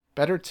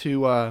Better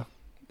to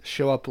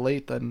show up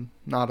late than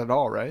not at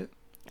all, right?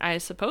 I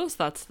suppose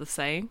that's the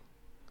saying.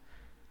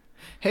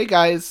 Hey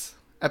guys,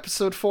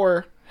 episode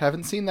 4.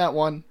 Haven't seen that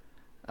one.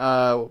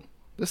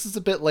 This is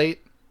a bit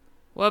late.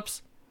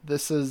 Whoops.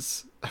 This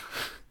is...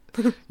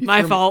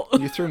 My fault.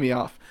 You threw me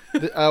off.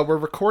 We're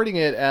recording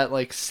it at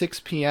like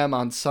 6 p.m.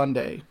 on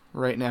Sunday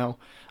right now.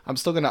 I'm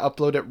still going to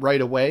upload it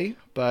right away,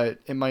 but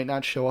it might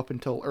not show up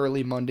until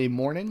early Monday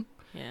morning.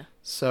 Yeah.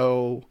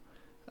 So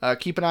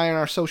keep an eye on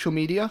our social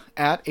media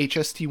at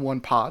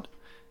HST1Pod,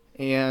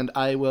 and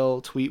I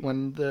will tweet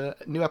when the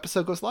new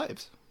episode goes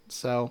live.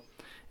 So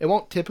it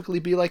won't typically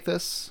be like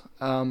this,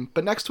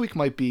 but next week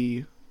might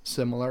be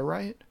similar,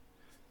 right?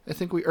 I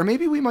think or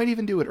maybe we might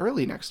even do it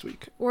early next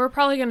week. We're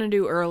probably going to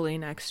do early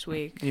next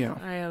week. Yeah.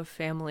 I have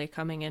family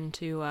coming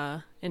into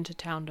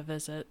town to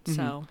visit, so.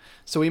 Mm-hmm.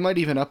 So we might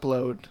even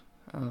upload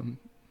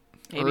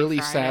early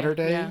Friday.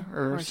 Saturday Yeah.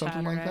 or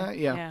something like Saturday. that.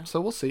 Yeah.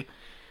 So we'll see.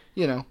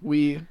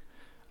 We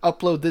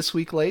upload this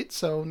week late,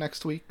 so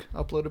next week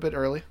upload a bit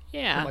early.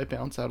 Yeah. It might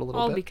bounce out a little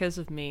All bit. because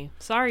of me.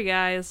 Sorry,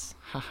 guys.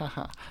 Ha ha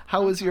ha.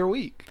 How was your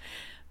week?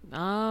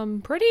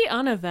 Pretty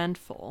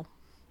uneventful.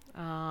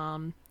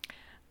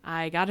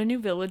 I got a new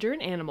villager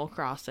in Animal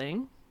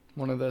Crossing.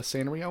 One of the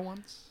Sanrio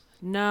ones?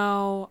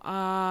 No,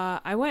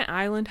 I went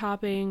island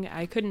hopping.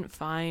 I couldn't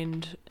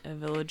find a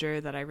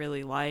villager that I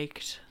really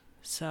liked,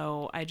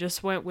 so I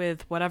just went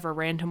with whatever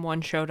random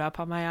one showed up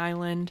on my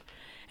island,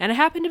 and it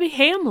happened to be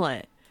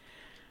Hamlet.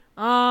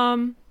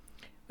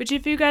 Which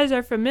if you guys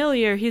are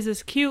familiar, he's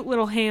this cute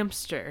little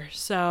hamster.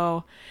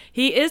 So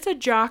he is a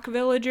jock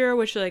villager,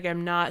 which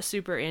I'm not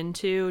super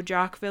into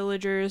jock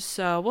villagers.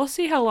 So we'll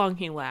see how long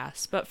he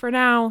lasts. But for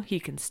now, he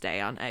can stay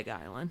on Egg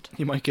Island.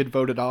 He might get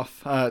voted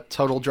off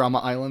Total Drama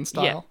Island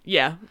style.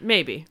 Yeah,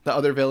 maybe. The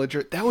other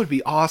villager. That would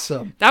be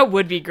awesome. That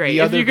would be great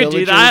if you could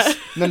do villagers,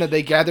 that. No,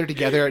 they gather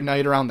together at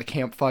night around the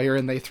campfire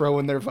and they throw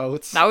in their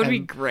votes. That would be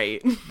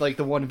great. Like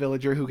the one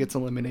villager who gets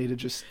eliminated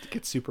just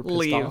gets super pissed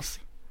Leave. off.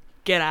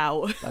 Get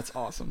out. That's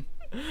awesome.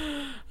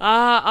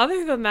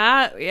 Other than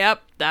that,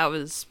 yep, that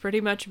was pretty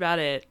much about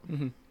it.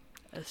 Mm-hmm.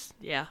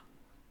 Yeah.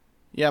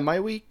 Yeah, my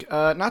week,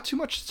 not too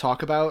much to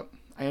talk about.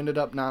 I ended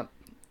up not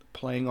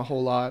playing a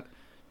whole lot.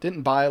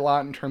 Didn't buy a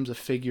lot in terms of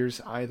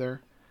figures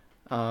either.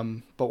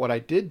 But what I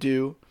did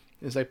do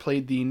is I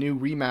played the new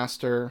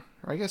remaster,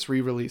 or I guess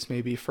re-release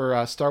maybe,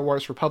 for Star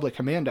Wars Republic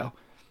Commando.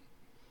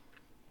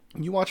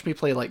 You watched me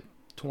play like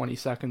 20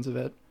 seconds of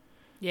it.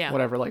 Yeah.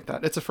 Whatever like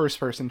that. It's a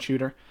first-person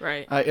shooter.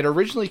 Right. It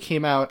originally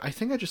came out, I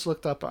think I just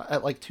looked up,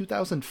 at like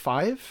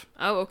 2005.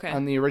 Oh, okay.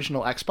 On the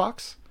original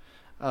Xbox.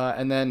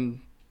 And then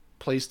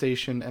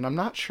PlayStation. And I'm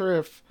not sure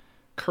if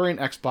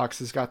current Xbox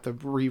has got the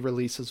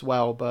re-release as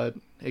well, but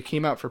it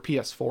came out for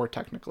PS4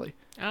 technically.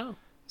 Oh.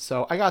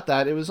 So I got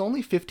that. It was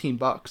only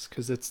 $15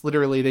 because it's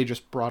literally, they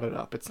just brought it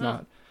up. It's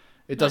not...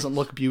 It doesn't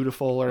look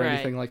beautiful or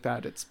anything like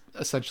that. It's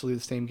essentially the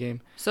same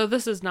game. So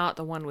this is not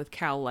the one with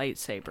Cal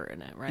lightsaber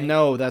in it, right?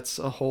 No, that's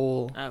a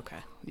whole... Okay.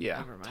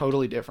 Yeah,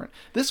 totally different.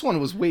 This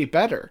one was way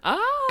better.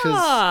 Because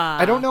Ah!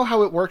 I don't know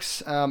how it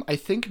works. I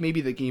think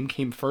maybe the game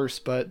came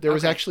first, but there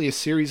was actually a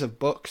series of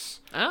books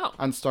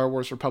on Star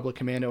Wars Republic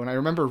Commando, and I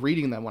remember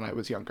reading them when I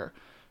was younger.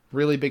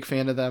 Really big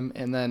fan of them,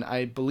 and then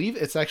I believe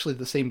it's actually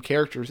the same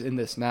characters in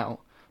this now.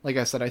 Like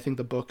I said, I think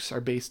the books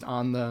are based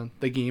on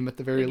the game at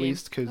the very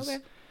least, because...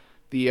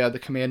 The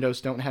Commandos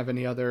don't have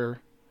any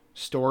other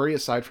story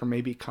aside from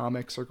maybe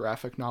comics or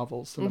graphic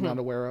novels that I'm not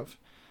aware of.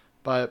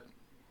 But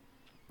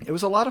it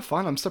was a lot of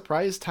fun. I'm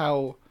surprised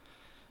how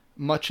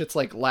much it's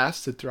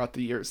lasted throughout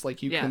the years.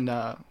 Like you can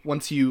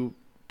once you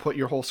put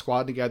your whole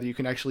squad together, you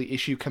can actually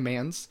issue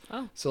commands.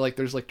 Oh. So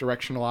there's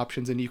directional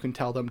options and you can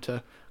tell them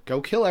to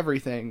go kill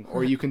everything,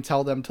 or you can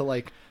tell them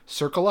to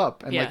circle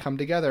up and come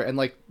together,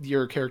 and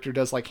your character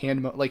does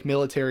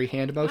military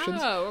hand motions.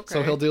 Oh, okay.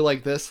 So he'll do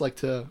this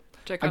to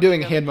I'm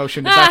doing a hand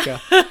motion to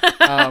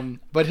Becca.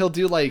 But he'll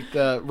do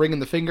the ring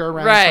and the finger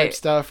around type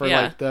stuff, or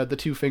the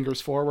two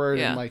fingers forward.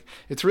 Yeah. And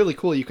it's really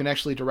cool. You can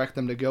actually direct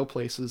them to go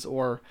places,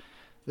 or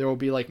there will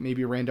be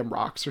maybe random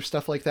rocks or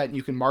stuff like that. And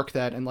you can mark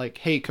that and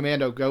hey,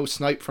 Commando, go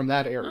snipe from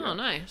that area. Oh,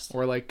 nice.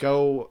 Or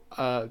go,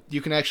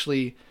 you can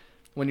actually,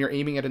 when you're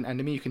aiming at an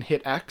enemy, you can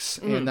hit X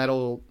and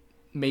that'll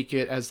make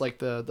it as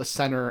the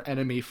center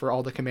enemy for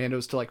all the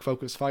commandos to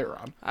focus fire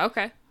on.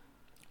 Okay.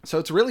 So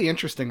it's really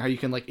interesting how you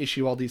can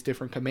issue all these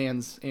different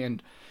commands,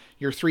 and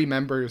your 3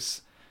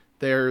 members,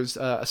 there's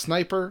a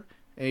sniper,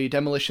 a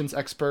demolitions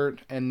expert,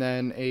 and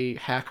then a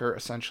hacker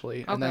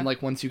essentially. Okay. And then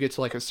once you get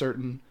to a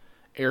certain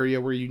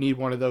area where you need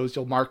one of those,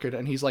 you'll mark it,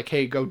 and he's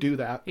hey, go do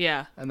that.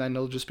 Yeah. And then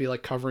it'll just be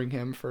covering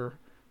him for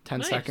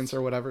 10 seconds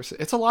or whatever. So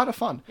it's a lot of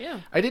fun.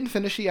 Yeah. I didn't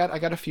finish it yet. I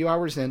got a few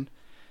hours in.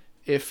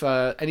 If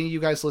any of you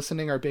guys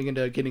listening are big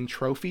into getting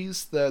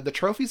trophies, the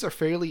trophies are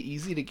fairly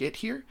easy to get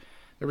here.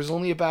 There was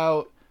only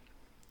about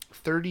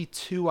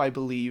 32, I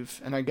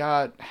believe, and I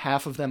got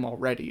half of them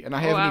already, and I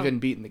haven't even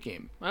beaten the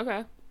game.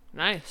 Okay.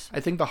 Nice. I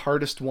think the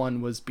hardest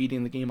one was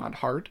beating the game on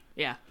hard.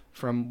 Yeah.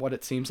 From what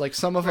it seems like.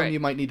 Some of them you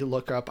might need to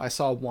look up. I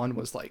saw one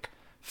was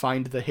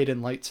find the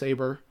hidden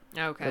lightsaber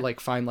Okay. Or like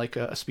find like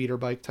a speeder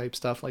bike type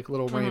stuff, like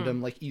little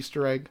random like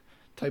Easter egg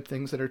type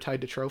things that are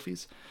tied to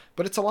trophies.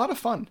 But it's a lot of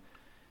fun.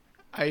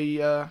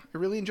 I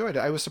really enjoyed it.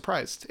 I was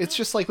surprised. It's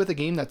just like with a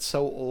game that's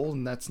so old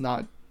and that's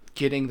not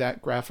getting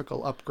that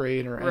graphical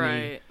upgrade or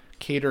any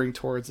catering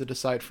towards it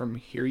aside from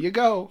here you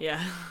go.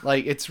 Yeah.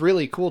 Like it's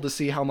really cool to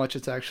see how much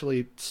it's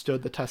actually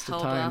stood the test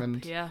of time.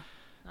 And yeah.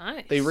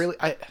 Nice. They really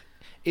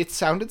it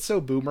sounded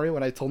so boomery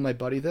when I told my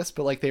buddy this,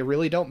 but like they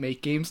really don't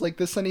make games like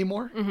this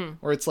anymore.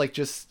 Where it's like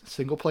just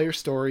single player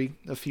story,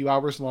 a few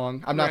hours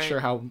long. I'm not sure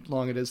how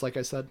long it is, like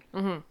I said.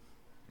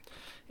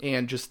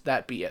 And just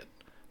that be it.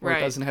 Where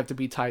it doesn't have to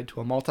be tied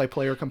to a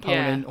multiplayer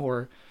component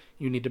or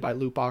you need to buy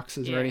loot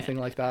boxes or anything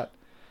like that.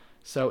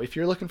 So if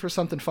you're looking for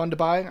something fun to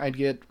buy, I'd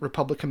get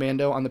Republic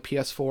Commando on the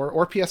PS4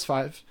 or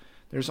PS5.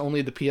 There's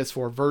only the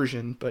PS4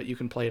 version, but you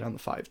can play it on the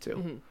 5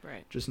 too.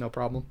 Right. Just no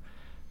problem.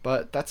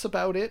 But that's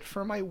about it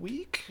for my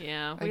week.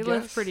 Yeah, we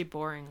live pretty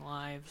boring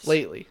lives.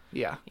 Lately,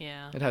 yeah.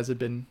 Yeah. It hasn't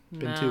been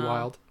too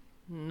wild.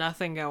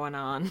 Nothing going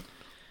on.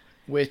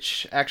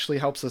 Which actually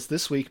helps us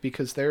this week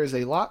because there is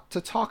a lot to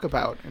talk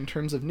about in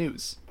terms of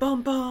news.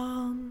 Bum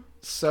bum.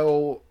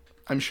 So,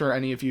 I'm sure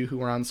any of you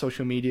who are on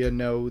social media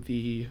know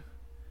the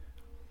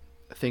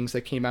things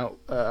that came out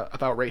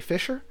about Ray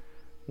Fisher.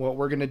 What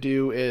we're going to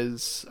do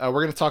is we're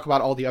going to talk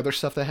about all the other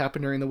stuff that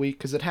happened during the week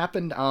because it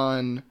happened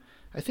on,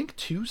 I think,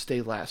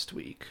 Tuesday last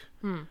week.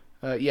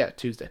 Yeah,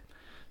 Tuesday.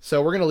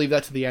 So we're going to leave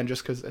that to the end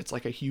just because it's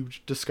like a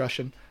huge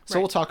discussion. So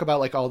we'll talk about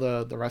like all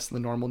the rest of the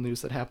normal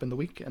news that happened the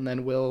week, and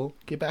then we'll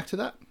get back to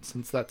that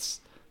since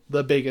that's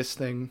the biggest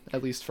thing,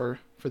 at least for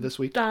this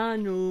week. The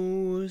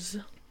news.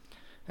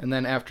 And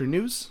then after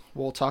news,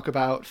 we'll talk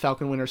about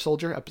Falcon Winter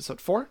Soldier,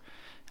 Episode 4,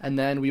 and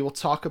then we will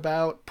talk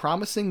about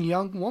Promising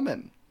Young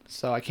Woman.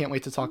 So I can't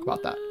wait to talk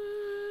about that.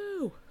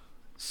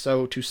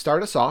 So to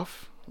start us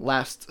off,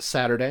 last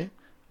Saturday,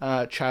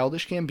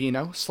 Childish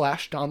Gambino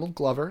 / Donald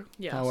Glover,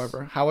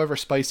 however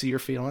spicy you're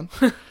feeling,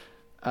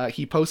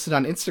 he posted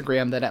on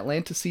Instagram that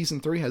Atlanta Season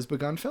 3 has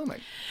begun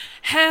filming.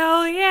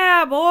 Hell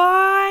yeah,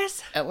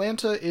 boys!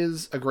 Atlanta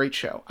is a great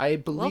show. I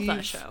believe... Love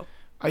that show.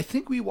 I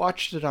think we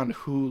watched it on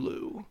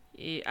Hulu.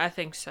 I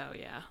think so,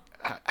 yeah.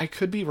 I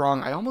could be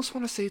wrong. I almost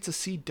want to say it's a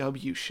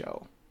CW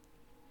show.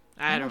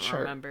 I don't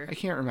remember. I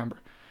can't remember.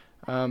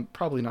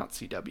 Probably not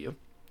CW.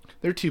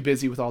 They're too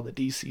busy with all the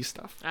DC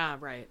stuff. Ah,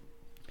 right.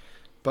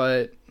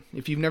 But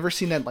if you've never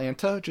seen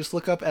Atlanta, just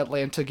look up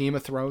Atlanta Game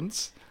of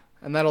Thrones,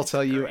 and that'll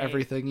tell you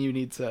everything you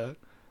need to...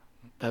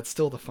 That's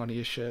still the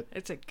funniest shit.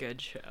 It's a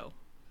good show.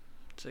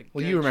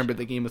 Well, you remember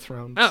the Game of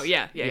Thrones. Oh,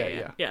 yeah.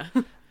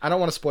 I don't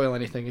want to spoil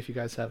anything if you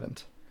guys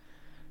haven't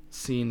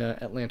seen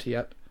Atlanta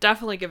yet.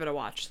 Definitely give it a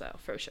watch, though,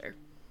 for sure.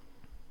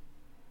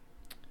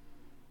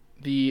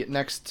 The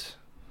next...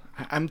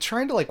 I'm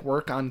trying to, like,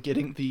 work on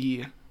getting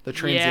the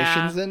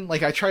transitions in.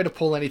 Like, I try to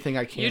pull anything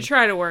I can. You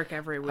try to work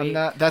every week. I'm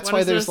not... That's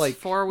why there's, like...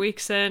 4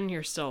 weeks in,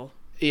 you're still...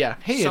 Yeah.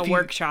 Hey, still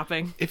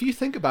workshopping. If you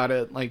think about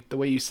it, like, the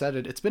way you said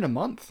it, it's been a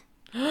month.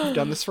 You've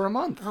done this for a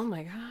month. Oh,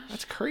 my gosh.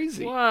 That's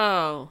crazy.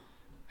 Whoa.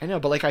 I know,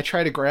 but, like, I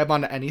try to grab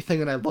onto anything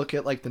and I look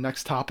at, like, the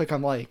next topic.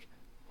 I'm like,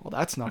 well,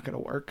 that's not going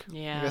to work.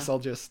 Yeah. I guess I'll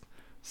just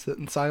sit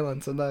in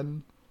silence and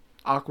then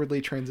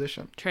awkwardly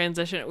transition.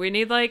 We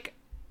need, like...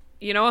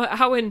 You know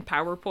how in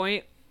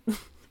PowerPoint...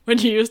 When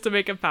you used to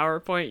make a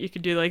PowerPoint, you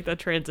could do, like, the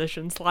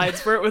transition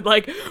slides where it would,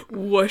 like,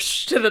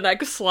 whoosh to the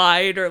next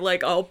slide or,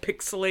 like, all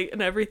pixelate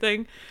and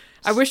everything.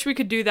 I wish we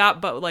could do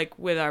that, but, like,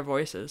 with our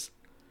voices.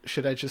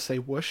 Should I just say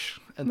whoosh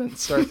and then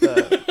start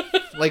the...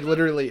 like,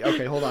 literally...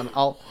 Okay, hold on.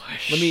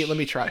 Let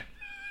me try.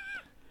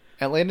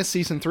 Atlanta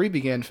Season 3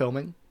 began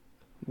filming.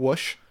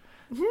 Whoosh.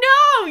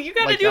 No! You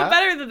gotta do it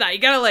better than that.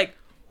 You gotta, like...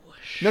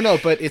 Whoosh. No,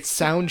 but it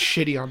sounds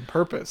shitty on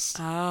purpose.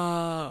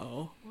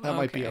 Oh. That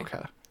might be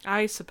okay.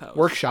 I suppose.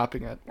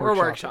 Workshopping it. We're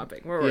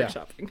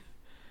workshopping.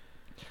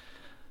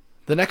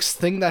 The next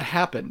thing that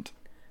happened.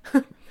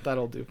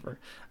 That'll do for...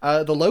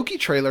 the Loki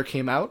trailer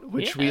came out,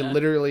 which we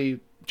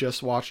literally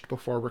just watched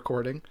before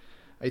recording.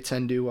 I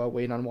tend to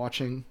wait on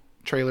watching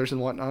trailers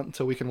and whatnot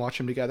until we can watch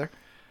them together.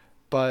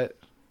 But,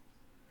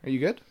 are you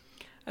good?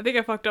 I think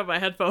I fucked up my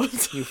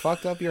headphones. You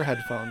fucked up your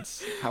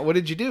headphones. What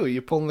did you do?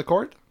 You pulling the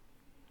cord?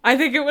 I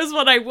think it was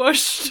when I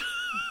whooshed.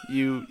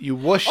 You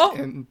whooshed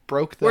and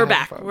broke the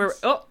headphones. We're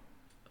back.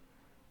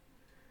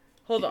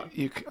 Hold on.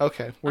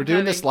 Okay, we're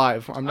doing this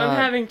live. I'm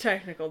having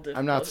technical difficulties.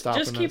 I'm not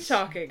stopping Just keep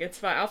talking. It's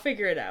fine. I'll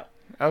figure it out.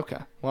 Okay.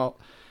 Well,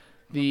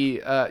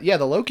 the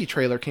Loki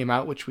trailer came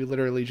out, which we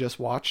literally just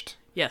watched.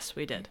 Yes,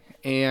 we did.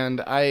 And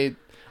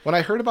when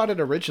I heard about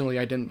it originally,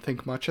 I didn't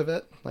think much of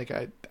it. Like,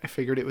 I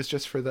figured it was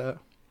just for the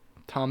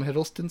Tom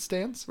Hiddleston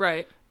stance.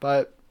 Right.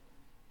 But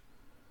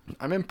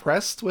I'm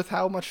impressed with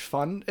how much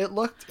fun it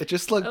looked. It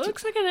just looked... It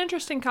looks like an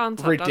interesting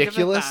concept.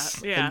 Ridiculous.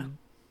 I'll give it that. Yeah.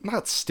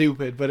 Not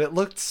stupid, but it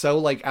looked so,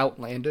 like,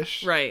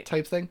 outlandish. Right.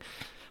 Type thing.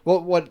 Well,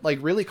 what, like,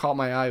 really caught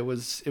my eye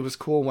was, it was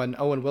cool when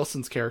Owen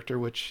Wilson's character,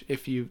 which,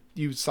 if you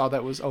saw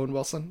that was Owen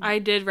Wilson? I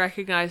did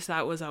recognize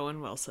that was Owen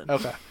Wilson.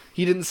 Okay.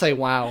 He didn't say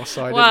wow,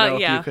 so I didn't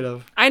know if you could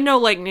have... I know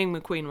Lightning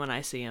McQueen when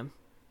I see him.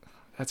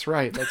 That's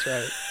right.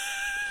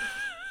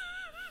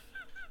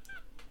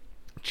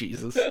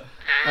 Jesus.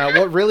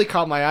 What really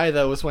caught my eye,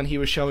 though, was when he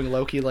was showing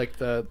Loki, like,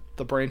 the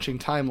branching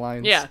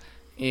timelines. Yeah.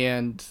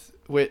 And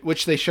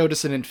which they showed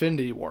us in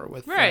Infinity War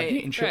with the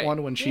Ancient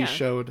One, when she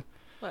showed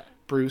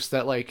Bruce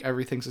that, like,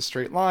 everything's a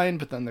straight line,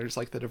 but then there's,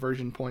 like, the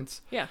diversion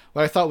points. Yeah.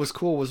 What I thought was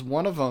cool was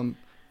one of them,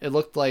 it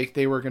looked like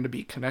they were going to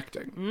be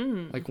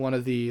connecting. Like, one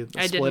of the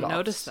I split-offs. didn't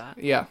notice that.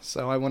 Yeah,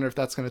 so I wonder if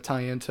that's going to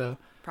tie into...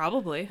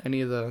 Probably.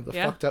 Any of the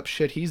fucked up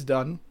shit he's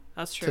done.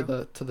 That's true.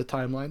 To the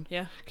timeline.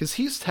 Yeah. Because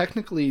he's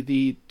technically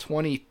the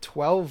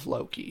 2012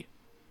 Loki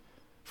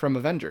from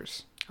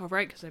Avengers. Oh,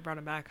 right, because they brought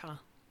him back, huh?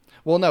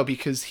 Well, no,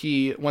 because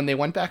when they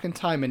went back in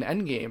time in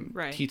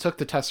Endgame, he took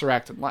the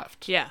Tesseract and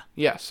left. Yeah.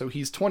 Yeah, so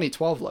he's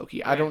 2012 Loki.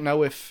 Right. I don't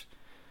know if,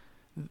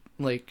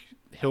 like,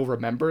 he'll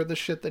remember the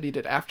shit that he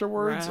did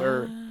afterwards,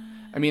 or...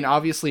 I mean,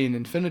 obviously in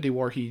Infinity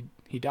War, he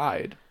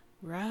died.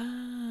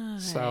 Right.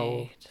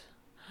 So...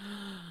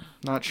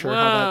 Not sure how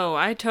that... Whoa,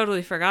 I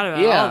totally forgot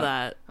about all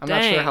that. I'm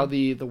not sure how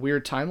the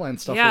weird timeline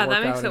stuff will work out. Yeah,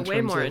 that makes it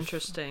way more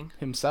interesting.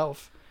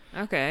 Himself.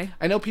 Okay.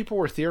 I know people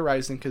were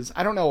theorizing, because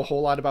I don't know a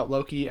whole lot about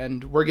Loki,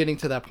 and we're getting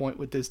to that point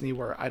with Disney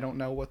where I don't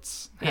know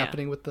what's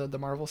happening with the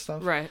Marvel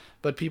stuff. Right.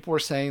 But people were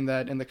saying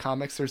that in the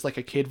comics there's like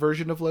a kid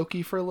version of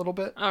Loki for a little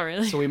bit. Oh,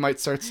 really? So we might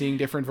start seeing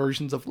different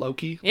versions of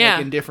Loki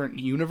like in different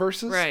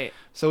universes. Right.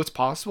 So it's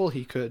possible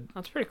he could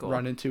That's pretty cool.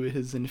 run into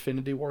his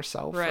Infinity War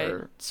self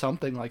or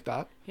something like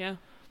that. Yeah.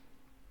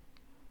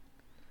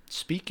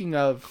 Speaking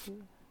of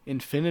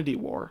Infinity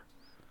War.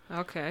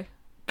 Okay.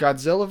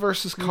 Godzilla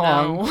vs.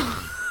 Kong. No.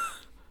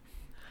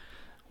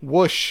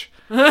 Whoosh.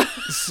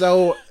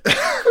 So.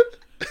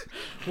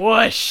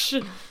 Whoosh.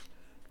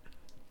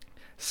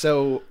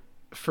 So,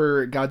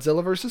 for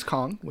Godzilla vs.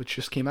 Kong, which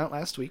just came out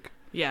last week.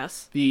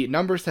 Yes. The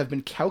numbers have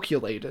been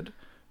calculated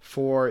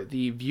for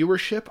the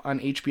viewership on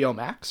HBO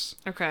Max.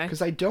 Okay.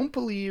 Because I don't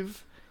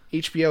believe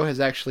HBO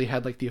has actually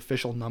had, like, the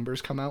official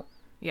numbers come out.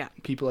 Yeah.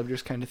 People have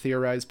just kind of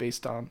theorized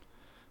based on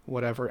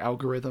whatever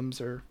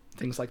algorithms or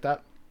things like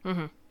that.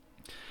 Mm-hmm.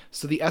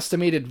 So the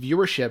estimated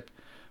viewership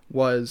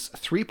was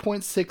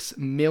 3.6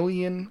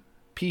 million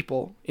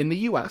people in the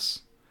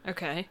U.S.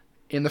 Okay.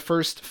 In the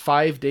first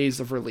 5 days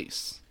of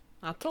release.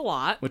 That's a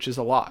lot. Which is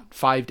a lot.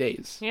 5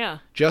 days. Yeah.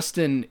 Just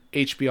in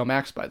HBO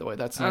Max, by the way.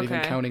 That's not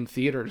even counting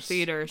theaters.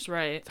 Theaters,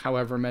 right.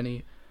 However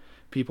many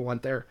people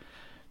went there.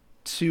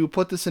 To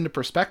put this into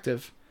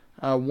perspective,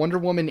 Wonder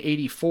Woman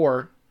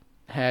 84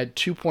 had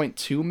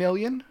 2.2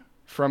 million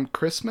from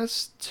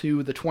Christmas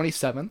to the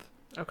 27th.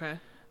 Okay.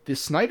 The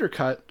Snyder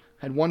Cut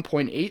had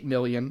 1.8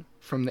 million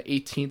from the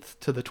 18th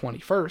to the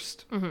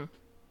 21st. Mm-hmm.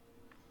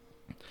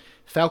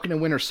 Falcon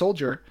and Winter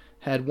Soldier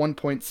had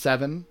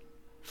 1.7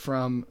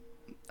 from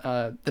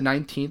the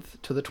 19th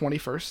to the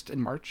 21st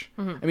in March.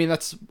 Mm-hmm. I mean,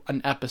 that's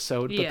an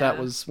episode, but that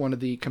was one of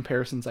the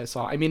comparisons I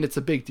saw. I mean, it's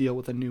a big deal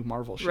with a new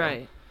Marvel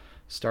show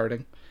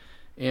starting.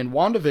 And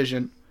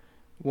WandaVision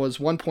was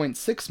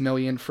 1.6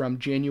 million from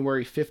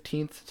January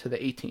 15th to the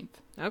 18th.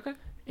 Okay.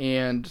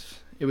 And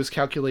it was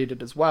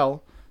calculated as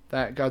well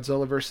that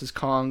Godzilla vs.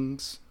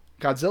 Kong's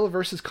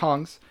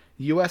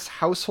U.S.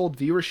 household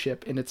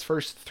viewership in its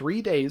first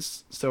 3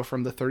 days, so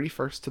from the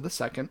 31st to the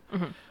 2nd,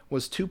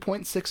 was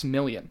 2.6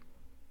 million.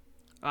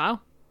 Wow.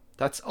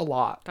 That's a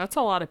lot. That's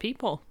a lot of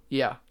people.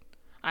 Yeah.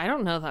 I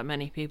don't know that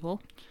many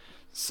people.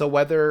 So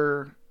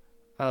whether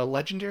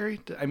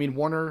Legendary, I mean,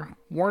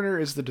 Warner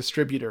is the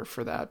distributor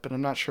for that, but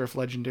I'm not sure if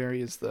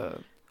Legendary is the...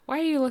 Why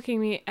are you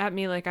looking at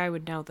me like I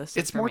would know this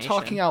It's more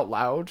talking out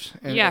loud.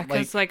 And yeah,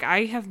 because like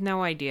I have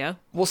no idea.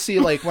 We'll see,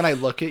 like, when I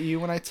look at you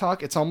when I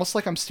talk, it's almost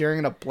like I'm staring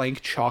at a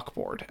blank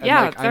chalkboard. And,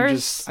 yeah, like,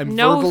 I'm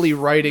verbally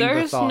writing the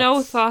thoughts. There's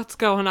no thoughts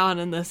going on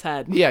in this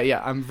head. Yeah,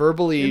 I'm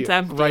verbally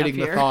writing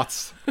the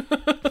thoughts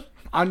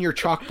on your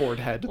chalkboard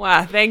head.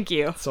 Wow, thank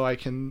you. So I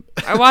can...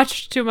 I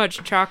watched too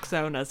much Chalk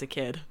Zone as a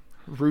kid.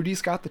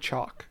 Rudy's got the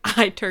chalk.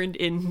 I turned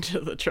into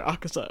the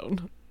Chalk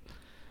Zone.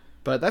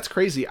 But that's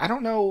crazy. I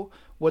don't know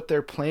what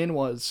their plan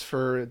was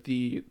for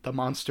the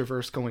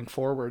MonsterVerse going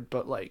forward,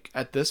 but like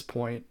at this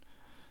point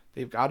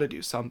they've got to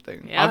do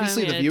something. Yeah,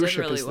 obviously the viewership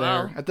really is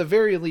there. At the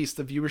very least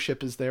the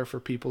viewership is there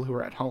for people who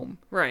are at home.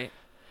 Right.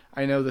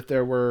 I know that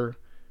there were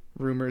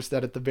rumors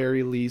that at the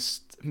very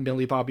least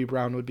Millie Bobby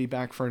Brown would be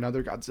back for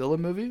another Godzilla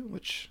movie,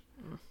 which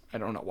I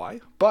don't know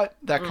why, but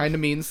that kind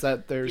of means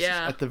that there's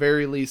at the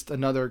very least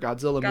another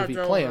Godzilla movie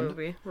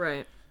planned.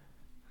 Right.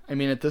 I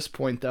mean, at this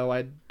point though,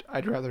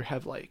 I'd rather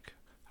have like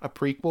a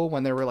prequel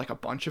when there were like a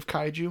bunch of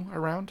kaiju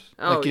around.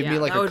 Oh, like, give me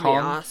like that would be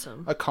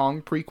awesome. A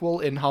Kong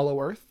prequel in Hollow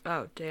Earth.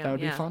 Oh, damn. That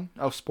would be fun.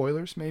 Oh,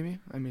 spoilers maybe.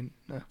 I mean,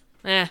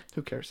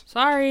 who cares?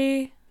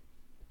 Sorry.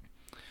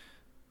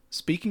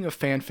 Speaking of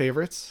fan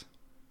favorites,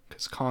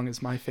 because Kong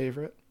is my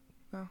favorite.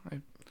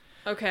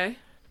 Okay.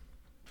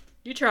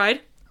 You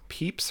tried.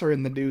 Peeps are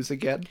in the news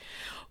again.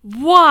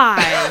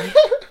 Why?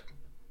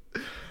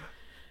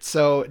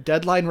 So,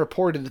 Deadline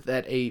reported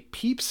that a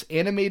Peeps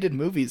animated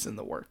movie's in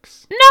the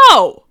works.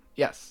 No!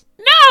 Yes.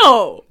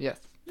 No! Yes.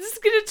 This is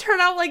gonna turn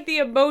out like the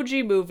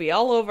Emoji Movie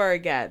all over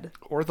again.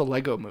 Or the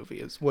Lego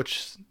Movie,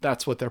 which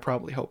that's what they're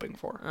probably hoping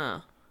for.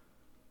 Oh.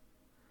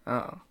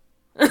 Oh.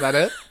 Is that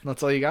it?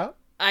 That's all you got?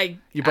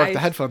 You broke the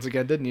headphones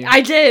again, didn't you?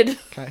 I did.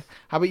 Okay.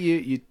 How about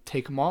you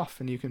take them off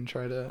and you can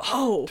try to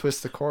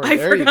twist the cord. I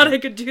forgot I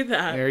could do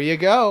that. There you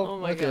go. Oh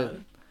my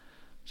God.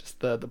 Just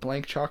the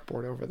blank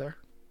chalkboard over there.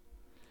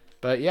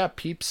 But yeah,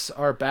 Peeps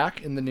are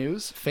back in the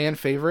news. Fan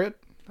favorite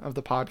of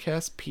the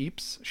podcast,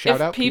 Peeps. Shout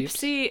out Peeps.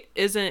 If Peepsy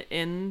isn't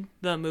in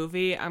the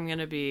movie,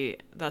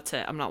 that's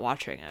it. I'm not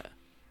watching it.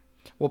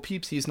 Well,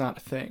 Peepsy's not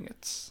a thing.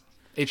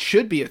 It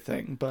should be a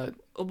thing, but...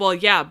 Well,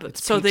 yeah, but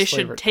so they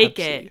should take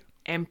it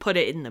and put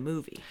it in the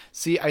movie.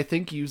 See, I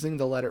think using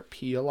the letter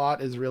P a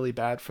lot is really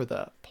bad for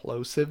the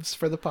plosives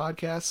for the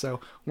podcast, so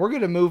we're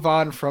going to move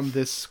on from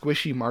this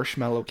squishy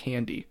marshmallow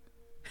candy.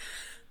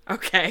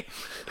 Okay.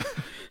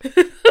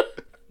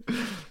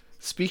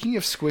 Speaking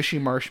of squishy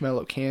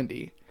marshmallow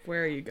candy...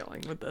 Where are you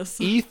going with this?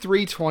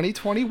 E3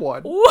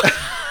 2021.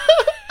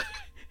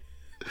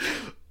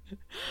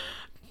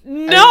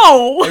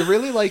 No! I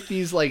really like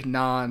these, like,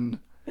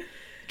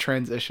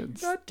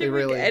 non-transitions. Not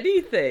doing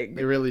anything.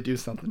 They really do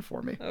something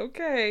for me.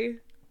 Okay.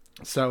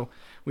 So,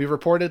 we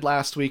reported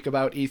last week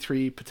about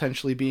E3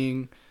 potentially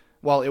being...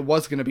 Well, it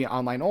was going to be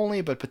online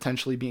only, but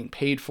potentially being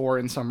paid for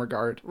in some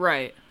regard.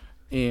 Right.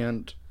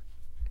 And...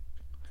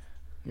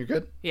 You're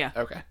good? Yeah.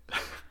 Okay.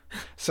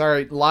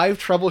 Sorry, live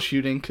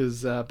troubleshooting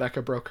because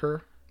Becca broke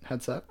her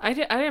headset. I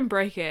didn't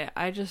break it.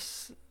 I did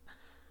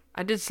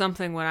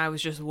something when I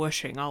was just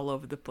whooshing all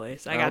over the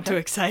place. I got too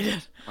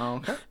excited.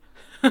 Okay.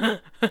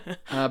 But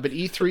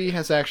E3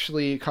 has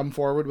actually come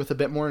forward with a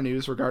bit more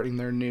news regarding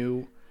their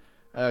new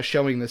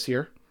showing this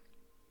year.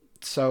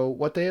 So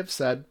what they have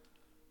said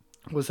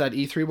was that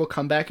E3 will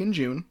come back in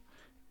June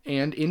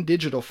and in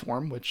digital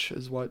form, which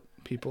is what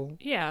people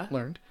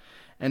learned.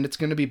 And it's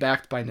going to be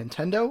backed by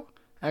Nintendo,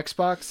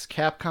 Xbox,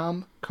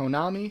 Capcom,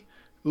 Konami,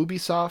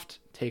 Ubisoft,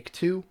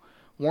 Take-Two,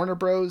 Warner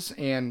Bros.,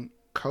 and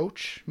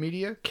Koch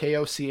Media,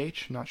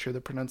 Koch, not sure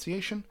the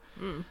pronunciation.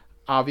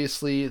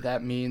 Obviously,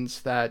 that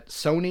means that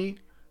Sony,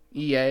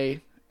 EA,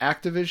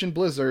 Activision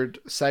Blizzard,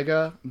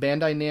 Sega,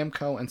 Bandai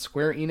Namco, and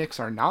Square Enix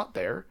are not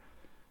there.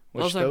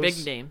 Those are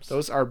big names.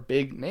 Those are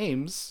big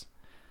names.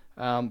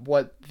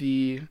 What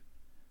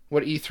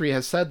E3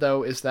 has said,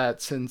 though, is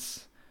that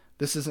since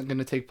this isn't going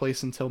to take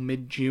place until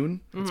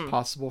mid-June, it's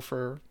possible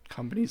for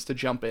companies to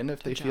jump in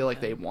if they feel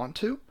like they want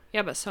to.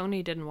 Yeah, but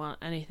Sony didn't want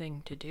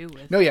anything to do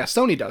with No, yeah,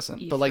 Sony doesn't.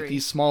 E3. But like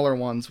these smaller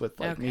ones with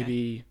like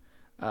maybe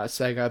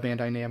Sega,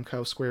 Bandai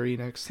Namco, Square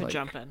Enix. Could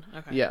jump in.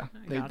 Okay. Yeah,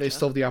 they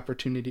still have the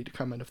opportunity to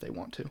come in if they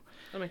want to.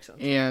 That makes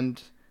sense.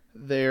 And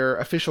their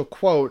official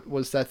quote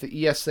was that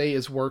the ESA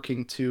is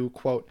working to,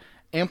 quote,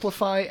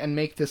 amplify and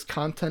make this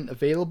content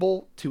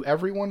available to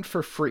everyone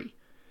for free.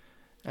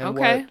 And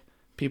what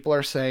people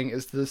are saying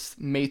is this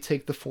may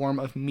take the form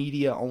of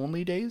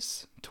media-only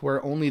days, to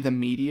where only the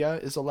media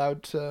is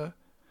allowed to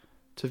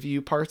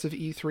view parts of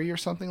E3 or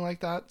something like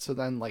that. So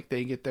then, like,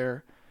 they get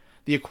the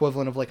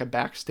equivalent of, like, a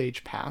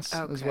backstage pass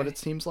is what it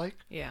seems like.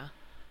 Yeah.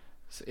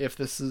 So if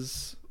this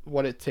is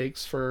what it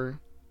takes for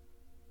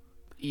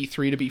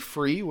E3 to be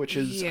free, which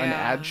is an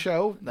ad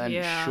show, then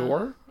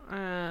sure.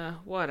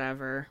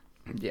 Whatever.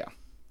 Yeah.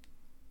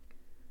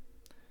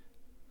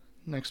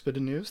 Next bit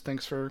of news.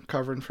 Thanks for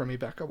covering for me,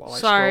 Becca, while I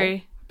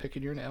scroll,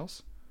 picking your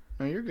nails.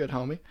 No, you're good,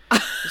 homie.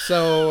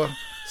 So,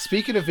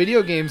 speaking of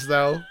video games,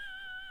 though,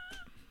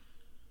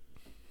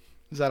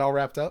 is that all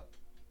wrapped up?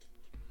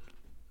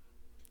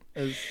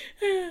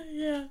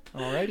 Yeah.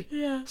 Alrighty.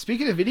 Yeah.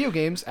 Speaking of video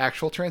games,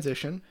 actual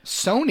transition.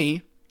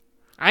 Sony.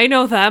 I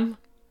know them.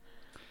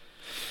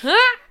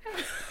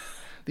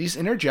 These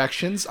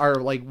interjections are,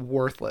 like,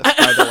 worthless,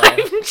 by the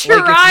way. I'm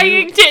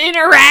trying to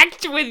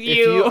interact with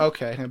you.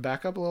 Okay,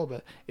 back up a little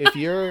bit. If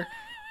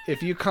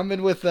you come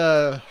in with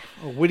a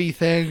witty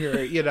thing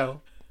or, you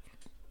know,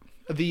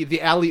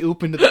 the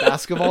alley-oop into the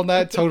basketball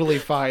net, totally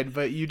fine.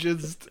 But you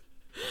just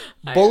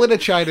bullet a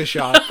China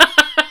shot.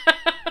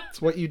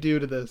 That's what you do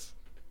to this.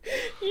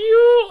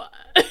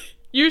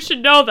 You should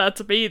know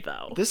that's me,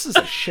 though. This is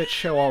a shit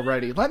show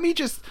already. Let me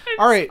just...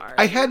 Alright,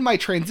 I had my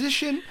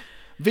transition.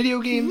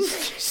 Video games.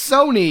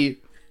 Sony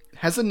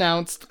has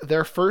announced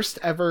their first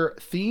ever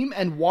theme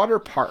and water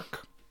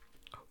park.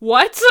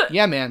 What?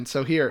 Yeah, man.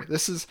 So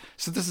this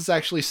is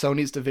actually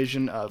Sony's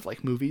division of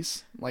like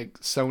movies, like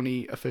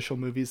Sony official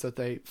movies that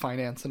they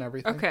finance and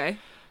everything. Okay.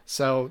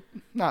 So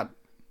not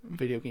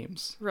video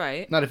games.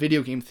 Right. Not a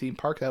video game theme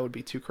park. That would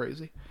be too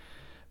crazy.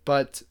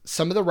 But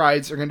some of the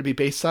rides are going to be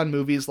based on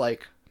movies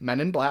like Men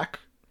in Black,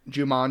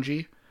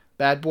 Jumanji,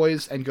 Bad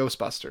Boys, and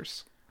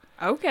Ghostbusters.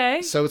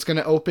 Okay. So it's going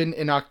to open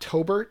in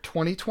October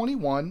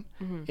 2021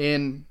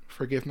 in,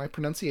 forgive my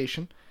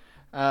pronunciation,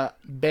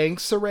 Bang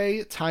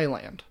Saray,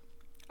 Thailand.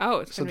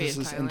 Oh, it's going to be in Thailand.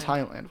 So this is in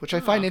Thailand, which I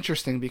find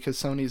interesting because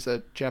Sony's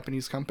a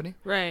Japanese company.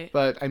 Right.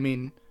 But, I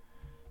mean,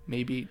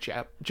 maybe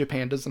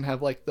Japan doesn't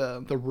have, like,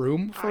 the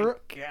room for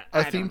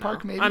a theme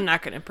park, maybe? I'm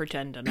not going to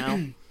pretend to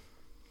know.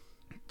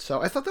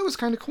 So I thought that was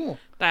kind of cool.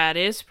 That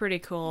is pretty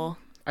cool.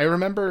 I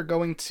remember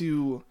going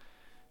to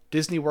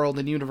Disney World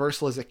and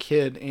Universal as a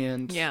kid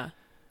and... Yeah.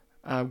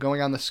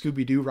 Going on the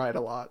Scooby-Doo ride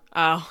a lot.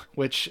 Oh.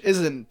 Which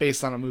isn't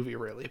based on a movie,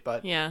 really,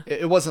 but yeah.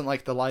 It wasn't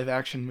like the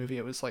live-action movie.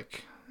 It was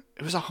like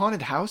It was a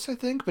haunted house, I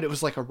think, but it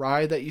was like a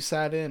ride that you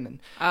sat in. And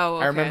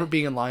okay. I remember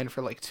being in line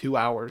for like 2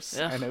 hours,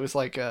 and it was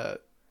like a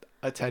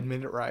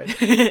 10-minute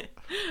ride.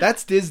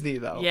 That's Disney,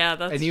 though. Yeah,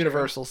 that's and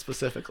Universal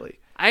specifically.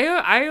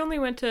 I only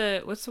went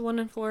to, what's the one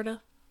in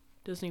Florida?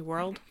 Disney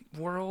World?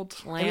 Land?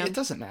 I mean, it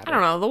doesn't matter. I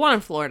don't know, the one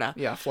in Florida.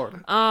 Yeah,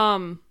 Florida. I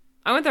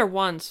went there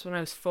once when I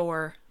was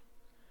 4.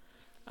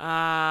 All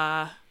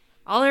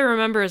I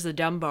remember is the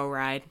Dumbo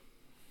ride.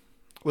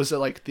 Was it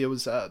like there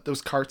was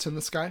those carts in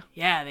the sky?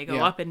 Yeah, they go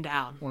up and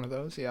down. One of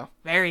those, yeah.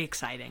 Very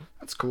exciting.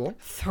 That's cool.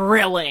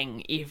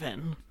 Thrilling,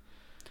 even.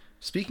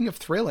 Speaking of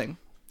thrilling,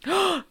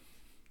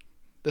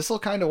 this will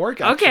kind of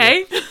work, actually.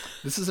 Okay.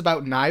 This is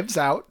about Knives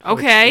Out.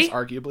 Okay. Which is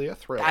arguably a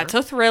thriller. That's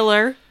a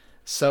thriller.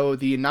 So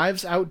the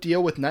Knives Out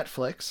deal with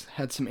Netflix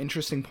had some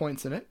interesting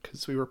points in it,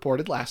 because we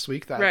reported last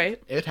week that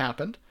it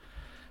happened.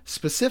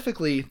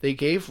 Specifically, they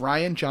gave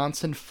Rian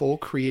Johnson full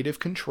creative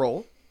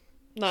control.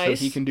 Nice.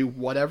 So he can do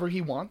whatever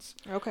he wants.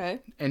 Okay.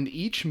 And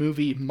each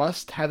movie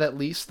must have at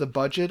least the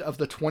budget of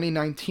the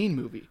 2019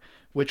 movie,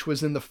 which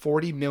was in the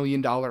 $40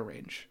 million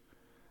range.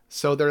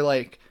 So they're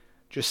like,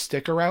 just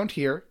stick around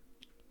here.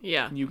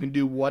 Yeah. You can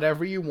do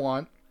whatever you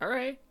want. All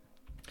right.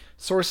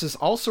 Sources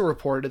also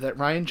reported that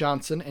Rian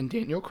Johnson and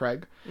Daniel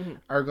Craig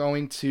are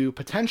going to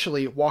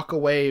potentially walk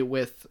away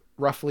with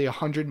roughly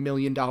 $100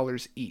 million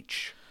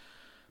each.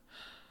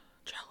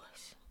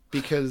 Jealous.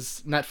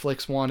 Because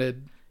Netflix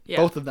wanted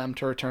both of them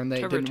to return.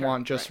 They didn't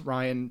want just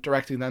Ryan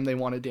directing them. They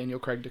wanted Daniel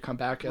Craig to come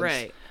back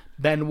as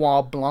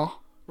Benoit Blanc.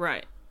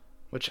 Right.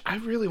 Which I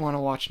really want to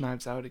watch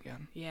Knives Out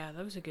again. Yeah,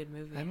 that was a good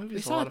movie. That movie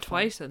we saw it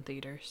twice in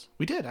theaters.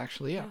 We did,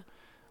 actually, yeah.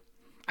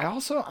 I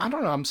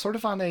don't know, I'm sort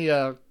of on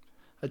a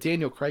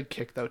Daniel Craig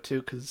kick, though, too,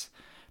 because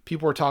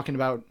people were talking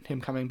about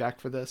him coming back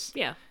for this.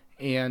 Yeah.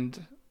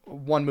 And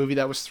one movie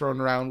that was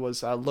thrown around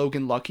was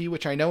Logan Lucky,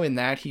 which I know in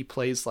that he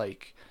plays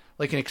like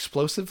an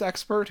explosives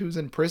expert who's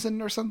in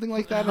prison or something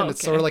like that, and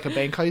it's sort of like a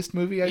bank heist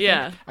movie, I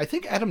think. I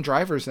think Adam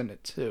Driver's in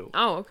it, too.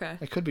 Oh, okay.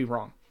 I could be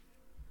wrong.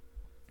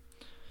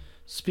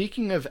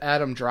 Speaking of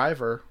Adam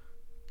Driver,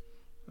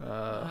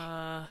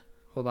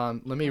 hold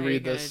on, let me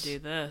read this. Do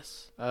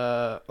this.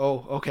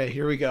 Okay,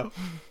 here we go.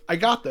 I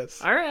got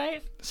this. All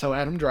right. So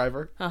Adam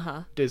Driver,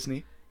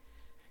 Disney.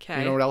 Okay.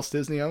 You know what else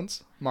Disney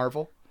owns?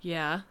 Marvel.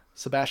 Yeah.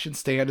 Sebastian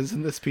Stan is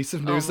in this piece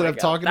of news that I'm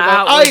talking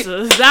about. I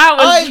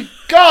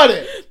got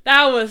it.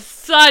 That was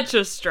such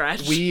a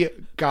stretch. We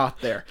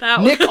got there.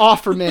 Nick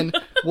Offerman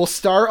will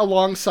star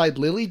alongside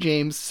Lily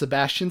James,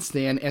 Sebastian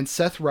Stan, and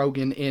Seth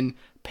Rogen in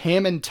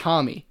Pam and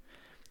Tommy.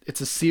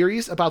 It's a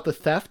series about the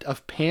theft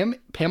of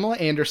Pamela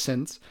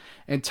Anderson's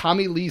and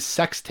Tommy Lee's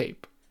sex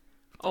tape.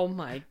 Oh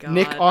my god.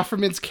 Nick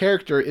Offerman's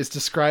character is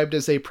described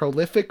as a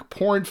prolific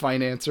porn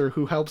financer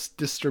who helps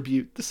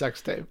distribute the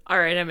sex tape. All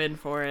right, I'm in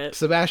for it.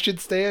 Sebastian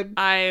Stan?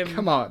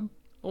 Come on.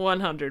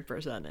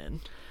 100% in.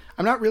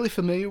 I'm not really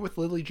familiar with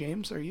Lily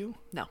James, are you?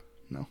 No.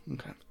 No?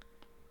 Okay.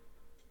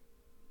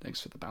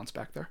 Thanks for the bounce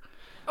back there.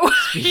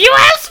 You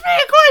asked me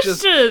a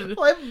question!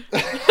 What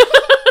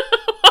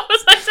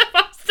was I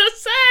supposed to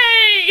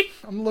say?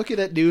 I'm looking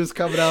at news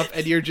coming up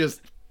and you're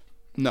just...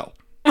 No.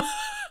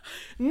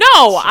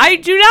 No, I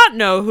do not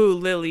know who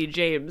Lily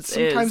James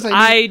is.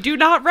 I do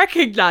not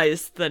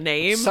recognize the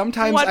name.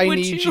 Sometimes I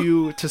need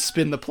you to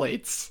spin the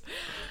plates.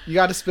 You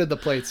got to spin the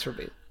plates for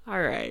me.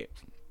 All right.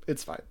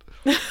 It's fine.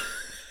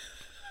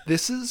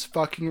 This is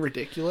fucking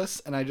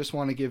ridiculous, and I just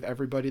want to give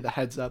everybody the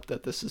heads up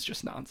that this is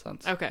just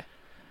nonsense. Okay.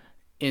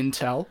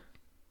 Intel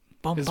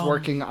is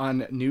working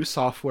on new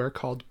software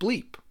called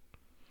Bleep.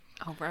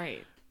 All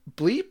right.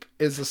 Bleep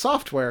is a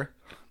software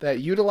that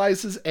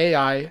utilizes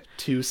AI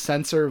to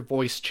censor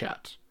voice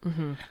chat.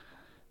 Mm-hmm.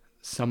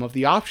 Some of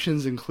the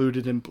options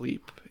included in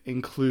Bleep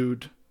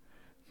include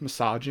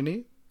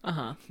misogyny,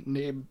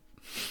 name,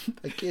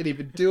 I can't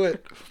even do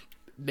it,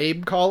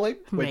 name calling,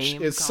 which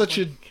is such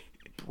a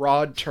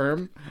broad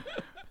term,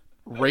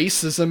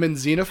 racism and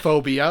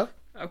xenophobia,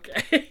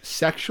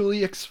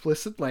 sexually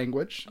explicit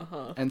language,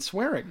 and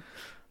swearing.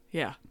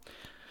 Yeah.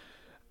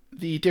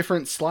 The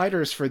different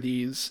sliders for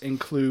these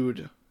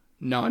include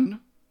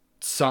none,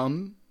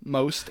 some,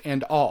 most,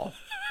 and all.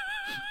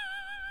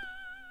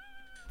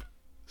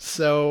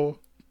 So,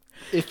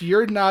 if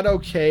you're not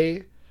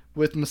okay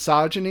with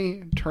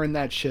misogyny, turn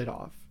that shit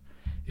off.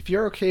 If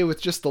you're okay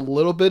with just a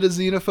little bit of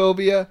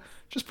xenophobia,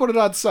 just put it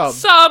on some.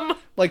 Some!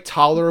 Like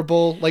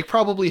tolerable, like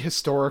probably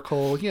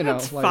historical, you know.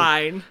 That's like,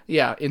 fine.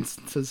 Yeah,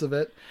 instances of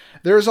it.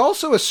 There's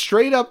also a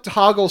straight up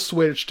toggle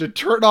switch to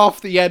turn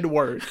off the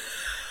N-word.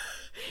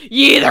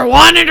 You either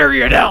want it or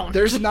you don't.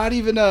 There's not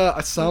even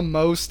a some,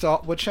 most,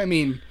 which I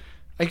mean,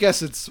 I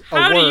guess it's a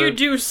word. How do you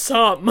do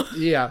some?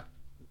 Yeah.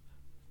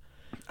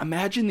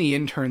 Imagine the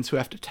interns who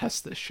have to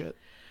test this shit.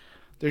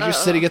 They're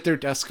just sitting at their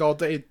desk all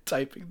day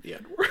typing the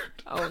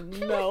N-word. Oh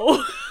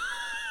no.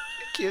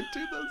 I can't do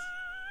this.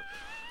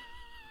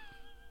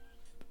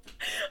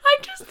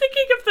 I'm just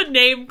thinking of the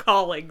name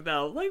calling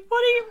though. Like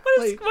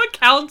what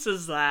counts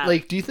as that?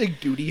 Like, do you think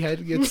Duty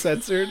Head gets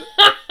censored?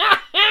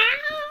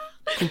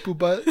 Poo-poo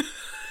butt?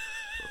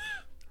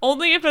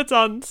 Only if it's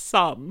on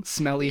some.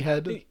 Smelly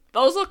Head?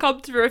 Those will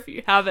come through if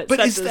you have it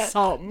set to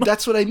some.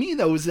 That's what I mean,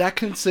 though. Is that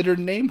considered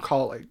name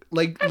calling?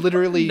 Like,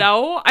 literally.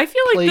 No, I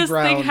feel like this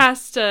thing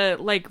has to,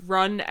 like,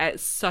 run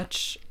at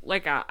such,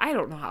 like, I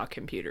don't know how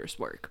computers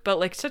work, but,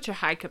 like, such a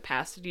high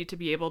capacity to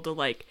be able to,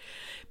 like,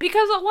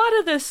 because a lot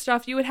of this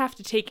stuff you would have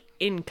to take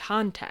in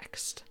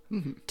context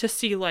to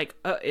see, like,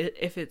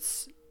 if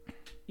it's,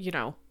 you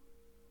know,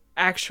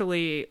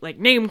 actually, like,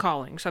 name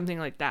calling, something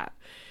like that.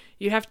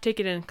 You have to take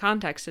it in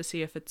context to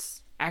see if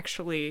it's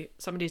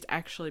somebody's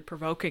actually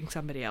provoking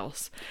somebody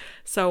else.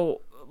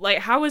 So, like,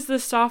 how is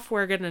this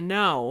software gonna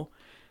know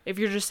if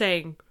you're just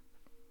saying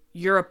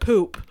you're a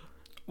poop?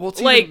 Well,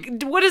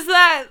 what is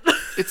that?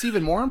 It's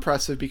even more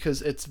impressive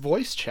because it's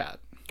voice chat.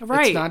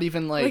 Right. It's not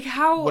even like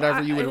how,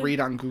 whatever you would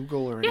read on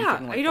Google or anything like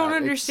that. I don't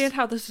understand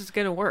how this is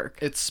gonna work.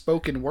 It's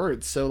spoken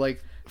words. So,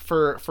 like,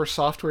 for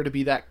software to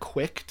be that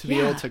quick to be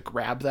able to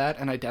grab that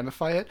and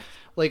identify it,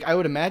 like, I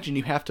would imagine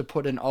you have to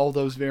put in all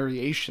those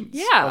variations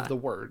of the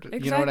word.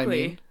 Exactly. You know what I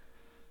mean?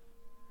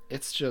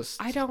 It's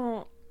just... I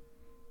don't...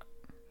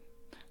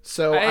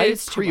 So I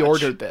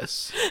pre-ordered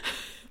this.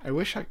 I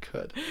wish I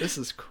could. This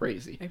is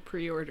crazy. I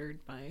pre-ordered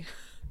my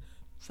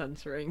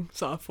censoring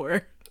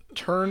software.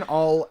 Turn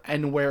all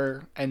and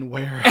where. And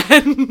where.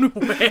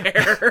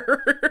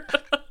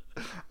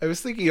 I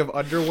was thinking of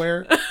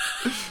underwear.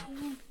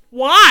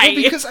 Why? Well,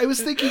 because I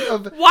was thinking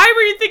of... Why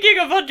were you thinking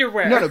of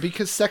underwear? No,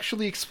 because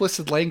sexually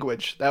explicit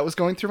language. That was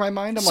going through my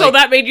mind. So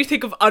that made you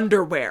think of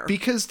underwear.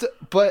 Because...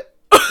 But...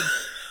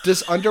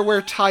 Does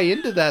underwear tie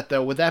into that,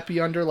 though? Would that be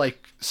under,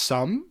 like,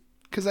 some?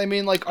 Because, I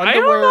mean, like,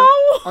 underwear... I don't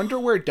know.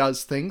 Underwear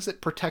does things.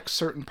 It protects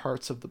certain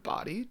parts of the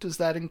body. Does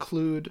that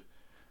include...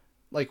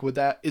 Like,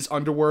 is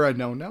underwear a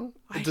no-no?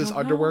 Does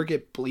underwear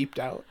get bleeped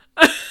out?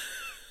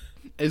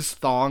 Is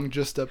thong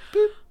just a...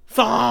 Boop?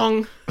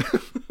 Thong!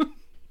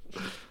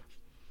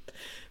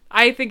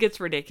 I think it's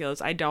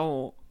ridiculous. I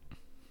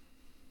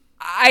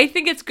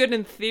think it's good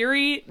in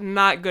theory,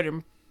 not good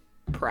in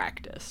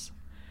practice.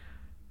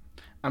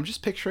 I'm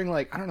just picturing,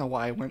 like, I don't know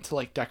why I went to,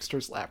 like,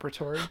 Dexter's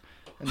laboratory,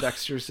 and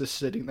Dexter's just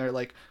sitting there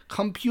like,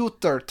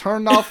 computer,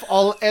 turn off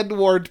all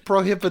N-word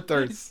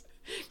prohibitors.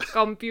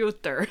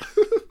 Computer.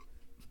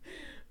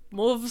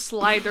 Move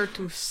slider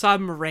to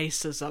some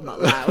racism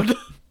allowed.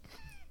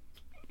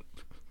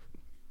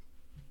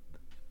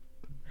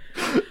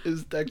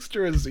 Is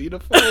Dexter a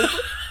xenophobe?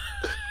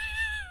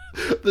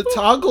 The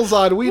toggle's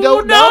on. We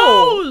don't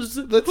know.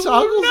 The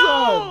toggle's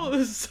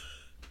on.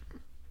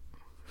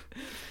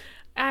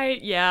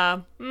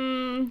 I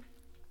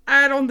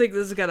don't think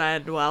this is gonna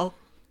end well.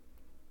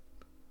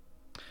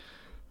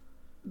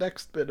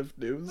 Next bit of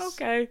news.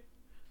 Okay.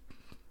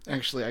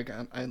 Actually, I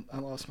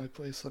lost my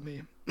place. Let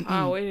me...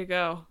 Oh, way to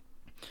go.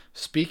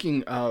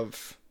 Speaking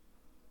of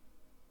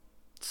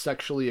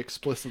sexually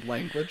explicit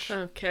language.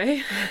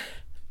 Okay.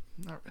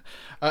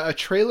 A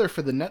trailer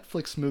for the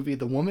Netflix movie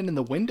The Woman in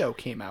the Window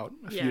came out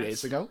a few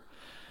days ago.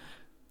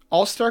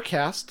 All-star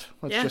cast.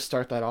 Let's just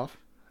start that off.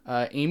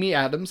 Amy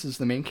Adams is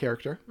the main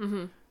character.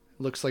 Mm-hmm.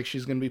 Looks like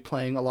she's going to be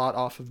playing a lot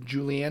off of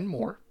Julianne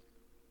Moore.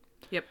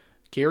 Yep.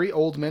 Gary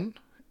Oldman,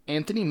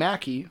 Anthony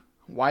Mackie,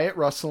 Wyatt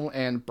Russell,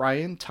 and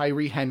Brian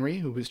Tyree Henry,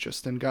 who was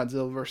just in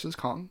Godzilla vs.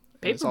 Kong.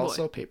 Is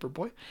also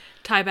Paperboy.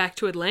 Tie back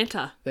to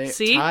Atlanta.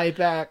 See? Tie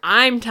back.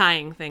 I'm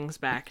tying things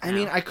back now. I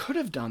mean, I could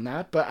have done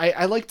that, but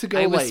I like to go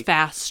I was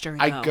faster,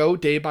 though. I go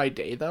day by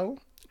day, though.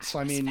 So,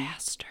 I mean...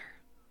 faster.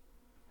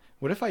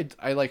 What if I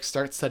like,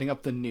 start setting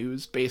up the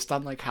news based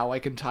on, like, how I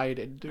can tie it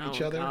into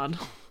each other? God.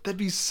 That'd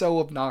be so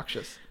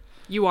obnoxious.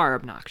 You are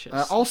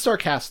obnoxious. All-star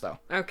cast, though.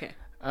 Okay.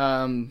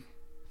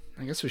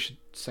 I guess we should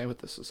say what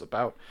this is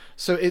about.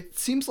 So it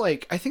seems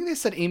like, I think they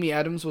said Amy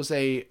Adams was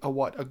a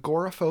what?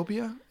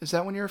 Agoraphobia? Is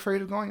that when you're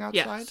afraid of going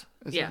outside?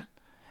 Yes.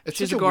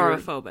 She's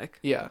agoraphobic.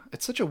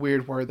 It's such a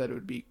weird word that it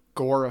would be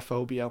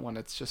agoraphobia when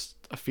it's just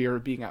a fear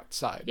of being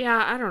outside.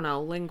 Yeah, I don't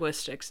know.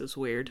 Linguistics is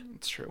weird.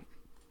 It's true.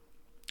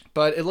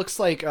 But it looks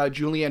like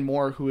Julianne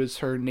Moore, who is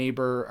her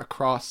neighbor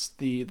across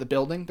the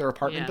building, their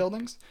apartment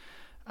buildings.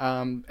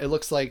 It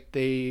looks like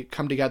they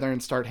come together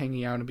and start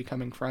hanging out and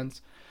becoming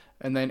friends.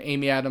 And then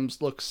Amy Adams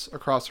looks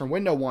across her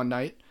window one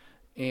night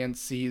and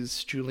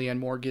sees Julianne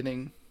Moore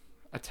getting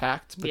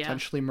attacked,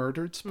 potentially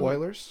murdered.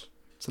 Spoilers.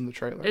 It's in the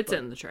trailer. It's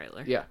in the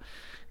trailer. Yeah.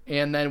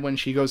 And then when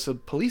she goes to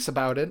police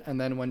about it, and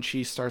then when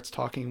she starts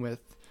talking with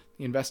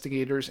the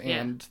investigators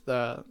and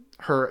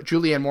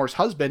Julianne Moore's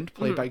husband,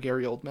 played by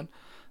Gary Oldman,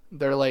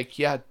 they're like,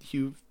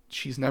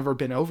 she's never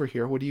been over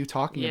here. What are you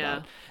talking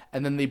about?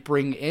 And then they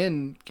bring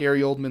in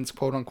Gary Oldman's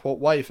quote-unquote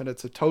wife, and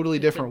it's a totally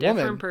different woman.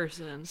 Different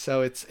person.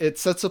 So it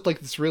sets up like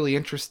this really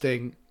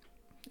interesting,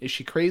 is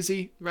she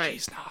crazy? Right.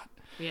 She's not.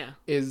 Yeah.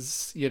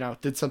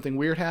 Did something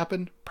weird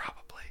happen?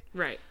 Probably.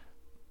 Right.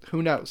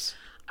 Who knows?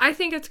 I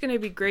think it's going to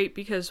be great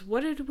because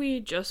what did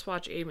we just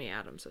watch Amy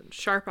Adams in?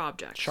 Sharp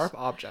Objects. Sharp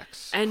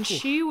Objects. And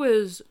she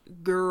was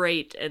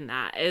great in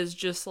that. Is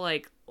just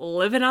like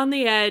living on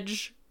the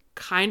edge,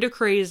 kind of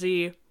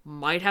crazy,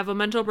 might have a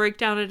mental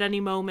breakdown at any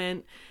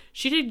moment.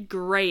 She did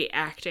great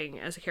acting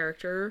as a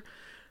character,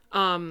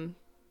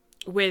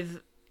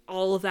 with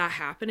all of that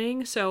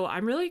happening. So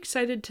I'm really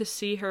excited to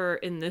see her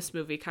in this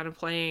movie kind of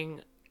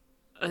playing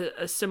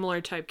a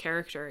similar type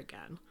character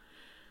again.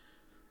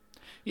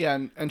 Yeah,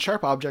 and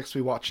Sharp Objects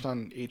we watched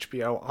on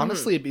HBO.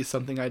 Honestly, it'd be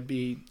something I'd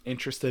be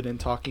interested in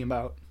talking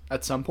about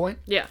at some point.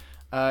 Yeah.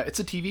 It's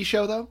a TV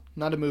show, though,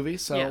 not a movie,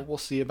 so we'll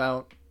see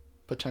about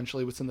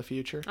potentially what's in the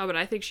future. Oh, but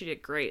I think she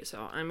did great,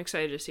 so I'm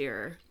excited to see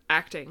her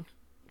acting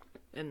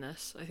in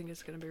this. I think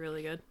it's going to be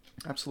really good.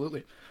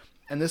 Absolutely.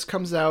 And this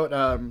comes out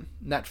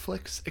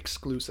Netflix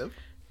exclusive.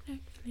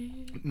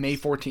 May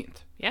 14th.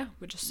 Yeah,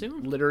 which is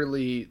soon.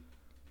 Literally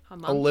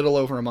a little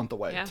over a month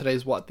away. Yeah.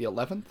 Today's what, the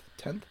 11th?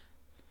 10th?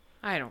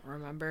 I don't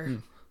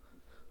remember.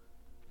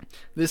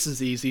 This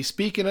is easy.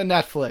 Speaking of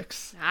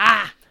Netflix.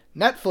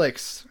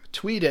 Netflix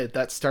tweeted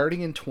that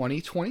starting in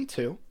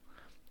 2022,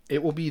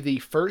 it will be the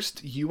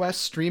first U.S.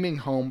 streaming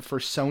home for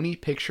Sony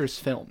Pictures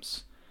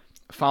films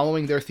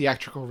following their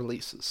theatrical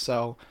releases.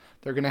 So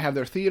they're going to have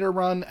their theater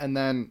run, and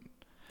then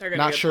they're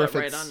going to get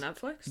put right on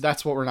Netflix?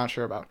 That's what we're not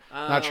sure about.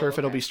 Not sure if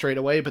it'll be straight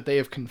away, but they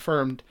have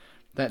confirmed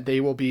that they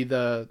will be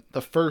the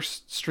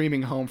first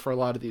streaming home for a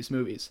lot of these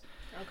movies.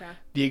 Okay.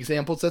 The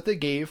examples that they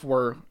gave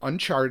were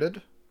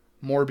Uncharted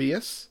and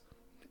Morbius,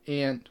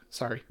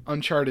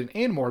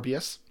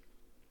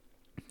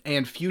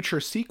 and future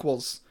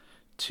sequels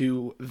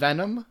to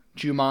Venom,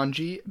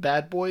 Jumanji,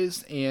 Bad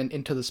Boys, and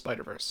Into the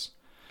Spider-Verse.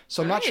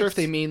 So I'm not sure if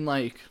they mean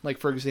like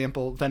for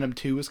example, Venom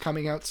 2 is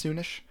coming out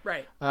soonish.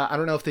 Right. I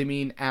don't know if they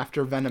mean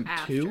after Venom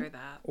 2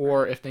 that,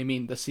 or if they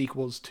mean the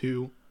sequels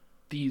to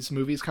these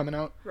movies coming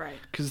out. Right.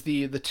 Because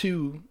the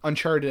two,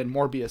 Uncharted and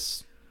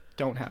Morbius,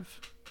 don't have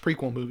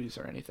prequel movies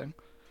or anything.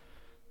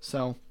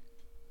 So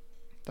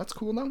that's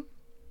cool though.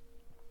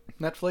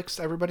 Netflix,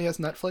 everybody has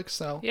Netflix,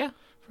 so yeah,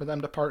 for them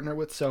to partner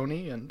with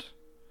Sony and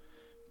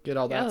get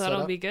all that set up.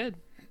 That'll be good.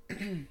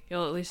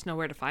 You'll at least know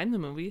where to find the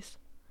movies.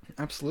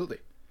 Absolutely.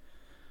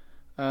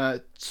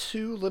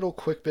 Two little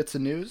quick bits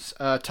of news.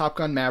 Top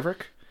Gun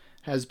Maverick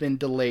has been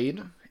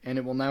delayed, and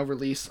it will now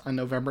release on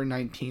November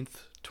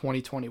 19th,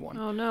 2021.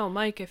 Oh no,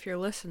 Mike, if you're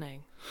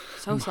listening.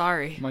 So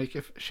sorry. Mike,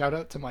 shout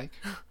out to Mike.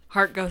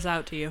 Heart goes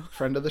out to you.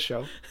 Friend of the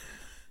show.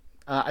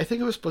 I think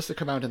it was supposed to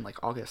come out in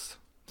like August,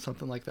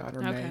 something like that,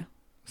 or May.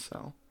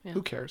 So,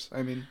 who cares?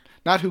 I mean,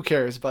 not who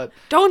cares, but...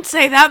 Don't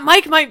say that!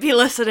 Mike might be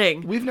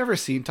listening! We've never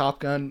seen Top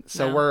Gun,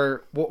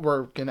 so what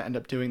we're going to end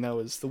up doing, though,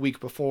 is the week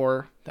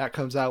before that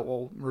comes out,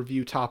 we'll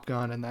review Top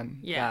Gun, and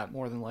then that,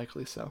 more than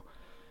likely, so...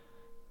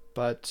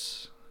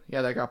 But,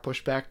 yeah, that got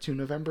pushed back to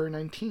November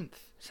 19th.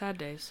 Sad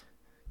days.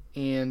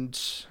 And,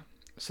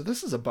 so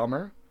this is a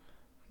bummer.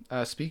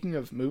 Speaking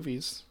of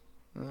movies,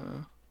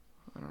 I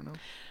don't know.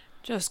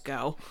 Just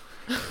go.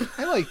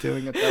 I like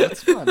doing it, though.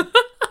 It's fun.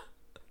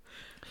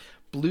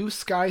 Blue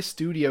Sky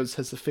Studios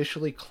has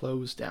officially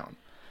closed down.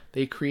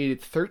 They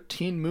created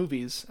 13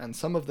 movies, and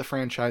some of the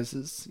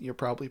franchises you're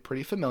probably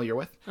pretty familiar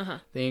with.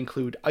 They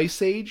include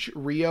Ice Age,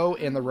 Rio,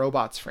 and the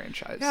Robots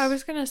franchise. Yeah, I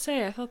was going to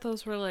say, I thought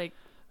those were like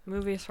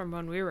movies from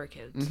when we were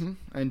kids.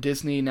 And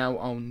Disney now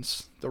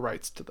owns the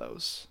rights to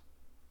those.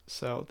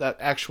 So that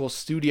actual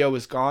studio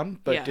is gone,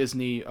 but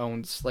Disney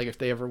owns, like if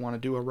they ever want to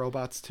do a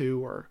Robots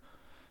 2 or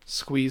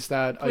squeeze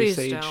that Ice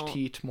Age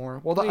teat more.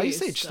 Well, the Ice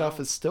Age stuff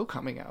is still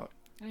coming out.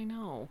 I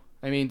know.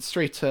 I mean,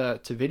 straight to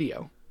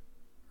video.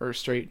 Or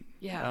straight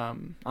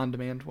on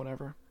demand,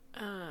 whatever.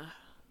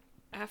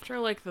 After,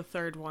 like, the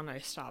third one, I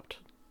stopped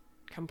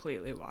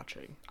completely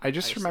watching. I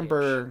just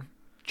remember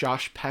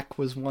Josh Peck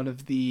was one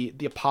of the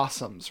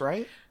opossums,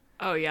 right?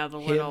 Oh, yeah, the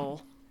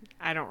little...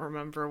 I don't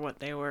remember what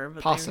they were.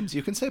 But possums.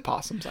 You can say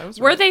possums. I was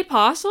Were right. they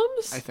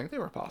possums? I think they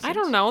were possums. I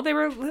don't know. They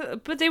were...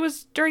 But they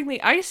was during the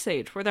Ice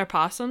Age. Were there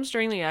possums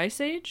during the Ice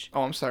Age?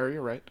 Oh, I'm sorry.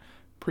 You're right.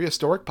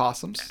 Prehistoric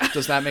possums.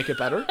 Does that make it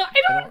better?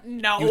 I don't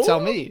know. You tell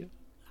me.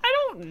 I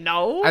don't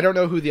know. I don't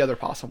know who the other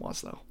possum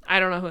was, though. I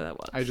don't know who that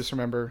was. I just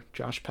remember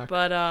Josh Peck.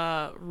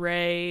 But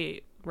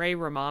Ray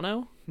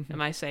Romano? Am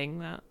I saying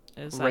that?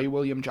 Ray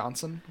William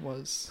Johnson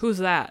was... Who's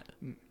that?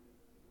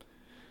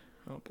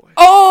 Oh, boy.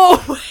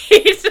 Oh,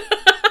 wait!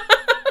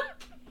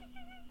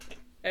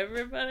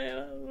 Everybody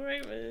loves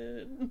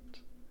Raymond.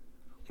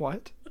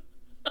 What?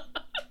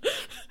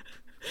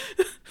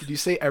 Did you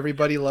say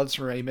everybody loves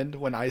Raymond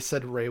when I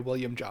said Ray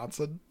William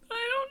Johnson?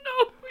 I don't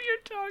know who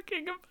you're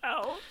talking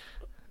about.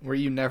 Were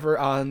you never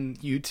on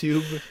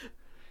YouTube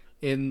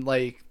in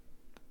like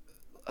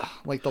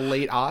the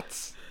late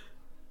aughts?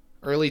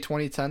 Early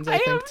 2010s, I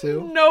think,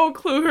 too? I have no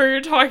clue who you're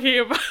talking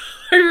about.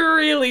 I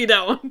really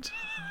don't.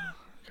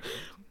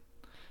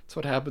 That's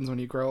what happens when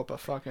you grow up a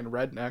fucking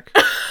redneck.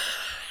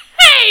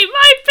 Hey,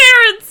 my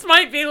parents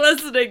might be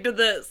listening to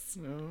this.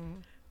 No.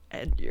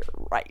 And you're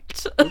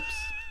right.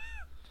 Oops.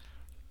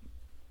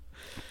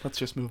 Let's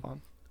just move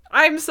on.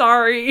 I'm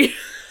sorry.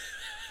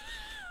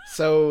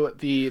 So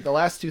the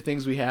last two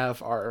things we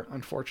have are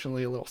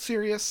unfortunately a little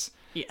serious.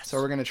 Yes. So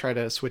we're going to try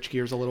to switch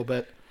gears a little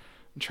bit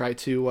and try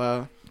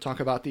to talk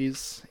about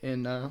these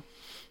in a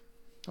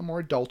more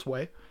adult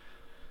way.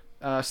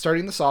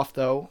 Starting this off,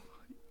 though,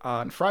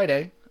 on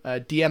Friday,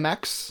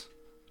 DMX,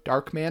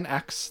 Darkman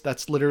X.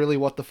 That's literally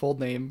what the full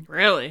name.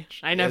 Really?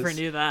 I never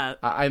knew that.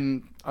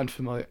 I'm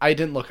unfamiliar. I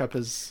didn't look up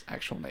his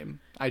actual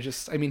name.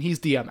 He's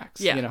DMX.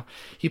 Yeah. You know,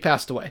 he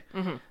passed away.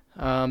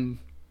 Mm-hmm.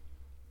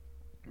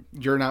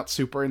 You're not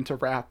super into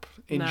rap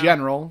in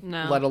general,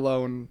 let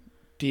alone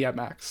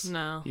DMX.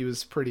 No. He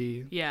was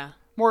pretty... Yeah.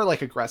 More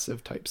like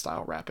aggressive type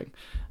style rapping.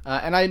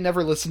 And I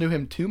never listened to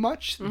him too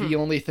much. Mm-hmm.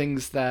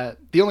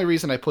 The only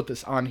reason I put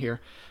this on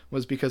here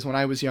was because when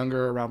I was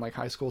younger, around like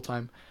high school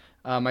time,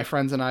 my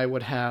friends and I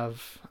would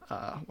have,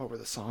 what were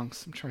the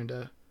songs?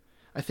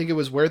 I think it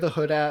was Where the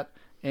Hood At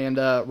and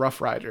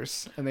Rough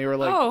Riders. And they were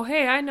like, oh,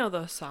 hey, I know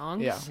those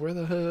songs. Yeah. Where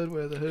the hood,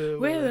 where the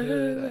hood, where the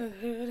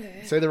hood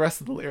at. Say the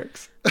rest of the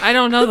lyrics. I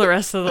don't know the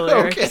rest of the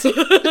lyrics.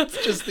 Okay.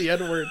 It's just the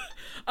N word.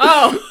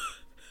 Oh.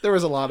 There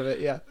was a lot of it,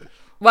 yeah.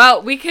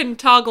 Well, we can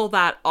toggle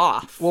that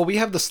off. Well, we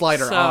have the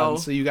slider on,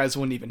 so you guys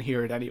wouldn't even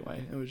hear it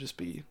anyway. It would just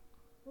be...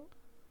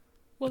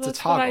 Well,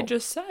 that's what I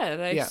just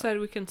said. I said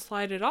we can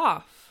slide it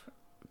off.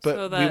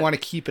 But we want to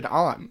keep it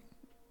on.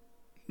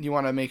 You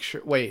want to make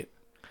sure... Wait.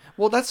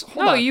 Well, that's...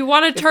 Hold on. No, you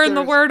want to turn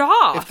the word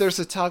off. If there's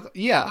a toggle...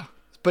 Yeah.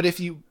 But if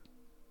you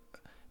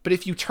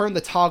turn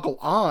the toggle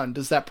on,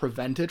 does that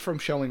prevent it from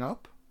showing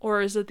up?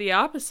 Or is it the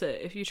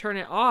opposite? If you turn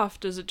it off,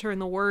 does it turn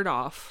the word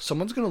off?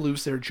 Someone's going to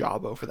lose their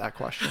job over that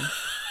question.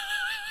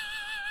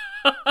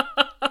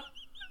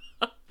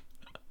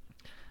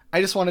 I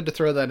just wanted to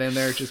throw that in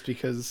there just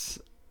because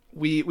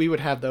we would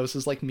have those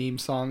as like meme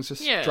songs,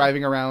 just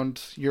driving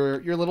around your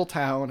little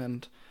town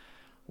and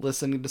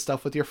listening to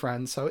stuff with your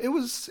friends. So it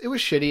was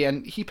shitty,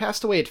 and he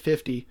passed away at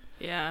 50.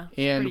 Yeah.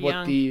 And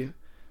what young.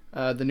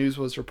 The news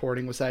was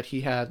reporting was that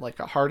he had like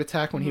a heart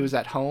attack when he was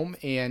at home,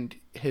 and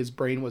his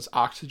brain was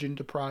oxygen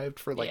deprived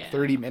for like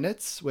 30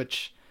 minutes,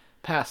 which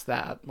past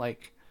that,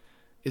 like,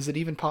 is it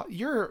even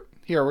we're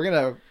going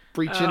to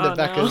breach into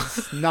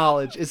Becca's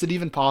knowledge. Is it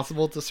even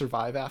possible to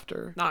survive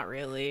after? Not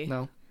really.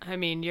 No. I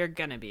mean, you're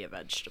going to be a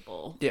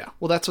vegetable. Yeah.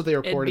 Well, that's what they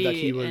reported, that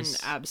he was.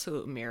 It'd be an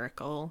absolute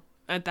miracle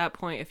at that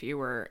point if you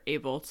were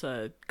able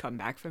to come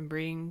back from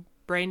being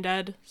brain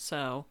dead.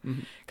 So,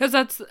 because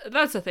that's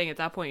the thing. At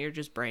that point, you're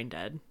just brain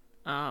dead.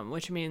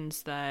 Which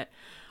means that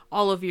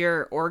all of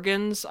your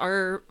organs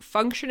are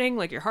functioning,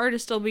 like your heart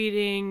is still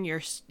beating,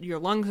 your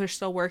lungs are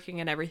still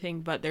working and everything,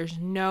 but there's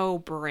no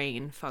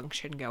brain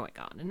function going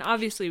on. And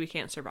obviously we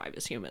can't survive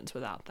as humans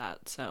without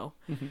that. So,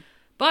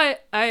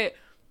 but I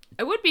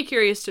would be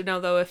curious to know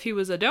though if he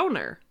was a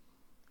donor.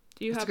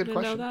 Do you happen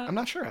to know that? I'm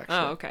not sure actually.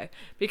 Oh, okay.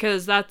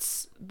 Because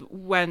that's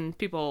when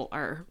people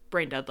are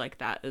brain dead like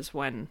that, is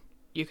when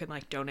you can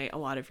like donate a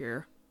lot of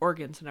your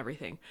organs and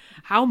everything.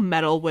 How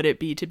metal would it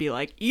be to be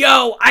like,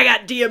 yo, I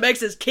got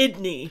DMX's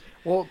kidney?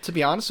 Well, to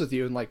be honest with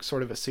you, in like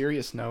sort of a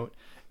serious note,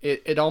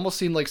 it almost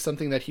seemed like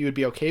something that he would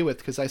be okay with,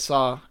 because I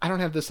don't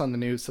have this on the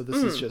news, so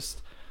this is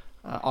just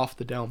off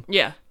the dome.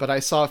 Yeah. But I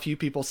saw a few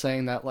people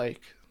saying that like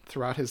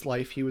throughout his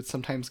life, he would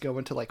sometimes go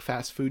into like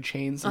fast food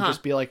chains and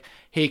just be like,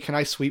 hey, can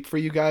I sweep for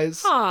you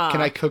guys?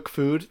 Can I cook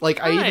food? Like,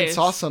 nice. I even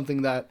saw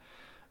something that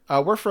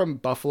we're from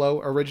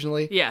Buffalo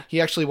originally. Yeah. He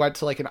actually went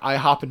to like an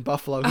IHOP in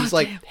Buffalo. He's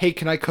like, hey,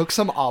 can I cook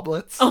some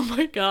omelets? Oh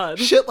my God.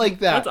 Shit like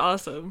that. That's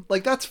awesome.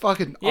 Like, that's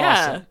fucking awesome.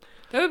 Yeah.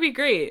 That would be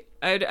great.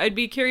 I'd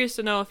be curious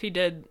to know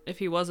if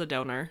he was a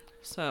donor.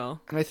 So.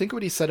 And I think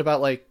what he said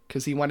about like,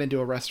 because he went into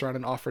a restaurant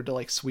and offered to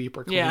like sweep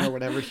or clean or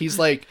whatever. He's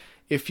like,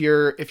 if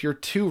you're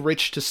too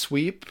rich to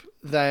sweep,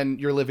 then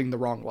you're living the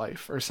wrong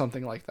life or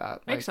something like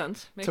that. Makes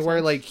sense.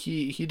 Where like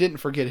he didn't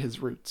forget his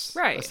roots.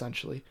 Right.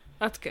 Essentially.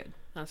 That's good.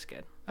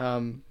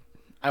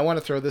 I want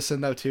to throw this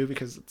in though too,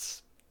 because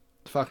it's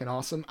fucking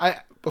awesome.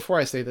 Before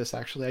I say this,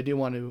 actually, I do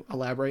want to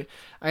elaborate.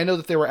 I know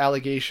that there were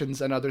allegations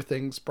and other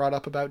things brought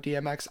up about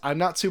DMX. I'm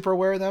not super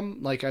aware of them.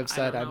 Like I've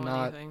said, I'm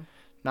not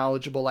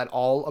knowledgeable at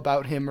all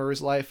about him or his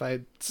life.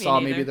 I saw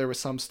maybe there was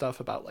some stuff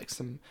about like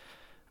some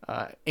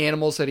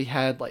animals that he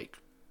had like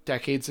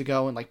decades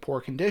ago in like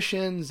poor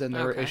conditions, and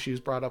there were issues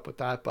brought up with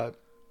that. But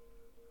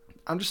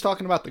I'm just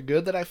talking about the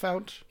good that I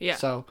found. Yeah.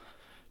 So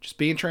just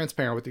being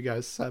transparent with you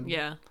guys.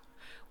 Yeah.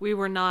 We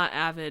were not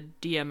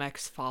avid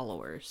DMX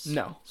followers.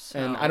 No. So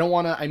and I don't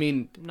want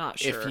to, not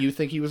sure. If you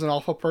think he was an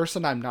awful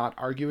person, I'm not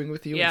arguing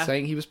with you and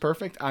saying he was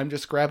perfect. I'm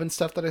just grabbing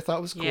stuff that I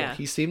thought was cool. Yeah.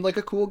 He seemed like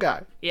a cool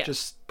guy. Yeah.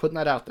 Just putting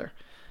that out there.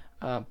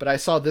 But I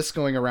saw this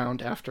going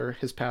around after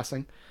his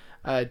passing.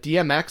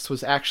 DMX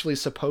was actually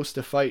supposed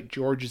to fight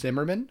George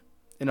Zimmerman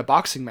in a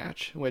boxing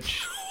match,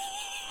 which...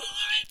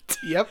 What?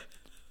 Yep.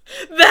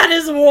 That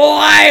is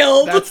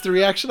wild! That's the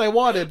reaction I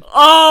wanted.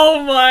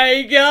 Oh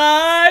my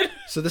God!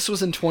 So this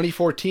was in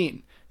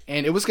 2014,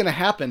 and it was going to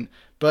happen,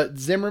 but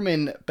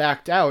Zimmerman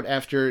backed out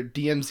after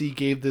DMZ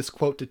gave this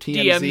quote to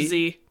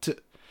TMZ.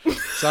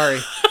 Sorry.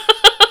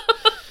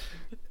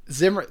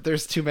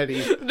 There's too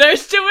many.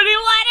 There's too many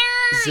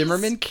letters!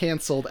 Zimmerman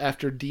canceled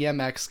after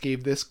DMX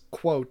gave this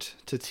quote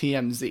to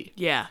TMZ.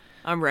 Yeah,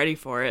 I'm ready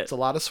for it. It's a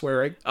lot of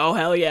swearing. Oh,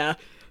 hell yeah.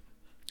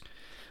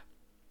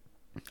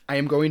 I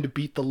am going to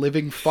beat the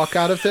living fuck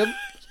out of him.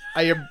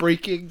 I am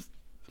breaking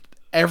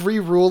every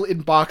rule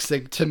in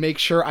boxing to make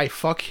sure I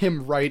fuck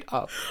him right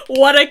up.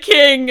 What a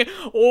king!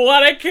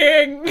 What a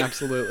king!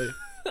 Absolutely.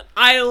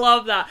 I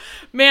love that.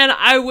 Man,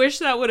 I wish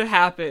that would have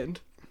happened.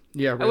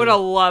 Yeah, really. I would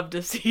have loved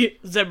to see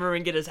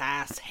Zimmerman get his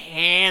ass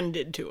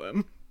handed to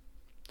him.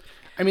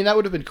 I mean, that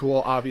would have been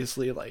cool,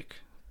 obviously,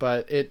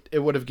 but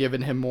it would have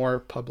given him more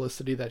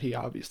publicity that he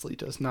obviously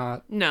does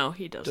not. No,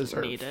 he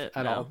doesn't need it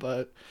at all.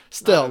 But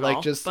still,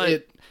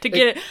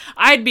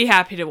 I'd be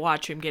happy to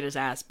watch him get his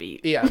ass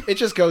beat. Yeah, it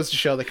just goes to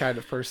show the kind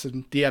of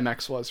person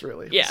DMX was,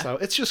 really. Yeah. So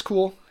it's just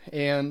cool,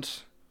 and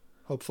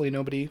hopefully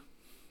nobody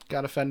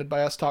got offended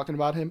by us talking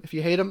about him. If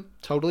you hate him,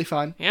 totally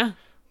fine. Yeah.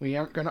 We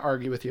aren't going to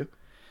argue with you.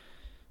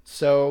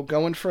 So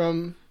going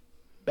from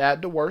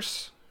bad to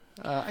worse,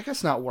 I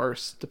guess not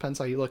worse, depends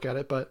how you look at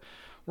it, but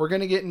we're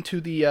going to get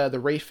into the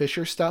Ray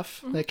Fisher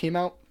stuff that came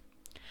out.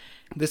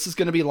 This is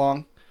going to be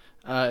long.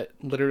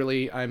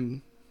 Literally,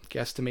 I'm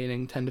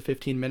guesstimating 10 to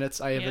 15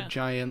 minutes. I have a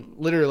giant,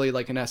 literally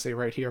like an essay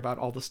right here about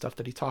all the stuff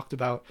that he talked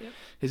about,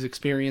 his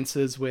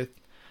experiences with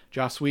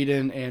Joss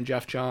Whedon and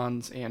Geoff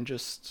Johns and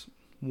just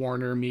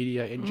Warner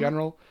Media in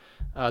general.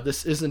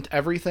 This isn't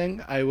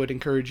everything. I would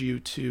encourage you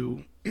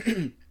to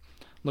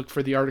look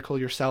for the article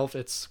yourself.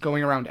 It's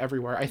going around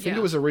everywhere. I think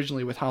it was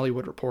originally with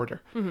Hollywood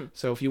Reporter.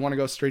 So if you want to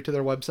go straight to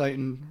their website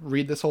and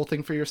read this whole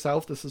thing for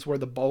yourself, this is where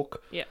the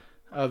bulk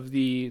of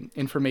the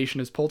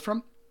information is pulled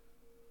from.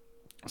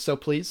 So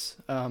please,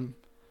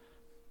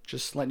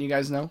 just letting you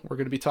guys know, we're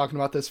going to be talking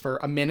about this for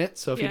a minute.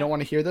 So if you don't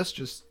want to hear this,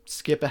 just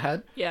skip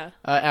ahead. Yeah.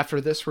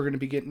 After this, we're going to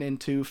be getting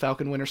into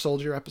Falcon Winter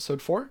Soldier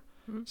episode 4.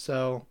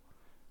 So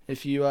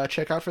if you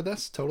check out for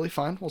this, totally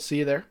fine. We'll see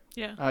you there.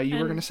 Yeah. You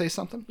were going to say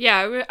something?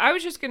 Yeah, I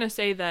was just going to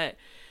say that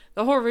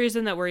the whole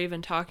reason that we're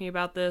even talking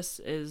about this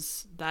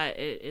is that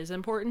it is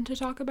important to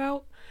talk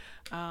about.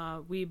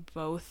 We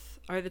both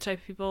are the type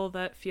of people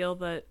that feel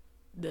that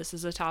this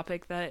is a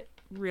topic that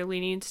really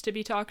needs to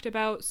be talked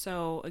about.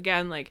 So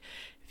again, like,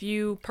 if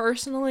you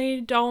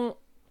personally don't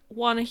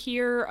want to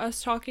hear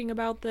us talking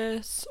about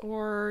this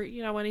or,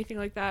 anything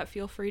like that,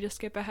 feel free to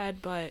skip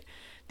ahead. But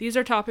these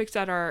are topics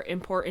that are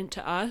important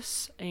to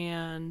us,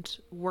 and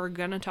we're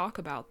going to talk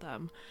about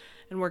them.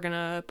 And we're going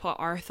to put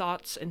our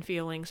thoughts and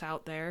feelings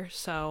out there.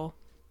 So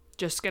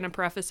just going to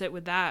preface it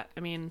with that.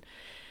 I mean,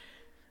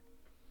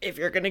 if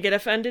you're going to get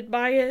offended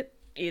by it,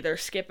 either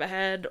skip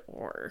ahead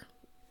or,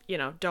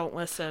 don't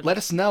listen. Let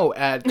us know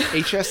at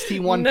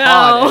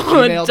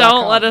hst1pod@gmail.com. No,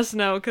 don't let us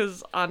know,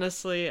 because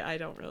honestly, I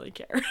don't really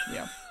care.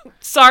 Yeah.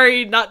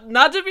 Sorry, not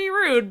to be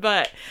rude,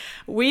 but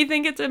we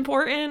think it's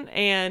important,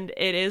 and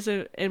it is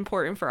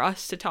important for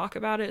us to talk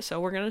about it, so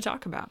we're going to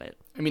talk about it.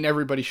 I mean,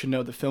 everybody should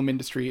know the film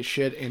industry is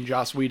shit and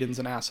Joss Whedon's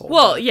an asshole.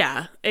 Well,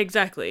 yeah,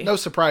 exactly. No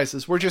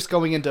surprises. We're just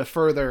going into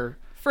further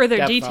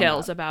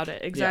details about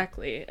it,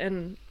 exactly,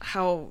 and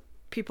how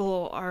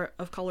people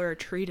of color are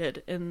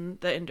treated in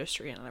the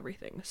industry and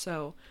everything.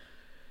 So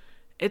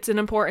it's an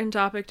important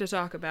topic to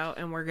talk about,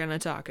 and we're going to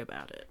talk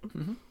about it.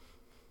 Mm-hmm.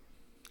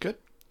 Good.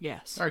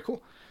 Yes. All right,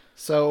 cool.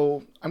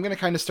 So I'm going to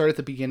kind of start at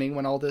the beginning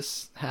when all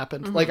this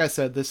happened. Like I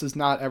said, this is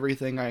not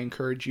everything. I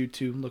encourage you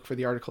to look for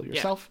the article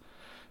yourself. Yeah.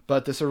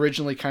 But this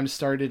originally kind of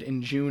started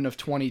in June of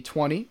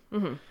 2020,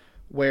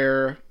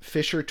 where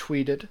Fisher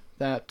tweeted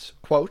that,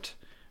 quote,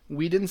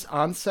 Whedon's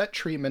on-set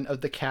treatment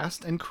of the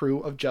cast and crew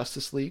of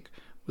Justice League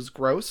was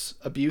gross,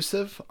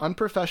 abusive,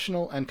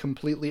 unprofessional, and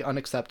completely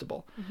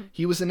unacceptable.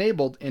 He was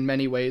enabled in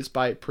many ways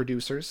by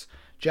producers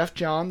Geoff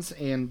Johns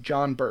and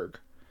John Berg.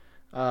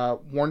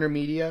 Warner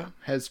Media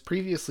has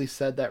previously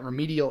said that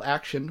remedial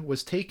action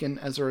was taken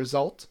as a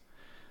result,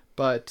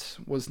 but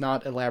was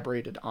not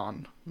elaborated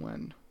on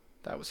when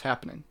that was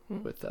happening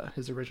with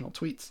his original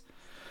tweets.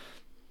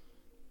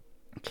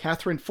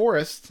 Catherine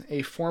Forrest,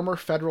 a former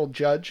federal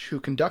judge who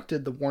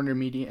conducted the Warner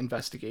Media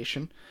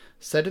investigation,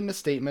 said in a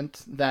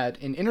statement that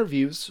in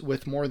interviews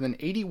with more than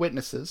 80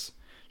 witnesses,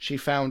 she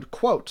found,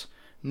 quote,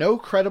 no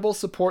credible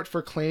support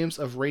for claims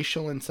of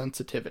racial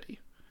insensitivity.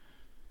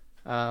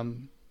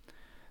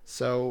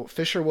 So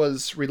Fisher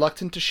was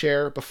reluctant to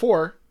share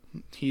before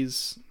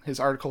his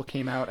article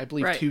came out, I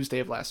believe Tuesday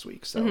of last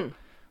week. So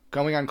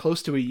going on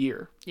close to a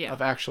year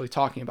of actually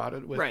talking about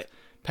it with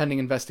pending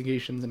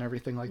investigations and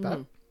everything like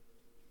that.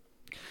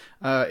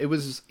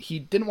 He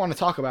didn't want to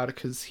talk about it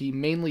because he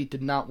mainly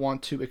did not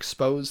want to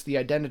expose the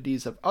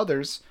identities of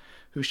others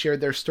who shared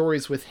their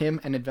stories with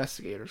him and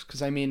investigators.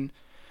 Because, I mean,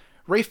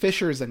 Ray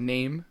Fisher is a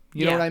name.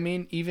 You know what I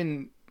mean? You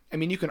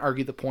can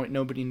argue the point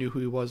nobody knew who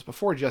he was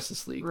before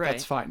Justice League. Right.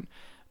 That's fine.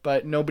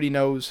 But nobody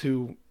knows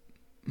who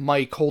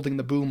Mike holding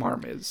the boom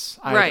arm is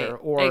either. Right,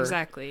 or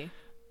exactly.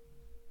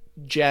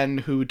 Jen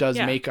who does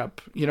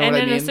makeup. You know what I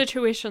mean? And in a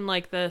situation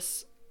like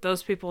this,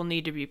 those people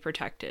need to be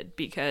protected,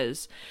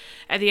 because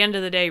at the end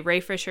of the day, Ray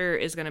Fisher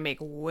is going to make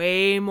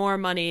way more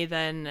money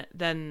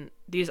than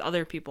these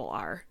other people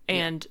are.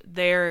 And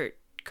they're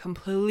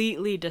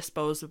completely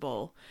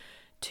disposable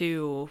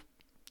to,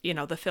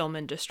 the film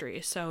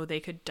industry. So they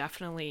could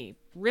definitely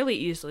really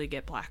easily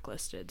get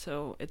blacklisted.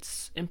 So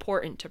it's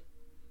important to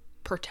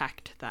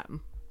protect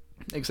them.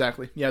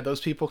 Exactly. Yeah,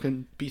 those people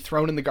can be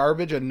thrown in the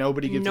garbage and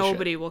nobody gives a shit.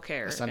 Nobody will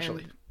care.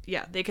 Essentially. And,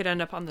 yeah, they could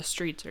end up on the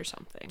streets or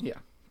something. Yeah.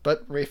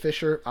 But Ray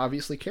Fisher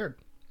obviously cared.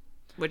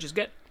 Which is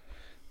good.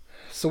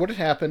 So what had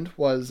happened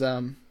was,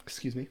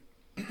 excuse me.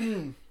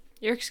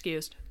 You're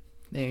excused.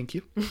 Thank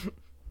you.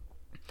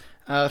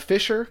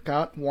 Fisher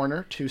got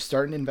Warner to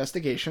start an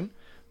investigation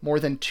more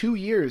than 2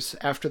 years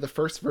after the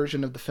first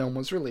version of the film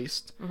was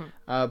released.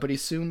 Mm-hmm. But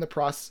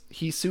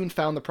he soon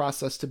found the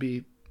process to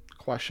be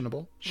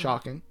questionable,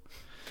 shocking.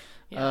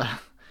 Yeah.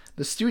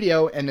 The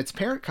studio and its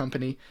parent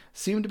company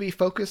seemed to be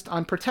focused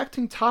on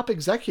protecting top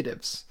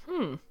executives,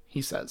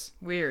 he says.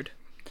 Weird.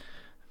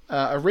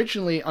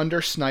 Originally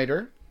under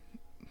Snyder,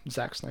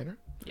 Zack Snyder.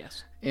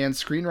 Yes. And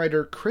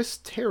screenwriter Chris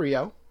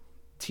Terrio,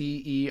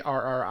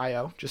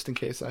 Terrio, just in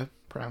case I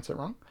pronounce it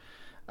wrong.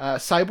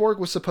 Cyborg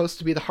was supposed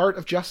to be the heart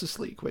of Justice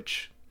League,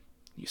 which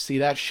you see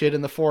that shit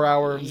in the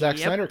 4-hour Zack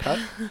Snyder cut.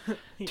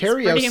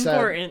 Terrio pretty said,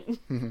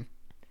 important.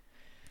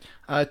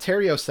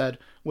 Terrio said,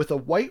 with a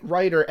white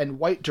writer and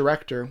white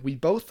director, we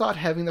both thought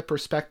having the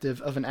perspective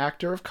of an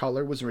actor of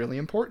color was really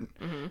important.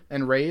 Mm-hmm.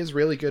 And Ray is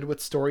really good with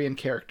story and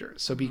character,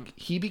 so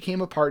he became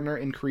a partner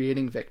in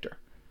creating Victor.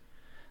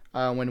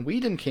 When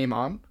Whedon came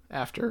on,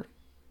 after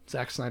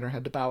Zack Snyder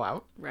had to bow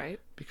out, right,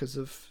 because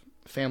of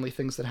family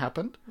things that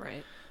happened,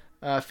 right,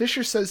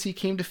 Fisher says he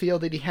came to feel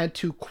that he had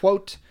to,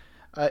 quote,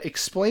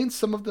 explain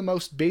some of the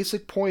most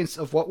basic points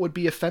of what would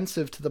be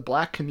offensive to the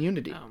black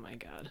community. Oh my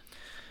god.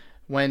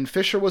 When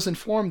Fisher was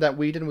informed that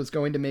Whedon was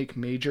going to make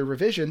major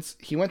revisions,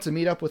 he went to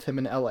meet up with him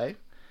in LA.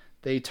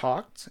 They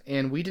talked,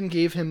 and Whedon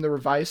gave him the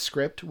revised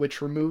script,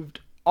 which removed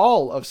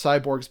all of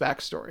Cyborg's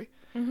backstory.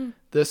 Mm-hmm.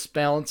 This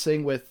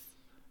balancing with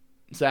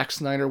Zack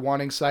Snyder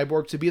wanting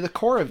Cyborg to be the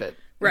core of it.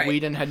 Right.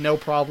 Whedon had no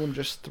problem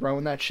just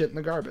throwing that shit in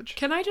the garbage.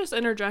 Can I just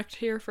interject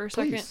here for a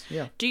second? Please,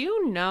 yeah. Do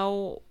you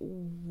know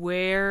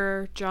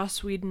where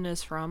Joss Whedon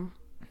is from?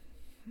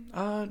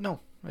 No.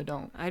 I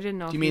don't. I didn't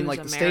know. Do you mean like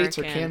American. the States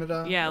or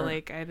Canada? Yeah,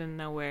 like I didn't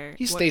know where.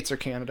 He's States or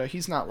Canada.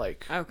 He's not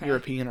like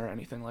European or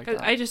anything like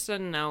that. I just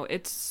didn't know.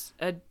 It's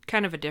a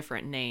kind of a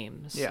different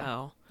name. So.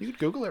 Yeah. You could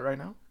Google it right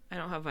now. I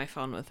don't have my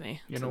phone with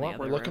me. You know what?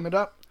 We're looking it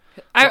up.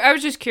 I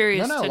was just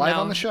curious. No, live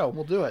on the show.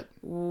 We'll do it.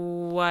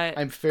 What?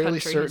 I'm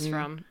fairly certain he's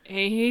from.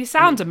 He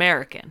sounds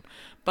American,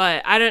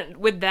 but I don't.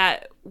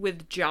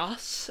 With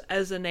Joss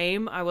as a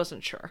name, I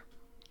wasn't sure.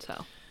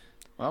 So.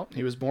 Well,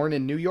 he was born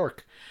in New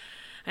York.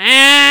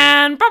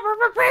 And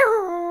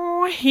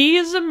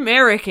he's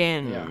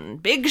American. Yeah.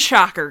 Big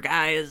shocker,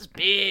 guys.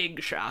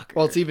 Big shocker.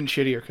 Well, it's even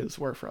shittier because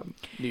we're from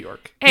New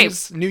York. Hey,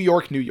 he's New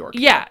York.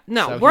 Yeah,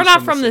 no, so we're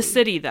not from the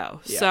city,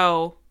 though. Yeah.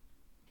 So,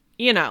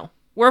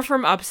 we're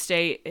from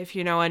upstate. If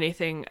you know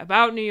anything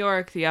about New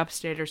York, the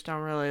upstaters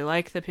don't really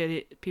like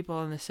the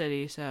people in the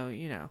city. So,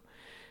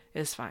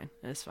 it's fine.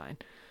 It's fine.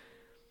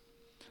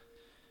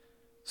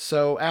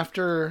 So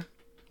after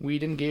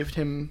Whedon gave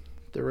him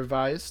the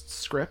revised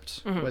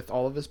script with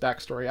all of his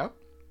backstory out,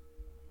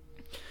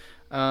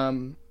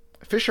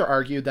 Fisher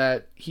argued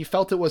that he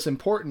felt it was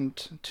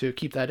important to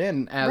keep that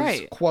in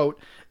as, quote,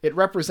 it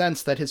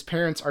represents that his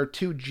parents are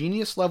two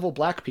genius-level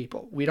black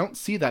people. We don't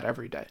see that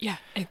every day. Yeah,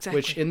 exactly.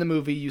 Which in the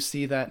movie you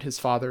see that his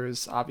father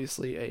is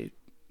obviously a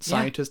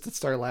scientist at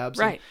Star Labs.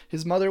 Right.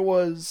 His mother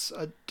was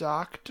a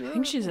doctor. I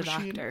think she's a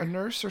doctor. A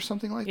nurse or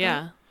something like that.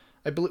 Yeah.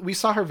 I believe we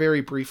saw her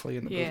very briefly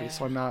in the movie,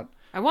 so I'm not...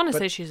 I want to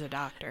say she's a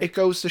doctor. It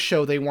goes to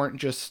show they weren't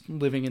just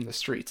living in the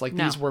streets. Like,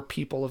 these were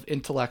people of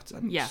intellect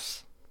and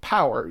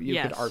power, you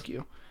could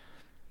argue.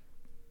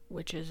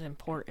 Which is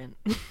important.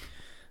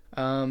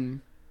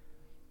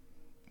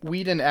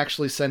 Whedon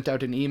actually sent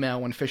out an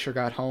email when Fisher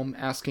got home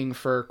asking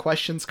for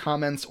questions,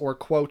 comments, or,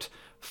 quote,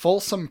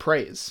 fulsome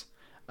praise.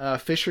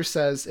 Fisher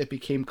says it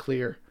became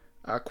clear,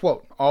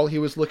 quote, all he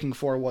was looking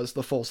for was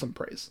the fulsome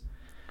praise.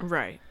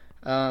 Right.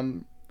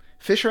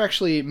 Fisher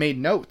actually made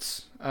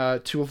notes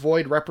to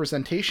avoid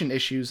representation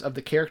issues of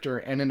the character,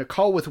 and in a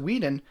call with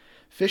Whedon,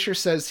 Fisher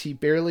says he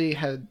barely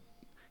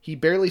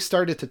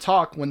started to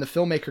talk when the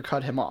filmmaker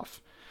cut him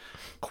off.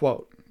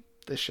 Quote,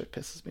 this shit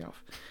pisses me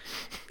off.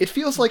 It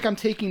feels like I'm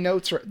taking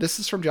notes. This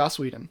is from Joss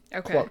Whedon.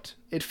 Okay. Quote,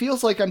 it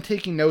feels like I'm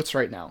taking notes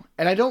right now,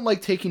 and I don't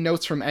like taking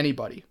notes from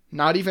anybody,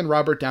 not even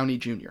Robert Downey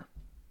Jr.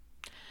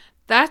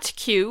 That's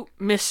cute,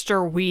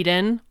 Mr.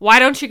 Whedon. Why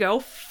don't you go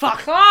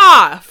fuck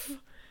off?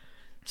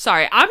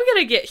 Sorry, I'm going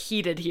to get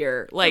heated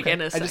here,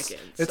 in a second.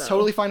 It's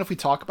totally fine if we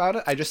talk about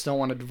it. I just don't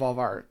want to devolve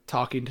our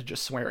talking to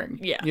just swearing.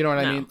 Yeah. You know what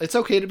I mean? It's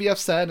okay to be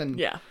upset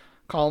and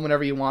call them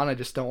whenever you want. I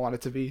just don't want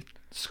it to be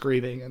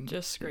screaming. And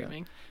just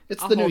screaming.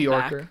 It's the New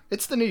Yorker. Back.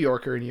 It's the New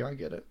Yorker in you. I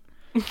get it.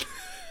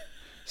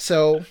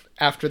 So,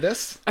 after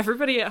this...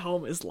 Everybody at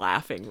home is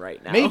laughing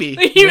right now. Maybe.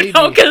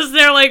 Because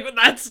they're like,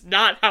 that's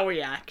not how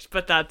we act,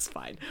 but that's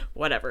fine.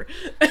 Whatever.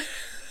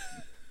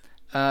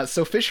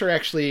 So, Fisher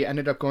actually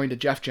ended up going to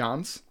Geoff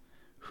Johns,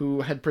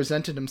 who had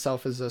presented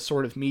himself as a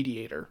sort of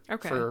mediator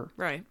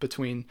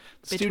between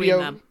the studio.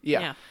 Them.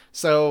 Yeah.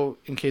 So,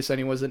 in case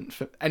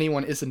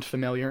anyone isn't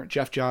familiar,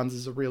 Geoff Johns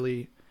is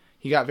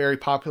he got very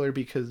popular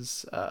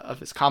because of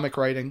his comic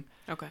writing.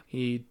 Okay.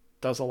 He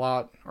does a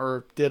lot,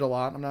 or did a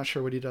lot. I'm not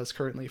sure what he does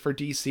currently for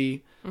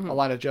DC. A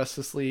lot of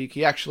Justice League.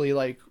 He actually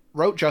like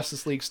wrote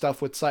Justice League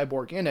stuff with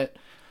Cyborg in it.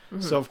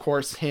 So of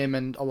course him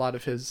and a lot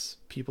of his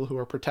people who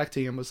are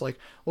protecting him was like,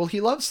 well, he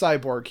loves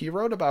Cyborg. He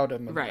wrote about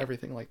him and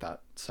everything like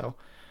that. So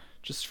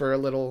just for a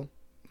little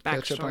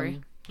catch up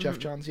on Geoff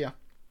Johns, yeah.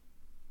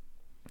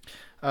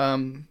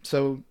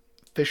 So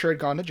Fisher had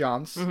gone to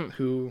Johns,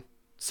 who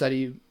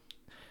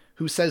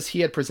says he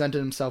had presented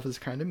himself as a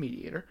kind of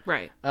mediator.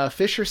 Right.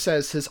 Fisher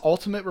says his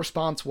ultimate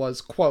response was,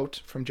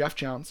 quote, from Geoff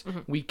Johns,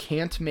 "We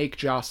can't make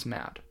Joss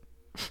mad."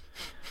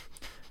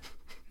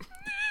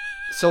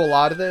 So a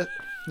lot of it,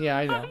 yeah,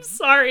 I know. I'm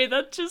sorry,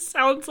 that just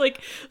sounds like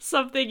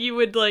something you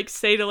would like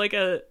say to like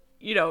a,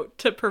 you know,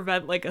 to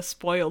prevent like a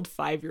spoiled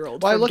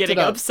 5-year-old from getting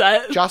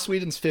upset. Joss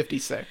Whedon's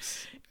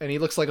 56, and he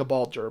looks like a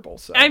bald gerbil.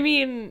 So I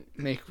mean,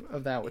 make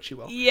of that what you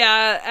will.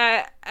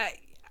 Yeah,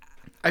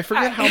 I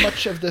forget how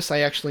much of this I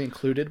actually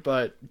included,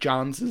 but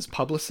Johns'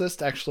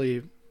 publicist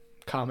actually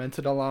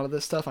commented a lot of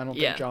this stuff. I don't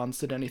think Johns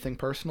did anything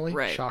personally.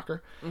 Right.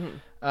 Shocker.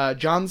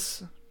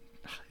 Johns,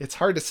 it's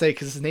hard to say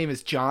because his name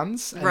is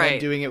Johns, and then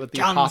doing it with the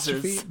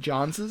apostrophe.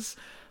 Johns'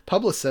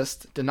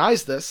 publicist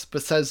denies this,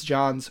 but says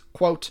Johns,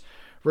 quote,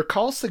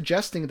 "Recall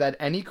suggesting that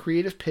any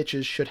creative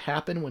pitches should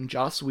happen when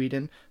Joss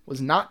Whedon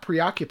was not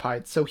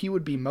preoccupied, so he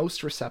would be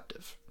most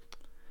receptive."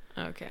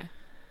 Okay.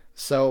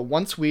 So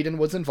once Whedon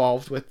was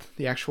involved with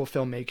the actual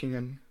filmmaking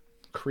and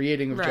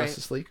creating of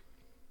Justice League.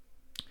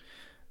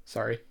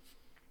 Sorry.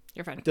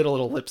 You're fine. Did a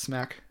little lip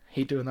smack.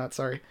 Hate doing that,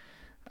 sorry.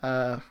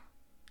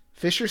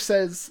 Fisher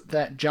says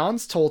that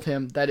Johns told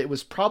him that it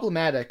was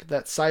problematic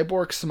that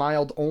Cyborg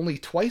smiled only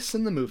twice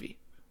in the movie.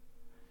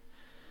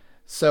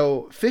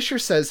 So Fisher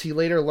says he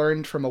later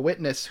learned from a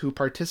witness who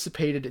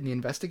participated in the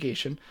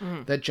investigation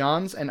that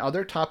Johns and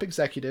other top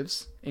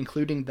executives,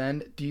 including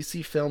then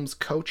DC Films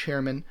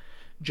co-chairman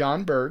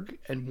John Berg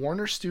and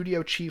Warner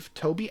Studio chief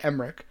Toby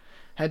Emmerich,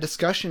 had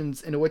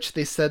discussions in which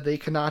they said they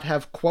could not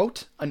have,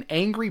 quote, an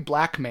angry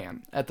black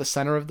man at the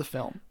center of the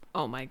film.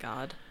 Oh my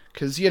God.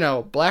 Because, you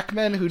know, black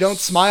men who don't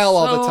smile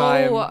all the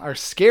time are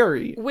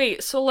scary.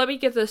 Wait, so let me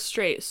get this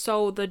straight.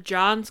 So the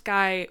Johns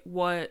guy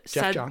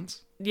Geoff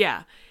Johns?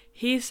 Yeah.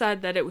 He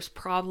said that it was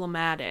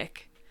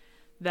problematic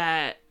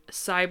that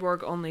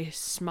Cyborg only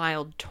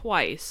smiled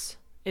twice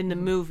in the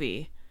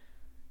movie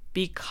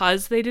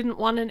because they didn't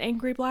want an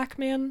angry black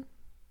man,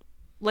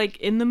 like,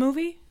 in the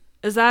movie?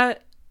 Is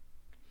that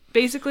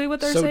basically what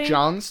they're saying? So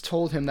Johns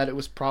told him that it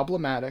was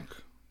problematic,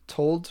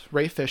 told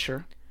Ray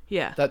Fisher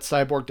that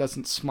Cyborg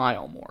doesn't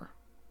smile more,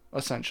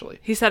 essentially.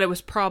 He said it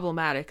was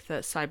problematic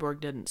that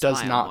Cyborg didn't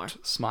smile more.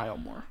 Smile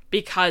more.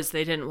 Because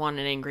they didn't want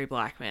an angry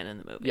black man in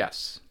the movie.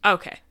 Yes.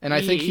 Okay. And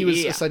I think he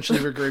was essentially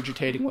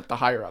regurgitating what the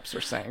higher-ups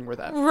are saying with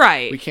that.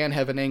 Right. We can't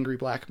have an angry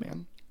black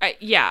man.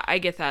 I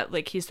get that.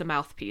 Like, he's the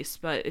mouthpiece,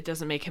 but it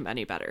doesn't make him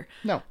any better.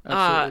 No,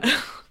 absolutely.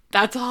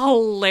 That's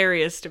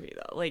hilarious to me,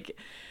 though. Like,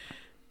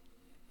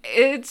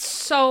 it's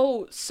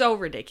so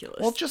ridiculous.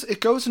 Well,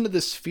 it goes into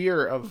this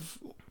fear of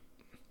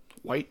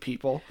white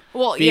people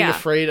being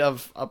afraid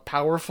of a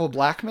powerful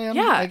black man,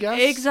 I guess.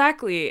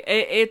 Exactly.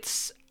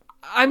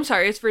 I'm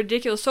sorry, it's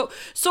ridiculous.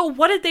 So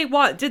what did they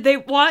want? Did they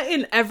want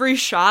in every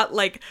shot,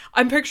 like,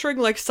 I'm picturing,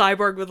 like,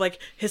 Cyborg with,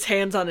 like, his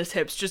hands on his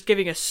hips, just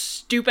giving a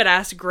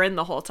stupid-ass grin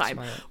the whole time.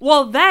 Smile.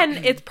 Well,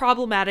 then it's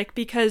problematic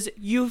because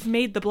you've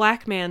made the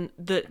black man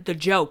the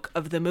joke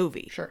of the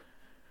movie. Sure.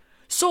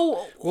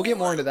 So we'll get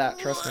more into that,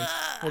 trust me.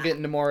 We'll get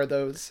into more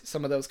of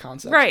some of those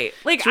concepts. Right.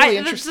 Like,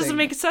 that doesn't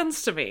make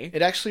sense to me.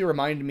 It actually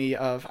reminded me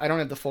of, I don't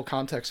have the full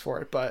context for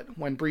it, but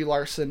when Brie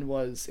Larson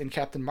was in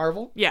Captain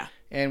Marvel. Yeah.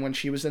 And when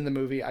she was in the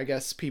movie, I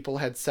guess people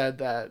had said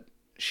that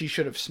she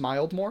should have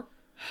smiled more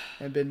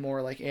and been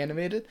more, like,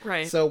 animated.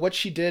 Right. So what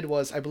she did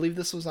was, I believe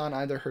this was on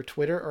either her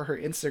Twitter or her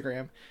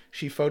Instagram,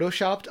 she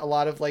photoshopped a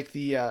lot of, like,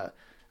 the, I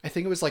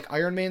think it was, like,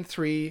 Iron Man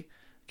 3,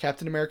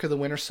 Captain America the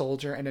Winter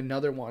Soldier, and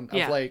another one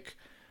of, like,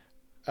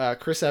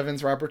 Chris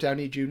Evans, Robert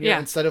Downey Jr. Yeah.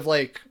 Instead of,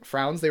 like,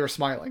 frowns, they were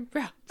smiling.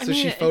 Yeah. So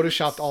she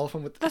photoshopped all of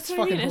them with... That's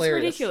fucking hilarious.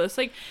 It's ridiculous.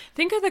 Like,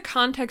 think of the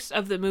context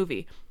of the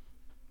movie.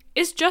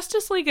 Is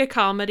Justice League a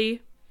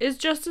comedy? Is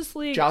Justice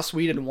League... Joss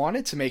Whedon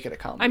wanted to make it a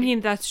comedy. I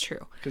mean, that's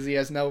true. Because he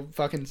has no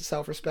fucking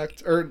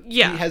self-respect. Or he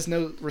has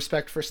no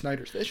respect for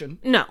Snyder's vision.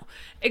 No,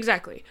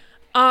 exactly.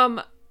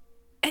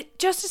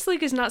 Justice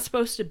League is not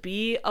supposed to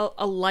be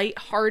a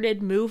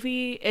light-hearted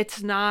movie.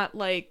 It's not,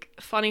 like,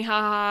 funny,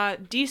 haha.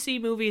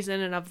 DC movies in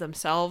and of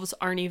themselves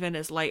aren't even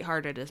as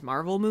light-hearted as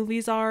Marvel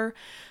movies are.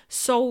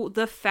 So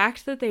the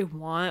fact that they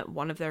want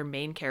one of their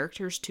main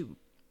characters to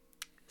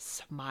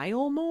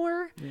smile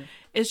more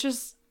is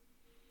just...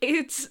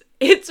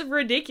 It's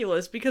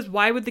ridiculous, because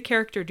why would the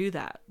character do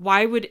that?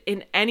 Why would,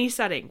 in any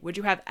setting, would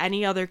you have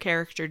any other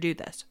character do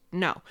this?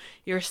 No.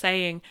 You're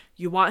saying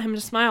you want him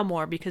to smile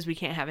more because we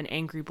can't have an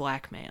angry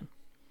black man.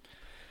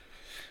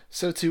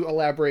 So to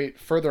elaborate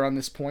further on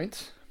this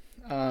point,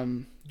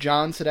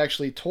 Johns had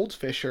actually told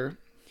Fisher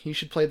he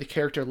should play the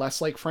character less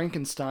like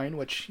Frankenstein,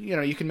 which, you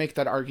know, you can make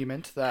that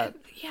argument that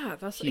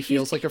he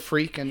feels like a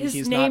freak and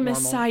he's not normal.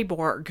 His name is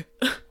Cyborg.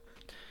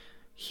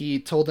 He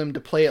told him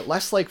to play it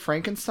less like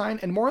Frankenstein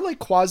and more like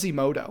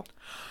Quasimodo.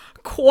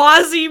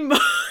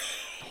 Quasimodo.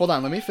 Hold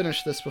on, let me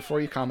finish this before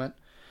you comment.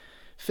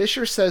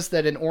 Fisher says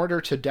that in order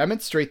to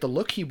demonstrate the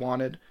look he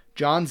wanted,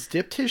 Johns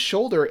dipped his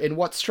shoulder in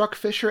what struck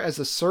Fisher as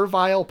a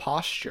servile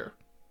posture.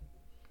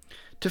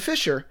 To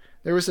Fisher,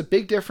 there was a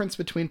big difference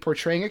between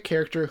portraying a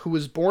character who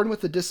was born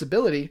with a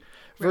disability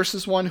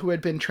versus one who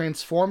had been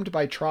transformed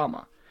by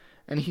trauma.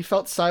 And he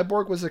felt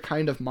Cyborg was a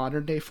kind of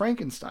modern-day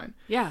Frankenstein.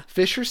 Yeah.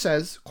 Fisher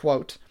says,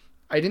 quote,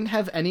 I didn't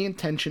have any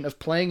intention of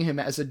playing him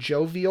as a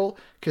jovial,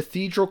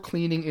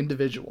 cathedral-cleaning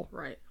individual.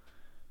 Right.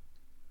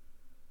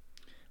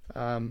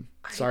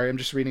 Sorry, I'm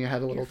just reading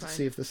ahead a little to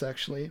see if this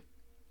actually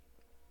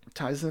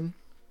ties in.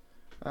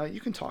 You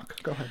can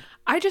talk. Go ahead.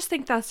 I just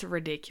think that's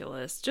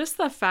ridiculous. Just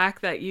the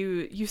fact that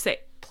you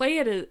say, play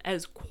it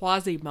as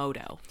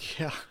Quasimodo.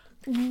 Yeah.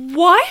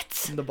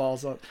 What? The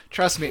ball's up.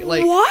 Trust me,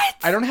 like what?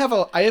 I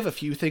have a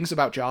few things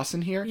about Joss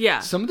in here.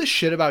 Yeah. Some of the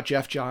shit about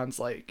Geoff Johns,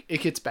 like,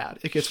 it gets bad.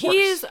 It gets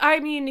worse.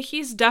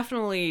 He's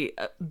definitely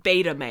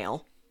beta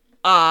male.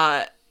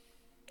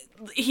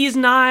 He's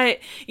not,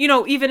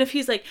 even if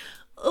he's like,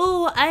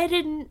 oh, I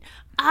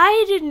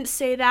didn't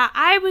say that.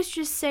 I was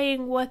just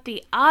saying what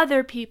the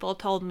other people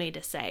told me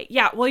to say.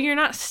 Yeah, well, you're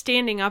not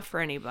standing up for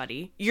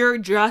anybody. You're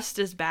just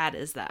as bad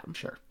as them.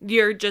 Sure.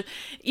 You're just,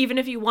 even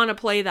if you want to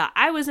play the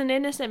I was an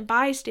innocent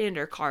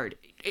bystander card,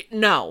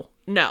 no,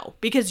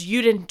 because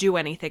you didn't do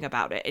anything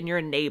about it and you're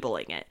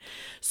enabling it.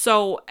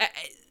 So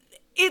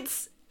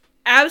it's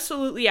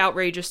absolutely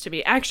outrageous to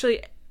me.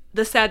 Actually,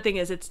 the sad thing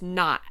is it's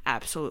not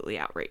absolutely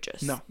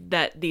outrageous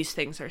that these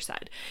things are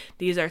said.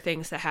 These are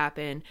things that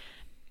happen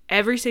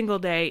every single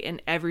day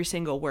in every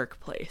single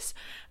workplace.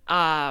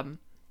 And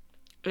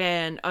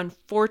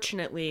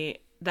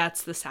unfortunately,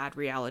 that's the sad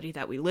reality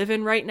that we live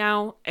in right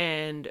now.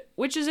 And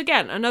which is,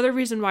 again, another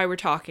reason why we're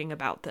talking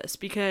about this,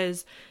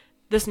 because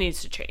this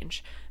needs to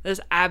change.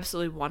 This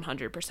absolutely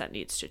 100%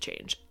 needs to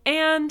change.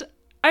 And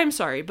I'm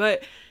sorry,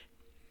 but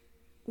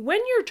when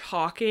you're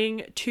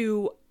talking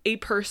to a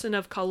person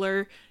of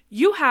color,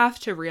 you have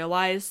to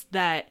realize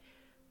that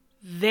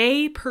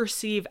they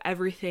perceive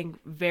everything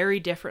very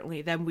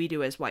differently than we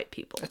do as white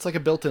people. It's like a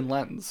built-in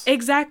lens.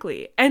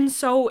 Exactly. And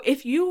so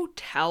if you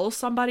tell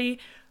somebody,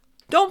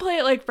 don't play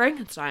it like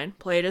Frankenstein,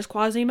 play it as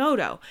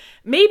Quasimodo.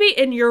 Maybe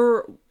in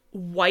your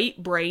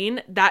white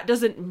brain, that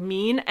doesn't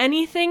mean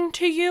anything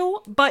to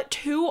you, but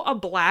to a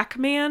black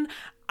man,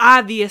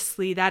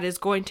 obviously that is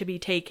going to be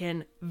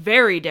taken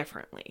very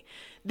differently.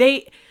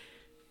 They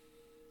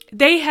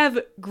have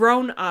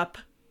grown up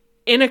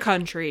in a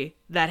country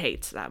that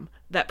hates them,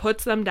 that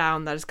puts them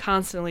down, that is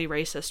constantly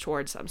racist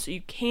towards them. So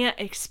you can't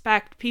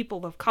expect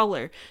people of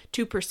color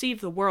to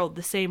perceive the world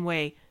the same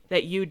way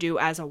that you do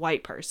as a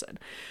white person.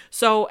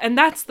 So, and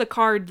that's the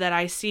card that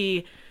I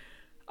see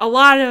a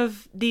lot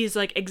of these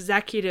like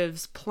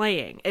executives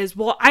playing is,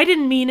 well, I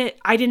didn't mean it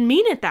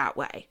that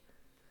way.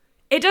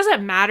 It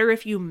doesn't matter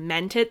if you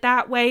meant it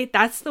that way.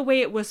 That's the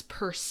way it was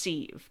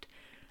perceived.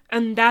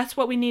 And that's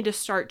what we need to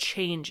start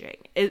changing.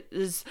 It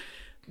is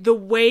the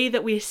way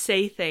that we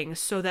say things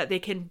so that they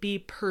can be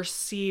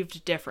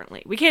perceived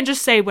differently. We can't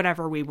just say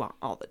whatever we want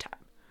all the time.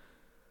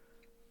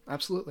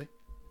 Absolutely.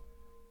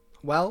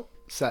 Well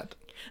said.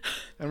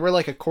 And we're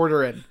like a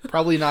quarter in.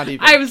 Probably not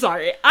even. I'm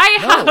sorry.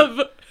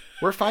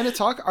 We're fine to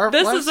talk.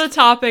 This is a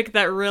topic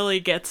that really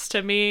gets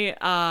to me.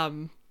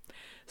 And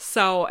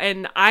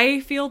I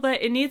feel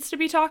that it needs to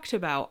be talked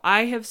about.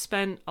 I have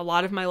spent a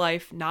lot of my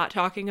life not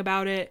talking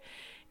about it.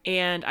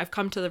 And I've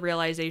come to the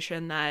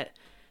realization that,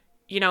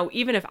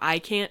 even if I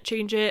can't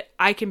change it,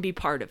 I can be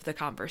part of the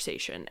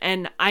conversation.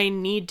 And I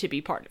need to be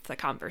part of the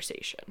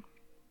conversation.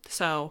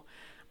 So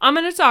I'm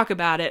going to talk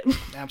about it.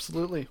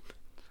 Absolutely.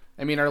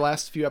 I mean, our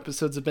last few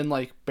episodes have been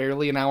like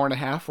barely an hour and a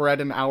half. We're at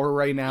an hour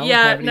right now.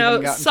 Yeah,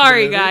 no,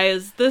 sorry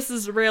guys. This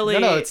is really,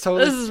 it's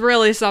totally... this is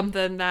really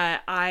something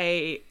that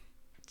I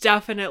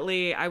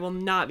will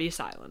not be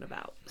silent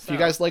about. So. If you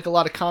guys like a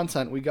lot of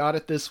content, we got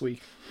it this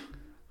week.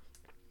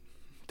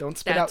 Don't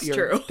spit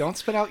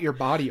out your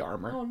body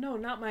armor. Oh no,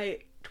 not my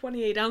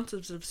 28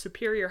 ounces of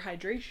superior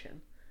hydration.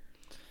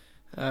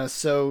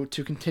 So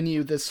to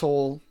continue this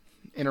whole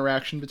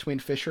interaction between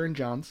Fisher and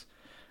Johns,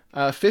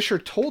 Fisher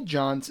told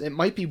Johns it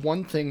might be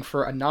one thing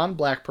for a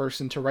non-black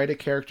person to write a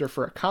character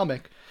for a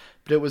comic,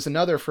 but it was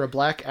another for a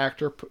black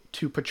actor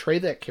to portray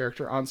that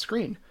character on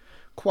screen.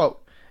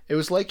 Quote, it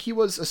was like he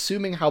was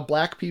assuming how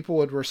black people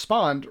would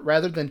respond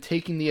rather than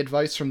taking the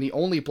advice from the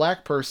only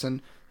black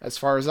person, as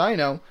far as I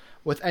know,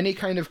 with any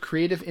kind of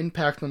creative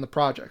impact on the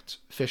project,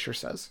 Fisher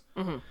says.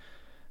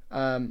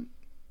 Mm-hmm.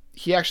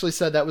 He actually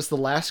said that was the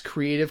last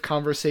creative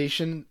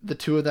conversation the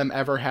two of them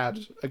ever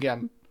had,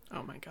 again.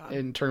 Oh my God.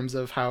 In terms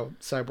of how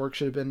Cyborg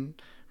should have been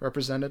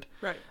represented.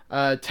 Right.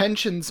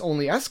 Tensions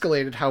only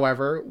escalated,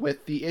 however,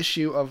 with the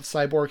issue of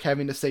Cyborg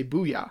having to say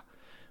booyah,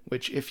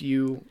 which if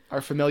you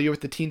are familiar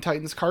with the Teen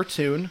Titans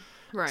cartoon...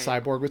 Right.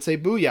 Cyborg would say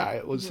booyah.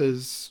 It was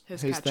his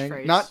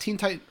thing. Not Teen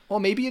Titans.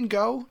 Well, maybe in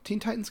Go. Teen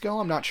Titans Go?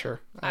 I'm not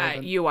sure.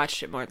 You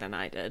watched it more than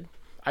I did.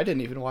 I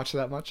didn't even watch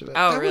that much of it.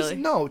 Oh, really?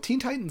 No, Teen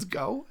Titans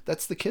Go.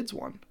 That's the kids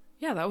one.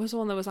 Yeah, that was the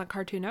one that was on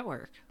Cartoon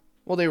Network.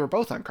 Well, they were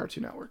both on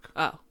Cartoon Network.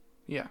 Oh.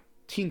 Yeah.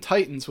 Teen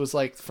Titans was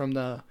like from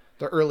the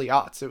early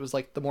aughts. It was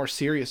like the more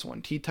serious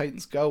one. Teen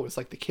Titans Go was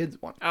like the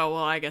kids one. Oh,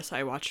 well, I guess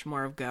I watched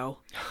more of Go.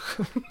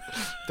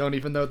 Don't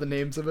even know the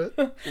names of it.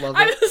 Love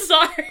it. I'm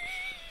sorry.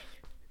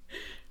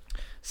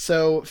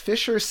 So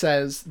Fisher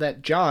says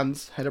that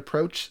Johns had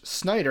approached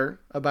Snyder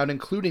about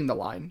including the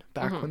line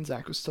back when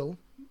Zach was still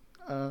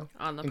on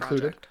the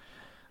included.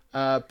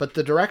 project. But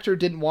the director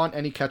didn't want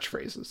any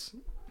catchphrases.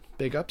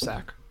 Big up,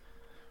 Zach.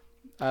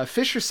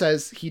 Fisher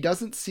says he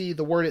doesn't see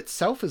the word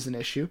itself as an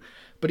issue,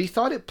 but he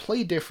thought it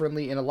played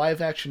differently in a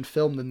live-action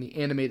film than the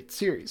animated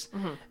series.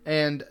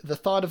 And the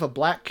thought of a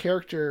black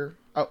character...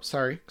 Oh,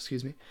 sorry,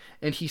 excuse me.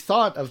 And he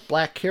thought of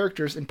black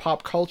characters in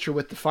pop culture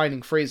with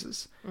defining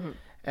phrases.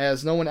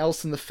 As no one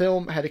else in the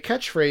film had a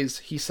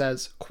catchphrase, he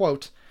says,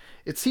 quote,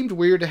 "It seemed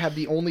weird to have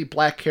the only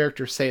black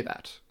character say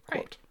that."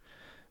 Right.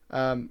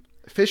 Quote.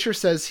 Fisher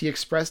says he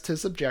expressed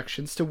his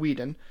objections to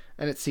Whedon,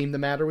 and it seemed the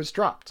matter was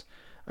dropped.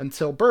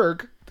 Until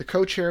Berg, the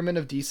co-chairman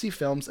of DC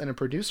Films and a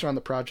producer on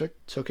the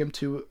project, took him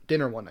to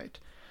dinner one night.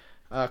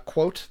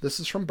 Quote, this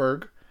is from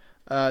Berg,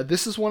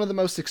 "This is one of the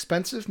most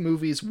expensive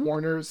movies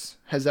Warner's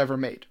has ever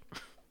made."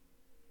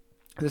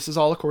 This is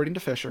all according to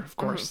Fisher, of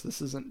course.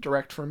 This isn't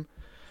direct from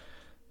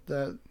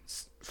Berg.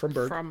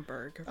 From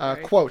Berg.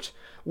 Right. Quote,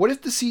 "What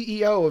if the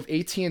CEO of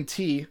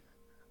AT&T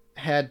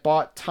had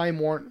bought Time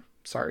Warner..."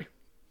 Sorry.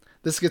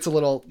 This gets a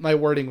little... My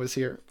wording was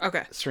here.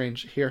 Okay.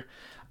 Strange here.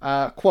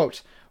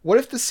 Quote, "What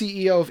if the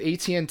CEO of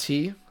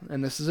AT&T,"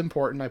 and this is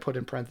important, I put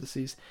in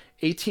parentheses,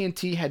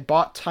 "AT&T had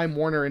bought Time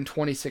Warner in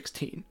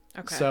 2016.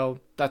 Okay. So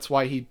that's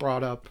why he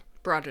brought it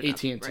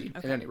AT&T up. Right.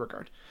 Okay. in any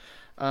regard.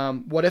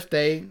 What if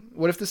the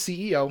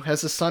CEO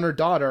has a son or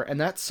daughter, and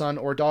that son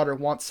or daughter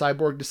wants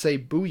Cyborg to say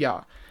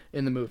booyah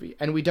in the movie,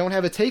 and we don't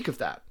have a take of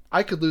that?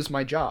 I could lose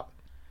my job."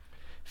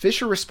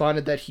 Fisher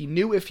responded that he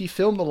knew if he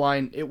filmed the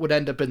line, it would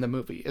end up in the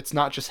movie. It's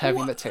not just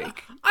having the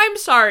take. I'm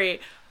sorry.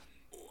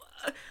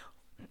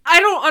 I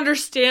don't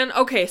understand.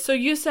 Okay, so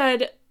you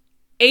said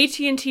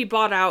AT&T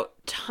bought out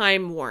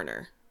Time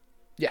Warner.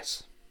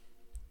 Yes.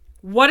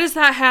 What does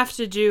that have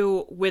to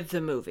do with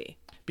the movie?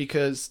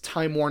 Because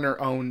Time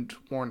Warner owned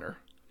Warner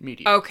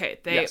Media. Okay,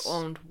 they Yes.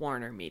 owned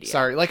Warner Media.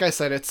 Sorry, like I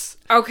said, it's...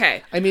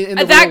 Okay. I mean, in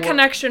the that real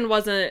connection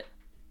wasn't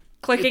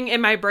clicking in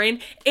my brain.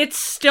 It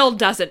still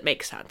doesn't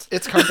make sense.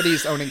 It's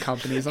companies owning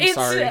companies. I'm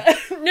sorry.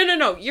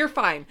 No. You're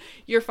fine.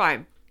 You're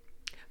fine.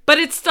 But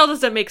it still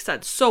doesn't make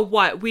sense. So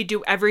what? We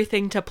do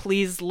everything to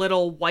please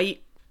little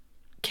white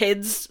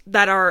kids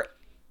that are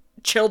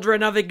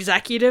children of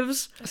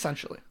executives?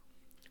 Essentially.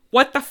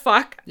 What the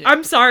fuck? Yeah.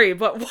 I'm sorry,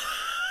 but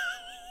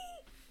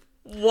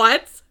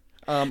what?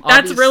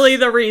 That's really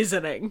the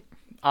reasoning.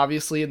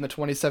 Obviously, in the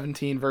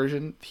 2017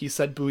 version, he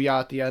said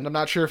booyah at the end. I'm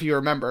not sure if you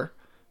remember,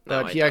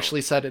 but he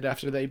actually said it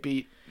after they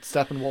beat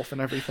Steppenwolf and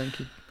everything.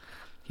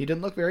 He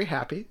didn't look very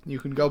happy. You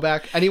can go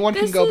back. Anyone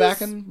can go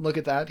back and look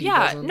at that.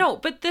 No,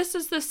 but this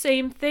is the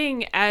same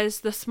thing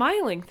as the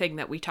smiling thing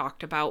that we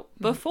talked about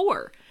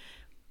before.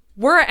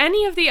 Were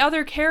any of the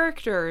other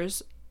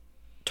characters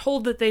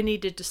told that they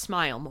needed to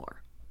smile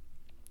more?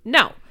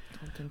 No.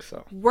 I don't think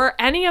so. Were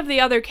any of the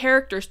other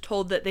characters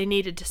told that they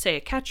needed to say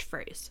a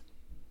catchphrase?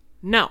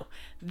 No.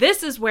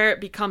 This is where it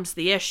becomes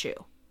the issue.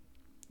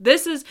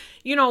 This is,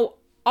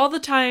 all the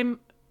time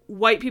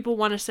white people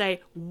want to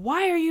say,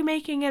 why are you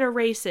making it a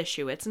race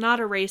issue? It's not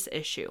a race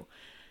issue.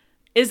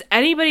 Is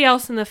anybody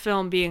else in the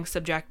film being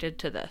subjected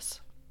to this?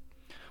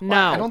 No.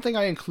 Well, I don't think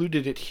I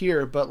included it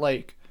here, but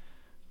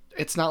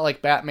it's not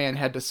like Batman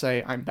had to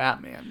say, "I'm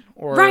Batman."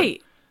 Or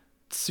right.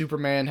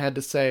 Superman had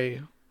to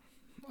say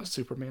a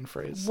Superman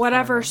phrase.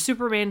 Whatever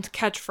Superman's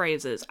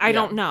catchphrase is. I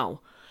don't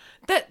know.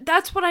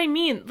 That's what I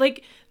mean.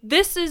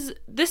 This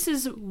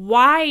is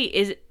why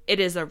it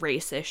is a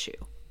race issue.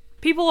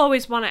 People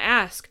always want to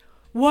ask,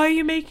 why are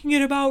you making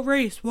it about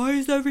race? Why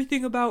is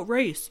everything about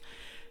race?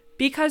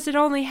 Because it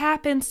only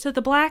happens to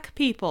the black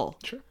people.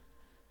 Sure.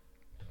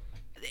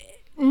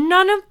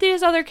 None of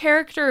these other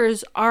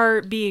characters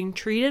are being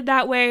treated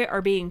that way,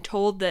 are being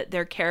told that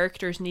their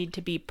characters need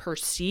to be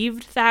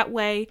perceived that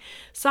way.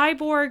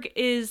 Cyborg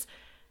is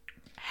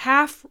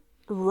half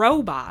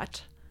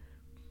robot,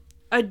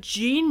 a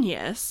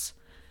genius,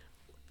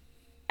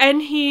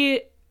 and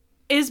he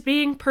is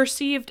being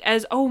perceived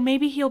as, oh,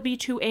 maybe he'll be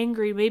too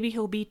angry, maybe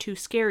he'll be too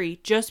scary,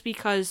 just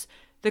because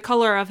the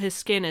color of his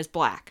skin is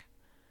black.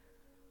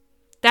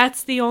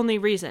 That's the only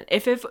reason.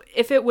 If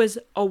it was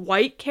a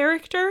white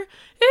character,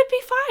 it'd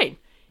be fine.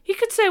 He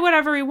could say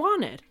whatever he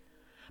wanted.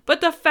 But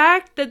the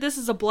fact that this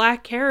is a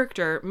black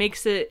character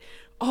makes it,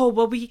 oh,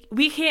 well,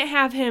 we can't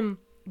have him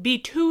be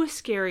too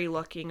scary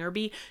looking or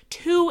be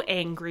too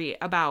angry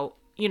about,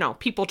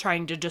 people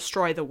trying to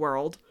destroy the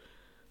world,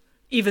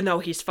 even though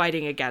he's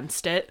fighting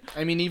against it.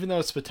 I mean, even though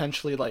it's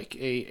potentially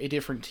a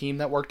different team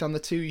that worked on the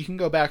two, you can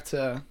go back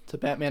to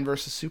Batman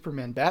versus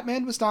Superman.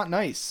 Batman was not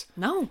nice.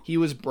 No. He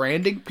was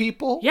branding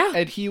people. Yeah.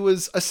 And he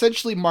was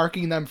essentially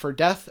marking them for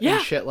death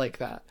and shit like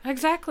that.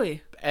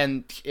 Exactly.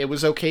 And it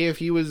was okay if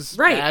he was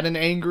bad and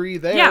angry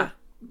there. Yeah.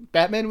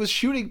 Batman was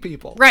shooting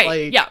people. Right.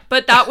 Like, yeah,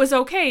 but that was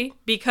okay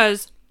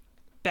because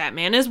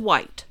Batman is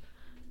white.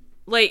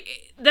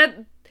 Like,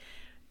 that...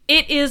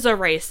 It is a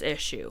race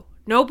issue.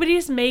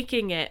 Nobody's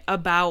making it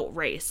about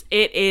race.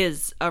 It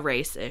is a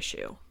race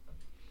issue.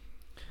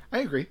 I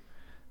agree.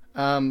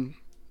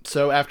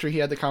 So after he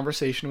had the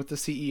conversation with the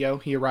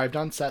CEO, he arrived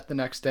on set the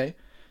next day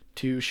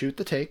to shoot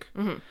the take.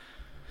 Mm-hmm.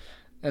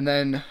 And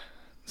then,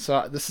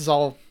 so this is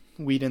all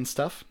Whedon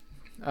stuff.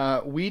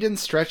 Whedon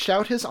stretched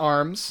out his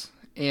arms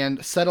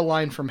and said a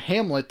line from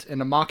Hamlet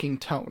in a mocking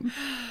tone.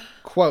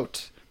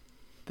 Quote,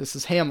 this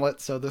is Hamlet,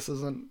 so this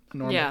isn't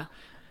normal. Yeah.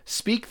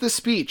 Speak the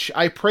speech,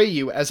 I pray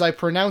you, as I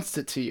pronounced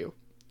it to you.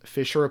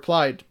 Fisher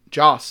replied,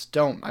 Joss,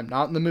 don't, I'm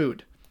not in the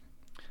mood.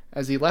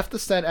 As he left the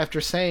set after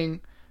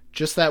saying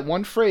just that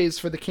one phrase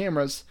for the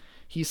cameras,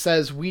 he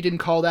says Whedon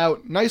called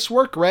out, nice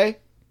work, Ray.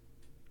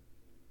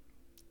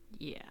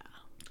 Yeah.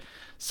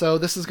 So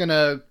this is going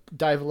to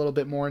dive a little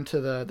bit more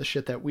into the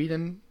shit that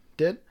Whedon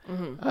did.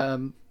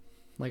 Mm-hmm.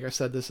 Like I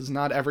said, this is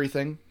not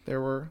everything. There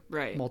were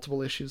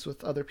multiple issues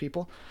with other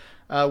people.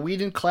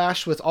 Whedon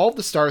clashed with all of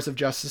the stars of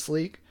Justice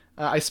League.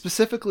 I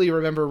specifically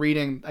remember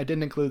reading, I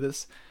didn't include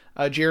this,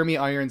 Jeremy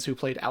Irons, who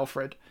played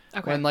Alfred.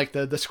 Okay. When, like,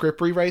 the script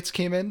rewrites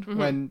came in,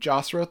 when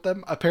Joss wrote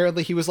them,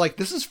 apparently he was like,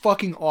 this is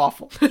fucking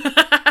awful.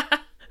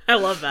 I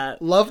love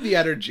that. Love the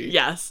energy.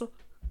 Yes.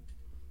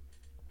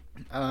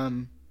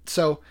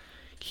 So,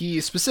 he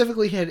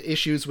specifically had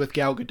issues with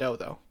Gal Gadot,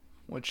 though,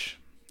 which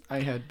I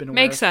had been aware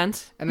Makes of.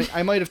 sense. And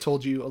I might have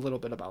told you a little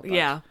bit about that.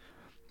 Yeah.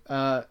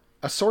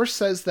 A source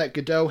says that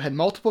Gadot had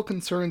multiple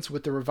concerns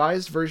with the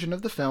revised version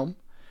of the film,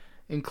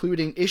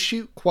 including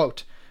issues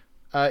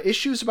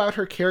about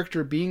her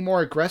character being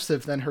more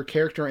aggressive than her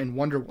character in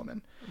Wonder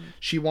Woman.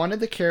 She wanted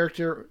the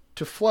character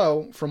to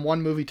flow from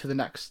one movie to the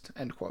next,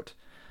 end quote.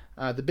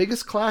 The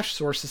biggest clash,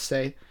 sources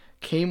say,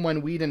 came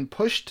when Whedon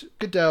pushed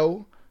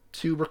Gadot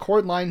to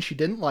record lines she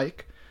didn't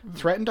like,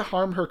 threatened to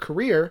harm her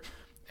career,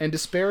 and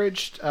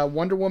disparaged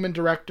Wonder Woman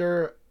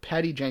director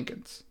Patty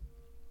Jenkins,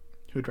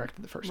 who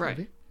directed the first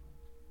movie.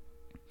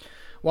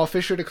 While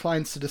Fisher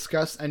declines to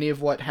discuss any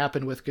of what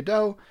happened with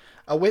Gadot,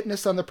 a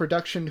witness on the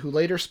production who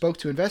later spoke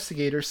to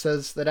investigators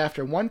says that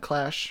after one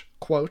clash,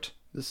 quote,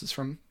 this is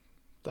from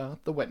the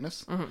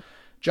witness,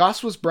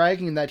 Joss was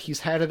bragging that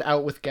he's had it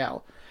out with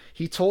Gal.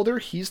 He told her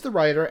he's the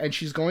writer and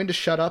she's going to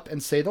shut up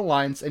and say the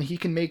lines and he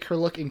can make her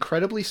look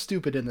incredibly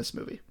stupid in this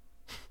movie.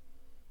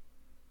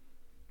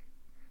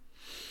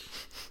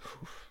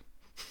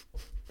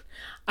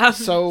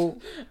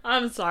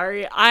 I'm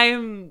sorry.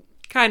 I'm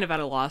kind of at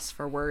a loss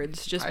for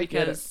words just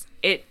because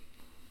it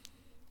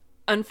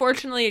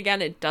unfortunately,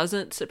 again, it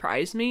doesn't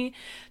surprise me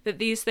that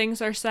these things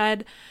are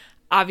said.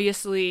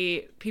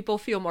 Obviously, people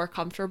feel more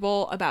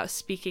comfortable about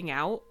speaking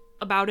out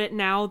about it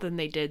now than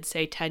they did,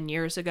 say, 10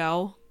 years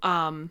ago.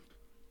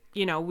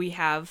 We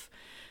have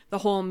the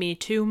whole Me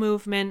Too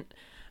movement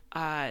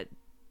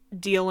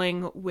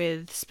dealing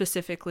with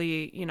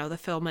specifically, the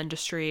film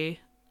industry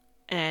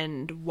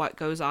and what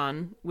goes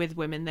on with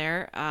women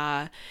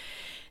there.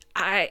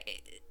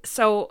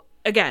 So,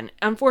 again,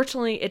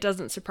 unfortunately, it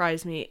doesn't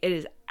surprise me. It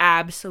is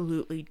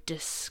absolutely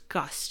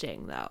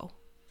disgusting, though.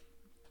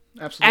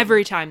 Absolutely.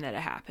 Every time that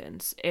it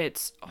happens.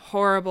 It's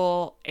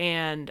horrible,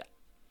 and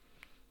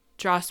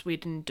Joss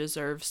Whedon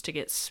deserves to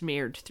get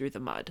smeared through the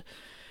mud.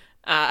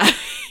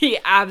 He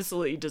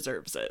absolutely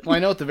deserves it. Well, I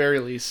know at the very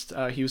least,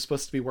 he was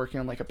supposed to be working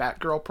on, like, a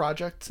Batgirl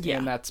project,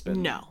 and that's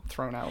been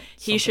thrown out.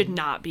 He should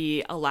not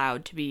be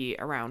allowed to be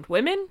around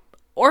women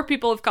or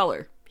people of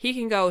color. He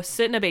can go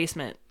sit in a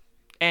basement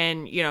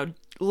and,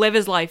 live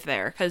his life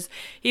there, because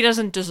he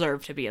doesn't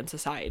deserve to be in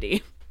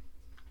society.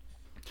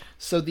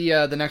 So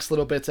the next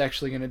little bit's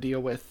actually going to deal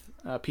with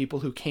people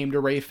who came to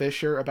Ray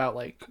Fisher about,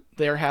 like,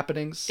 their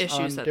happenings issues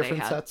on that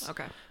different they had. sets.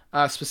 Okay.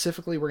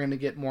 Specifically, we're going to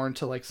get more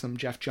into, like, some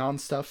Jeff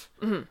Johns stuff.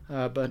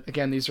 Mm-hmm. But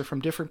again, these are from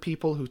different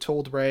people who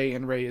told Ray,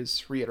 and Ray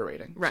is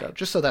reiterating. Right. So,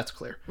 just so that's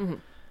clear.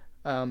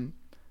 Mm-hmm.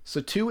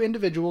 So 2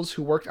 individuals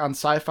who worked on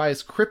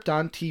Sci-Fi's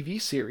Krypton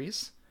TV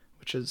series,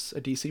 which is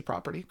a DC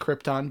property,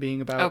 Krypton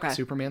being about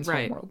Superman's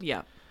homeworld,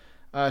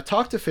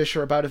 talked to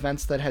Fisher about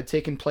events that had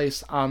taken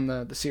place on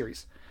the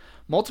series.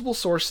 Multiple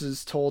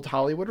sources told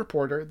Hollywood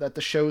Reporter that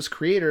the show's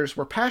creators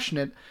were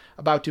passionate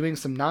about doing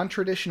some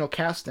non-traditional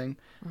casting,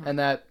 and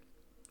that,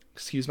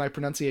 excuse my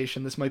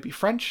pronunciation, this might be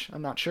French,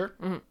 I'm not sure.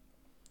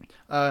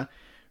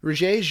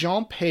 Roger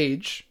Jean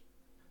Page,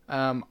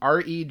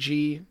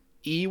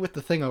 R-E-G-E with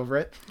the thing over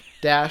it,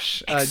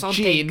 dash Jean.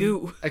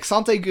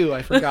 Accent aigu,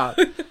 I forgot.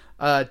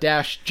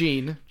 Dash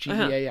Jean,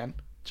 G-E-A-N.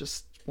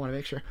 Just want to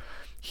make sure.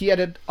 He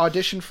had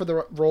auditioned for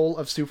the role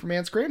of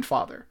Superman's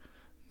grandfather.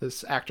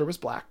 This actor was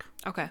black.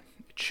 Okay.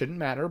 It shouldn't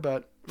matter,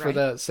 but for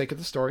the sake of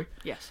the story.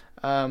 Yes.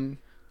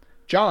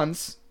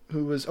 Johns,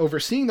 who was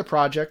overseeing the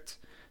project,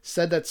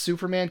 said that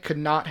Superman could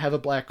not have a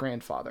black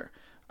grandfather.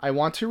 I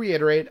want to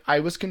reiterate, I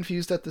was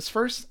confused at this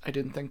first. I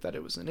didn't think that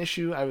it was an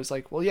issue. I was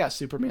like, well, yeah,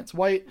 Superman's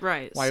white.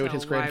 Right. Why would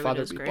his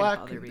grandfather be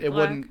black? It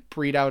wouldn't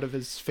breed out of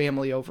his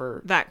family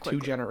over that 2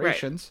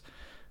 generations.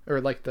 Right.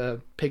 Or like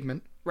the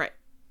pigment. Right.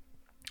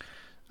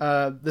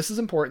 This is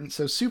important.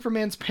 So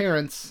Superman's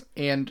parents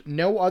and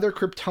no other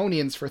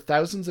Kryptonians for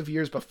thousands of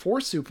years before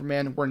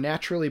Superman were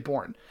naturally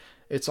born.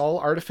 It's all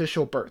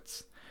artificial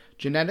births.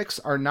 Genetics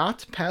are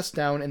not passed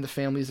down in the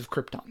families of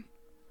Krypton.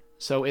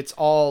 So it's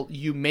all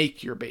you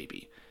make your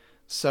baby.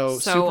 So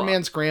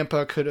Superman's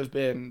grandpa could have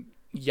been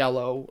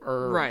yellow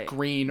or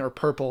green or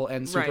purple,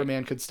 and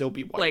Superman could still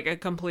be white. Like a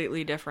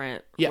completely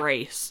different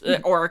race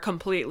or a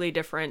completely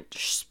different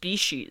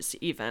species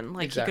even.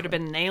 Like he could have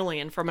been an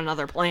alien from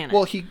another planet.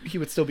 Well, he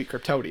would still be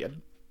Kryptonian.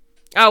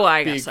 Oh,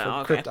 I guess so.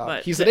 Okay.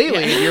 But, he's an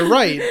alien, you're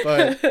right,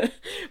 but...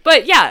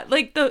 But yeah,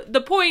 like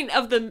the point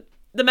of the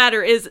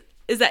matter is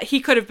that he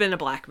could have been a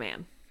black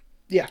man.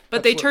 Yeah. But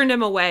absolutely. They turned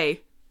him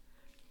away.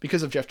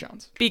 Because of Geoff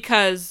Johns.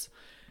 Because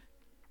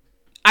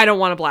I don't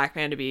want a black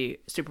man to be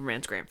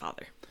Superman's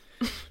grandfather.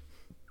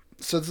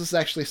 So this is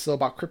actually still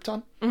about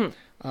Krypton.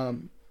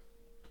 Mm-hmm.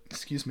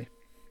 Excuse me.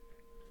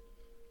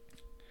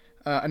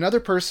 Another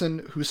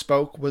person who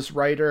spoke was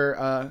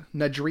writer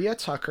Nadria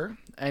Tucker,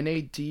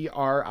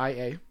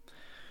 Nadria,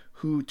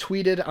 who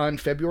tweeted on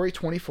February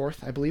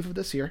 24th, I believe of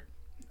this year,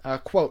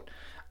 quote,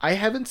 "I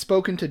haven't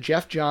spoken to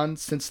Geoff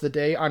Johns since the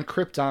day on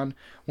Krypton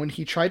when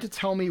he tried to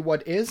tell me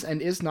what is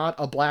and is not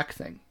a black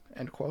thing,"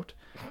 end quote.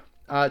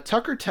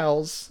 Tucker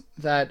tells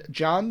that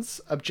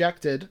Johns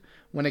objected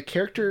when a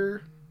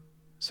character...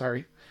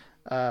 Sorry,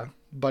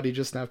 Buddy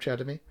just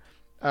Snapchatted me.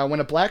 When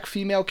a black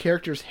female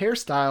character's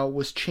hairstyle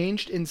was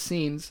changed in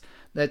scenes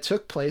that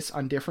took place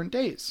on different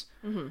days.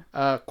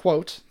 Mm-hmm.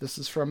 Quote, this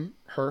is from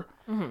her.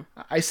 Mm-hmm.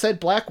 "I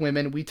said black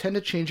women, we tend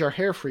to change our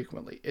hair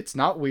frequently. It's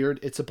not weird,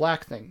 it's a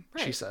black thing,"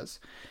 she says.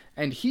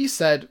 And he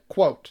said,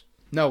 quote,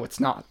 "No, it's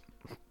not."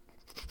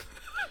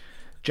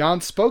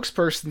 John's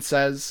spokesperson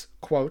says,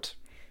 quote,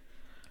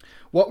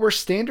 "What were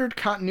standard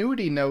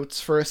continuity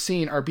notes for a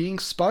scene are being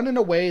spun in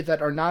a way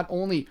that are not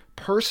only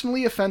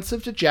personally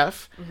offensive to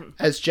Geoff,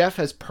 as Geoff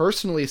has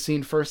personally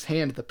seen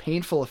firsthand the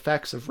painful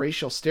effects of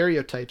racial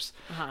stereotypes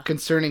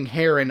concerning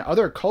hair and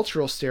other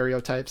cultural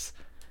stereotypes."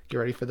 Get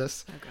ready for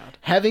this. Oh, God.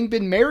 "Having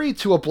been married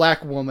to a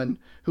black woman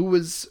who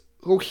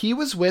he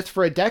was with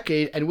for a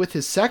decade, and with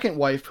his second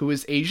wife who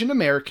is Asian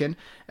American,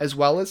 as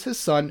well as his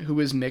son who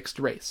is mixed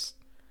race."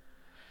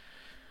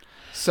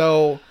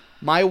 So...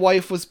 my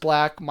wife was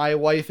black, my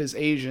wife is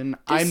Asian.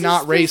 I'm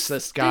not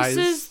racist, guys.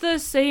 This is the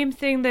same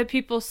thing that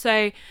people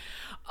say,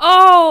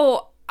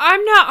 "Oh,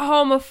 I'm not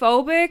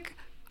homophobic.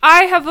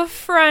 I have a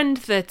friend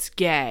that's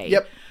gay."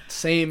 Yep,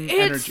 same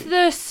energy. It's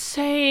the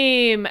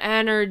same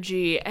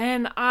energy,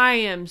 and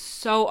I'm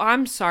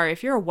sorry.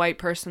 If you're a white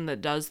person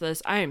that does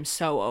this, I am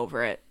so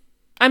over it.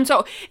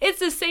 It's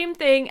the same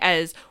thing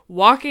as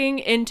walking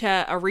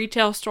into a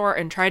retail store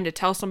and trying to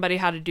tell somebody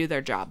how to do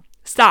their job.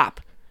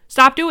 Stop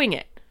doing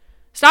it.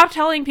 Stop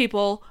telling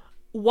people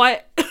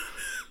what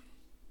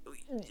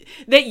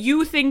that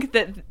you think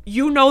that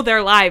you know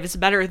their lives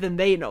better than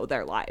they know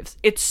their lives.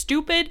 It's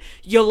stupid.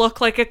 You look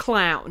like a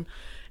clown.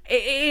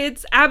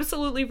 It's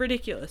absolutely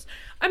ridiculous.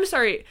 I'm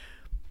sorry.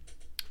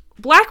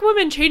 Black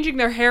women changing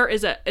their hair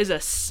is a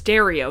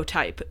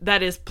stereotype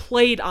that is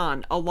played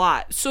on a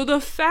lot. So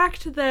the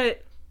fact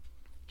that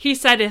he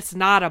said it's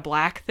not a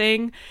black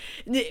thing,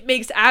 it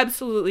makes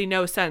absolutely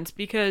no sense,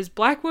 because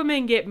black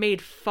women get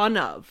made fun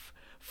of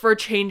for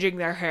changing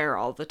their hair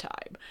all the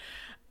time.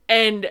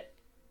 And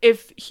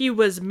if he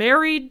was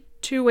married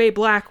to a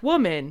black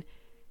woman,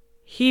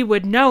 he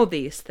would know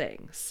these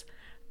things.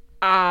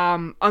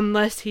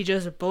 Unless he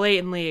just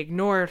blatantly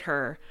ignored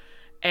her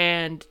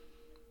and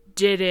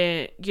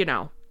didn't,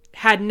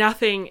 had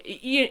nothing.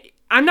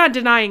 I'm not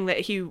denying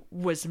that he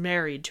was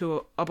married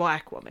to a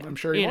black woman. I'm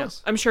sure he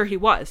was. I'm sure he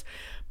was.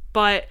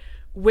 But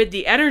with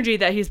the energy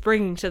that he's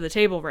bringing to the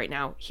table right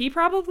now, he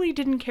probably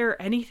didn't care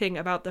anything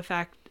about the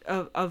fact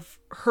of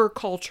her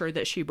culture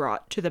that she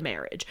brought to the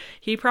marriage.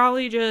 He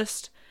probably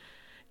just,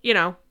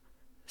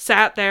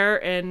 sat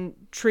there and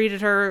treated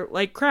her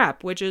like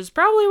crap, which is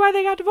probably why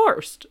they got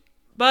divorced.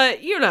 But,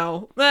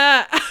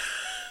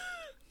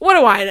 what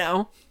do I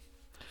know?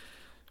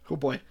 Oh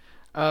boy.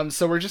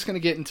 So we're just going to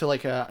get into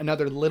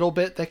another little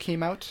bit that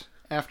came out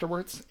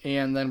afterwards,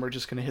 and then we're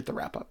just going to hit the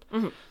wrap up.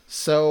 Mm-hmm.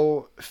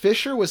 So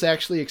Fisher was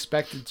actually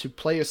expected to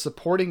play a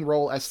supporting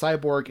role as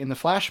Cyborg in the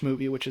Flash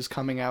movie, which is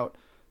coming out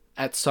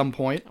at some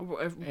point.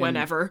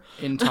 Whenever.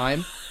 In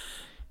time.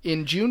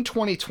 In June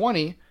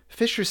 2020,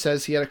 Fisher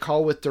says he had a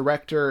call with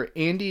director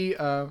Andy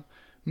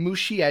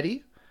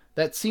Muschietti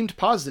that seemed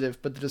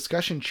positive, but the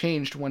discussion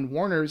changed when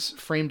Warner's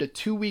framed a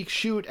 2-week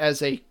shoot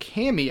as a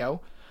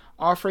cameo,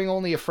 offering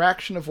only a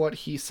fraction of what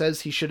he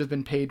says he should have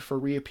been paid for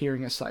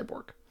reappearing as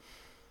Cyborg.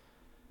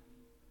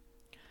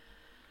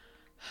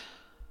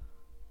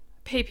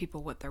 Pay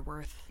people what they're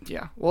worth.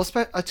 Yeah. Well,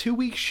 a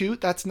 2-week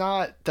shoot, that's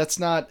not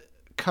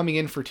coming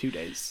in for 2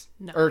 days.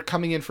 No. Or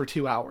coming in for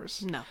 2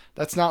 hours. No.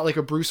 That's not like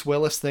a Bruce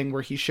Willis thing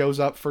where he shows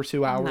up for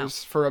 2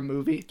 hours for a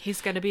movie.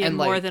 He's going to be in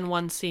more than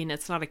one scene.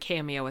 It's not a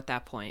cameo at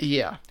that point.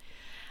 Yeah.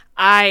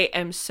 I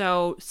am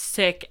so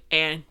sick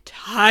and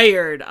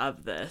tired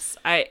of this.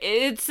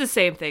 It's the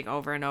same thing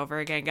over and over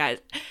again, guys.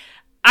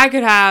 I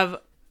could have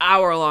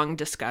hour-long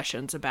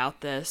discussions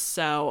about this.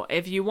 So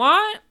if you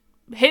want,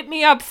 hit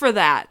me up for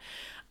that.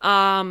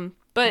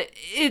 But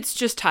it's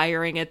just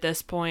tiring at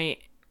this point.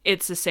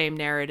 It's the same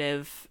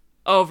narrative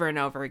over and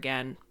over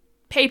again.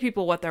 Pay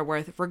people what they're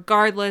worth,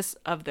 regardless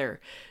of their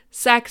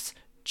sex,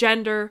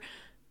 gender,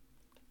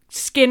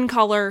 skin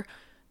color,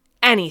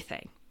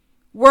 anything.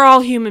 We're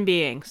all human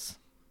beings.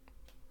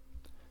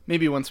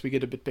 Maybe once we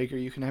get a bit bigger,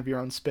 you can have your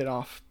own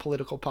spit-off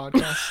political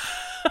podcast.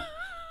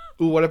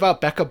 Ooh, what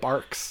about Becca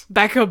Barks?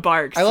 Becca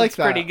Barks. I like that's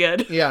that. Pretty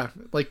good. Yeah,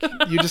 like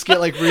you just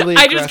get like really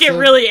I just get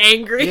really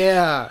angry.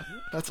 Yeah,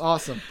 that's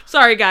awesome.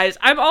 Sorry, guys.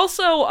 I'm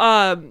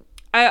also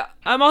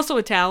I'm also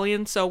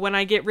Italian, so when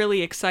I get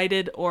really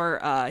excited or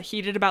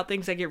heated about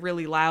things, I get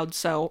really loud.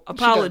 So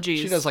apologies.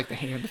 She does like the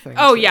hand thing.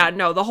 Oh, yeah.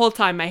 No, the whole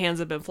time my hands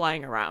have been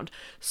flying around.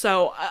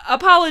 So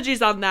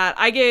apologies on that.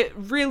 I get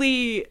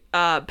really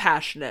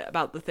passionate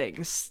about the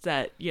things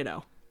that,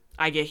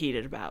 I get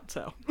heated about.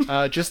 So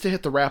just to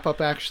hit the wrap up,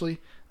 actually,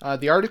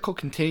 the article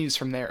continues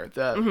from there.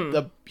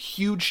 The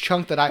huge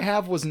chunk that I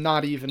have was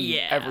not even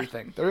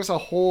everything. There's a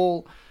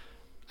whole...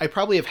 I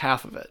probably have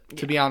half of it,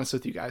 to be honest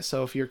with you guys.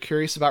 So if you're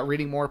curious about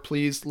reading more,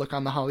 please look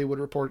on the Hollywood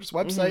Reporter's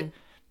website. I'm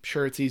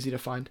sure it's easy to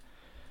find.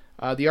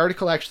 The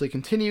article actually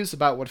continues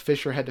about what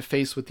Fisher had to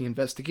face with the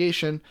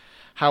investigation,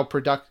 how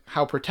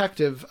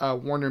protective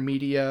of Warner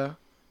Media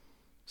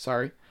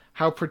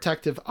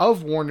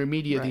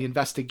the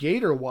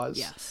investigator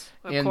was,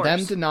 and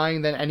them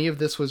denying that any of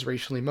this was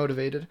racially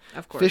motivated.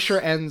 Of course. Fisher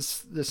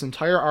ends this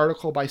entire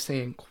article by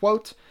saying,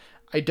 quote,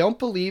 I don't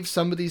believe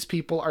some of these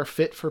people are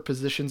fit for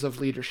positions of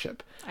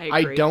leadership.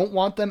 I don't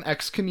want them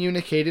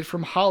excommunicated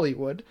from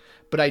Hollywood,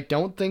 but I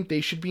don't think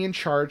they should be in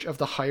charge of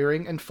the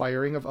hiring and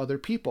firing of other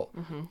people.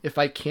 If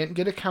I can't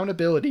get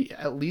accountability,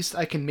 at least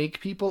I can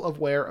make people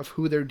aware of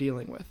who they're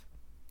dealing with.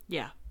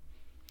 Yeah,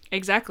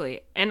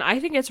 exactly. And I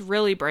think it's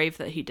really brave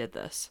that he did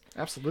this.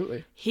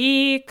 Absolutely.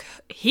 He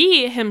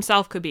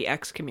himself could be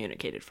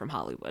excommunicated from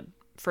Hollywood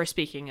for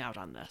speaking out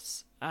on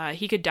this.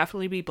 He could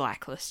definitely be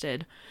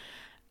blacklisted.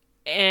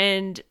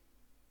 And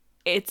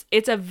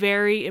it's a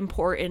very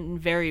important and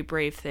very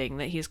brave thing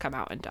that he's come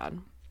out and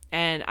done.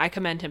 And I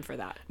commend him for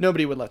that.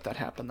 Nobody would let that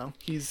happen, though.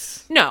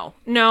 No.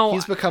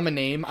 He's become a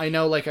name. I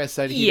know, like I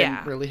said, he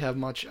didn't really have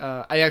much.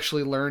 I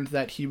actually learned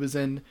that he was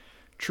in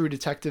True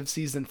Detective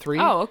Season 3.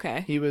 Oh,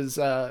 okay. He was,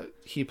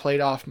 he played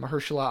off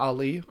Mahershala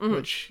Ali,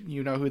 which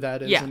you know who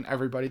that is, and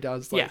everybody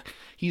does.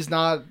 He's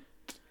not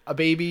a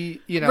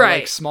baby,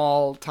 like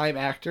small time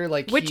actor,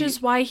 which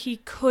is why he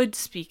could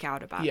speak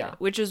out about it,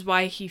 which is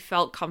why he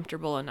felt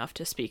comfortable enough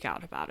to speak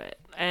out about it.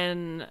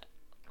 And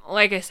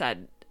like I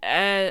said,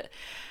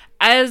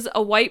 as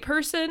a white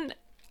person,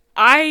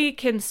 I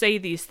can say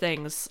these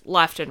things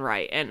left and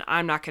right, and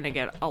I'm not going to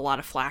get a lot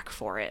of flack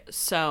for it.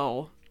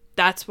 So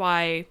that's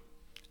why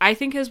I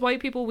think as white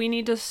people, we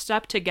need to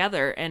step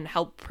together and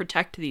help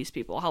protect these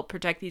people, help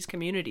protect these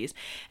communities,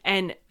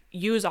 and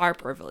use our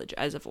privilege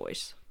as a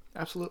voice.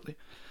 Absolutely.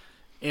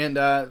 And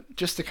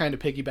just to kind of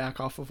piggyback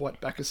off of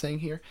what Becca's saying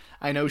here,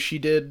 I know she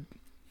did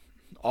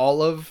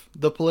all of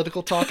the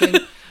political talking.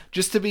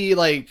 Just to be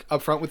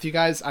upfront with you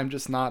guys, I'm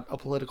just not a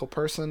political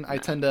person. I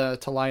tend to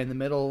lie in the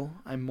middle.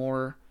 I'm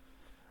more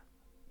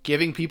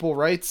giving people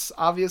rights,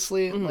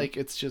 obviously.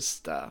 It's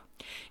just...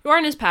 You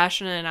aren't as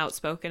passionate and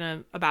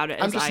outspoken about it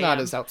as I am. I'm just not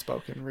as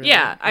outspoken, really.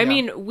 Yeah, I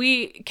mean,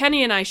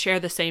 Kenny and I share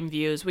the same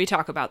views. We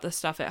talk about this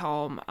stuff at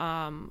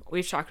home.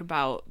 We've talked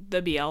about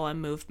the BLM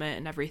movement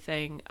and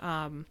everything.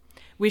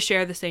 We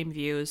share the same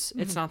views.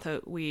 It's not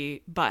that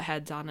we butt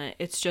heads on it.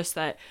 It's just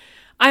that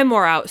I'm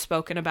more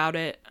outspoken about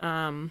it.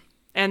 And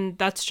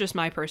that's just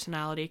my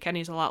personality.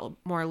 Kenny's a lot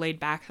more laid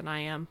back than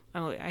I am.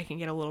 I can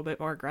get a little bit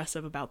more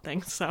aggressive about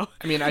things. So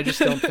I mean, I just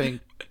don't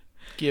think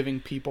giving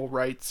people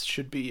rights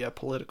should be a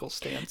political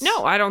stance.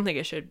 No, I don't think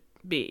it should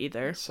be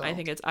either. So. I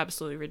think it's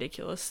absolutely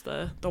ridiculous,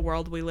 the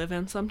world we live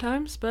in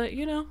sometimes. But,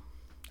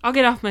 I'll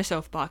get off my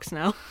soapbox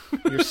now.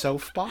 Your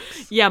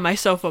soapbox? Yeah, my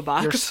sofa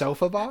box. Your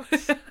sofa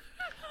box?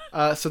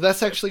 So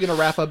that's actually going to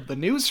wrap up the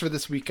news for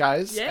this week,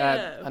 guys. Yeah.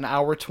 At an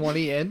hour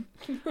 20 in.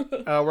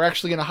 We're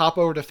actually going to hop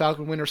over to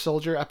Falcon Winter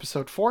Soldier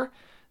episode 4,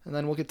 and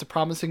then we'll get to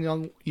Promising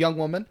Young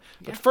Woman.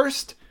 But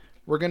first,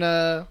 we're going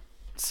to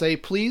say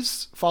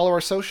please follow our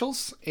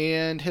socials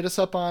and hit us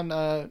up on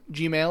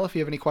Gmail if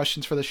you have any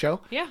questions for the show.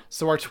 Yeah.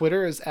 So our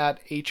Twitter is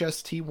at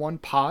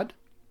HST1pod.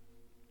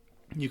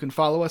 You can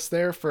follow us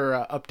there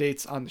for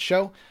updates on the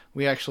show.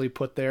 We actually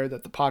put there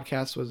that the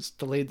podcast was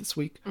delayed this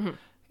week.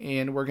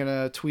 And we're going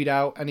to tweet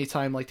out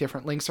anytime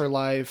different links are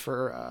live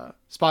for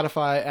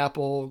Spotify,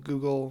 Apple,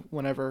 Google,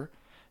 whenever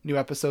new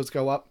episodes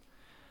go up.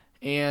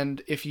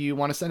 And if you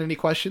want to send any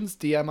questions,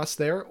 DM us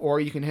there, or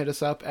you can hit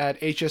us up at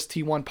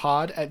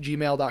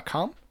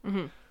hst1pod@gmail.com.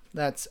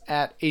 That's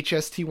at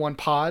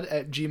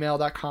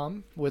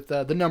hst1pod@gmail.com with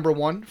the number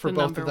 1 for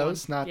both of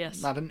those, not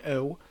an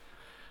O.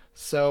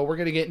 So we're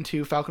going to get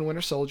into Falcon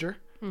Winter Soldier.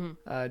 Do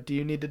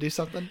you need to do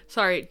something?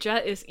 Sorry,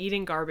 Jet is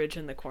eating garbage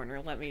in the corner.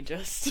 Let me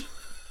just...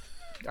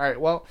 All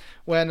right, well,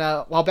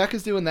 while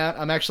Becca's doing that,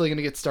 I'm actually going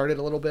to get started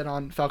a little bit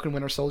on Falcon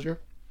Winter Soldier.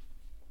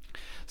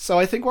 So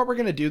I think what we're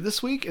going to do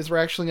this week is we're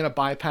actually going to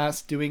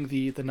bypass doing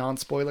the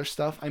non-spoiler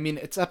stuff. I mean,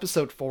 it's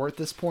episode 4 at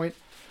this point.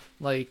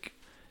 Like,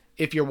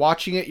 if you're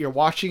watching it, you're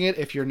watching it.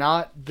 If you're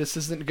not, this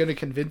isn't going to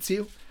convince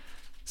you.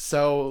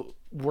 So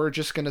we're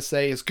just going to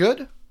say it's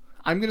good.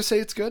 I'm going to say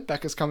it's good.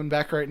 Becca's coming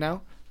back right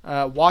now.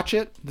 Watch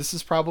it. This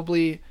is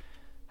probably,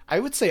 I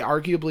would say,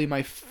 arguably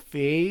my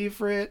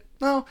favorite.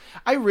 No,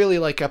 I really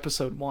like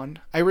episode 1.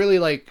 I really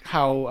like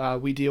how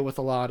we deal with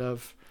a lot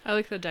of... I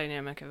like the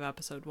dynamic of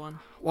episode 1.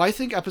 Well, I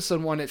think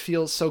episode 1, it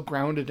feels so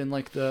grounded in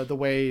like the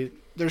way...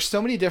 There's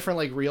so many different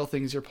like real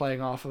things you're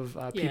playing off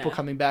of. People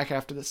coming back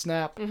after the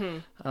snap.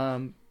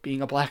 Mm-hmm.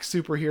 Being a black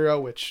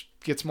superhero, which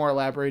gets more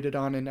elaborated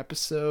on in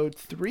episode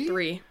 3.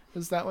 3.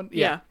 Is that one?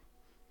 Yeah.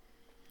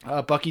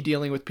 Bucky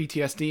dealing with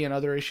PTSD and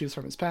other issues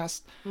from his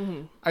past.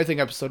 Mm-hmm. I think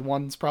episode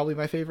 1 is probably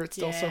my favorite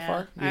still so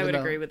far. I would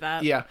agree with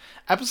that. Yeah.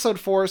 Episode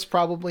 4 is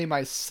probably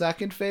my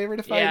second favorite,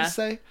 if I had to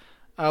say.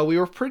 We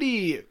were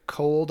pretty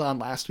cold on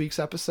last week's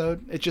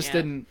episode. It just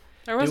didn't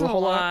do a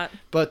whole lot.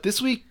 But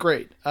this week,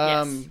 great.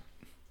 Yes.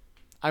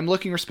 I'm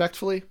looking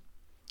respectfully.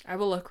 I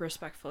will look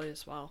respectfully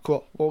as well.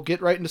 Cool. We'll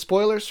get right into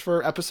spoilers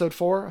for episode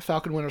 4,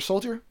 Falcon Winter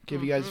Soldier.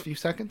 Give you guys a few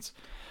seconds.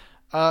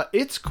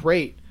 It's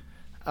great.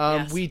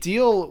 Yes.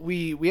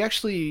 We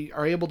actually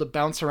are able to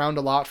bounce around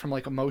a lot from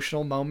like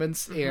emotional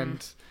moments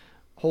and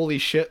holy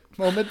shit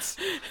moments.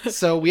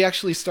 So we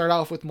actually start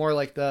off with more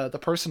like the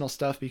personal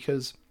stuff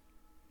because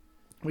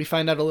we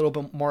find out a little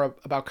bit more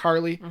about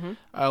Karli.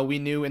 Mm-hmm. We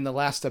knew in the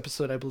last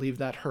episode, I believe,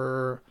 that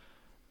her,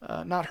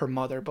 not her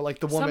mother, but like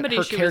the woman, somebody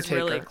her she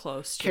caretaker, was really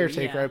close to,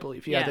 caretaker, I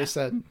believe. Yeah, they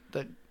said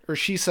that, or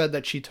she said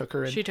that she took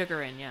her in. She took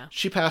her in, yeah.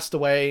 She passed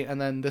away, and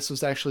then this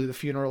was actually the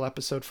funeral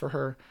episode for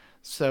her.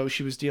 So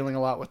she was dealing a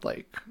lot with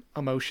like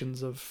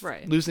emotions of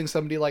losing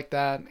somebody like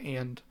that,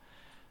 and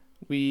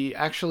we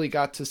actually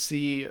got to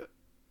see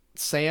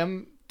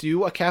Sam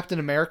do a Captain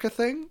America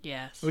thing.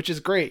 Yes, which is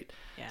great.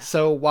 Yeah.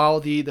 So while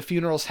the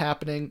funeral's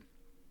happening,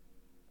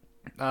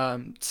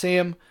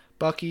 Sam,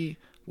 Bucky,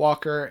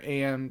 Walker,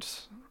 and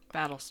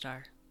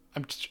Battlestar.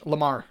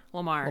 Lamar.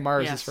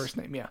 Lamar is his first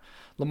name. Yeah,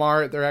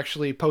 Lamar. They're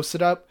actually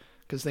posted up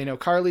because they know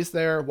Karli's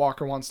there.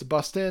 Walker wants to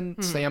bust in.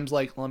 Sam's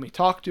like, "Let me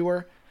talk to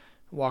her."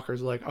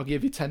 Walker's like, "I'll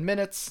give you 10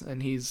 minutes,"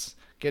 and he's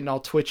getting all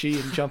twitchy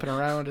and jumping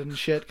around and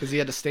shit because he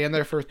had to stand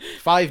there for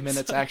 5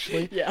 minutes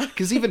actually. Yeah.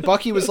 Because even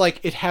Bucky was like,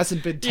 "It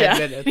hasn't been 10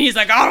 minutes." He's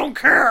like, "I don't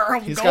care.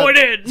 I'm going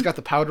in." He's got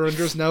the powder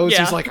under his nose.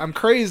 He's like, "I'm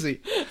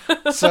crazy."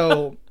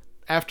 So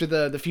after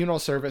the funeral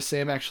service,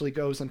 Sam actually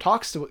goes and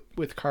talks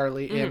with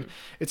Karli, and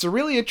it's a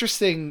really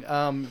interesting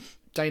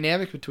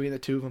dynamic between the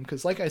two of them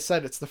because, like I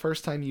said, it's the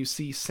first time you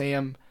see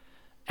Sam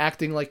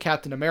acting like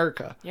Captain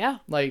America. Yeah.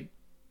 Like,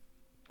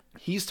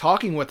 he's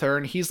talking with her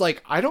and he's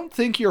like, "I don't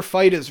think your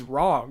fight is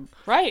wrong.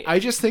 Right. I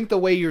just think the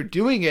way you're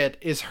doing it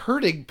is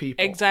hurting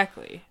people."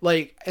 Exactly.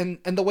 Like, and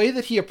the way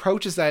that he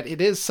approaches that,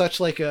 it is such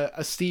like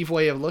a Steve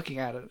way of looking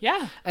at it.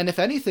 Yeah. And if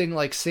anything,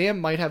 like Sam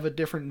might have a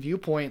different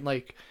viewpoint,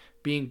 like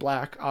being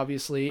black,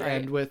 obviously,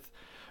 and with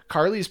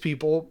Karli's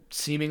people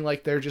seeming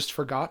like they're just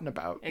forgotten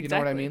about. Exactly. You know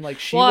what I mean? Like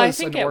she was I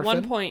think an orphan. At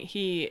one point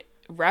he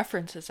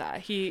references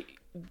that.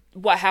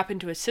 What happened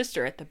to his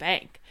sister at the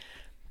bank.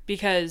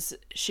 Because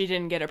she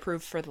didn't get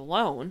approved for the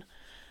loan.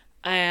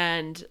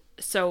 And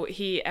so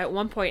he, at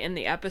one point in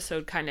the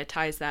episode, kind of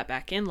ties that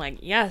back in. Like,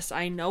 yes,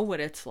 I know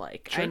what it's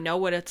like. Sure. I know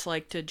what it's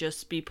like to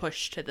just be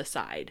pushed to the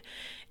side.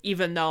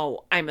 Even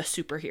though I'm a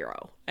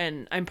superhero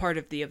and I'm part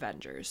of the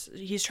Avengers.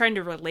 He's trying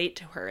to relate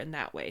to her in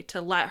that way. To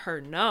let her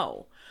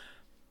know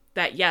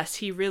that, yes,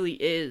 he really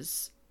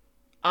is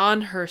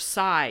on her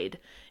side.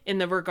 In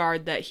the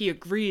regard that he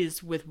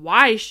agrees with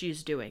why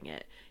she's doing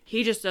it.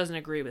 He just doesn't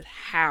agree with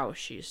how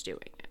she's doing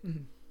it.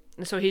 Mm-hmm.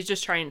 And so he's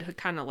just trying to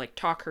kind of like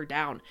talk her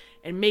down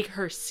and make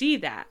her see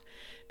that.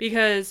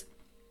 Because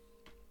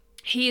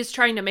he is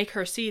trying to make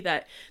her see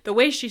that the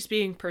way she's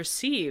being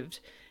perceived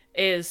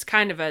is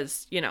kind of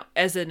as, you know,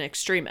 as an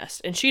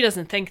extremist. And she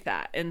doesn't think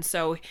that. And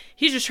so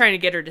he's just trying to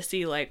get her to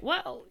see like,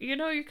 well, you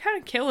know, you're kind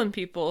of killing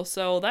people.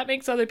 So that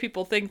makes other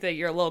people think that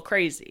you're a little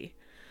crazy.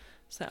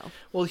 So.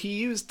 Well, he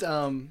used...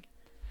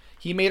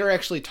 He made her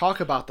actually talk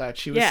about that.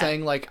 She was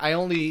saying, like, "I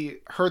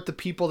only hurt the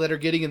people that are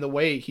getting in the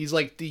way." He's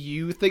like, "Do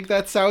you think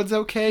that sounds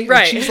okay?"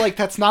 Right. And she's like,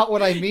 "That's not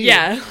what I mean."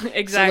 Yeah,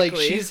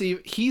 exactly. So,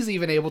 like, he's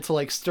even able to,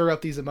 like, stir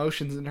up these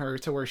emotions in her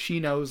to where she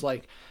knows,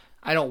 like,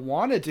 I don't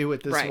want to do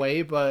it this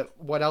way, but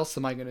what else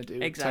am I going to do?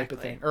 Exactly. Type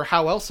of thing. Or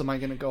how else am I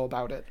going to go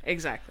about it?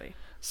 Exactly.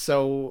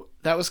 So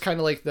that was kind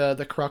of like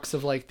the crux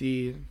of, like,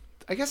 the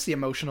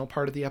emotional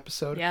part of the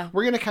episode. Yeah.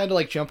 We're going to kind of,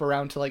 like, jump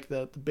around to, like,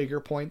 the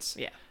bigger points.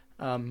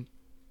 Yeah.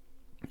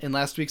 In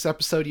last week's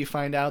episode, you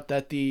find out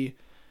that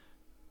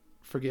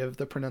forgive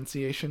the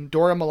pronunciation,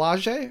 Dora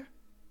Milaje,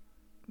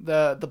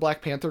 the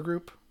Black Panther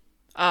group.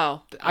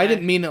 Oh. I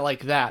didn't mean it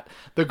like that.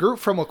 The group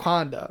from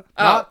Wakanda.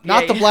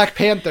 Not the Black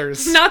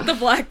Panthers. Not the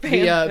Black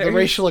Panthers. The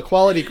racial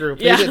equality group.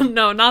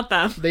 No, not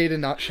them. They did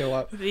not show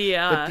up. The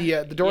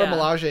Dora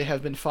Milaje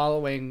have been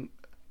following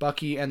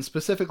Bucky and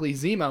specifically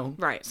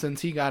Zemo since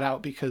he got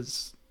out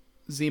because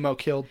Zemo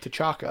killed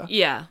T'Chaka.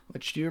 Yeah.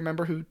 Which, do you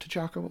remember who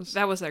T'Chaka was?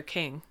 That was their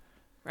king.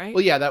 right?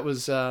 Well, yeah, that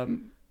was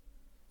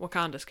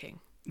Wakanda's king.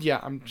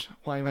 Yeah,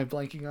 why am I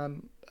blanking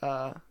on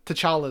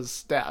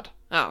T'Challa's dad?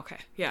 Oh, okay.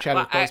 Yeah.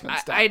 Chadwick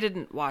Boseman's dad. I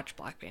didn't watch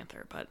Black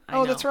Panther, but I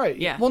know. That's right.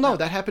 Yeah. Well, no,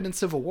 that happened in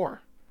Civil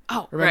War.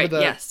 Oh, remember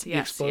right. the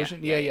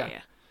explosion?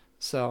 Yeah.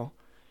 So,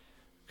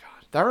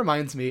 God, that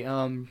reminds me,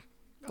 a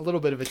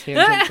little bit of a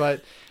tangent,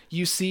 but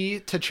you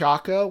see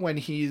T'Chaka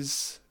when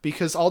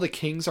because all the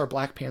kings are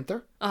Black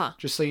Panther,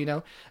 just so you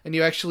know, and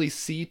you actually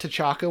see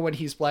T'Chaka when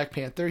he's Black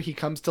Panther. He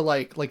comes to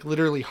like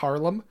literally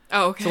Harlem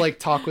to like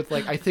talk with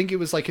I think it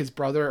was like his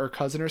brother or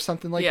cousin or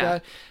something like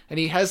that, and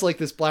he has like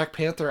this Black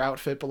Panther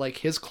outfit, but like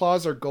his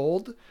claws are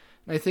gold,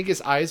 and I think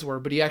his eyes were,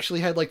 but he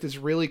actually had like this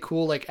really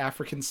cool like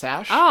African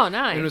sash. Oh,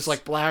 nice. And it was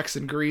like blacks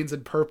and greens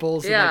and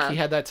purples, and like he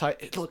had that tie.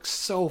 It looks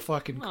so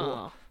fucking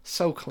cool,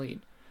 so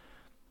clean.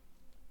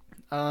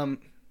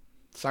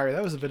 Sorry,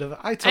 that was a bit of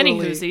any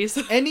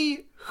whoosies.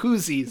 Any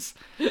whoosies.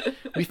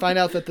 We find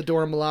out that the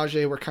Dora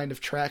Milaje were kind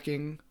of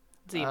tracking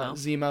Zemo.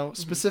 Mm-hmm.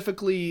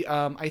 Specifically,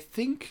 I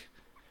think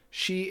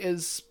she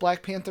is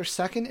Black Panther's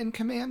second in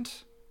command.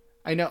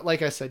 I know,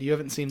 like I said, you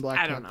haven't seen Black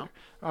Panther. I don't know.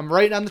 I'm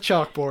writing on the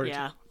chalkboard.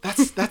 Yeah.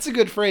 That's a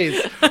good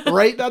phrase.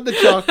 Writing on the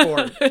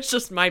chalkboard. It's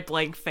just my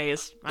blank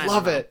face.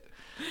 Love it.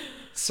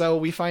 So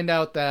we find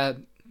out that,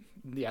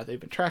 they've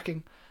been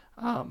tracking.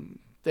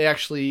 They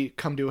actually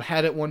come to a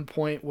head at one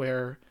point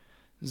where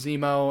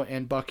Zemo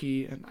and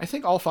Bucky, and I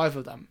think all 5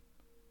 of them.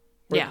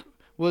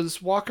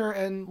 Was Walker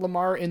and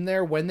Lamar in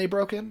there when they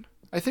broke in?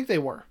 I think they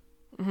were.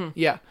 Mm-hmm.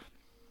 Yeah.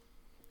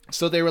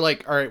 So they were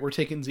like, all right, we're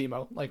taking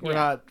Zemo. Like, we're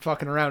not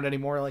fucking around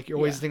anymore. Like, you're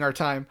wasting our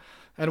time.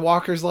 And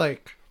Walker's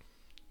like,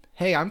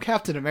 hey, I'm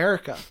Captain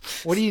America.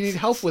 What do you need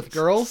help with,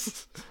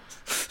 girls?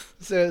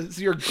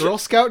 Is your Girl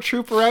Scout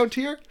troop around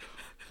here?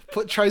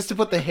 Tries to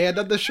put the hand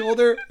on the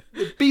shoulder,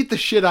 beat the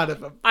shit out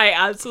of him. I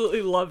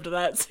absolutely loved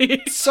that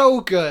scene.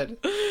 So good.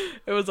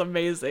 It was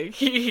amazing.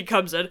 He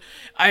comes in,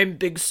 I'm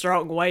big,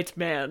 strong, white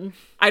man.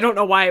 I don't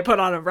know why I put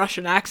on a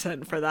Russian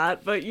accent for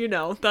that, but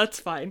that's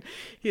fine.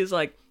 He's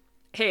like,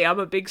 hey, I'm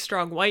a big,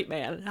 strong, white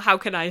man. How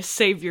can I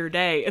save your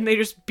day? And they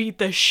just beat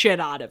the shit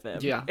out of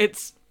him. Yeah.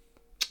 It's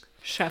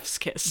chef's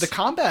kiss. The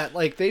combat,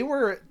 like, they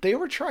were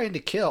trying to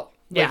kill.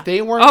 Like,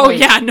 they weren't.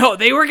 Oh, no,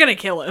 they were gonna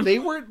kill him. They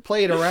weren't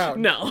playing around.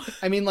 No.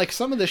 I mean, like,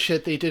 some of the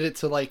shit, they did it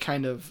to, like,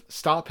 kind of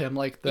stop him.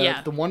 Like,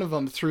 the one of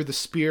them threw the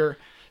spear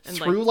and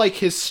through, like,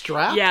 his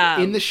strap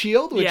in the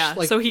shield. Which,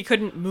 like, so he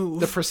couldn't move.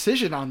 The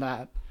precision on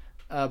that.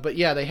 But,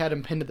 they had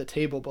him pinned to the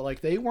table. But,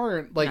 like, they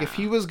weren't. Like, if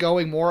he was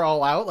going more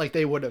all out, like,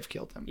 they would have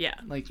killed him. Yeah.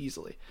 Like,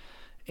 easily.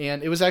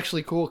 And it was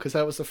actually cool, because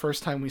that was the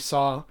first time we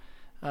saw,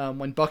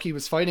 when Bucky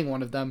was fighting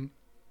one of them,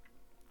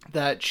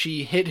 that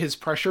she hit his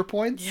pressure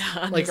points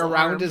like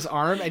around his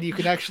arm, and you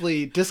can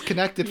actually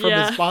disconnect it from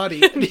his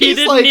body. And he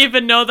didn't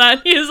even know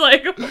that. He's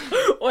like,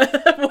 what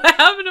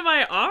happened to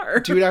my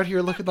arm? Dude out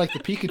here looking like the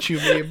Pikachu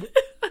meme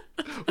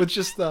with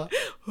just the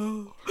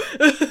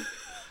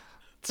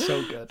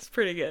so good. It's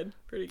pretty good.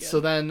 So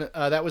then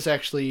that was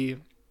actually,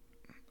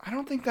 I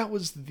don't think that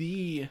was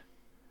the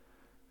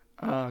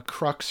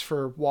crux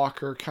for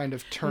Walker kind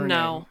of turning.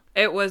 No.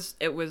 It was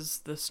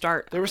the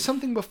start. There was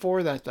something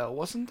before that, though,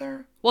 wasn't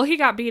there? Well, he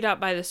got beat up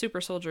by the super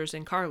soldiers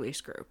in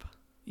Carly's group.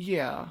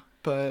 Yeah,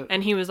 but...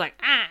 And he was like,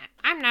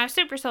 I'm not a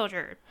super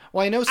soldier.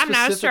 Well, I know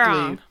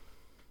specifically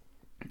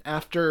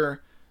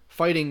after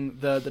fighting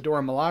the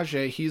Dora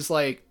Milaje, he's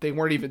like, they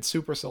weren't even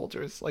super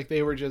soldiers. Like,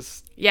 they were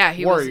just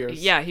warriors.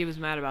 He was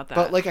mad about that.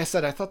 But like I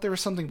said, I thought there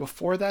was something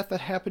before that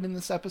happened in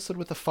this episode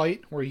with the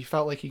fight, where he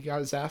felt like he got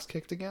his ass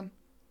kicked again.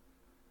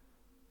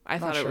 I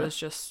thought it was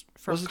just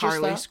from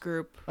Carly's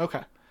group.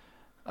 Okay.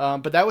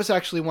 But that was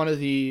actually one of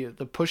the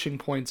pushing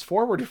points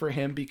forward for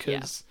him,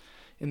 because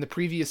in the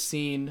previous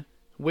scene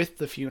with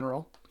the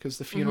funeral, because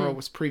the funeral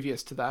was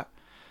previous to that,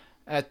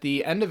 at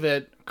the end of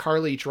it,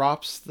 Carly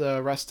drops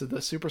the rest of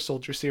the super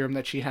soldier serum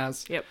that she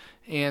has. Yep.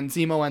 And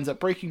Zemo ends up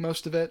breaking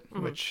most of it,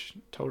 which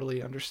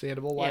totally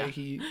understandable why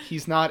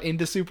he's not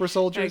into super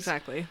soldiers.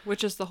 Exactly.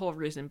 Which is the whole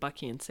reason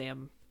Bucky and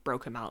Sam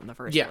broke him out in the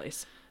first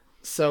place.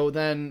 So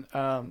then...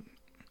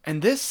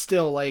 and this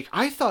still, like,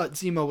 I thought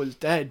Zemo was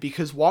dead,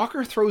 because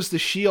Walker throws the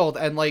shield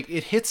and, like,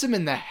 it hits him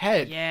in the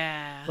head.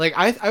 Yeah. Like,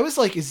 I was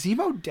like, is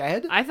Zemo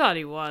dead? I thought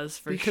he was,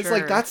 for sure. Because,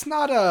 like, that's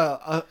not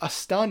a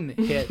stun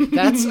hit.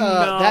 That's,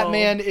 no. That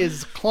man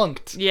is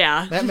clunked.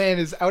 Yeah. That man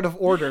is out of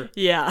order.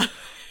 Yeah.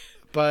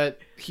 But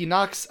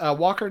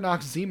Walker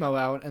knocks Zemo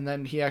out, and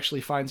then he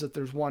actually finds that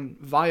there's one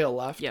vial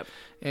left. Yep.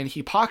 And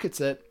he pockets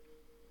it.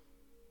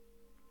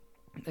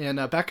 And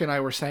Becca and I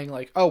were saying,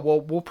 like, oh,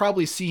 well, we'll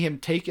probably see him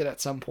take it at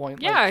some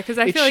point. Yeah, because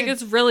I feel like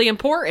it's really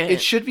important.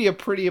 It should be a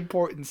pretty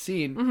important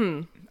scene.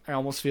 Mm-hmm. I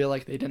almost feel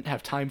like they didn't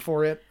have time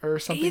for it or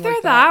something like that.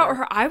 Either that,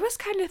 or I was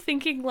kind of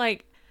thinking,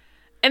 like,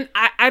 and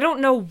I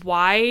don't know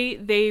why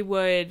they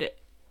would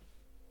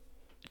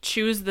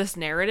choose this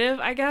narrative,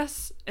 I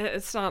guess.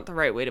 It's not the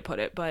right way to put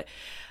it, but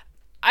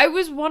I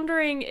was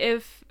wondering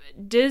if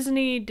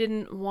Disney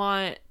didn't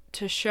want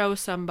to show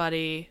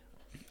somebody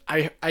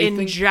I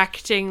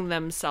injecting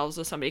themselves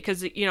with somebody,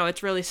 because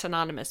it's really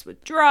synonymous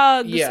with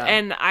drugs. Yeah.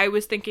 And I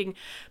was thinking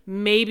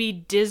maybe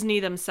Disney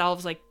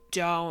themselves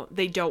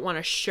don't want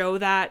to show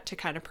that to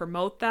kind of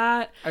promote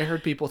that. I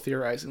heard people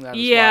theorizing that as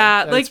well.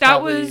 Yeah,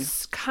 that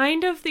was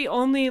kind of the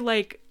only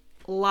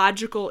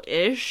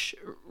logical-ish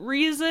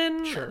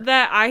reason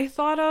that I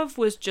thought of,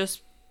 was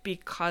just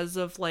because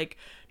of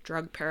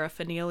drug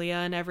paraphernalia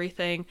and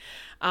everything.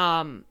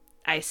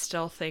 I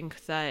still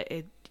think that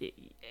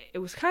it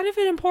was kind of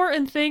an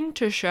important thing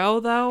to show,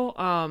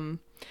 though.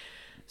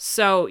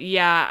 So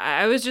yeah,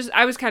 I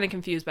was kind of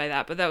confused by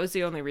that, but that was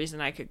the only reason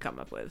I could come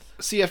up with.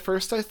 See, at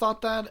first I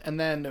thought that, and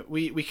then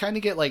we kind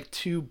of get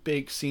two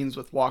big scenes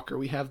with Walker.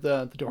 We have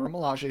the Dora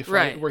Milaje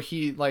fight, where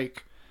he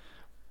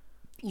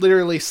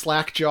literally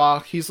slack jaw.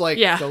 He's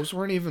those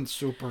weren't even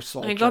super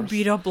soldiers. I got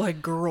beat up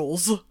like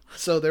girls.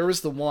 So there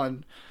was the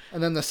one.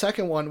 And then the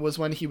second one was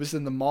when he was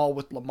in the mall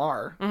with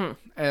Lamar. Mm-hmm.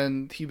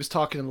 And he was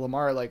talking to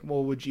Lamar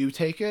well, would you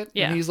take it?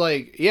 Yeah. And he's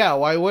like, yeah,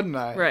 why wouldn't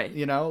I?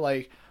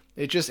 Right.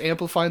 It just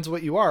amplifies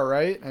what you are,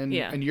 right? And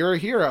you're a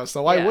hero,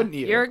 so why wouldn't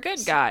you? You're a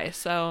good guy,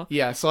 so...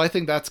 Yeah, so I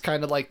think that's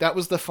kind of that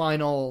was the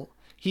final...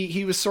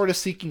 He was sort of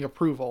seeking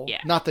approval.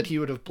 Yeah. Not that he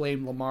would have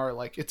blamed Lamar,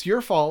 it's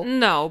your fault.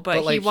 No,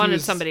 but he wanted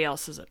somebody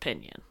else's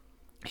opinion.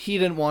 He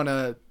didn't want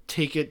to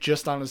take it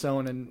just on his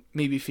own and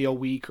maybe feel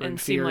weak or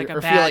inferior, like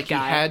or feel like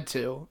guy. He had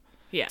to.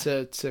 Yeah.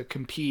 To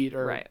compete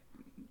or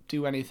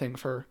do anything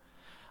for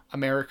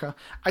America.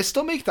 I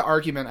still make the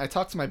argument, I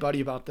talked to my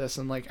buddy about this,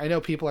 and I know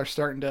people are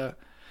starting to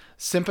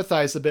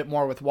sympathize a bit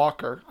more with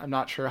Walker. I'm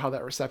not sure how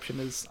that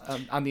reception is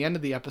on the end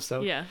of the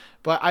episode. Yeah.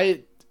 But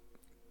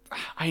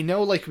I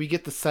know we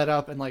get the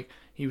setup, and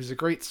he was a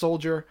great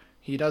soldier.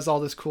 He does all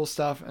this cool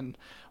stuff, and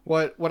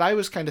what I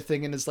was kind of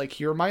thinking is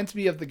he reminds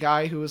me of the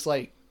guy who was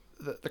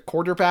the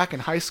quarterback in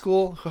high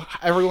school.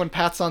 Everyone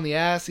pats on the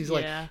ass. He's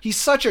he's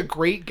such a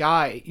great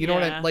guy. You know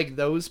what I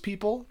those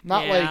people,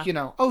 not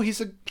oh,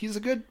 he's a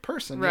good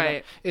person.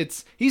 Right.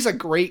 He's a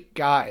great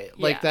guy.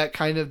 That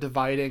kind of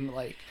dividing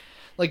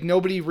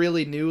nobody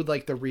really knew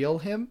the real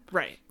him.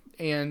 Right.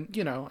 And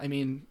I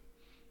mean,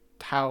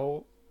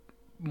 how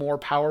more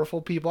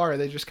powerful people are,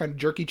 they just kind of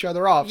jerk each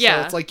other off.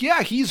 Yeah. So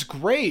it's he's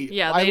great.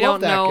 Yeah, they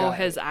don't know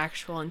his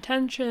actual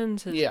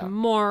intentions, his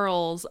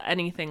morals,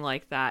 anything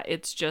like that.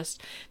 It's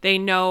just they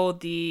know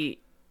the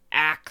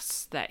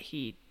acts that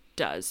he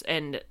does,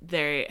 and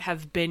they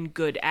have been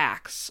good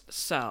acts.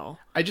 So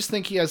I just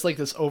think he has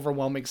this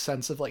overwhelming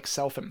sense of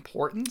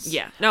self-importance.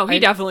 Yeah, no, he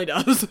definitely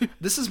does.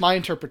 This is my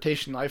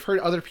interpretation. I've heard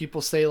other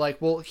people say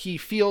well, he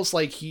feels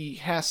he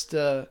has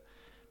to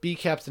be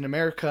Captain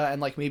America,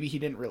 and maybe he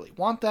didn't really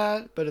want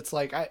that, but it's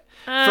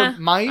for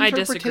my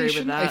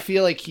interpretation, I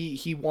feel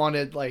he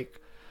wanted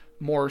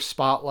more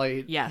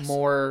spotlight. Yes.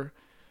 More,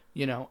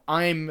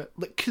 I'm,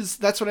 because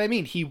that's what I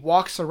mean. He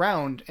walks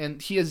around,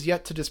 and he has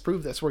yet to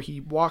disprove this, where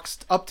he walks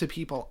up to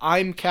people.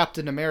 I'm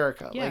Captain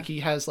America. Yeah.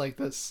 He has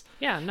this.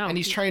 Yeah, no. And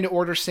he's trying to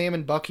order Sam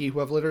and Bucky, who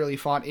have literally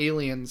fought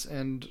aliens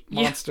and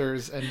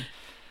monsters and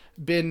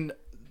been.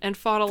 And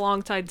fought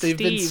alongside Steve.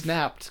 They've been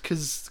snapped,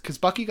 because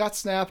Bucky got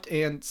snapped,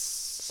 and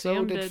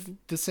so did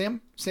Sam.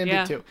 Sam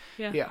did too.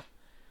 Yeah.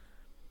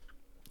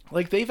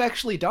 They've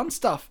actually done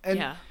stuff,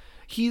 and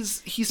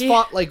he's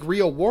fought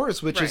real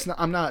wars, which is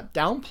I'm not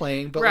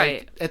downplaying, but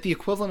at the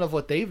equivalent of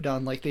what they've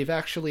done, they've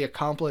actually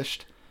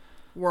accomplished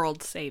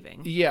world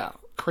saving. Yeah,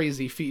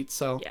 crazy feats.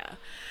 So yeah,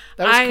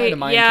 that was kind of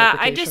my interpretation.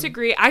 I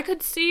disagree. I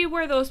could see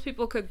where those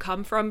people could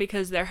come from,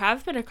 because there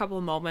have been a couple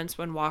of moments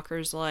when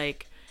Walker's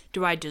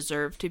do I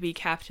deserve to be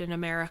Captain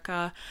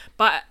America?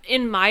 But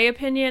in my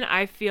opinion,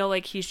 I feel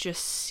he's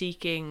just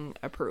seeking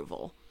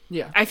approval.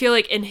 Yeah. I feel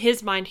in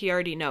his mind, he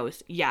already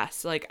knows,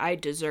 yes, I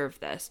deserve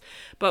this.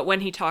 But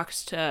when he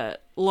talks to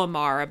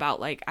Lamar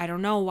about, I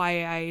don't know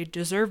why I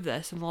deserve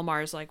this, and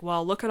Lamar's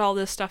well, look at all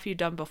this stuff you've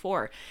done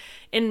before.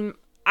 And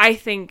I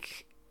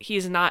think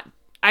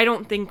I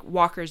don't think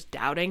Walker's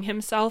doubting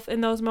himself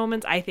in those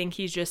moments. I think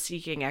he's just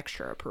seeking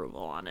extra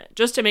approval on it,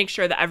 just to make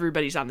sure that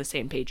everybody's on the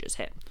same page as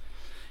him.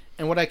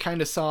 And what I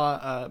kind of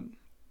saw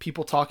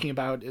people talking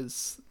about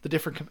is the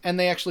different... And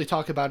they actually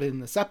talk about it in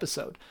this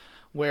episode,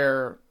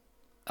 where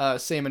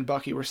Sam and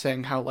Bucky were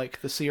saying how,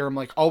 the serum,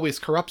 always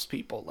corrupts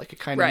people. It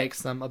kind of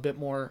makes them a bit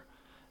more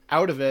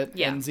out of it.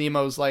 Yeah. And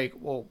Zemo's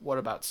well, what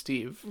about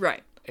Steve?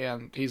 Right.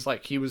 And he's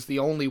he was the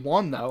only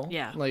one, though.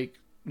 Yeah.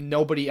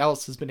 Nobody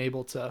else has been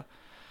able to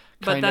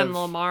But then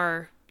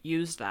Lamar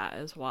used that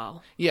as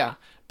well. Yeah.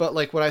 But,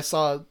 what I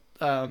saw...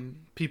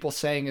 people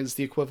saying is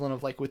the equivalent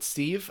of with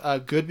Steve,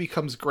 good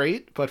becomes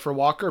great, but for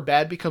Walker,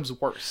 bad becomes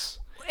worse.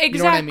 Exactly. You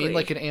know what I mean?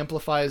 It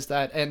amplifies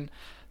that, and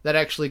that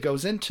actually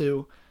goes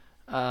into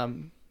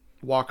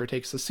Walker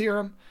takes the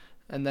serum,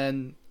 and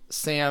then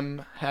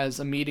Sam has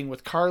a meeting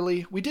with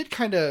Carly. We did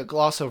kind of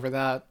gloss over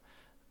that.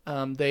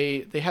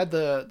 They had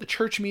the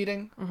church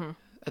meeting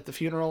at the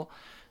funeral,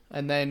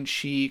 and then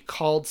she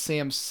called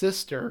Sam's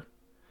sister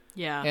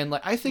Yeah. And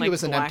like I think it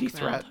was an empty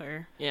threat.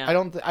 Her.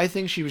 Yeah. I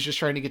think she was just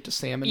trying to get to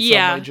Sam in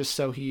some way, just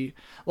so he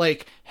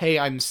like, hey,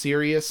 I'm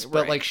serious,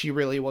 but like she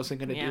really wasn't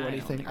going to do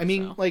anything. I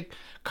mean, like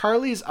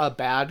Carly's a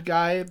bad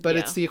guy, but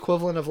it's the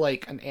equivalent of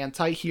like an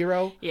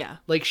anti-hero. Yeah.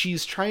 Like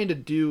she's trying to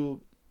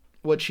do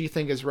what she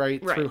think is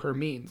right through her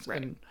means,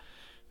 and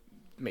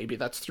maybe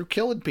that's through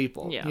killing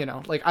people. Yeah. You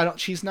know, like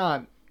she's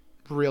not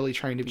really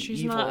trying to be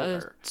evil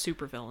or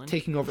supervillain,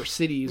 taking over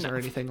cities or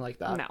anything like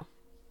that. No.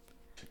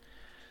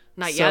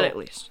 Not yet, at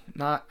least.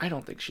 I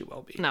don't think she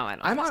will be. No,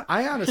 I don't.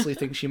 I honestly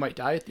think she might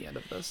die at the end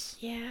of this.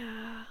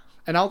 Yeah.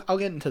 And I'll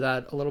get into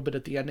that a little bit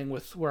at the ending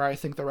with where I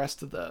think the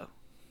rest of the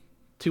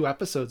 2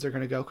 episodes are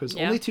going to go, because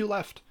only 2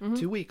 left.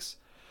 2 weeks.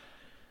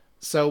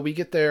 So we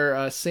get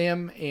there,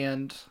 Sam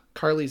and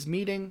Carly's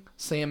meeting.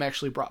 Sam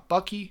actually brought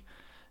Bucky.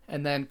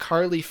 And then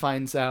Carly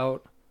finds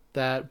out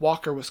that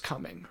Walker was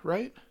coming,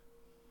 right?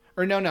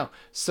 Or no.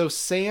 So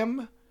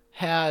Sam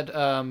had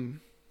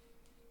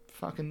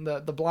fucking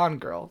the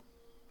blonde girl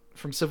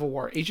from Civil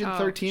War. Agent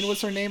 13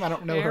 was her name. I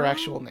don't know her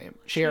actual name.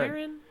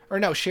 Sharon. Or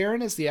no,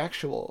 Sharon is the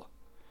actual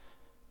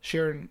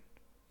Sharon.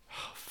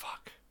 Oh,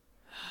 fuck.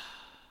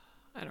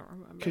 I don't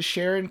remember. Because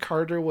Sharon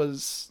Carter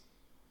was...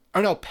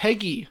 Oh, no,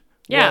 Peggy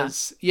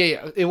was...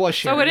 Yeah, it was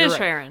Sharon. So it is right.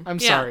 Sharon. I'm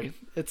sorry.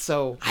 It's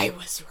so... I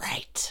was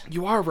right.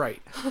 You are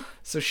right.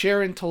 So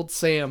Sharon told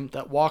Sam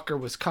that Walker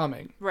was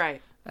coming.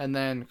 Right. And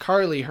then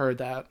Carly heard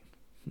that.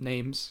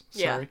 Names.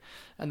 Sorry.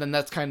 And then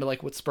that's kind of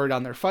like what spurred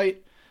on their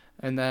fight.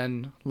 And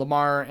then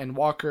Lamar and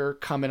Walker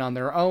come in on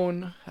their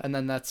own. And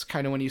then that's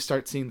kind of when you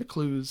start seeing the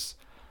clues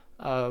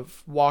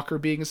of Walker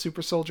being a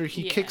super soldier.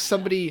 He kicks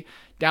somebody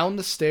down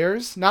the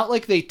stairs. Not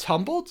like they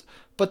tumbled,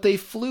 but they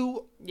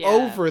flew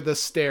over the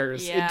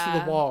stairs into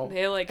the wall.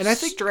 They and I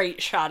think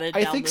straight shotted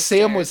down I think the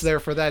Sam stairs. was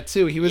there for that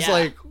too. He was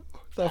like,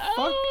 the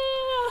fuck?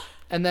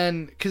 And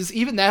then, because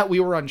even that we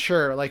were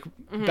unsure. Like,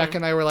 Becca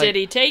and I were like... Did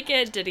he take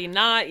it? Did he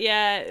not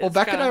yet? Well,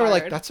 Becca and I were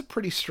like, that's a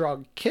pretty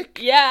strong kick.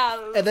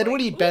 Yeah. And then when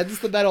he bends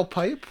the metal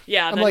pipe...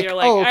 Yeah, I'm then like, you're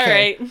like, all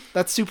right.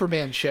 That's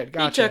Superman shit.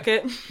 Gotcha. He took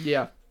it.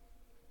 Yeah.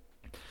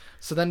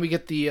 So then we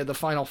get the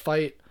final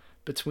fight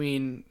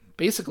between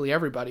basically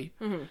everybody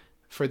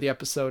for the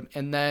episode.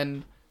 And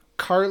then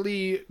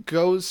Carly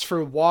goes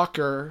for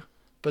Walker,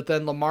 but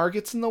then Lamar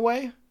gets in the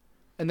way.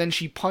 And then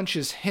she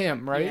punches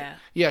him, right?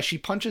 Yeah, she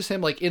punches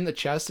him, like, in the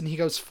chest, and he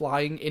goes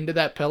flying into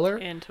that pillar.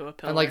 Into a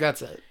pillar. And, like,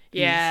 that's it.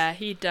 Yeah,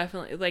 he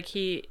definitely, like,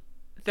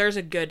 there's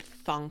a good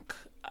thunk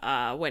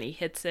when he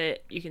hits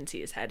it. You can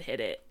see his head hit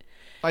it.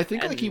 I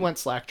think, like, he went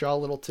slackjaw a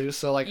little, too,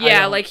 so, like,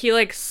 yeah, like, he,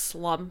 like,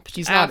 slumped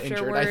He's not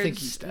afterwards. injured. I think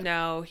he's dead.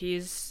 No, he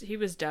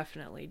was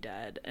definitely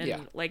dead.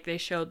 And, like, they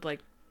showed,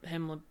 like,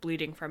 him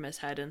bleeding from his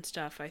head and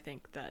stuff. I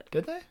think that...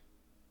 Did they?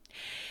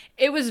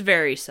 It was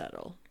very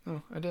subtle.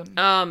 Oh, I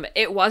didn't.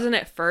 It wasn't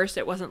at first.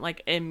 It wasn't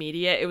like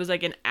immediate. It was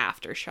like an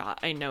after shot.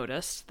 I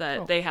noticed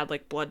that they had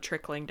like blood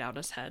trickling down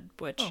his head,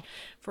 which,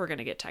 if we're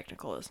gonna get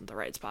technical, isn't the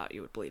right spot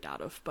you would bleed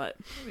out of. But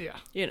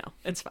you know,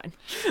 it's fine.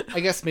 I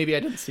guess maybe I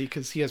didn't see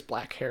because he has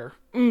black hair.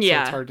 Yeah,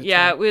 so it's hard to tell.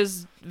 tell. It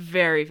was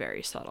very,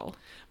 very subtle.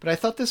 But I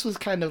thought this was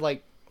kind of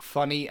like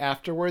funny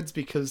afterwards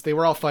because they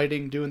were all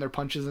fighting, doing their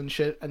punches and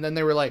shit, and then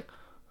they were like,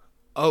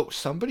 oh,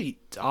 somebody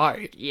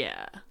died.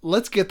 Yeah.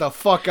 Let's get the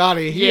fuck out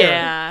of here.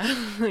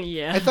 Yeah.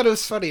 Yeah. I thought it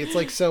was funny. It's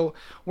like, so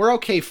we're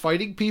okay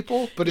fighting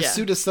people, but as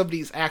soon as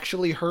somebody's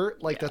actually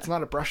hurt, like that's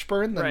not a brush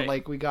burn, then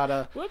like we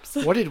gotta, whoops.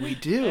 What did we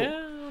do?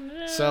 Oh,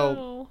 no.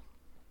 So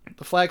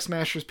the Flag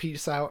Smashers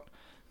peace out,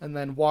 and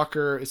then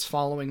Walker is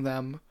following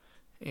them,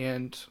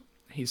 and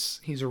he's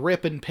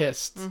ripping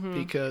pissed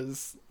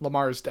because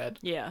Lamar's dead.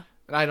 Yeah.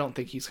 And I don't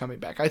think he's coming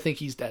back. I think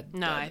he's dead.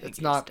 No, dead. I think it's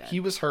not. Dead. He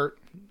was hurt,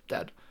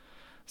 dead.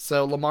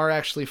 So Walker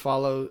actually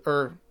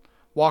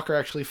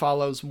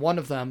follows one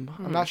of them.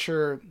 I'm not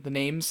sure the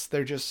names.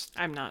 They're just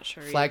I'm not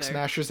sure Flag either.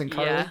 Smashers and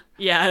Carly.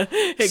 Yeah,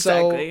 exactly.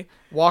 So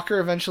Walker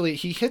eventually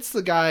he hits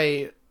the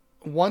guy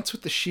once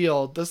with the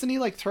shield. Doesn't he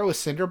like throw a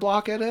cinder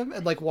block at him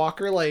and like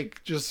Walker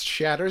like just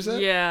shatters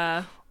it?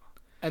 Yeah.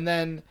 And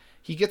then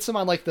he gets him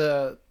on like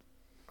it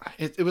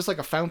was like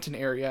a fountain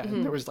area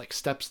and there was like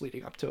steps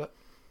leading up to it.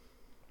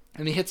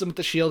 And he hits him with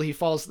the shield. He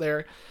falls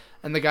there.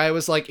 And the guy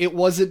was like, it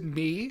wasn't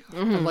me.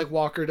 And like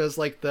Walker does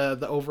like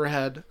the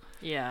overhead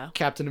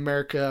Captain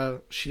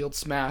America shield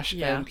smash.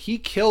 Yeah. And he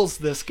kills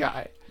this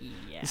guy.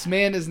 Yeah. This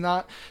man is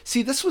not...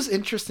 See, this was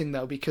interesting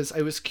though, because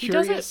I was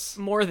curious... He does it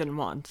more than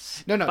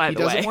once. No, he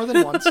does it more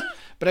than once.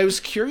 But I was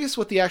curious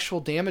what the actual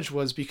damage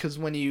was, because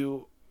when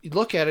you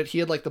look at it, he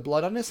had like the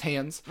blood on his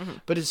hands,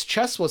 but his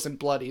chest wasn't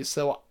bloody.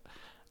 So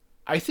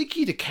I think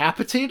he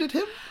decapitated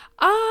him.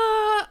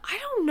 I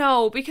don't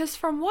know, because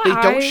from what they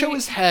don't show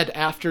his head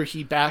after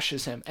he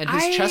bashes him, and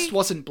his chest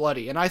wasn't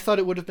bloody. And I thought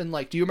it would have been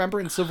like, do you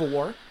remember in Civil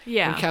War?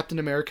 Yeah. When Captain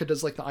America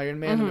does like the Iron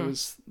Man and it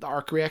was the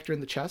arc reactor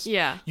in the chest?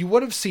 Yeah. You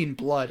would have seen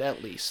blood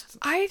at least.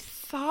 I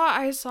thought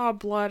I saw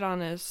blood on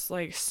his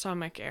like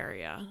stomach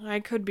area. I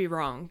could be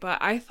wrong, but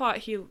I thought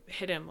he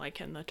hit him like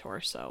in the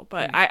torso.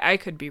 But I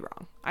could be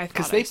wrong. I thought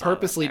because they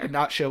purposely did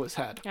not show his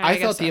head. Yeah, I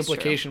thought the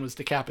implication was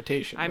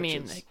decapitation. I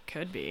mean, it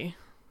could be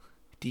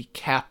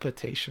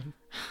decapitation.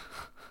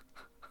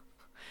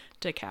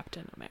 to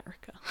Captain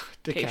America.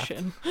 To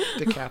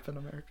Captain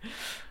America.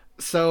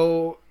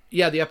 So,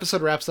 yeah, the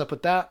episode wraps up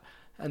with that,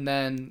 and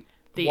then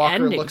the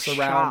Walker looks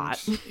around.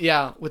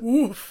 Yeah, with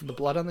the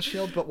blood on the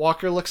shield, but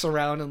Walker looks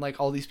around and like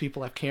all these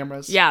people have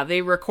cameras. Yeah,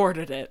 they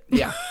recorded it.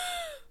 Yeah.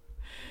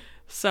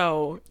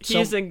 So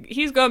he's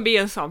gonna be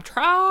in some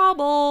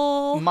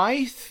trouble.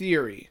 My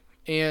theory,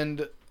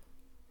 and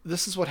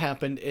this is what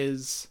happened,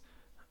 is,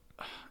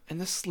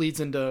 and this leads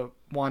into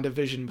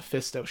WandaVision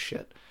Mephisto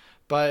shit,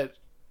 but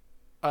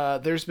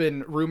there's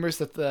been rumors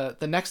that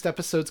the next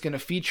episode's going to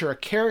feature a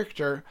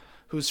character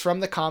who's from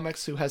the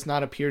comics who has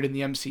not appeared in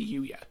the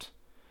MCU yet.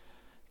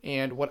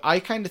 And what I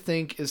kind of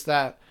think is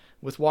that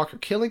with Walker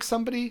killing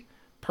somebody,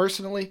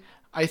 personally,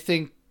 I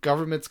think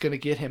government's going to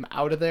get him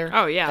out of there.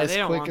 Oh, yeah, they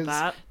don't want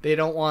that. They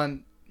don't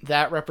want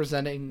that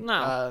representing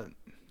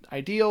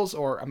ideals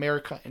or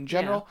America in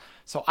general. Yeah.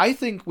 So I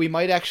think we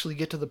might actually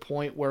get to the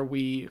point where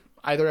we,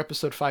 either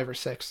episode 5 or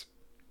 6,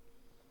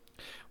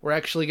 we're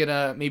actually going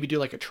to maybe do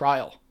like a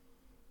trial.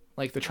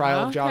 Like the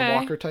trial of John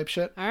Walker type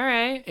shit. All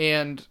right.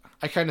 And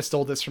I kind of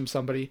stole this from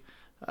somebody.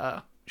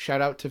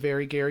 Shout out to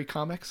Very Gary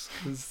Comics,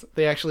 because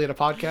they actually had a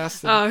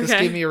podcast. And this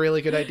gave me a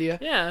really good idea.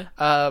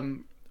 Yeah.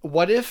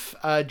 What if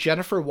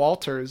Jennifer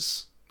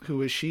Walters,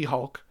 who is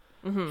She-Hulk,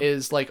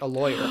 is like a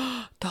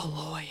lawyer? The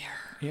lawyer.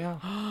 Yeah.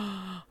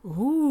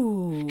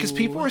 Ooh. Because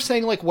people were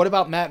saying, like, what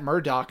about Matt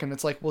Murdock? And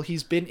it's like, well,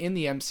 he's been in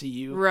the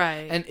MCU.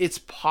 Right. And it's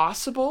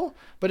possible,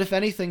 but if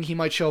anything, he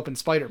might show up in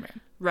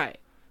Spider-Man. Right.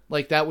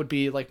 Like, that would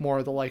be, like, more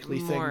of the likely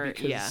thing,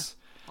 because,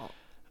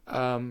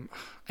 I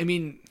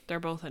mean...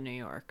 They're both in New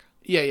York.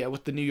 Yeah,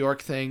 with the New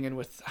York thing, and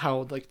with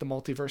how, like, the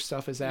multiverse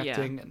stuff is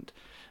acting, and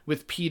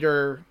with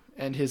Peter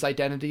and his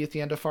identity at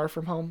the end of Far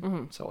From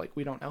Home. So, like,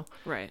 we don't know.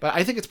 Right. But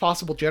I think it's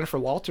possible Jennifer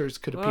Walters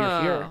could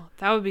appear here.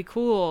 That would be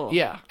cool.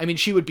 Yeah. I mean,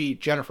 she would be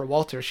Jennifer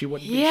Walters. She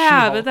wouldn't be She-Hulk.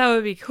 Yeah, but that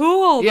would be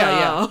cool, though.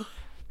 Yeah.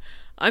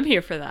 I'm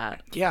here for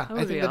that. Yeah,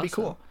 I think that'd be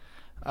cool.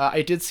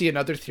 I did see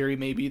another theory,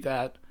 maybe,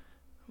 that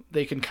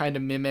they can kind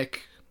of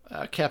mimic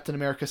Captain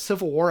America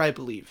Civil War, I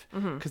believe.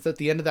 Because at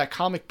the end of that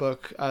comic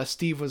book,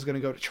 Steve was going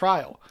to go to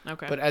trial.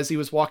 Okay. But as he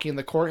was walking in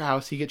the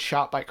courthouse, he gets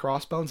shot by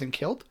crossbones and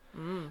killed.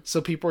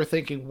 So people were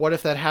thinking, what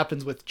if that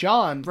happens with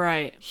John?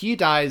 Right. He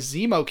dies,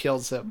 Zemo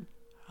kills him.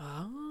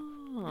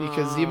 Oh.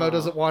 Because Zemo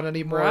doesn't want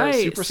any more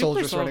super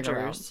soldiers running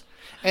around.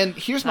 And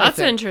here's my thing. That's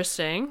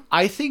interesting.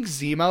 I think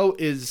Zemo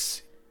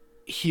is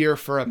here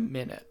for a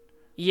minute.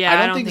 Yeah,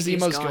 I don't think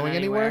Zemo's going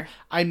anywhere.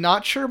 I'm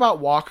not sure about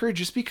Walker,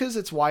 just because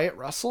it's Wyatt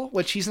Russell,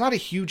 which he's not a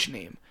huge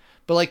name.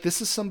 But, like,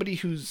 this is somebody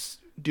who's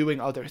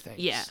doing other things.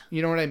 Yeah.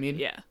 You know what I mean?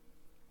 Yeah.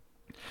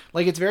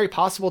 Like, it's very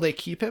possible they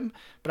keep him,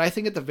 but I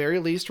think at the very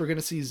least we're going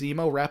to see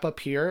Zemo wrap up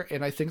here,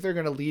 and I think they're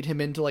going to lead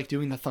him into, like,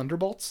 doing the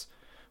Thunderbolts.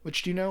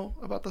 Which, do you know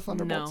about the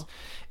Thunderbolts? No.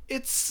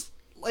 It's,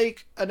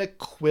 like, an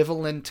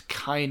equivalent,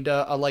 kinda,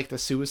 of, like, the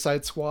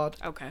Suicide Squad.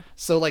 Okay.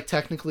 So, like,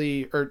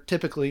 typically,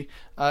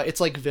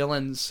 it's, like,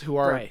 villains who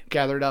are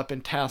gathered up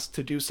and tasked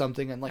to do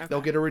something, and, like,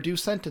 they'll get a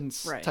reduced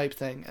sentence type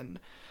thing, and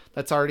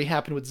that's already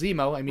happened with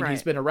Zemo. I mean,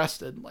 he's been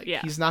arrested. Like,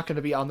 he's not going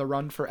to be on the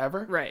run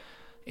forever. Right.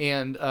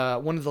 And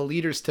one of the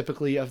leaders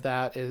typically of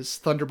that is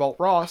Thunderbolt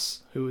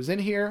Ross, who is in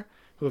here,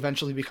 who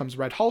eventually becomes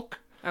Red Hulk.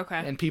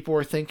 Okay. And people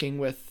were thinking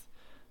with,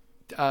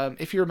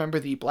 if you remember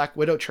the Black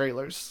Widow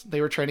trailers, they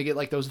were trying to get,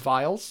 like, those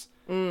vials.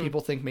 People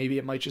think maybe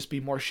it might just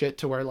be more shit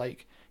to where,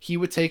 like, he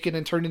would take it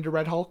and turn into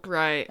Red Hulk.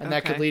 Right. And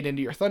that could lead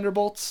into your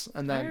Thunderbolts.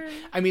 And then,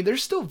 I mean,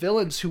 there's still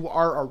villains who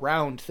are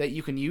around that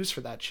you can use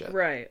for that shit.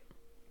 Right.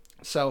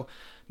 So,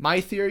 my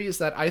theory is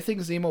that I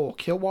think Zemo will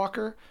kill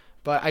Walker,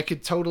 but I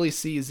could totally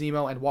see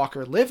Zemo and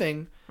Walker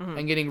living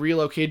and getting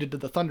relocated to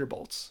the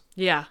Thunderbolts.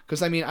 Yeah.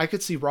 Because, I mean, I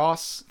could see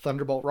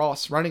Thunderbolt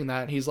Ross, running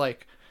that. And he's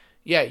like,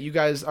 yeah, you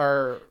guys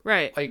are,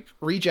 like,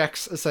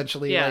 rejects,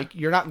 essentially. Yeah. Like,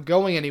 you're not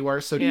going anywhere,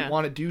 so do you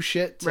want to do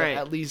shit to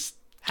at least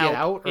get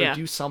out or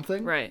do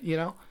something? Right. You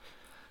know?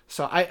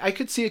 So, I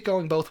could see it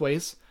going both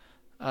ways.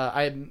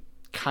 I'm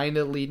kind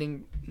of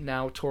leaning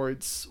now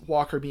towards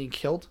Walker being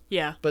killed.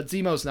 Yeah. But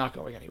Zemo's not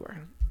going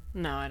anywhere.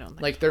 No, I don't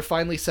think like, they're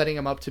finally setting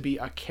him up to be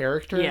a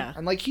character. Yeah.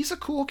 And, like, he's a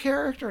cool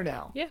character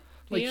now. Yeah.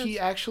 Like, he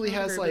actually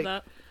has,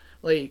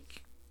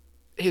 like,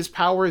 his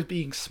power is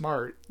being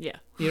smart. Yeah.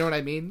 You know what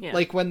I mean? Yeah.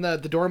 Like, when the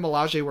Dora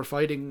Milaje were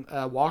fighting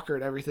Walker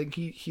and everything,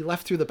 he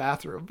left through the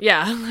bathroom.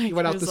 Yeah. Like, he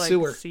went out the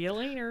sewer. See you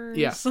later.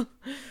 Yeah.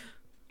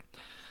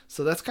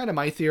 So that's kind of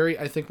my theory.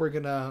 I think we're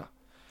going to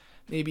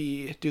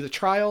maybe do the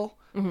trial,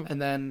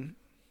 and then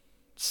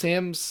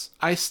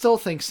I still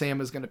think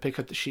Sam is going to pick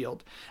up the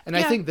shield. And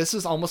I think this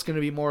is almost going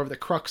to be more of the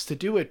crux to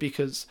do it,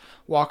 because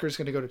Walker's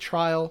going to go to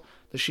trial,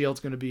 the shield's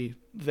going to be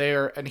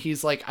there, and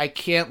he's like, I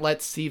can't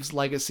let Steve's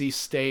legacy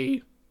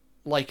stay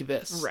like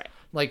this. Right.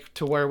 Like,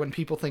 to where when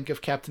people think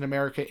of Captain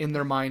America, in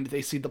their mind,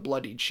 they see the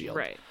bloodied shield.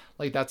 Right.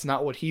 Like, that's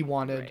not what he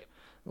wanted. Right.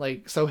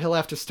 Like, so he'll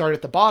have to start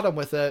at the bottom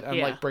with it and,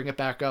 like, bring it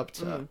back up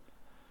to,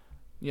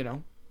 you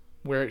know,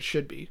 where it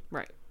should be.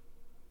 Right.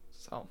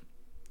 So,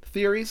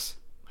 theories,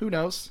 who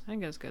knows? I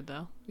think it's good,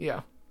 though.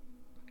 Yeah.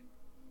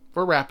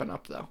 We're wrapping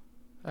up, though.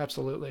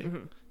 Absolutely.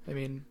 I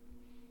mean,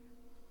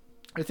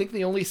 I think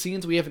the only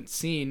scenes we haven't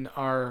seen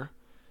are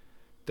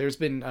there's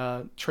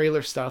been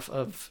trailer stuff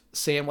of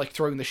Sam like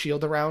throwing the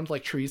shield around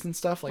like trees and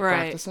stuff, like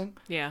practicing.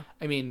 Yeah.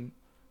 I mean,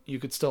 you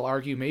could still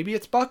argue maybe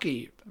it's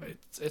Bucky.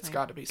 It's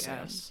got to be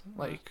Sam.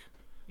 Like,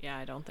 yeah,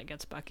 I don't think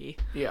it's Bucky.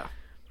 Yeah.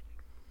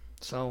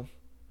 So,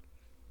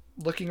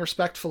 looking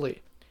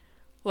respectfully.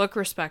 Look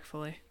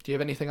respectfully. Do you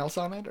have anything else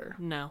on it, or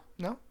no?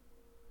 No.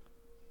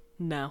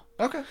 No.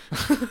 Okay.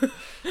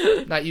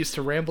 Not used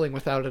to rambling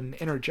without an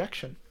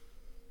interjection.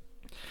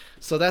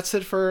 So that's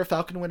it for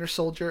Falcon Winter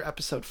Soldier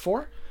episode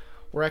 4.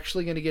 We're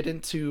actually going to get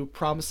into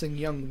Promising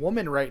Young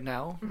Woman right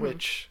now,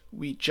 which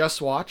we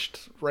just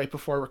watched right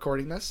before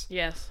recording this.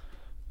 Yes.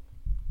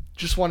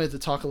 Just wanted to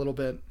talk a little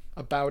bit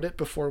about it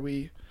before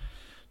we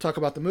talk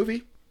about the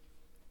movie.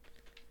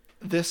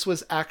 This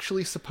was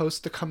actually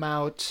supposed to come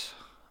out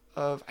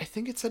I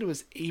think it said it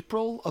was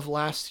April of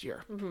last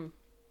year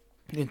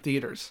in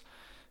theaters.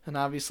 And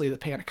obviously the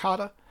panic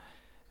cotta.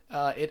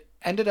 It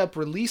ended up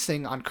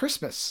releasing on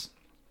Christmas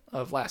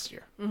of last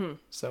year.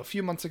 So a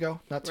few months ago,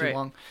 not too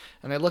long.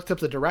 And I looked up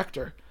the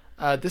director.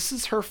 This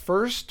is her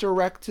first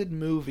directed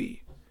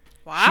movie.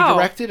 Wow. She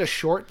directed a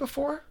short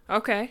before.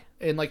 Okay.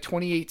 In like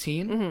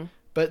 2018.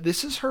 But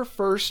this is her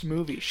first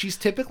movie. She's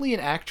typically an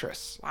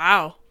actress.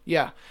 Wow.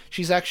 Yeah.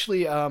 She's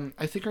actually,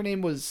 I think her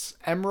name was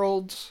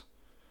Emerald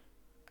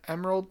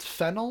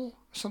Fennell,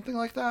 something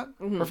like that.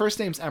 Her first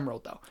name's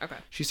Emerald, though. Okay.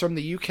 She's from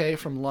the UK,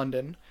 from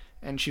London.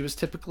 And she was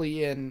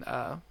typically in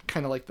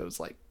kind of like those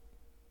like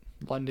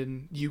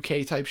London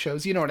UK type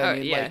shows, you know what I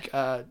mean? Yeah.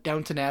 Like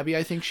Downton Abbey,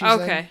 I think she's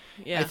in. Okay,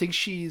 yeah. I think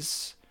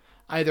she's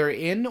either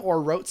in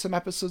or wrote some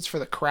episodes for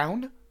The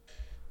Crown.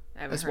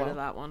 I haven't heard of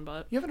that one,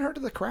 but you haven't heard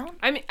of The Crown?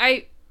 I mean,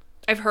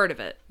 I've heard of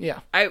it.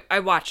 Yeah, I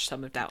watched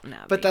some of Downton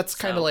Abbey, but that's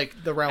kind of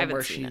like the realm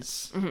where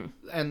she's, mm-hmm.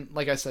 and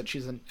like I said,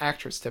 she's an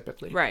actress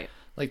typically. Right.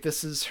 Like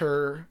this is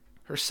her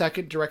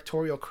second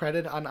directorial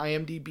credit on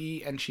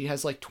IMDb, and she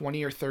has like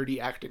 20 or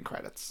 30 acting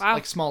credits. Wow.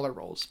 Like smaller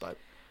roles, but.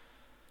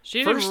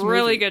 She did a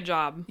really good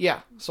job.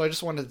 Yeah, so I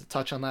just wanted to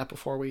touch on that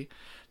before we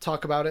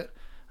talk about it.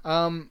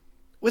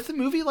 With a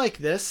movie like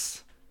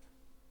this,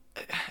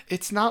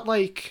 it's not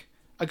like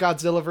a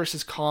Godzilla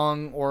vs.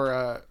 Kong or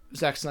a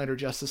Zack Snyder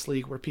Justice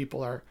League where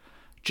people are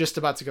just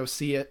about to go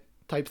see it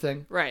type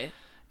thing. Right.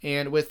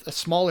 And with a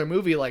smaller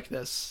movie like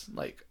this,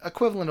 like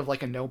equivalent of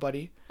like a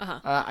Nobody,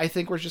 I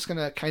think we're just going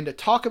to kind of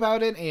talk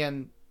about it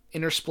and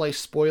intersplice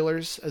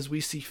spoilers as we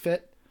see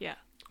fit. Yeah.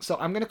 So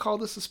I'm going to call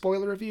this a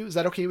spoiler review. Is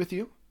that okay with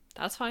you?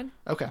 That's fine.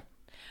 Okay.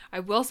 I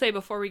will say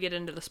before we get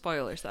into the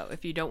spoilers, though,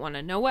 if you don't want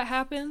to know what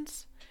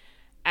happens,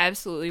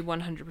 absolutely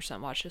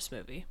 100% watch this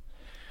movie.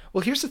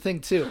 Well, here's the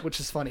thing, too, which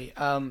is funny.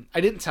 I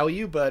didn't tell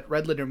you, but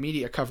Red Letter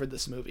Media covered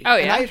this movie. Oh,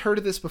 yeah? And I had heard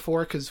of this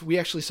before because we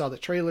actually saw the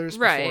trailers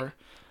before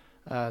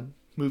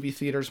movie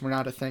theaters were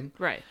not a thing.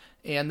 Right.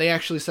 And they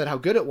actually said how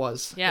good it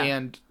was. Yeah.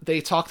 And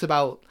they talked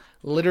about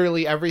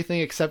literally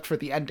everything except for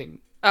the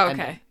ending. Oh,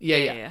 okay.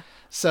 Yeah.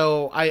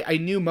 So I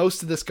knew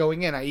most of this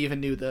going in. I even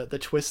knew the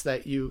twist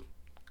that you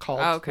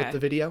called with the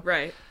video.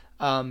 Right.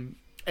 And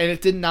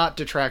it did not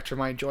detract from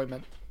my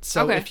enjoyment.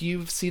 So if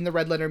you've seen the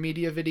Red Letter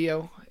Media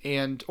video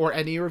or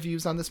any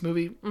reviews on this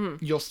movie,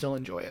 you'll still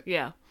enjoy it.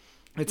 Yeah.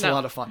 It's a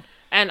lot of fun.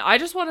 And I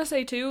just want to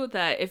say, too,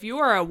 that if you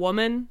are a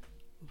woman,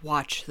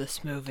 watch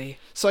this movie.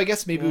 So I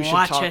guess maybe we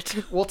should talk.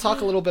 We'll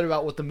talk a little bit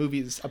about what the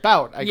movie's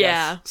about, I guess.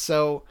 Yeah.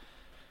 So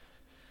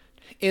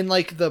in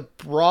like the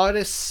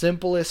broadest,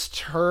 simplest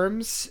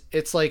terms,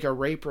 it's like a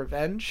rape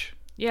revenge.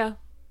 Yeah.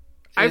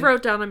 I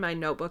wrote down in my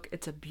notebook,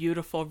 it's a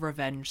beautiful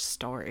revenge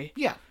story.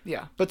 Yeah.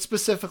 But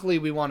specifically,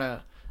 we want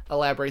to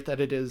elaborate that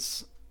it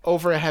is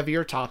over a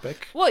heavier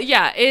topic. Well,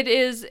 yeah, it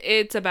is.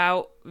 It's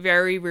about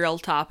very real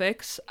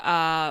topics,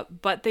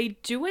 but they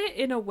do it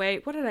in a way.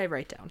 What did I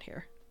write down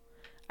here?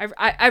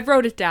 I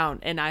wrote it down,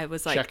 and I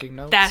was like, checking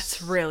notes.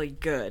 That's really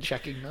good.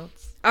 Checking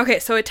notes. Okay,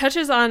 so it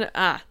touches on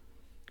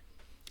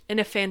in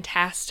a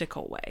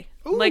fantastical way.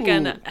 Ooh. Like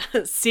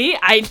see,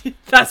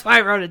 that's why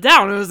I wrote it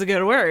down. It was a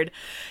good word.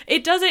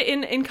 It does it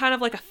in kind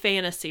of like a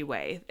fantasy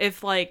way.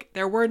 If like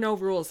there were no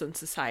rules in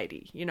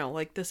society,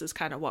 like this is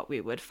kind of what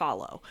we would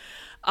follow.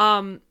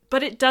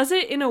 But it does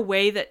it in a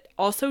way that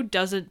also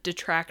doesn't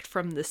detract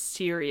from the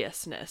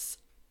seriousness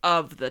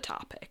of the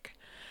topic,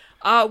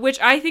 which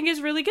I think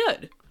is really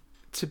good.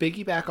 To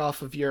piggyback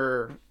off of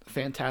your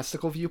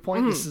fantastical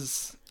viewpoint, this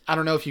is, I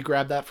don't know if you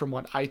grabbed that from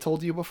what I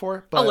told you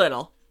before, but a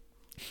little.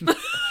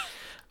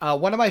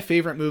 One of my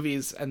favorite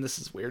movies, and this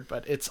is weird,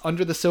 but it's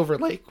Under the Silver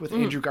Lake with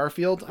Andrew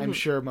Garfield. I'm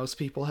sure most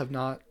people have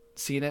not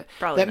seen it.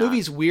 Probably that not.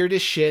 Movie's weird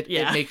as shit.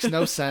 Yeah. It makes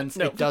no sense.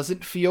 Nope. It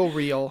doesn't feel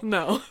real.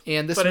 No.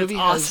 And this but movie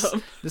it's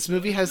awesome. This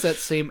movie has that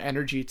same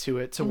energy to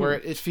it, to where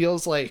it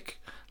feels like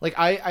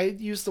I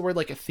use the word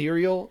like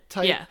ethereal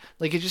type. Yeah.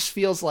 Like it just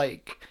feels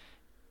like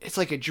it's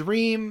like a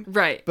dream.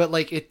 Right. But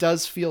like it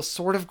does feel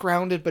sort of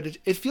grounded, but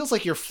it feels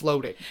like you're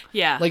floating.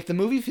 Yeah. Like the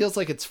movie feels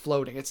like it's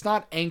floating. It's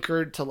not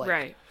anchored to like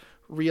right.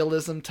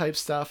 realism type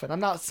stuff. And I'm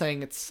not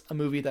saying it's a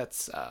movie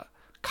that's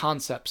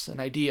concepts and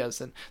ideas.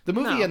 And the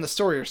movie and the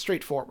story are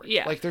straightforward.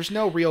 Yeah. Like there's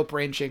no real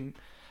branching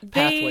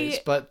pathways,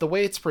 but the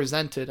way it's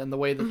presented and the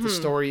way that the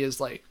story is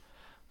like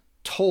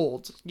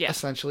told,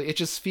 essentially, it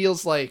just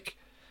feels like,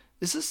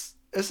 is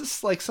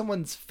this like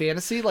someone's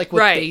fantasy, like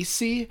what they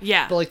see,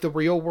 but like the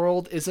real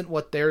world isn't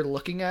what they're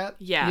looking at?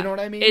 You know what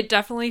I mean? It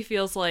definitely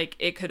feels like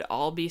it could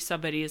all be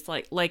somebody's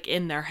like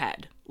in their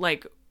head,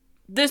 like,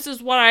 this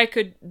is what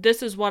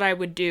I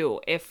would do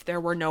if there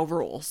were no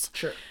rules.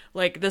 Sure.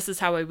 Like, this is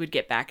how I would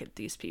get back at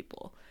these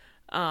people.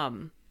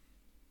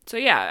 So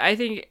yeah, I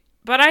think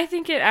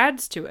it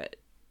adds to it,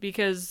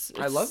 because it's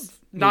I love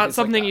not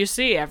something you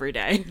see every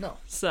day. No.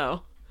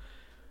 So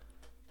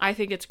I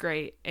think it's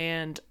great.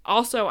 And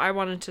also, I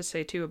wanted to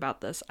say too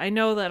about this, I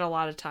know that a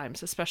lot of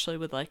times, especially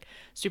with like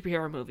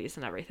superhero movies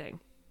and everything,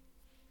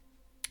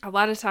 a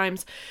lot of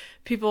times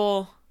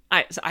people,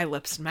 I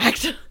lip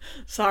smacked.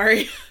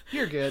 Sorry.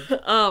 You're good.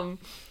 A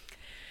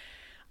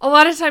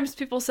lot of times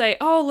people say,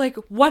 oh, like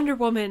Wonder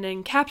Woman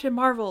and Captain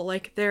Marvel,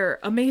 like they're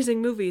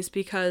amazing movies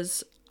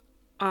because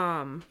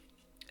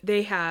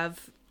they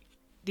have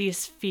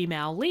these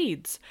female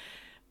leads.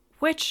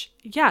 Which,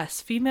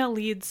 yes,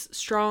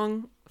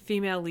 strong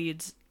female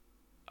leads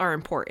are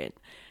important.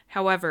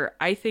 However,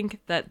 I think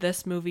that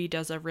this movie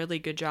does a really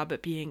good job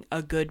at being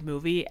a good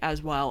movie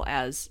as well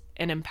as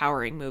an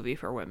empowering movie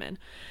for women.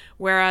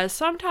 Whereas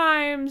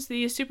sometimes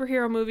these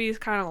superhero movies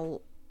kind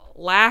of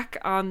lack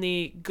on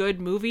the good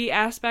movie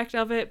aspect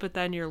of it, but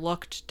then you're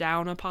looked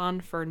down upon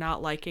for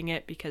not liking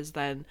it because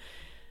then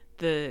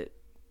the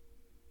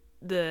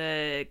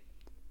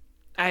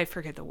I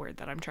forget the word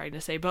that I'm trying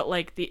to say, but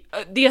like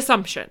the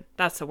assumption,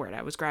 that's the word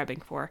I was grabbing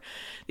for.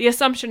 The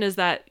assumption is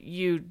that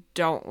you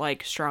don't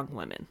like strong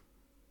women.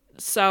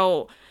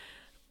 So,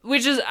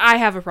 which is I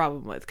have a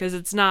problem with, because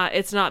it's not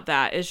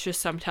that, it's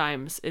just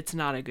sometimes it's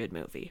not a good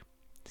movie.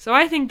 So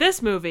I think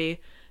this movie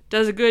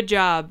does a good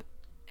job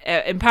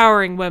at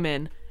empowering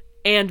women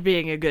and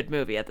being a good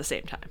movie at the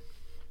same time.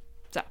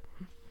 So,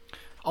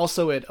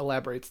 also it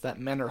elaborates that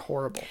men are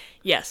horrible.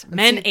 Yes,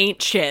 men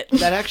ain't shit.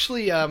 That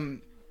actually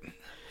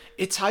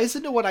it ties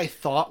into what I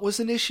thought was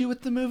an issue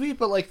with the movie,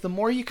 but like the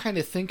more you kind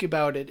of think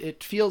about it,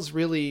 it feels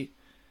really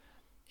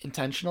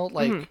intentional.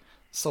 Like,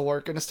 so we're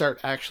going to start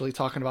actually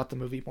talking about the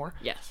movie more.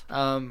 Yes.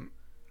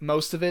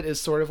 Most of it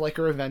is sort of like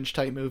a revenge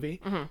type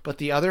movie, but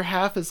the other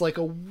half is like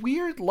a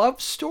weird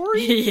love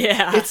story.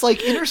 Yeah. It's like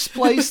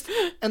interspliced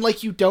and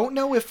like you don't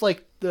know if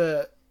like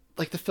the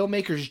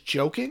filmmaker's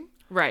joking.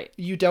 Right.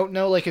 You don't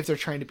know like if they're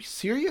trying to be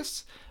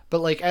serious,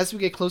 but like as we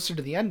get closer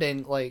to the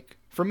ending, like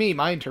for me,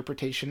 my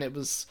interpretation, it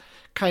was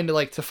kind of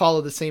like to follow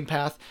the same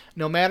path.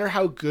 No matter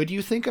how good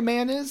you think a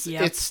man is,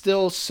 it's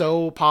still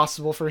so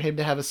possible for him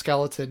to have a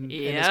skeleton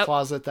in his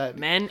closet that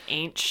men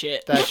ain't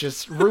shit. That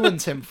just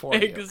ruins him for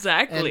you.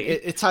 Exactly. And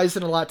it ties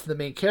in a lot to the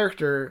main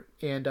character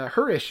and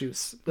her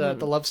issues, the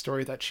love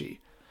story that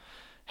she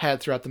had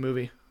throughout the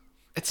movie.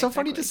 It's so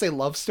funny to say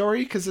love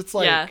story because it's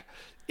like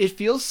it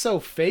feels so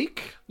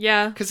fake.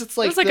 Yeah. Because it's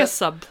like a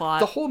subplot.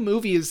 The whole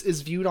movie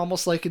is viewed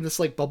almost like in this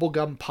like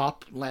bubblegum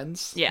pop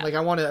lens. Yeah. Like I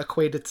want to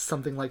equate it to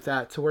something like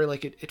that, to where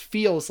like it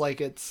feels like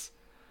it's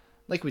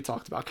like we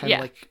talked about, kind of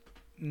like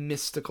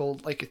mystical,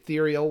 like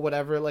ethereal,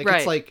 whatever. Like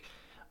it's like,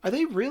 are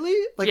they really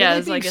like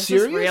are they being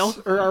serious? Real?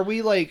 Or are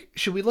we like,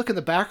 should we look in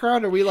the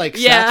background? Are we like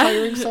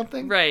satiring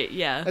something? Right,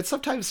 yeah. And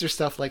sometimes there's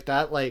stuff like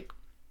that, like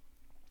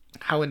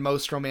how in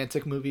most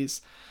romantic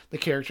movies the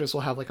characters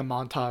will have like a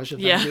montage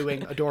of them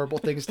doing adorable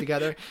things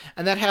together.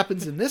 And that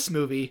happens in this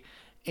movie.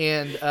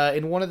 And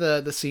in one of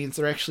the scenes,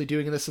 they're actually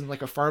doing this in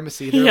like a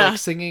pharmacy. They're like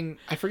singing,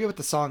 I forget what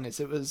the song is.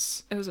 It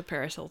was a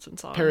Paris Hilton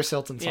song.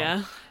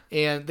 Yeah.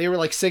 And they were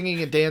like singing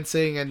and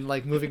dancing and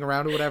like moving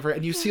around or whatever.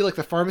 And you see like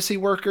the pharmacy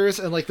workers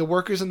and like the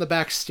workers in the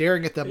back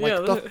staring at them.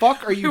 Like, the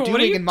fuck are you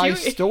doing in my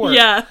store?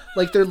 Yeah.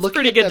 Like they're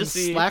looking at them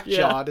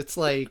slack-jawed. It's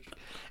like,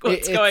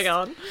 what's going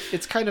on?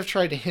 It's kind of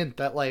trying to hint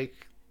that like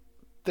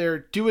they're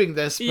doing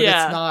this, but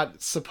it's not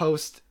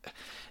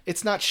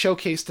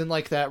showcased in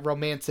like that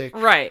romantic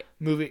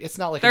movie. It's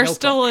not like they're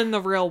still in the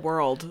real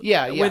world.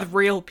 Yeah. With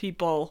real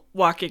people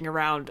walking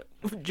around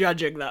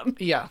judging them.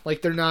 Yeah,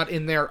 like they're not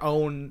in their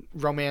own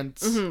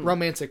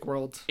romantic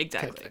world.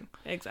 Exactly.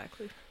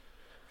 Exactly.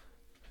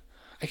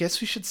 I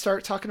guess we should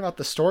start talking about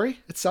the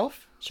story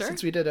itself. Sure.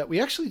 Since we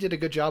actually did a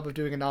good job of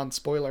doing a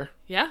non-spoiler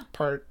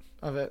part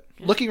of it.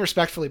 Yeah. Looking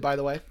respectfully, by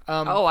the way.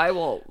 I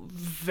will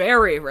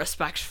very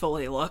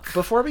respectfully look.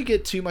 Before we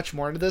get too much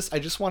more into this, I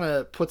just want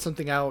to put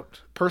something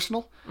out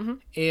personal.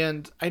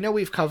 And I know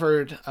we've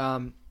covered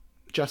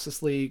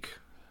Justice League,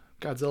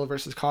 Godzilla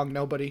vs. Kong,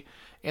 Nobody,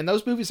 and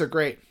those movies are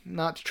great.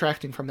 Not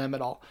detracting from them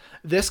at all.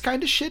 This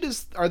kind of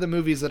shit are the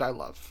movies that I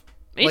love.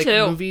 Me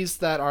too. Movies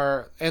that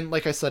are, and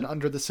like I said,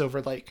 Under the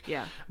Silver Lake.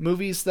 Yeah.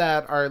 Movies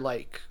that are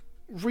like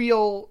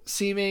real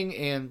seeming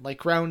and like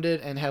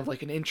grounded and have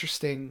like an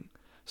interesting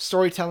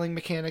storytelling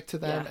mechanic to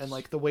them, and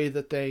like the way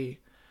that they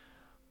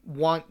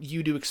want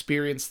you to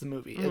experience the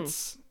movie.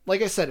 It's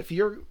like I said, if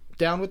you're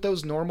down with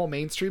those normal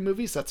mainstream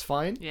movies, that's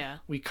fine.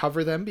 We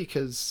cover them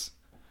because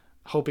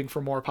hoping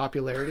for more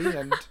popularity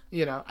and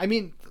I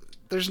mean,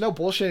 there's no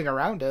bullshitting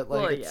around it.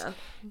 Like,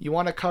 you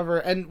want to cover,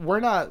 and we're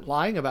not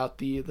lying about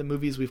the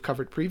movies we've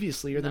covered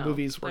previously or the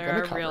movies we're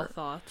going to cover. Real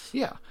thoughts.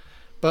 Yeah.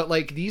 But,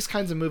 like, these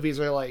kinds of movies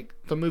are, like,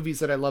 the movies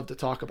that I love to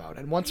talk about.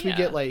 And once we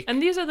get, like...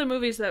 And these are the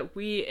movies that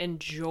we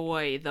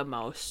enjoy the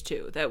most,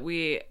 too. That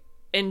we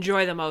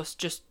enjoy the most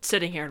just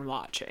sitting here and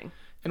watching.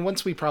 And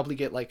once we probably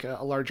get, like,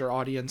 a larger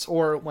audience,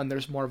 or when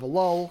there's more of a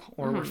lull,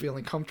 or we're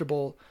feeling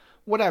comfortable,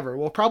 whatever,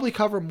 we'll probably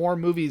cover more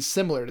movies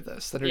similar to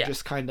this that are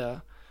just kind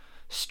of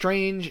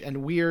strange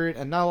and weird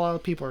and not a lot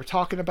of people are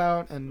talking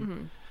about.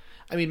 And,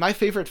 I mean, my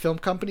favorite film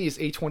company is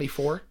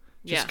A24,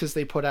 just because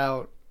they put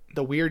out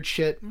the weird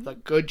shit, the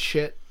good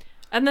shit.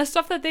 And the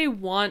stuff that they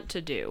want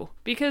to do.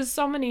 Because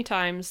so many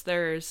times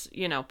there's,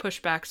 you know,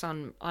 pushbacks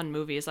on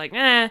movies like,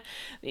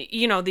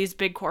 you know, these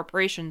big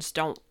corporations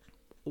don't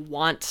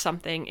want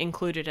something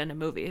included in a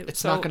movie.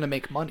 It's not going to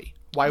make money.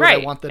 Why would I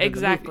want that in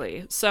the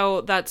movie?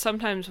 So that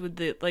sometimes with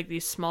the, like,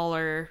 these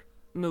smaller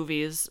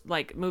movies,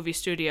 like movie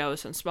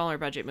studios and smaller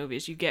budget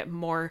movies, you get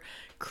more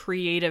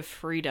creative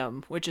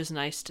freedom, which is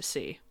nice to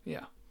see.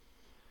 Yeah.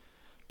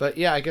 But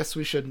yeah, I guess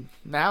we should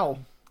now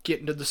get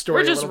into the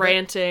story. We're just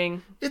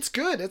ranting. It's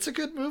good. It's a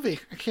good movie.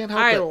 I can't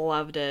help it. I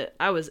loved it.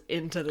 I was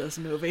into this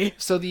movie.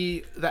 So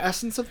the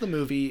essence of the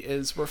movie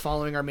is we're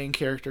following our main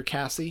character,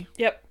 Cassie.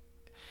 Yep.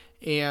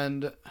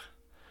 And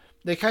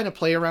they kind of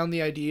play around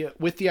the idea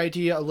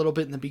a little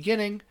bit in the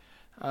beginning.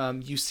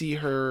 You see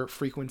her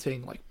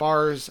frequenting like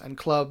bars and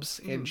clubs,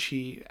 and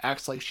she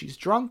acts like she's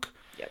drunk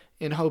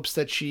in hopes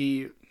that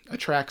she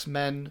attracts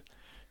men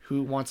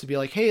who wants to be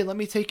like, hey, let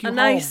me take you home.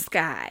 A nice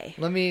guy.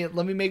 Let me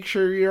make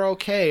sure you're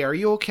okay. Are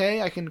you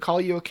okay? I can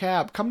call you a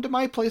cab. Come to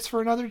my place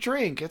for another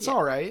drink. It's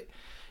all right.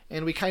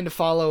 And we kind of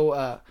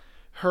follow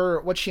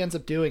her, what she ends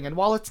up doing. And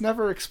while it's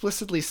never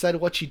explicitly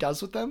said what she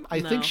does with them, I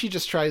think she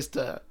just tries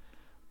to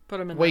put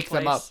them in wake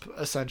them up,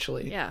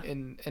 essentially,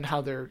 in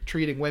how they're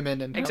treating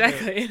women and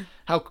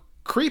how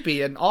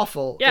creepy and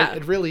awful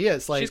it really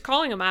is. Like, she's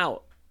calling them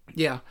out.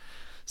 Yeah.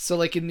 So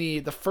like in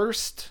the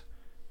first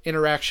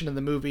interaction in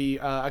the movie,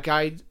 a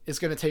guy is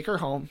going to take her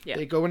home.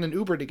 They go in an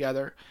Uber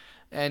together,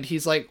 and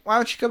he's like, why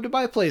don't you come to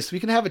my place? We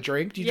can have a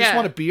drink. Do you just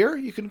want a beer?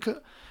 You can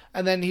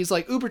and then he's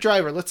like, Uber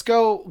driver, let's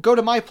go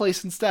to my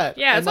place instead.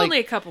 Yeah, and it's like, only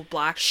a couple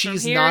blocks from here.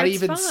 She's not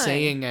even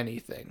saying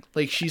anything.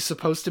 Like, she's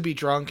supposed to be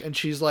drunk, and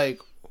she's like,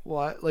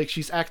 what? Like,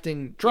 she's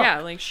acting drunk. Yeah,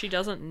 like, she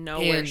doesn't know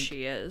where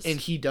she is. And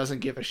he doesn't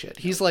give a shit.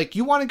 He's like,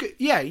 you want to go?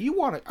 Yeah, you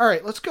want to. All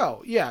right, let's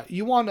go. Yeah,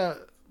 you want to.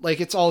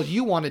 Like, it's all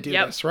you want to do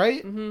this,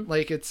 right?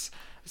 Like, it's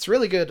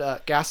really good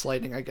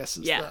gaslighting, I guess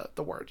is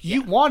the word.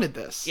 You wanted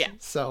this. Yeah.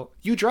 So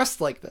you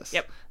dressed like this.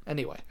 Yep.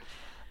 Anyway.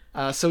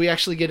 So we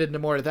actually get into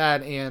more of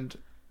that, and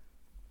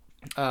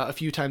a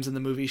few times in the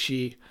movie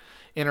she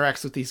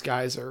interacts with these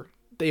guys, or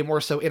they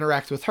more so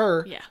interact with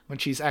her when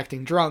she's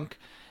acting drunk,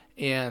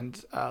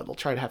 and they'll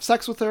try to have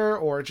sex with her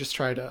or just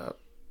try to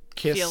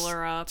kiss, feel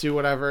her up, do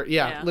whatever.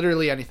 Yeah,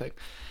 literally anything.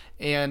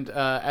 And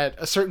at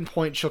a certain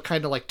point she'll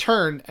kind of like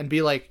turn and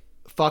be like,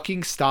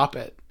 fucking stop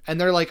it. And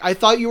they're like, I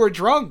thought you were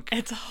drunk.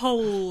 It's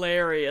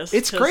hilarious.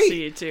 It's great.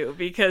 See too,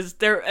 because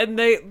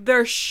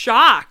they're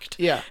shocked.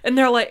 Yeah. And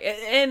they're like,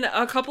 and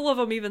a couple of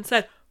them even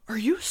said, are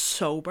you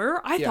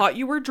sober? I thought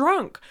you were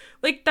drunk.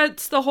 Like,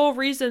 that's the whole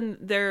reason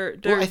they're...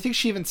 Well, I think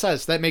she even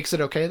says, that makes it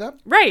okay then?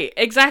 Right,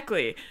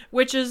 exactly.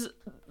 Which is,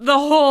 the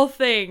whole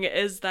thing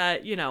is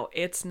that, you know,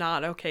 it's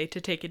not okay to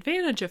take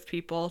advantage of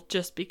people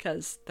just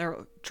because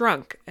they're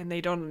drunk and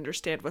they don't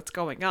understand what's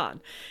going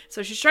on.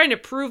 So she's trying to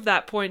prove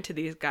that point to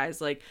these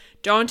guys, like,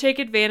 don't take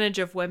advantage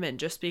of women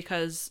just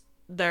because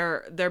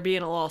they're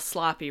being a little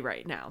sloppy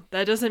right now.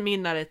 That doesn't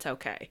mean that it's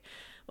okay.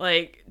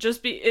 Like,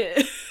 just be...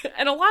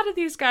 And a lot of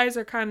these guys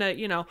are kind of,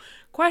 you know,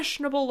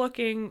 questionable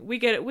looking. We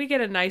get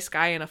a nice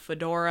guy in a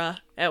fedora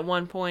at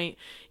one point,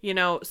 you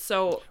know,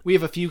 so... We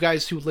have a few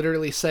guys who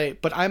literally say,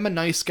 but I'm a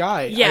nice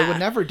guy. Yeah. I would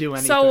never do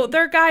anything. So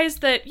they're guys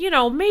that, you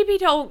know, maybe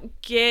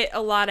don't get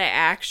a lot of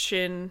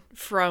action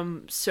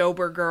from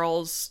sober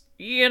girls,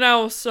 you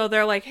know, so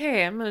they're like,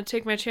 hey, I'm going to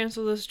take my chance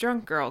with this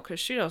drunk girl because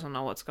she doesn't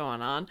know what's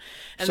going on.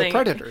 And so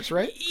predators,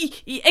 right?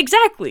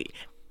 Exactly.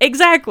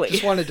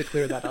 Just wanted to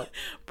clear that up.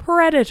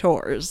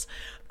 Predators.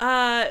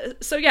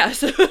 So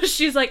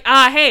she's like,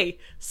 hey,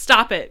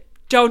 stop it.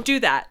 Don't do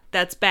that.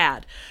 That's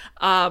bad.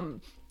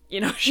 You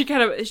know,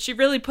 she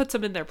really puts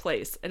them in their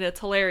place, and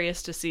it's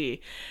hilarious to see.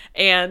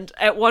 And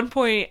at one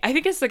point, I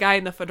think it's the guy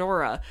in the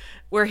fedora,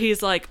 where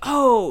he's like,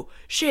 oh,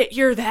 shit,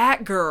 you're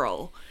that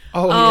girl.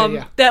 Oh,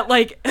 yeah. That,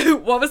 like,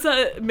 what was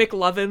that?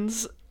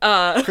 McLovin's?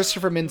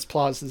 Christopher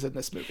Mintz-Plasse is in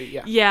this movie,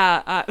 yeah.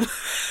 Yeah,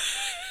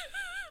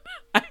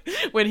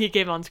 when he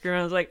came on screen,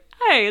 I was like,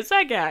 hey, it's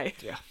that guy.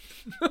 Yeah.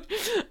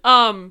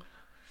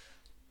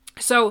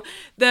 So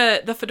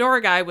the fedora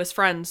guy was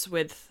friends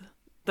with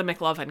the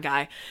McLovin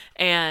guy,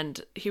 and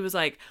he was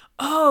like,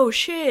 oh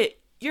shit,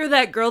 you're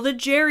that girl that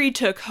Jerry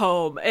took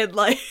home. And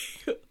like,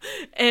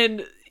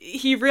 and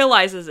he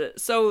realizes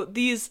it. So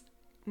these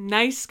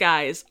nice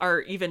guys are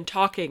even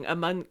talking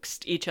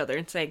amongst each other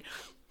and saying,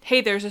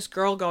 hey, there's this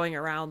girl going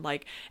around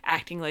like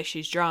acting like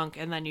she's drunk,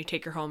 and then you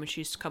take her home and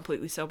she's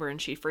completely sober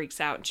and she freaks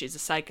out and she's a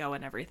psycho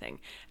and everything.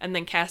 And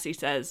then Cassie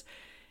says,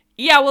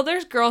 yeah, well,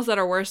 there's girls that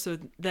are worse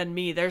than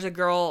me. There's a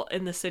girl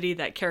in the city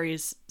that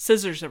carries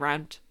scissors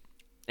around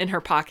in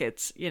her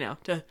pockets, you know,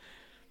 to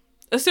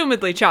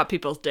assumedly chop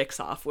people's dicks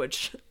off,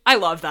 which I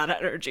love that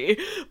energy.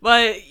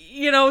 But,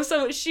 you know,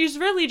 so she's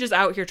really just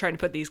out here trying to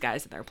put these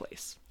guys in their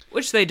place,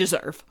 which they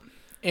deserve.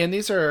 And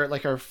these are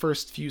like our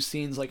first few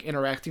scenes like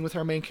interacting with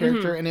our main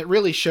character, and it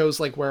really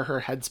shows like where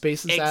her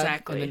headspace is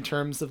at, and in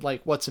terms of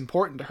like what's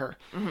important to her.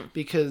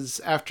 Because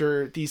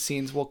after these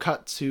scenes, we'll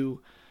cut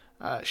to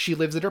she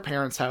lives at her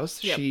parents'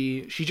 house. Yep.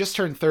 She just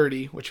turned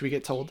 30, which we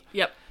get told.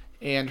 Yep.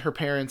 And her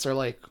parents are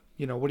like,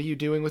 you know, what are you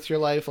doing with your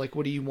life? Like,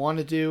 what do you want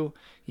to do?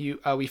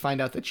 We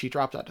find out that she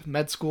dropped out of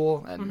med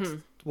school,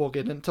 and we'll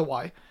get into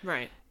why.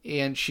 Right.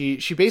 And she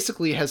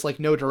basically has like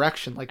no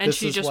direction. Like, and this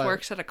she is just what...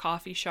 works at a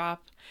coffee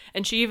shop,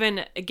 and she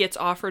even gets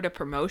offered a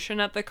promotion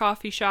at the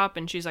coffee shop,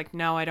 and she's like,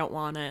 no, I don't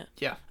want it.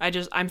 Yeah.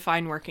 I'm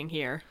fine working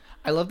here.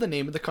 I love the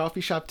name of the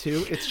coffee shop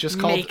too. It's just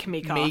called Make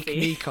Me Coffee. Make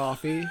Me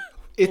Coffee.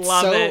 It's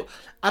love it.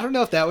 I don't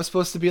know if that was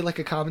supposed to be like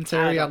a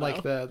commentary on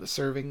like the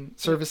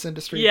service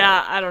industry.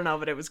 Yeah, I don't know,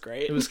 but it was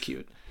great. It was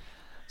cute.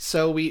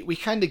 So we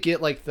kind of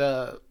get like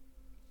the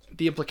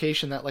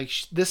implication that like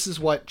this is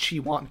what she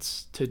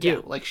wants to do.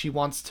 Yeah. Like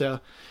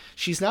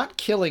she's not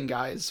killing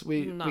guys.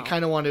 We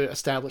kind of want to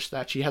establish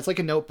that. She has like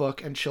a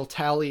notebook, and she'll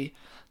tally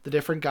the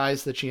different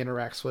guys that she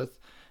interacts with,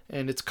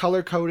 and it's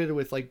color coded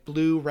with like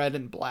blue, red,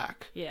 and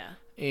black. Yeah.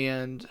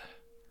 And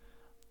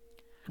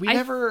we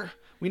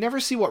never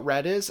see what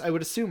red is. I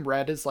would assume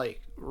red is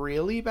like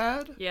really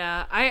bad.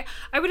 Yeah, I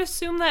would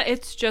assume that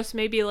it's just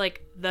maybe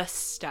like the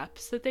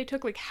steps that they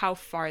took, like how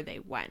far they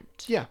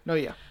went. Yeah, no,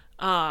 yeah.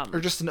 Or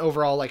just an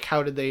overall, like,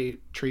 how did they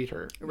treat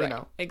her, right, you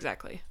know?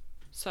 Exactly.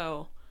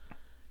 So,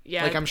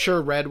 yeah. Like, I'm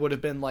sure red would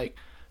have been like,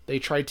 they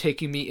tried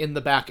taking me in the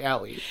back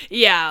alley.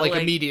 Yeah. Like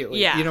immediately.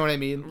 Yeah. You know what I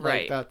mean?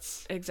 Right. Like,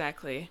 that's...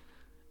 Exactly.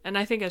 And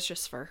I think it's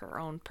just for her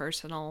own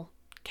personal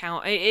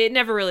count. It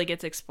never really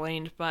gets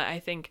explained, but I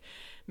think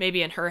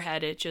maybe in her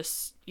head it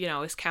just, you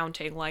know, is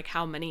counting like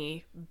how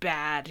many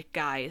bad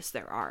guys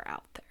there are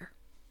out there.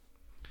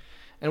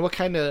 And what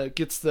kind of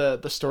gets the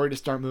story to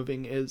start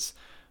moving is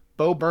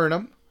Bo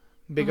Burnham.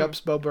 Big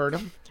ups, Bo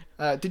Burnham.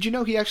 Did you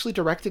know he actually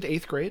directed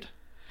 8th Grade?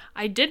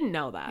 I didn't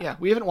know that. Yeah,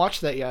 we haven't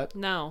watched that yet.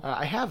 No.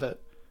 I have it.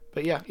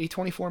 But yeah,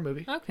 A24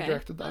 movie. Okay. He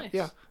directed that. Nice.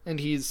 Yeah.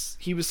 And he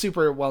was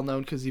super well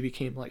known because he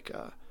became like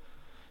a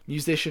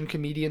musician,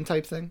 comedian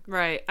type thing.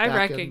 Right. I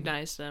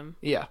recognized him.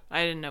 Yeah.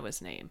 I didn't know his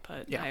name,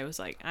 but yeah. I was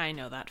like, I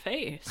know that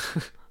face.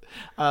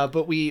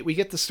 But we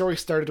get the story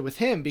started with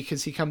him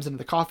because he comes into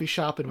the coffee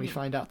shop, and we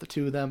find out the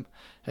two of them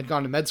had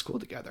gone to med school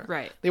together.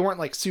 Right. They weren't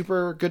like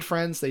super good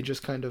friends. They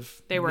just kind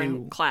of were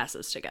in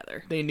classes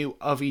together. They knew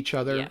of each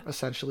other,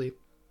 essentially.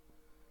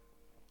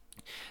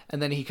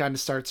 And then he kind of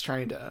starts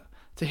trying to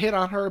hit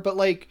on her, but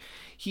like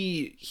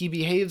he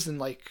behaves in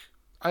like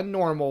a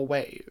normal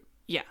way.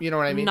 Yeah. You know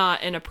what I mean?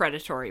 Not in a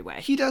predatory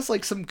way. He does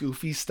like some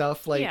goofy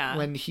stuff, like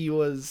when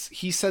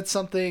he said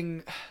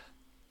something.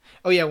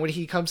 Oh yeah, when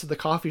he comes to the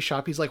coffee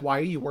shop, he's like, "Why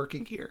are you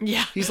working here?"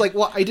 Yeah. He's like,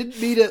 "Well, I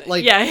didn't mean it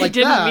like I like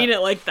didn't that." mean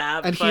it like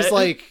that. And he's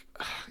like,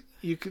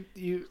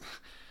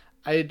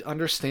 I'd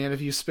understand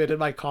if you spit in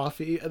my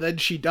coffee. And then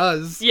she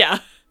does. Yeah.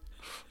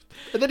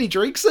 And then he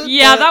drinks it.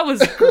 Yeah, that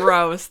was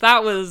gross.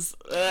 That was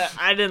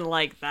I didn't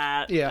like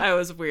that. Yeah. That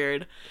was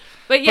weird.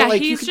 But yeah,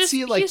 like, he's just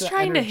like, he's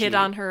trying energy. to hit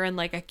on her in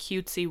like a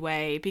cutesy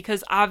way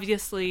because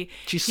obviously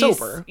she's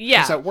sober.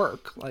 Yeah. She's at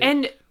work. Like,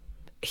 and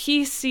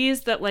he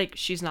sees that like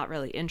she's not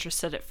really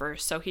interested at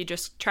first, so he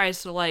just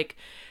tries to like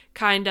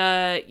kind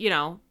of, you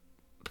know,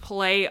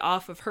 play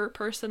off of her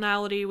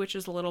personality, which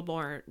is a little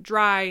more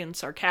dry and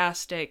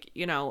sarcastic,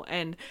 you know,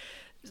 and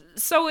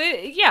so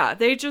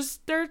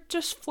they're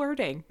just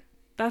flirting.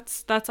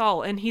 That's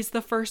all. And he's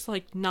the first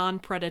like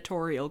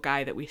non-predatorial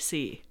guy that we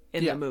see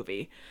in the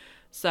movie.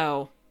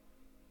 So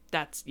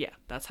that's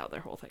how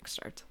their whole thing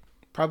starts.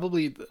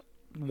 Probably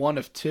one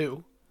of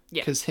two.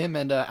 Yeah. Because him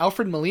and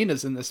Alfred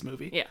Molina's in this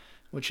movie. Yeah.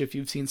 Which, if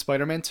you've seen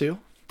Spider-Man 2,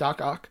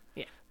 Doc Ock.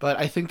 Yeah. But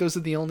I think those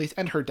are the only...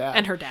 And her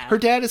dad. Her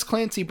dad is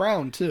Clancy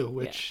Brown, too,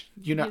 which,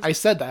 you know, I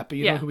said that, but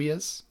you know who he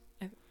is?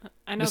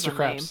 I know Mr.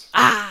 Krabs.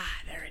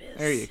 There it is.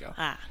 There you go.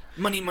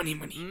 Money.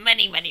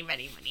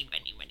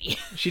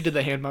 She did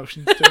the hand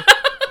motions, too.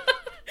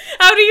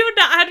 How do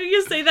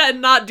you say that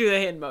and not do the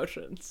hand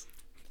motions?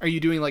 Are you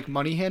doing, like,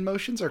 money hand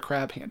motions or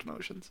crab hand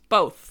motions?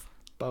 Both.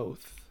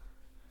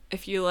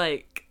 If you,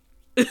 like...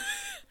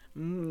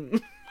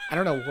 I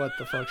don't know what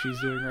the fuck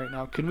she's doing right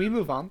now. Can we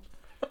move on?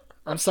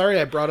 I'm sorry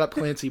I brought up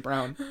Clancy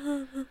Brown.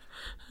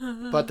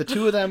 But the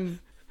two of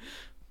them,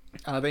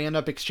 they end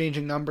up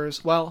exchanging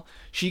numbers. Well,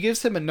 she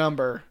gives him a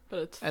number,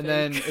 and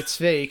then it's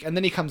fake. And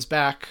then he comes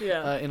back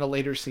in a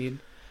later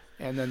scene.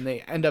 And then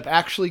they end up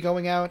actually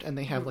going out, and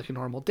they have like a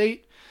normal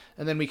date.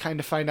 And then we kind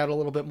of find out a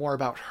little bit more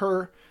about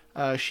her.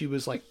 She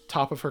was like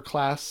top of her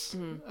class,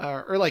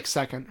 or like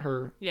second.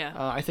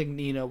 I think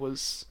Nina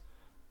was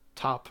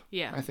top.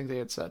 Yeah. I think they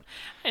had said.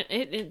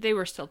 They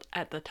were still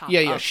at the top.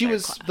 Yeah. She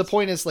was, class. The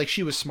point is, like,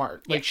 she was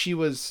smart. Like, she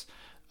was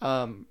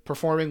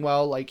performing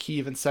well. Like, he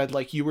even said,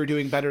 like, you were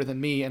doing better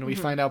than me. And we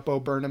find out Bo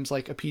Burnham's,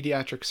 like, a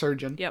pediatric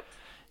surgeon. Yep.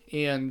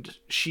 And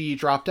she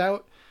dropped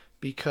out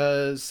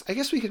because, I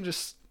guess we can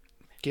just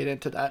get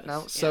into that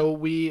now. So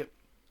we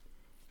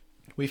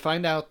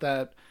find out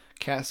that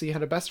Cassie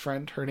had a best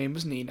friend. Her name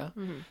was Nina.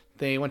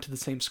 They went to the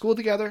same school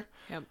together.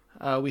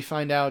 Yep. We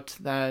find out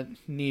that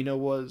Nina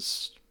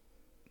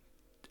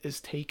is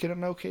taken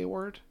an okay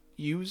word?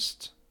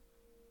 Used?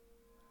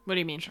 What do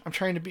you mean? I'm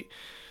trying to be...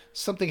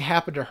 Something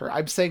happened to her.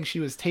 I'm saying she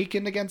was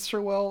taken against her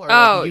will.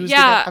 Or used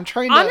yeah. I'm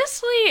trying to...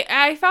 Honestly,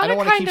 I found it kind of... I don't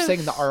want to keep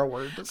saying the R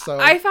word, so...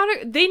 I found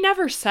it... They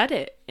never said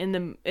it in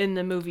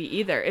the movie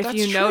either. If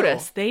you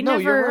notice, they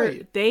never... You're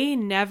right. They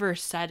never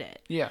said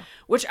it. Yeah.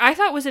 Which I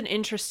thought was an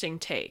interesting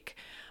take.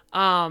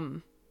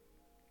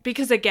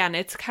 Because, again,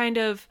 it's kind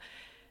of...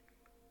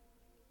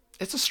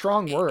 It's a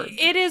strong word.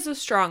 It is a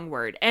strong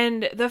word.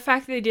 And the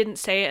fact that they didn't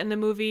say it in the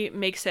movie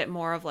makes it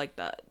more of like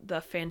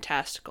the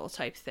fantastical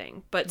type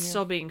thing, but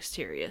still being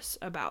serious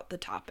about the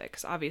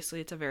topics. Obviously,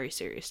 it's a very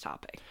serious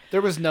topic.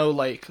 There was no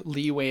like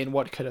leeway in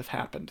what could have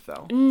happened,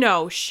 though.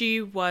 No,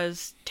 she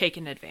was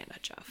taken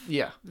advantage of.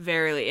 Yeah.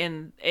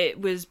 And it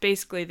was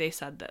basically, they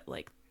said that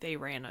like they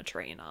ran a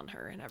train on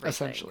her and everything.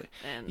 Essentially.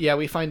 And yeah,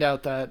 we find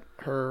out that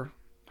her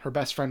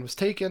best friend was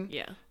taken.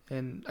 Yeah.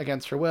 And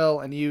against her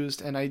will and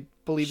used, and I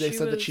believe they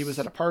said that she was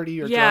at a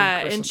party or drunk or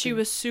and something. she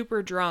was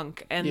super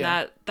drunk, and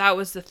that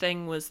was the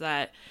thing, was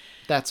that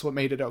that's what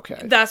made it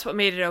okay. That's what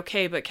made it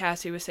okay, but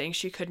Cassie was saying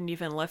she couldn't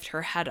even lift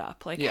her head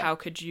up. Like, how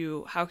could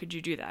you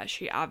do that?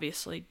 She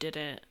obviously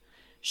didn't.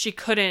 She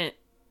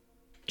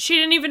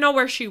didn't even know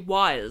where she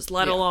was,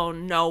 let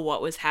alone know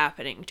what was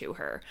happening to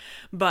her.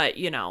 But,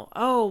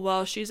 oh,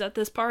 well, she's at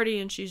this party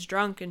and she's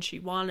drunk and she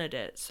wanted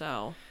it,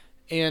 so...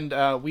 And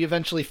we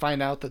eventually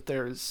find out that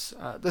there's...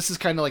 this is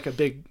kind of like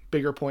a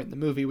bigger point in the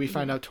movie. We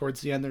find out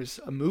towards the end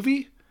there's a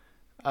movie,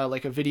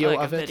 like a video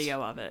of it.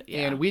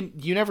 Yeah.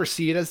 And you never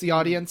see it as the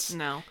audience.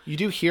 No. You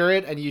do hear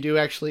it, and you do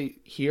actually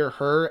hear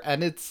her,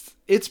 and it's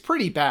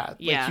pretty bad.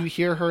 Yeah. Like, you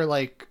hear her,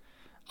 like,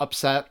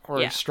 upset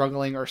or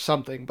struggling or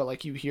something, but,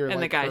 like, you hear,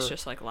 and like, the guy's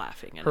just, like,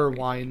 laughing. And her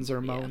whines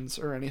or moans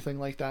or anything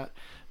like that.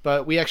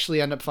 But we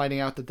actually end up finding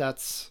out that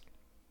that's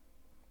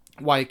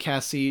why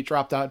Cassie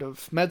dropped out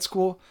of med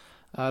school.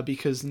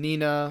 Because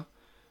Nina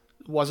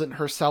wasn't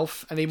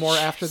herself anymore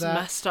after that.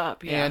 Messed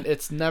up, yeah. And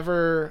it's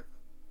never...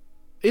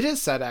 It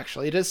is said,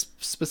 actually. It is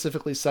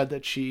specifically said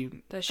that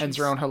she ends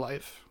her own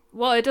life.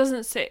 Well, it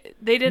doesn't say...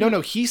 They didn't...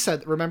 No, he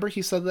said... Remember,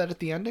 he said that at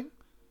the ending?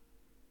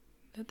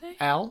 Did they?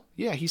 Al?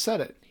 Yeah, he said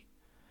it.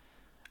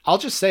 I'll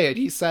just say it.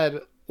 He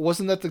said...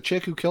 Wasn't that the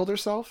chick who killed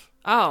herself?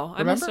 Oh,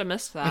 I must have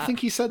missed that. I think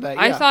he said that,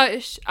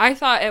 yeah. I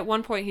thought at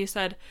one point he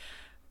said,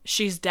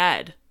 she's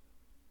dead.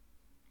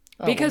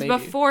 Because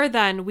before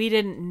then, we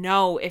didn't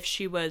know if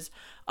she was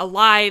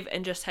alive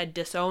and just had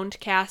disowned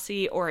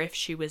Cassie or if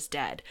she was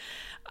dead.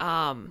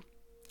 I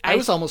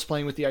was almost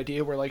playing with the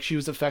idea where, like, she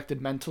was affected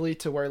mentally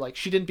to where, like,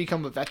 she didn't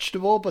become a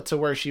vegetable, but to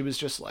where she was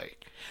just,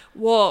 like...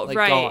 Well, like,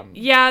 right. Gone.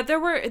 Yeah, there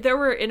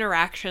were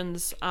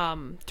interactions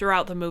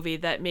throughout the movie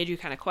that made you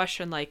kind of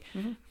question, like,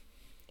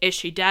 is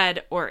she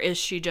dead or is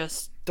she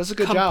just... Does a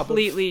good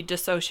completely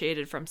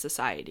dissociated from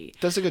society.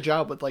 Does a good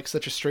job with like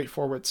such a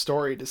straightforward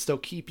story to still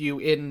keep you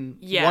in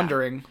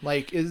wondering,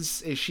 like,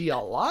 is she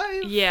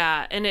alive?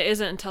 Yeah, and it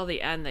isn't until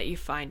the end that you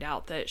find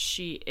out that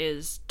she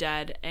is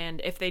dead. And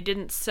if they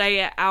didn't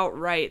say it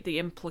outright, the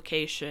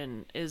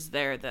implication is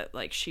there that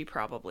like she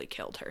probably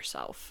killed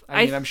herself.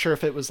 I mean, I'm sure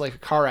if it was like a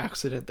car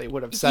accident, they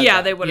would have said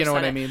that. They would have said it. You know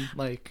what I mean?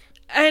 Like,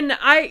 and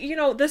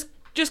this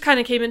just kind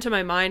of came into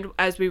my mind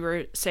as we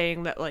were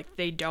saying that like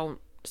they don't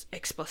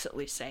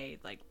explicitly say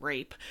like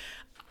rape.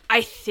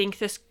 I think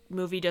this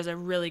movie does a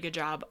really good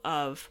job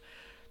of,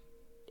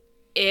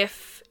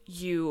 if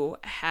you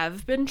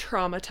have been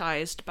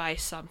traumatized by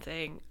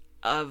something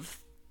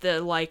of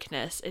the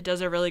likeness, it does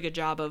a really good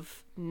job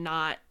of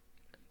not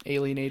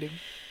alienating.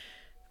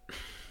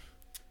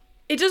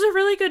 It does a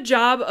really good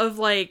job of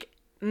like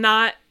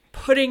not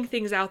putting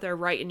things out there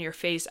right in your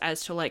face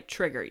as to like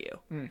trigger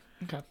you.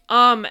 Okay.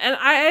 And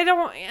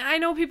I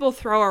know people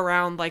throw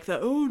around like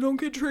don't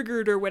get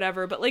triggered or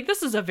whatever, but like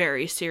this is a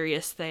very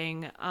serious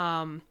thing.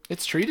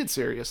 It's treated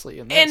seriously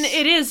in this. And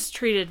it is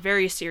treated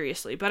very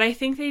seriously, but I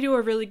think they do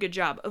a really good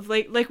job of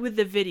like with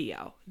the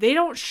video. They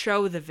don't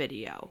show the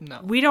video.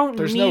 No.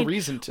 There's no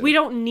reason to. We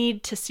don't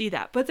need to see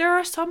that. But there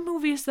are some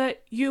movies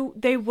that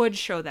they would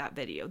show that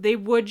video. They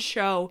would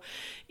show,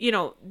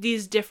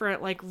 these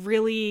different like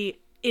really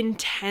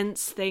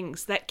intense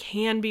things that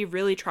can be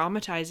really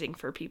traumatizing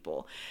for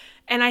people.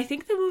 And I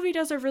think the movie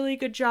does a really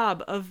good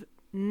job of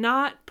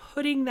not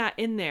putting that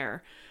in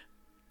there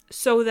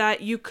so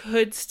that you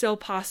could still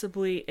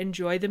possibly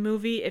enjoy the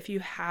movie if you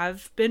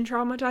have been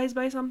traumatized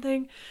by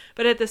something.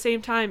 But at the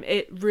same time,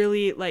 it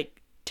really like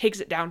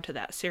takes it down to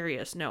that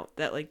serious note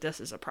that like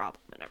this is a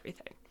problem and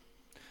everything.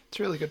 It's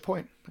a really good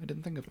point. I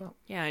didn't think of that.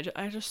 Yeah,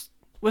 I just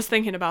was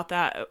thinking about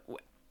that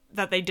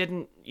that they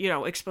didn't,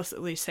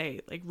 explicitly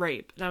say like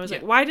rape. And I was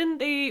like, why didn't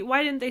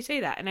they say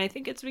that? And I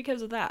think it's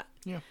because of that.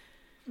 Yeah.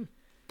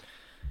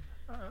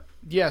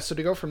 Yeah, so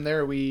to go from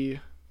there,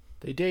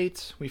 they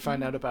date, we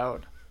find out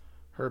about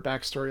her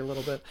backstory a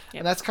little bit. Yep.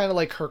 And that's kind of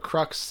like her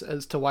crux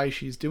as to why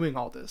she's doing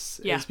all this.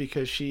 Is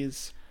because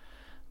she's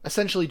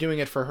essentially doing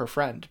it for her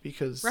friend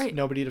because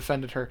nobody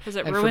defended her. Because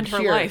it ruined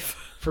her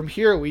life. From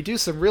here, we do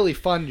some really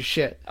fun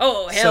shit.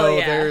 Oh, hell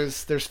yeah.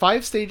 So there's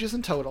 5 stages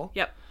in total.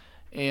 Yep.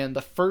 And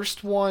the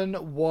first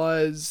one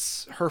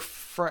was her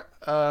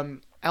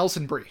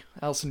Alison Brie.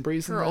 Alison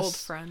Brie's in this. Her old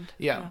friend.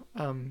 Yeah.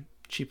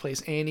 She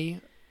plays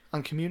Annie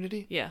on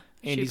Community. Yeah.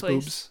 Annie's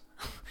boobs.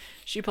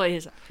 She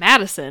plays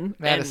Madison.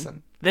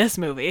 In this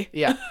movie.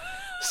 Yeah.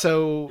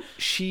 So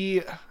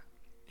she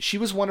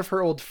was one of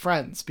her old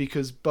friends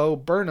because Bo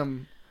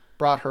Burnham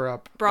brought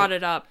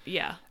it up,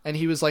 yeah. And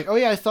he was like, oh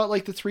yeah, I thought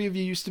like the 3 of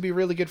you used to be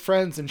really good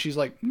friends. And she's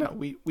like, no,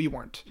 we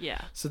weren't. Yeah.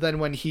 So then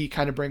when he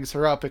kind of brings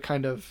her up, it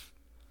kind of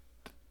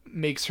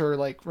makes her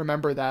like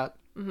remember that.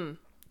 Mm-hmm.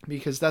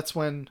 Because that's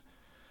when,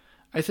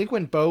 I think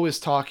when Bo is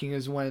talking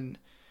is when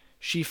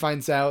she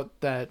finds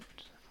out that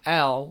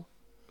Al,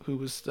 who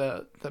was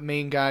the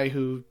main guy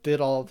who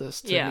did all of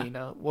this to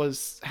Nina,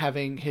 was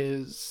having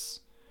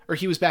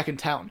he was back in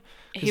town.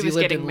 He was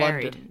getting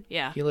married. London.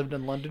 Yeah. He lived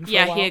in London for a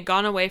while. Yeah, he had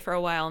gone away for a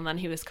while, and then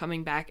he was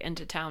coming back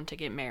into town to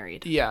get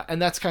married. Yeah,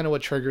 and that's kind of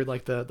what triggered,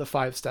 like, the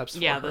 5 steps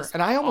for her.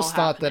 And I almost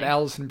thought that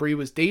Alison Brie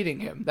was dating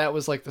him. That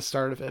was, like, the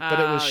start of it.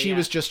 But she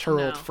was just her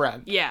old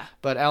friend. Yeah.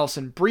 But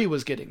Alison Brie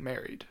was getting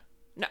married.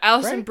 No,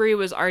 Alison Brie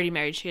was already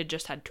married. She had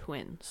just had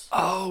twins.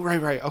 Oh,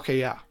 right. Okay,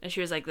 yeah. And she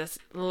was, like, this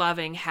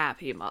loving,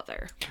 happy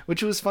mother.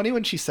 Which was funny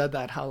when she said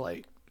that, how,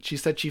 like, she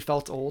said she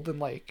felt old and,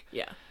 like...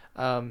 Yeah.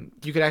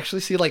 You could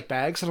actually see like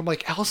bags, and I'm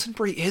like, Alison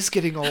Brie is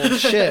getting old.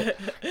 Shit.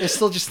 I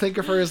still just think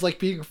of her as like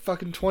being a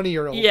fucking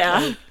 20-year-old.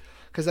 Yeah.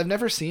 Because I've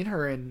never seen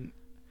her in.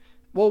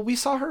 Well, we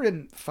saw her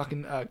in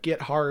fucking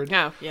Get Hard.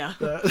 Oh yeah.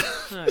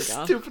 The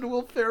stupid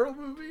Will Ferrell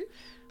movie.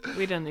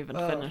 We didn't even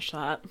finish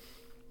that.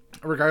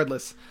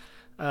 Regardless,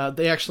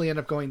 they actually end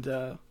up going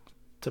to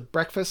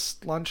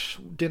breakfast, lunch,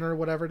 dinner,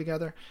 whatever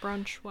together.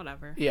 Brunch,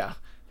 whatever. Yeah,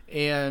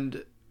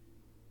 and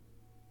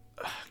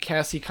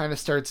Cassie kind of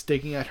starts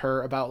digging at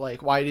her about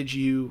like, why did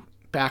you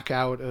back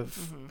out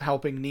of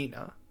helping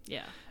Nina?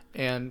 Yeah.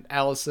 And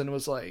Allison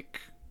was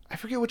like, I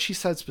forget what she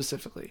said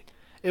specifically.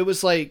 It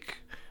was like,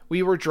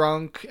 we were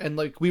drunk and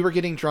like we were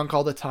getting drunk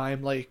all the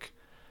time. Like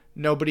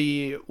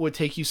nobody would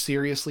take you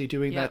seriously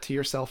doing that to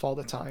yourself all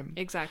the time.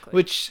 Exactly.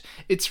 Which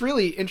it's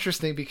really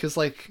interesting because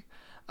like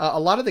a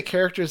lot of the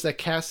characters that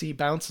Cassie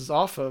bounces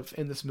off of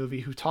in this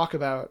movie who talk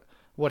about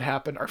what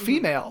happened are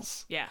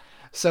females. Yeah.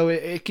 So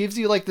it gives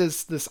you like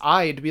this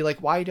eye to be like,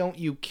 why don't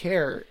you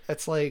care?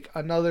 It's like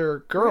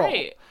another girl.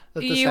 Right.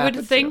 You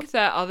would think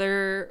that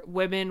other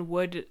women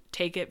would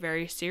take it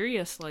very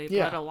seriously,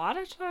 but a lot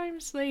of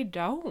times they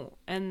don't.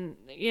 And,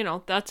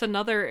 that's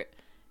another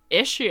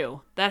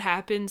issue that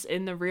happens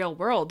in the real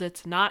world.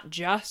 It's not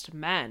just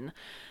men.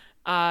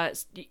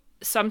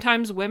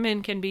 Sometimes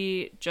women can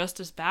be just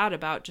as bad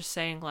about just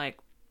saying like,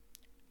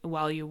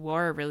 well, you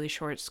wore a really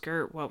short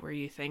skirt. What were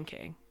you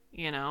thinking?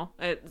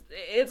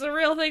 It's a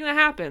real thing that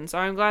happens. So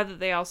I'm glad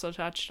that they also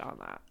touched on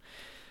that.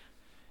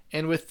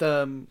 And with,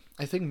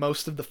 I think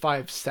most of the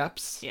 5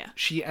 steps,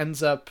 she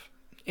ends up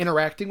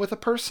interacting with a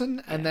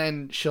person and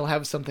then she'll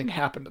have something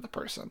happen to the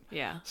person.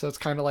 Yeah. So it's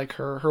kind of like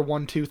her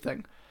 1-2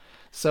 thing.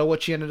 So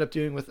what she ended up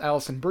doing with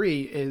Alison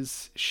Brie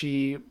is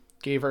she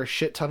gave her a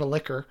shit ton of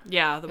liquor.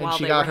 Yeah, while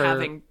they were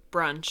having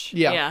brunch.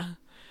 Yeah.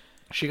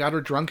 She got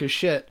her drunk as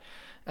shit.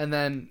 And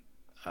then,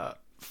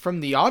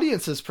 from the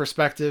audience's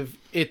perspective,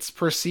 it's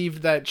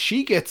perceived that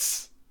she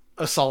gets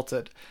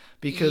assaulted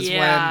because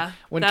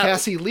when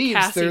Cassie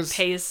leaves,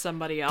 pays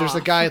somebody off. There's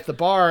a guy at the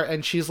bar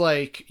and she's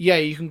like, yeah,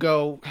 you can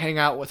go hang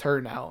out with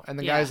her now. And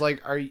the guy's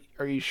like, are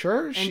you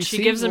sure? And she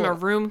gives him a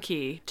room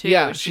key too.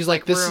 Yeah. She's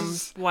like, this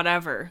is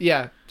whatever.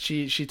 Yeah.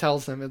 She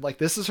tells him like,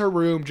 this is her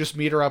room. Just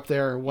meet her up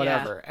there or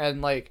whatever. Yeah.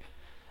 And like,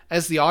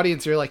 as the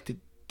audience, you're like,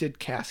 did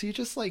Cassie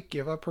just like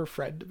give up her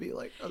friend to be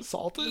like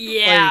assaulted?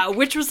 Yeah, like,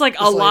 which was like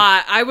a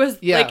lot. I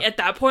was like at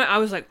that point I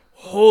was like,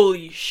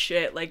 holy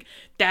shit, like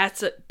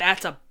that's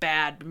a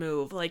bad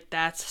move. Like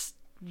that's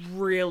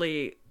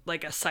really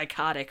like a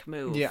psychotic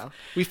move. Yeah.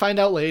 We find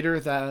out later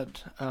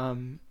that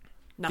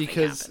nothing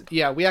happened.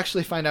 We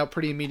actually find out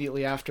pretty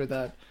immediately after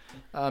that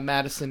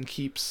Madison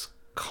keeps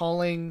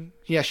calling.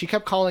 Yeah, she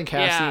kept calling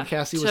Cassie, and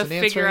Cassie wasn't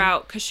answering. To figure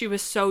out, because she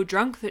was so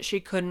drunk that she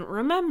couldn't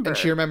remember. And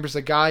she remembers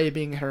a guy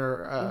being in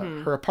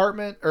her her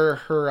apartment or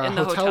her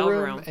hotel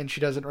room, and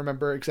she doesn't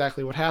remember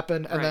exactly what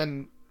happened. And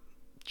then,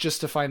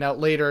 just to find out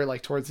later,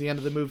 like towards the end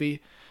of the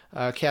movie,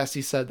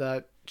 Cassie said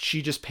that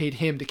she just paid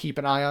him to keep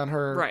an eye on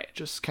her, right?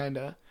 Just kind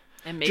of.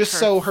 Just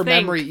so her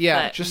memory,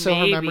 just so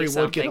her memory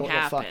would get a little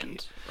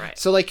fucky. Right.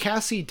 So like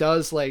Cassie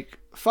does like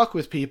fuck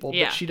with people,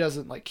 but she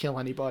doesn't like kill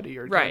anybody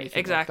or do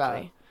anything like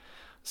that.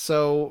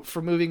 So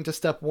for moving to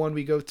step 1,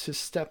 we go to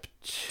step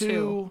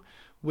 2,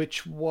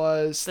 which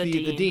was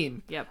the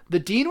dean. Yep. The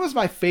dean was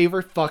my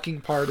favorite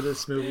fucking part of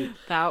this movie.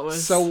 That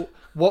was... So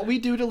what we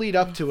do to lead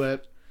up to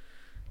it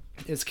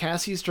is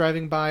Cassie's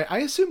driving by, I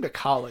assumed a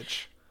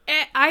college.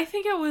 I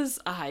think it was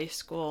a high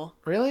school.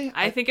 Really?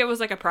 I think it was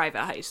like a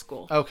private high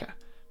school. Okay.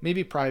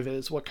 Maybe private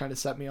is what kind of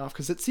set me off,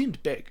 because it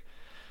seemed big.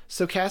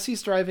 So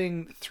Cassie's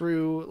driving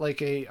through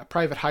like a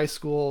private high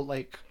school,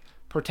 like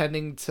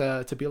pretending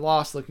to be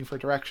lost, looking for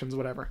directions,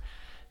 whatever.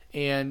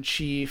 And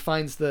she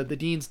finds the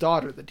dean's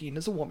daughter. The dean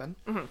is a woman.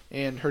 Mm-hmm.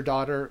 And her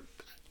daughter,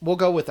 we'll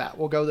go with that.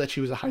 We'll go that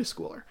she was a high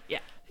schooler. Yeah.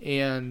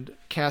 And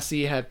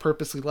Cassie had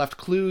purposely left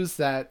clues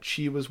that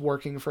she was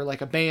working for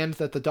like a band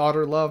that the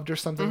daughter loved or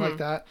something like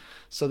that.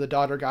 So the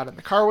daughter got in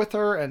the car with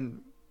her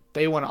and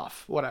they went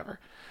off, whatever.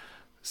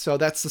 So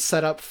that's the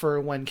setup for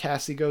when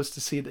Cassie goes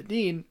to see the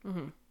dean.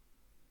 Mm-hmm.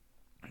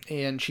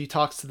 And she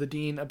talks to the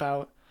dean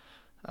about,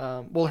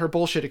 her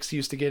bullshit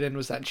excuse to get in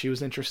was that she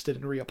was interested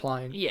in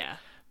reapplying. Yeah.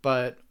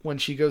 But when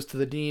she goes to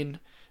the dean,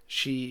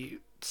 she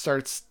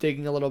starts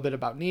digging a little bit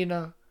about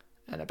Nina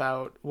and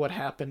about what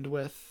happened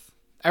with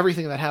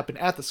everything that happened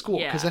at the school,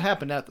 because it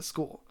happened at the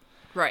school.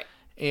 Right.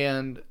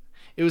 And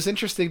it was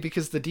interesting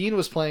because the dean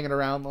was playing it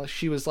around.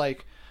 She was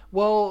like,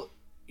 well,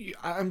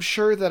 I'm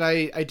sure that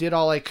I did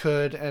all I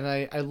could and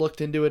I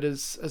looked into it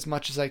as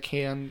much as I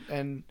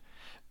can.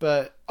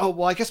 But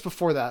I guess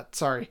before that,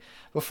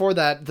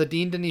 the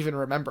dean didn't even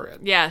remember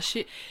it. Yeah,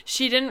 she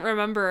didn't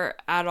remember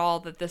at all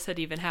that this had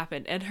even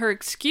happened. And her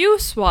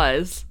excuse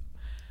was,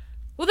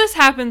 well, this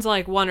happens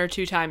like 1 or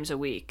 2 times a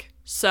week.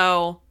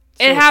 So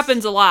it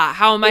happens a lot.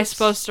 How am I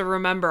supposed to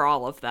remember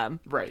all of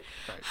them? Right.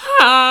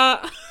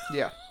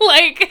 Yeah.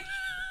 Like,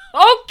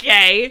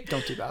 okay.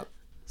 Don't do that.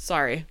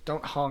 Sorry.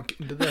 Don't honk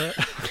into the...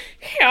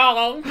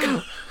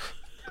 Honk.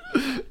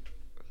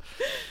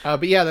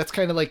 But yeah, that's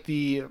kind of like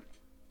the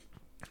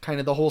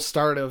whole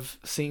start of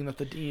seeing that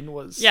the dean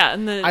was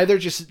either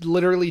just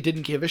literally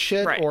didn't give a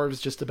shit or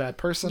was just a bad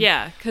person.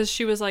 Yeah, because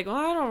she was like, well,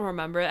 I don't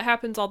remember. It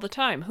happens all the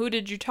time. Who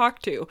did you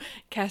talk to?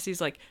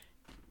 Cassie's like,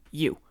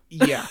 you.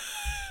 Yeah.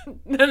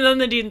 And then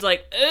the dean's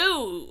like,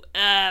 ooh,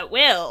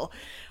 well,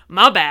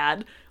 my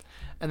bad.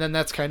 And then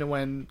that's kind of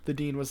when the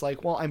dean was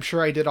like, well, I'm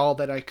sure I did all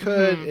that I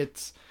could.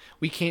 Mm-hmm.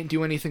 We can't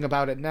do anything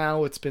about it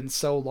now. It's been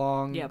so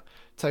long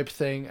type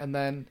thing. And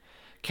then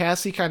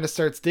Cassie kind of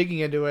starts digging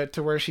into it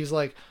to where she's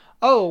like,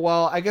 oh,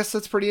 well, I guess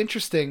that's pretty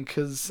interesting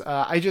because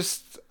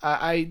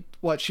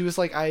she was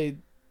like, I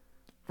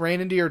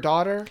ran into your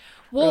daughter?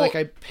 Well, or like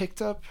I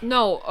picked up?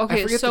 No, okay,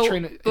 I forget so the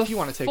train, if you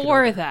want to take it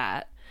before over.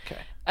 that,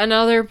 okay.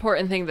 Another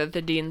important thing that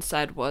the dean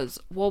said was,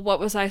 well, what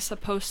was I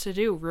supposed to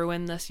do?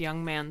 Ruin this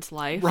young man's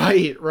life?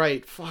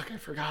 Right. Fuck, I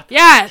forgot that.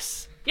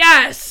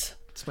 Yes!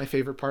 It's my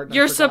favorite part.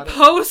 You're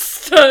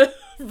supposed to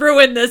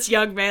ruin this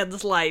young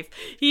man's life.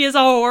 He is a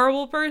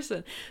horrible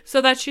person.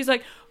 So that she's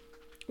like,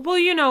 well,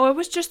 it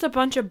was just a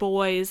bunch of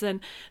boys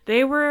and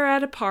they were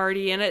at a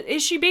party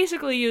and she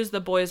basically used the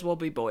boys will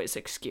be boys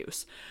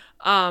excuse.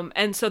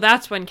 And so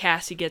that's when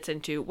Cassie gets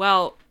into,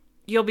 well,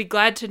 you'll be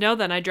glad to know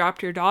that I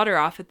dropped your daughter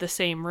off at the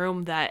same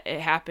room that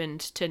it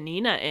happened to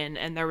Nina in,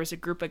 and there was a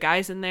group of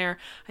guys in there.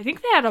 I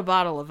think they had a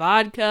bottle of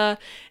vodka,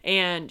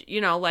 and,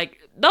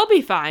 they'll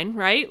be fine,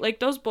 right? Like,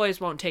 those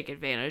boys won't take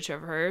advantage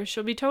of her.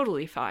 She'll be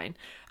totally fine.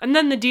 And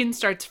then the dean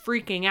starts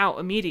freaking out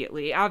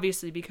immediately,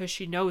 obviously, because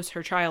she knows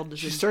her child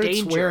is in danger. She started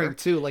swearing,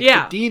 too.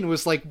 The dean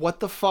was like,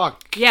 what the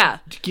fuck? Yeah.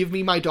 Give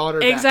me my daughter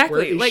back.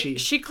 Exactly. Where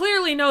is she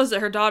clearly knows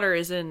that her daughter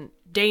is in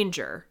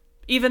danger,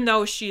 even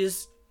though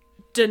she's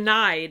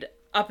denied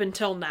up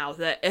until now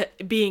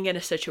that being in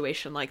a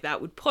situation like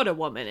that would put a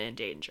woman in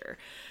danger.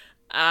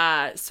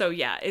 So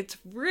yeah, it's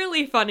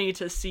really funny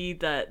to see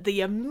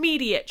the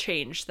immediate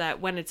change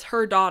that when it's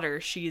her daughter,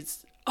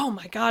 she's, oh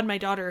my God, my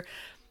daughter,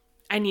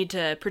 I need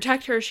to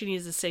protect her. She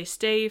needs to stay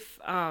safe.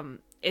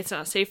 It's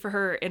not safe for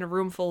her in a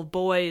room full of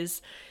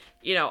boys,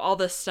 all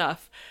this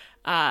stuff.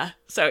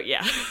 So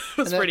yeah, it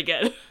was pretty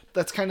good.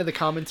 That's kind of the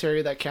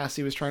commentary that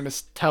Cassie was trying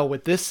to tell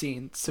with this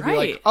scene. To be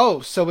like, oh,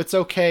 so it's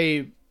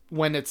okay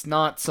when it's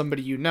not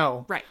somebody you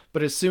know. Right.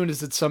 But as soon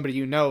as it's somebody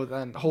you know,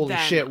 then holy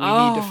shit, we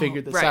need to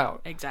figure this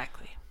out.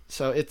 Exactly.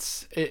 So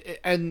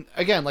and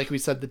again, like we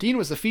said, the dean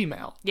was a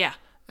female. Yeah.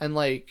 And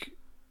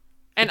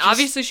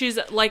obviously she's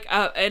like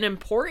an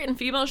important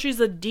female. She's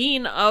the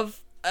dean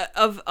of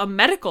a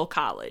medical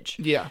college.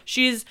 Yeah.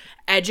 She's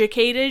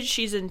educated.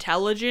 She's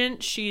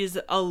intelligent. She's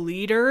a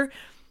leader.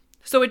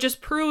 So it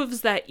just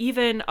proves that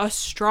even a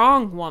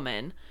strong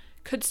woman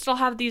could still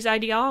have these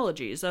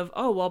ideologies of,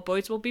 oh, well,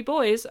 boys will be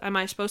boys. Am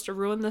I supposed to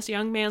ruin this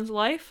young man's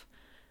life?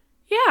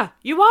 Yeah,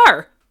 you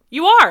are.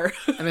 You are.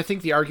 And I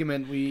think the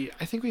argument we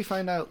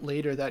find out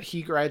later that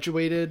he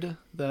graduated,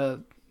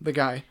 the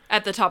guy.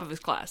 At the top of his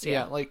class, yeah.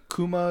 Yeah, like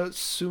Kuma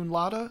Sun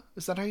Laude?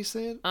 Is that how you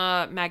say it?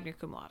 Magna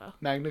cum laude.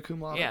 Magna cum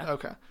laude? Yeah.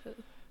 Okay.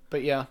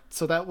 But yeah,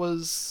 so that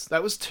was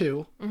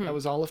 2. Mm-hmm. That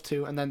was all of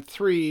 2. And then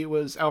 3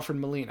 was Alfred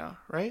Molina,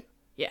 right?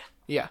 Yeah.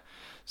 Yeah.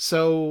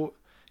 So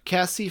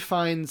Cassie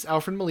finds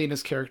Alfred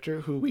Molina's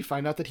character, who we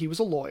find out that he was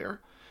a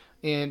lawyer,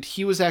 and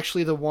he was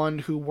actually the one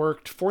who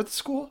worked for the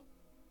school.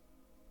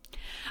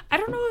 I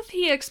don't know if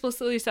he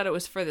explicitly said it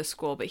was for the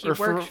school, but he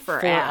worked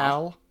for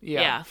Al.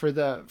 Yeah, for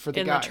the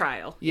in guy. The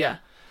trial. Yeah.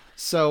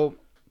 So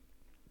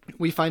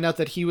we find out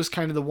that he was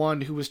kind of the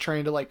one who was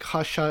trying to like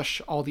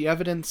hush all the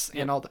evidence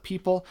and all the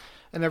people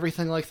and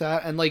everything like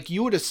that. And like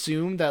you would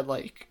assume that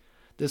like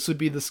this would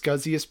be the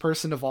scuzziest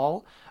person of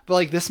all, but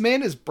like this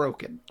man is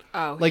broken.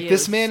 Oh, like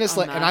this man is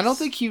like, and I don't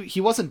think he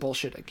wasn't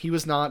bullshitting. He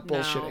was not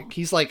bullshitting. No.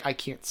 He's like, I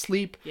can't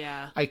sleep.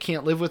 Yeah. I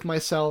can't live with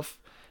myself.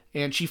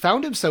 And she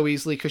found him so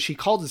easily because she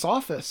called his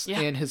office,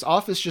 and his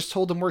office just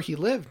told him where he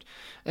lived.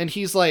 And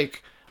he's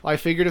like, well, I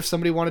figured if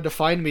somebody wanted to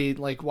find me,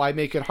 like, why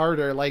make it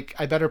harder? Like,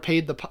 I better pay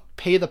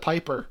the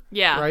piper.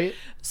 Yeah. Right?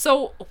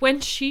 So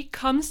when she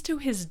comes to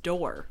his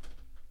door,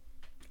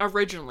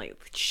 originally,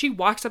 she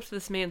walks up to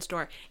this man's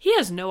door. He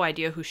has no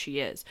idea who she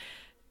is.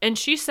 And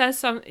she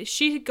says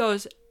she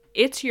goes,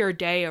 it's your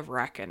day of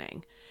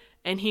reckoning.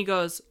 And he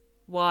goes,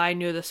 well, I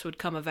knew this would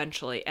come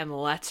eventually, and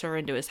lets her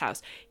into his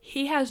house.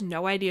 He has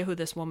no idea who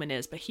this woman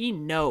is, but he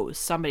knows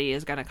somebody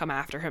is going to come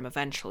after him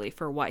eventually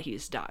for what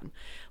he's done.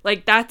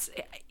 Like,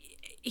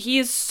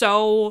 he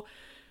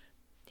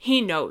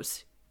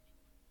knows,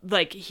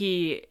 like,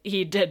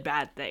 he did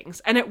bad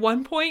things. And at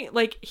one point,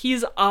 like,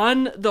 he's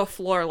on the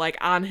floor, like,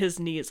 on his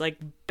knees, like,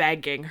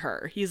 begging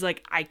her. He's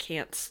like, I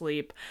can't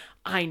sleep.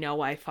 I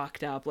know I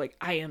fucked up. Like,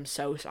 I am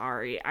so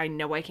sorry. I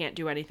know I can't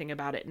do anything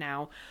about it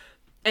now.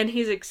 And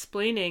he's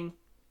explaining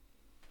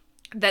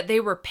that they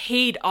were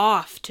paid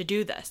off to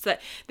do this,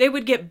 that they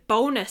would get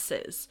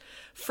bonuses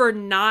for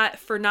not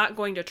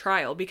going to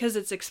trial, because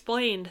it's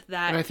explained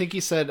that... And I think he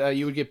said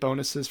you would get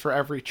bonuses for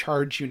every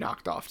charge you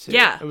knocked off, too.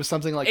 Yeah. It was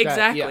something like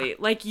exactly. that. Exactly. Yeah.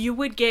 Like, you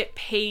would get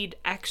paid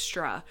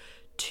extra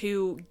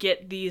to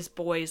get these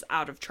boys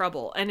out of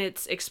trouble. And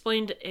it's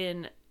explained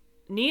in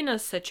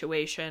Nina's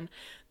situation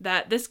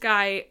that this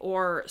guy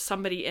or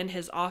somebody in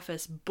his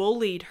office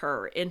bullied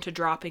her into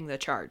dropping the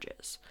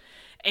charges.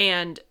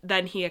 And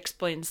then he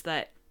explains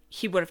that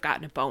he would have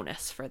gotten a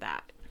bonus for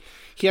that.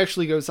 He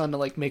actually goes on to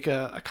like make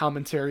a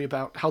commentary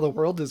about how the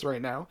world is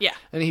right now. Yeah.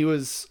 And he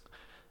was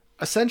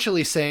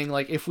essentially saying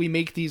like, if we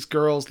make these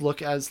girls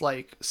look as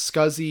like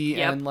scuzzy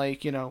and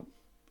like, you know,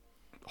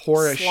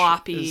 whorish,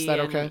 sloppy, is that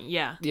okay?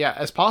 Yeah,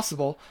 as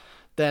possible,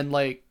 then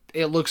like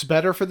it looks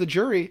better for the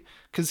jury.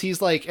 Because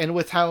he's like, and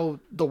with how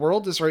the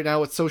world is right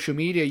now with social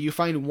media, you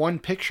find one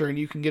picture and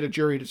you can get a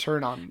jury to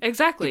turn on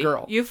the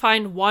girl. You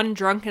find one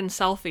drunken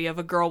selfie of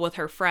a girl with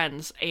her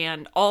friends,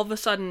 and all of a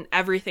sudden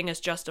everything is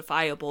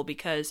justifiable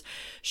because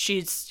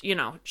she's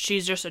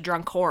just a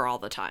drunk whore all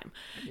the time,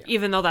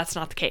 even though that's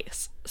not the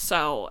case.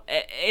 So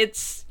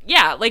it's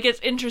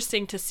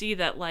interesting to see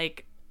that,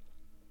 like,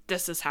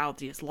 this is how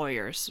these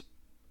lawyers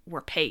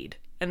were paid,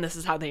 and this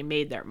is how they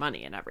made their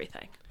money and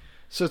everything.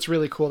 So it's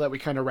really cool that we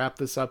kind of wrap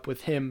this up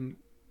with him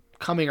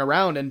coming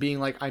around and being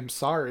like, I'm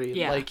sorry.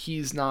 Yeah. Like,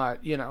 he's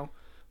not,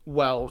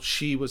 well,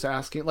 she was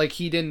asking. Like,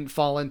 he didn't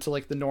fall into,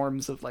 like, the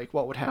norms of, like,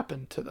 what would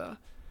happen to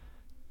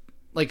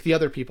the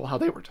other people, how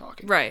they were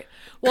talking. Right.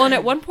 Well, and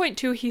at one point,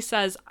 too, he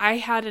says, I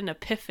had an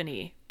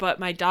epiphany, but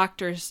my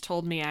doctors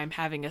told me I'm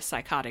having a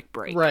psychotic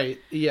break. Right,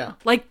 yeah.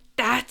 Like,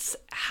 that's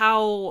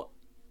how,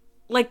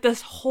 like,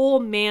 this whole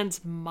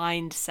man's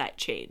mindset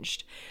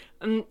changed.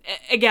 And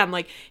again,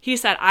 like he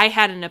said, I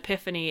had an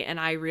epiphany and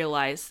I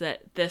realized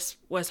that this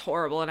was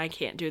horrible and I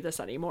can't do this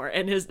anymore.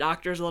 And his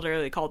doctors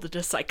literally called it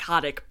a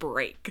psychotic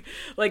break.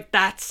 Like,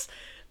 that's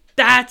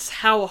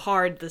how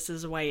hard this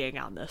is weighing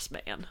on this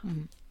man.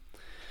 Mm-hmm.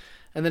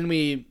 And then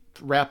we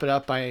wrap it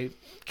up by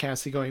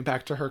Cassie going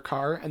back to her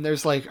car, and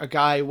there's like a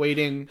guy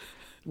waiting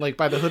like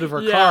by the hood of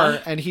her car,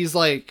 and he's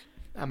like,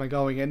 am I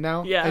going in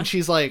now? Yeah. And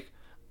she's like,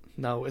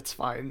 no, it's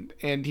fine.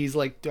 And he's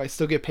like, do I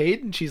still get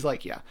paid? And she's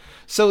like, yeah.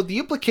 So the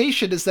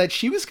implication is that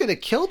she was going to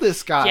kill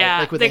this guy. Yeah,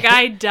 like, with the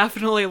guy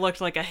definitely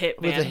looked like a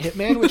hitman. With a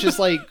hitman, which is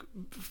like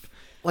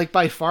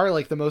by far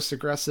like the most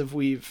aggressive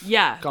we've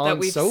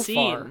gone so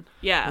far.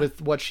 Yeah.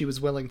 With what she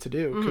was willing to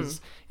do. Because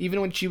even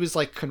when she was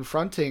like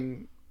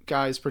confronting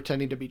guys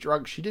pretending to be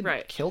drugged, she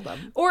didn't kill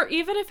them. Or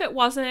even if it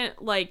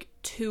wasn't like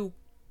to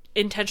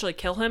intentionally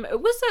kill him,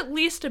 it was at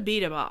least to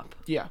beat him up.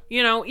 Yeah.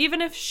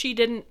 Even if she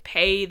didn't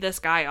pay this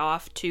guy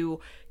off to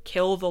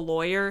kill the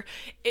lawyer,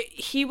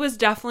 he was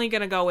definitely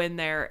going to go in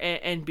there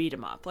and beat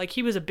him up. Like,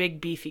 he was a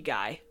big beefy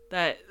guy.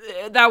 That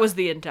was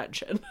the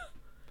intention.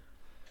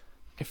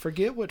 I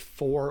forget what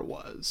 4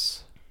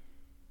 was.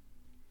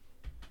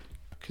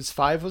 Because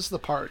 5 was the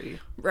party.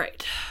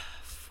 Right.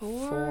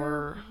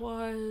 4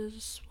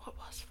 was... What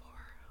was 4?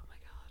 Oh my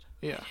god.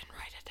 Yeah. I didn't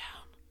write it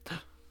down.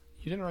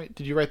 You didn't write...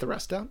 Did you write the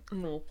rest down?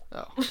 No.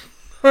 Oh.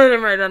 I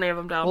didn't write any of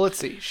them down. Well, let's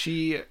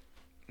see.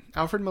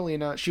 Alfred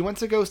Molina, she went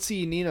to go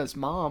see Nina's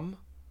mom.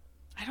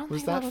 I don't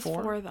think that was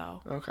 4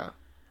 though. Okay.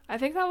 I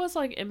think that was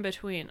like in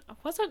between.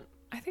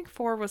 I think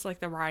 4 was like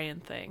the Ryan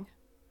thing.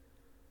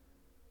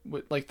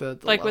 With, like the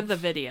like love. with the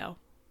video.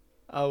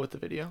 Oh, with the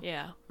video?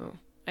 Yeah. Oh.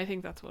 I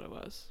think that's what it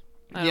was.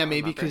 Yeah,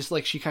 maybe because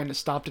like she kind of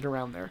stopped it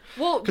around there.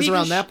 Well, because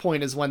around that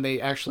point is when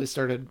they actually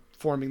started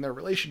forming their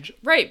relationship.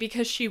 Right,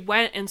 because she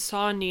went and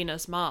saw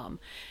Nina's mom,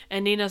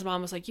 and Nina's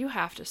mom was like, "You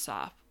have to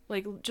stop.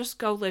 Like, just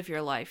go live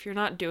your life. You're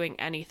not doing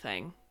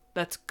anything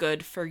that's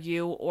good for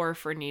you or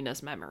for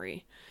Nina's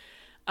memory.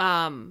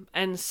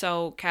 And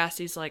so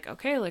Cassie's like,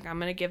 okay, like, I'm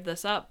gonna give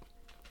this up.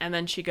 And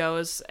then she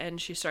goes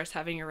and she starts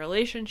having a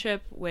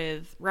relationship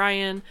with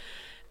Ryan,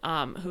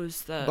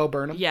 who's the... Bo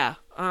Burnham? Yeah.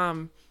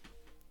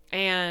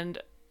 And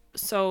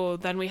so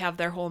then we have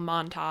their whole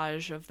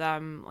montage of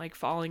them, like,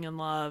 falling in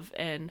love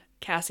and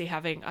Cassie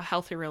having a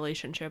healthy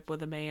relationship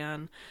with a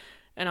man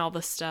and all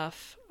this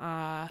stuff.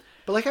 But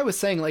like I was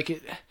saying,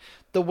 like,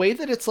 the way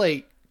that it's,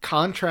 like,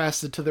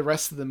 contrasted to the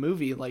rest of the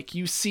movie, like,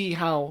 you see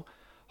how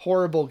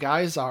horrible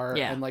guys are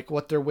and, like,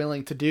 what they're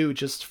willing to do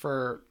just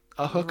for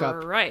a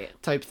hookup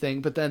type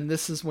thing. But then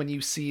this is when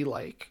you see,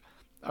 like,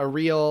 a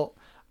real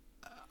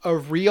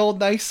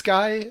nice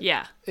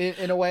guy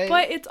in a way.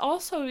 But it's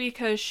also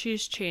because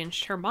she's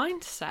changed her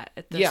mindset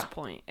at this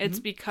point. It's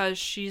because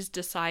she's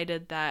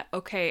decided that,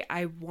 okay,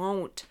 I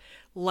won't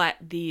let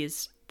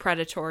these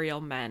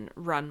predatorial men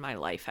run my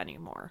life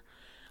anymore.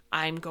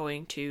 I'm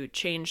going to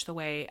change the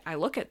way I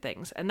look at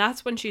things. And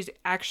that's when she's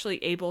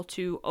actually able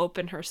to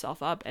open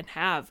herself up and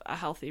have a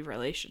healthy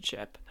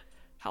relationship,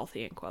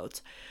 healthy in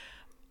quotes,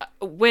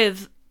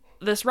 with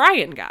this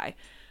Ryan guy.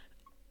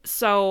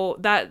 So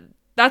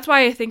that's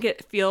why I think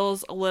it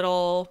feels a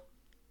little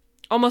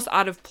almost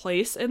out of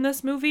place in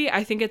this movie.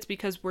 I think it's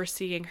because we're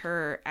seeing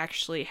her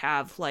actually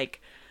have,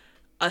 like,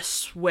 a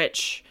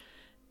switch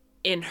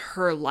in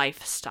her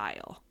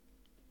lifestyle.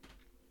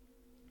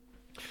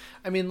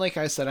 I mean, like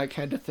I said, I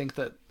kind of think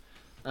that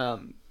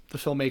the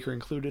filmmaker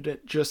included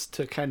it just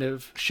to kind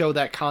of show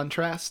that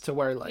contrast to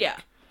where, like... Yeah.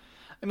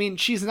 I mean,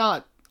 she's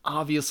not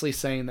obviously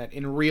saying that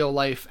in real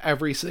life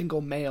every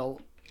single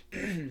male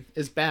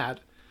is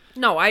bad.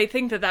 No, I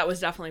think that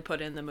was definitely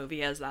put in the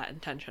movie as that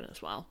intention as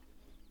well.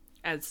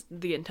 As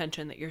the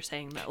intention that you're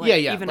saying that,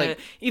 like,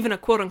 even a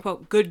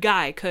quote-unquote good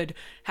guy could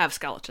have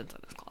skeletons in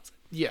his closet.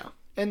 Yeah.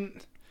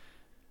 And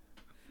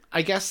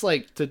I guess,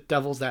 like, to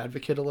devil's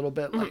advocate a little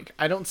bit, like,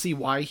 I don't see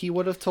why he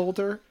would have told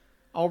her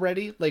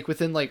already, like,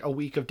 within, like, a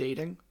week of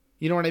dating.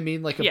 You know what I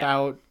mean? Like,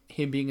 about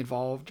him being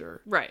involved,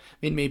 or... Right. I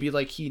mean, maybe,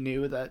 like, he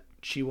knew that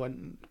she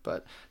wouldn't,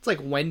 but it's like,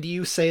 when do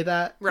you say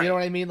that? Right. You know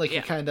what I mean? Like,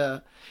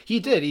 he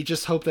did. He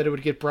just hoped that it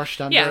would get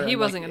brushed under. Yeah, he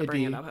wasn't going to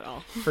bring it up at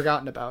all.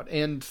 Forgotten about.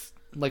 And,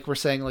 like we're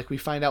saying, like, we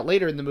find out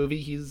later in the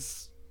movie,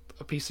 he's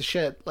a piece of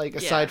shit. Like,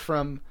 aside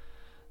from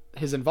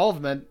his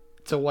involvement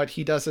to what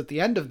he does at the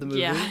end of the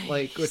movie,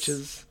 like, which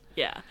is...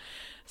 Yeah.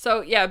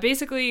 So, yeah,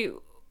 basically,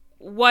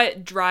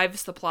 what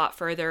drives the plot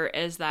further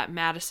is that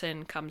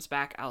Madison comes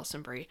back,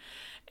 Alison Brie,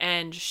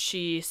 and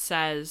she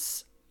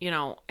says, you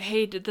know,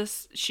 hey,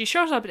 she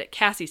shows up at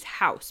Cassie's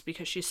house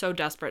because she's so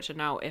desperate to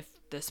know if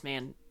this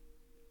man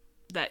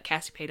that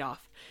Cassie paid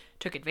off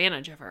took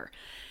advantage of her.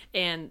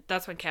 And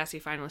that's when Cassie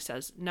finally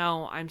says,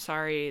 no, I'm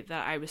sorry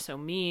that I was so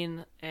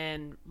mean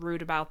and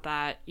rude about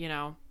that, you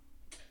know,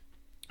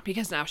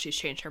 because now she's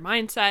changed her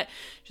mindset.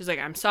 She's like,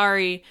 I'm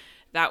sorry,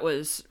 that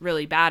was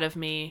really bad of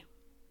me,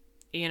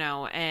 you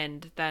know.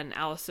 And then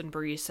Alison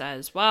Brie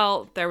says,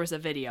 well, there was a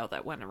video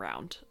that went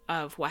around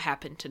of what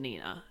happened to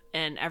Nina,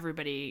 and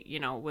everybody,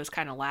 you know, was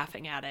kind of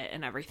laughing at it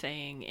and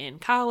everything in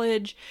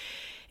college.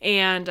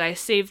 And I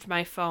saved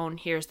my phone.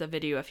 Here's the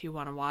video if you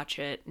want to watch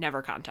it.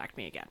 Never contact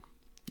me again.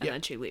 And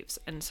then she leaves.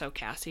 And so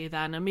Cassie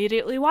then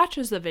immediately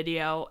watches the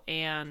video,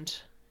 and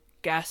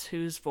guess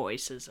whose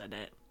voice is in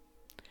it?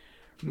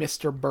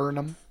 Mr.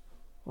 Burnham.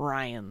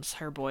 Ryan's,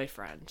 her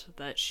boyfriend,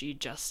 that she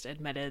just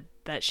admitted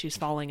that she's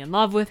falling in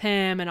love with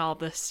him and all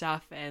this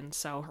stuff. And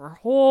so her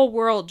whole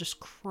world just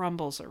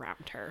crumbles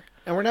around her.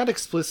 And we're not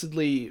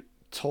explicitly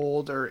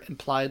told or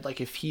implied,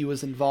 like, if he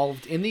was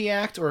involved in the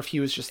act or if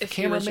he was just the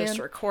cameraman. If he was just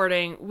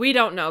recording. We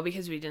don't know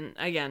because we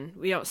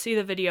don't see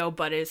the video,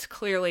 but it's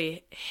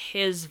clearly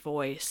his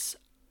voice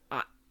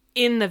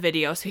in the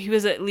video. So he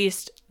was at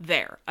least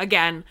there.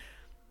 Again,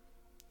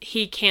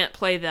 he can't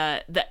play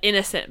the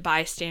innocent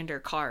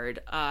bystander card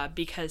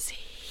because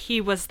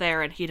he was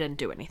there and he didn't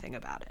do anything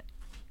about it.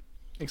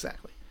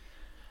 Exactly.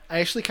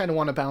 I actually kind of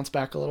want to bounce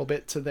back a little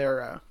bit to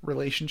their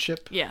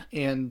relationship. Yeah.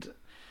 And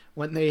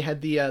when they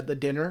had the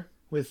dinner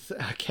with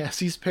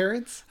Cassie's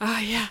parents. Oh,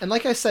 yeah. And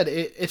like I said,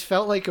 it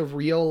felt like a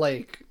real,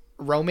 like,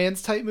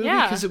 romance type movie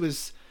because it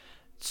was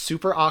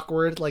super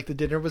awkward. Like, the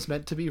dinner was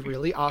meant to be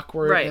really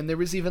awkward. Right. And there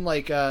was even,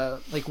 like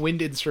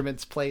wind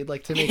instruments played,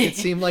 like, to make it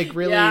seem like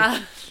really...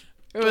 yeah.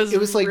 It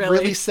was like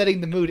really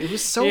setting the mood. It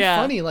was so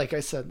funny, like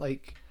I said.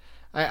 Like,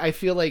 I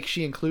feel like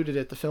she included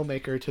it, the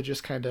filmmaker, to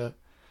just kind of...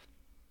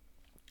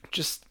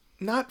 just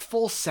not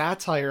full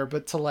satire,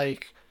 but to,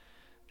 like,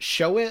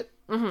 show it.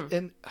 Mm-hmm.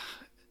 And...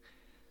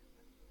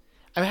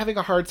 I'm having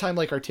a hard time,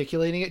 like,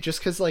 articulating it just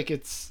because, like,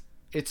 it's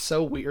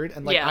so weird.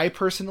 And, like, I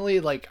personally,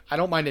 like, I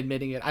don't mind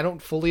admitting it. I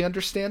don't fully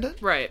understand it.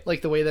 Right.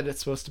 Like, the way that it's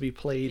supposed to be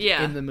played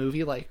in the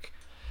movie. Like,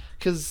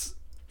 because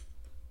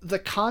the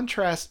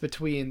contrast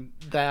between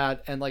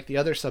that and, like, the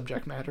other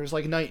subject matter is,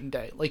 like, night and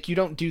day. Like, you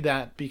don't do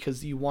that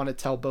because you want to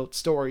tell both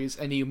stories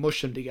and you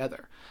mush them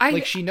together.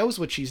 Like, she knows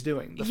what she's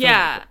doing.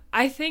 Yeah.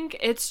 I think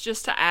it's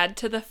just to add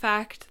to the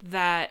fact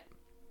that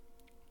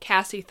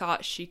Cassie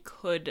thought she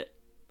could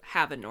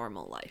have a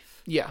normal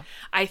life. Yeah.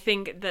 I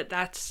think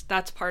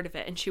that's part of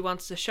it. And she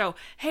wants to show,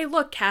 hey,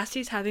 look,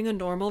 Cassie's having a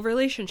normal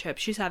relationship.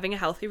 She's having a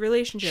healthy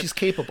relationship. She's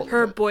capable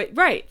of it. Boy,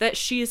 right, that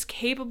she is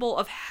capable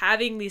of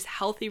having these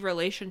healthy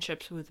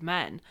relationships with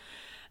men.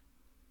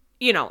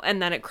 You know,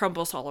 and then it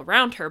crumbles all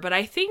around her. But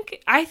I think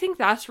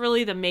that's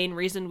really the main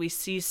reason we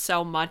see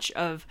so much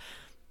of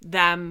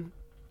them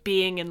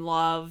being in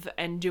love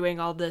and doing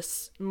all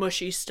this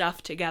mushy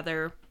stuff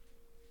together,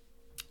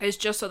 is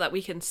just so that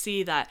we can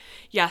see that,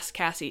 yes,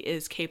 Cassie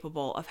is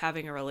capable of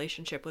having a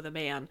relationship with a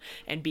man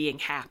and being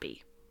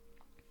happy.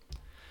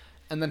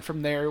 And then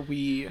from there,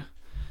 we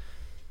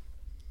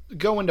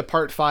go into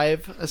part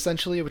 5,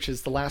 essentially, which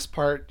is the last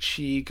part.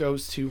 She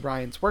goes to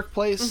Ryan's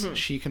workplace. Mm-hmm.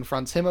 She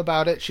confronts him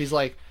about it. She's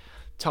like,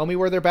 tell me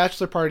where their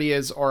bachelor party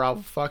is, or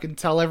I'll fucking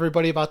tell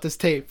everybody about this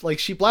tape. Like,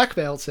 she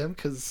blackmails him,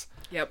 because...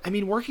 Yep. I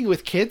mean, working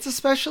with kids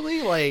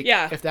especially, like,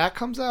 yeah. if that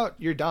comes out,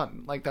 you're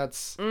done. Like,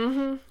 that's...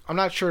 Mm-hmm. I'm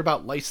not sure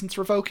about license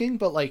revoking,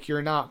 but, like,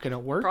 you're not going to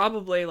work.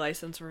 Probably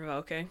license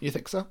revoking. You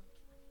think so?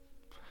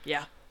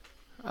 Yeah.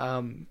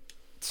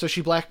 So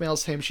she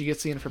blackmails him. She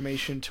gets the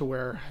information to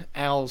where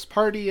Al's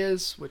party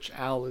is, which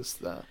Al is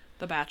the...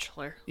 The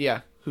bachelor.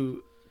 Yeah,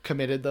 who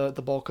committed the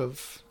bulk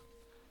of...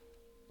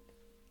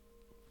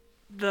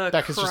 The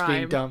Becca's crime. Just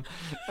being dumb.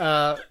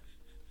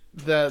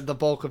 The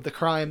bulk of the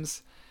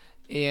crimes.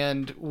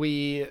 And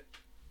the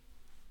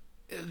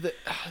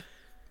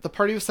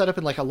party was set up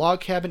in like a log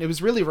cabin. It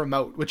was really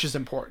remote, which is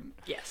important.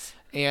 Yes.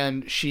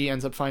 And she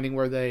ends up finding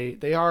where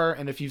they are.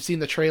 And if you've seen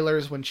the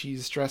trailers, when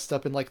she's dressed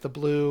up in like the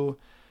blue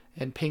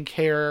and pink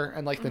hair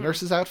and like the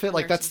nurse's outfit,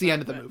 like that's the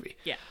end of the movie.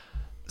 Yeah.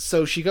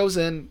 So she goes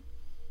in,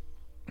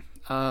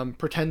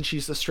 pretends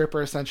she's a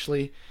stripper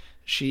essentially.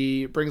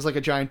 She brings like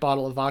a giant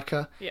bottle of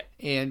vodka. Yeah.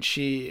 And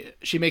she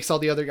makes all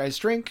the other guys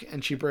drink,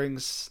 and she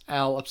brings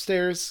Al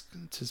upstairs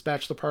to his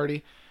bachelor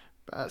party,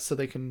 so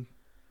they can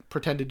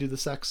pretend to do the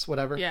sex,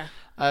 whatever. Yeah.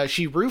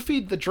 She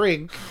roofied the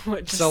drink,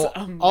 so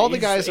all the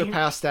guys are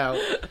passed out.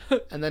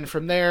 And then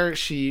from there,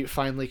 she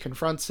finally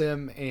confronts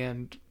him,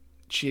 and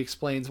she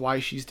explains why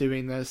she's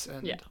doing this,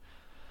 and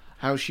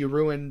how she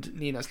ruined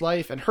Nina's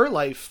life, and her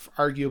life,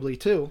 arguably,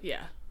 too.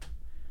 Yeah.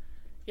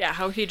 Yeah,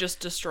 how he just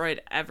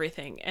destroyed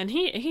everything. And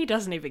he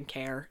doesn't even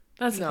care.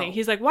 That's the thing.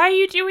 He's like, why are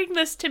you doing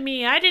this to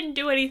me? I didn't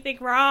do anything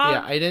wrong.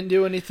 Yeah, I didn't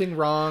do anything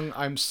wrong.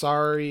 I'm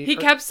sorry. He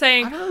kept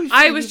saying,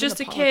 I was just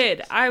a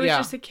kid. I was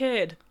just a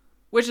kid.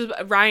 Which is,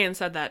 Ryan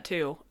said that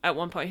too at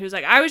one point. He was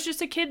like, I was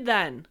just a kid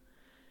then.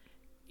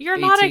 You're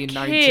 18, not a kid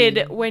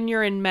 19. When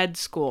you're in med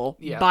school,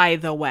 by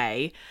the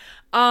way.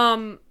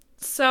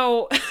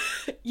 So,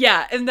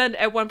 yeah, and then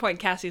at one point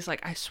Cassie's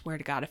like, I swear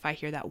to God, if I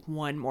hear that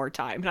one more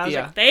time. And I was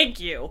like, thank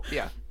you.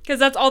 Yeah. Because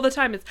that's all the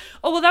time. It's,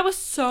 oh, well, that was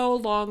so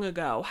long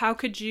ago. How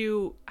could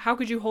you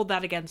hold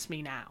that against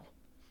me now?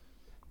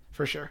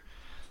 For sure.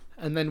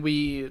 And then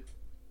we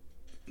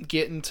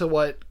get into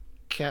what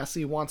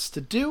Cassie wants to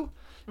do,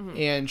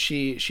 and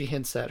she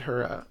hints at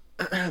her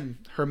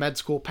her med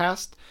school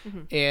past,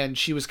 and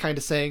she was kind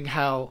of saying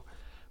how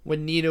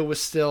when Nina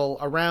was still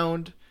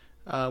around,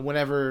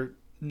 whenever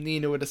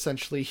Nina would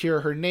essentially hear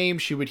her name,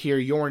 she would hear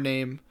your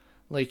name,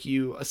 like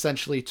you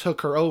essentially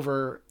took her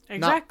over.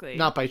 Exactly.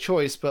 Not by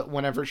choice, but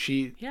whenever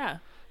she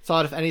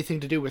thought of anything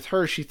to do with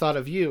her, she thought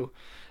of you.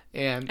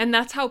 And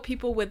that's how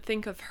people would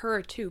think of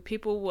her too.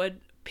 People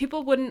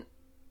wouldn't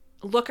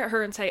look at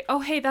her and say, oh,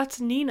 hey,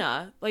 that's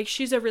Nina. Like,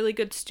 she's a really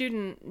good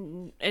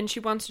student and she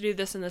wants to do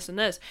this and this and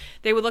this.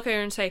 They would look at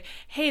her and say,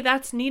 hey,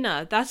 that's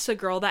Nina. That's the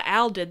girl that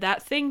Al did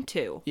that thing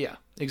to. Yeah,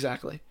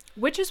 exactly.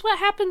 Which is what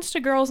happens to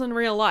girls in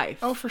real life.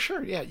 Oh, for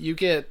sure. Yeah, you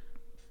get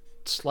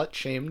slut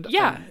shamed.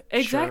 Yeah,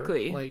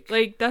 exactly. Sure.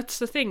 Like that's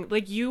the thing.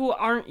 Like, you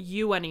aren't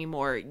you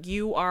anymore.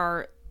 You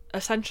are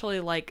essentially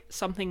like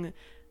something,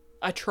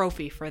 a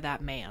trophy for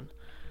that man.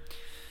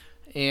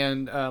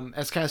 And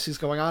as Cassie's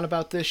going on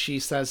about this, she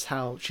says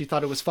how she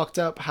thought it was fucked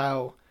up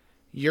how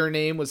your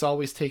name was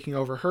always taking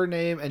over her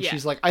name, and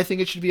she's like, I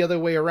think it should be the other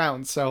way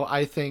around. So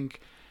I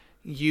think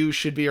you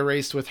should be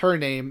erased with her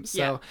name.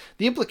 So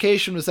the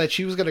implication was that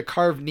she was going to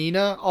carve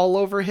Nina all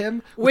over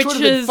him, which would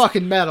have been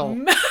fucking metal.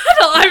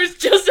 I was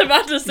just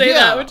about to say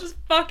that, which is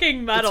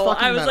fucking metal.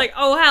 I was like,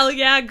 oh, hell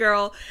yeah,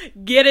 girl.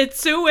 Get it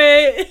to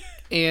it.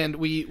 And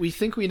we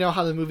think we know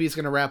how the movie is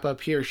going to wrap up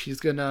here. She's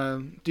going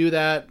to do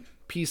that,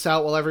 peace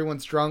out while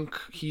everyone's drunk.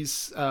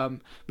 He's,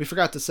 we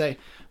forgot to say,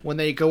 when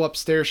they go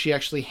upstairs, she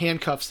actually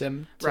handcuffs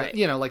him. To, right.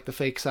 You know, like the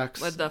fake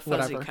sex. With the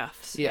fuzzy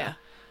cuffs. Yeah.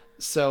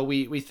 So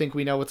we think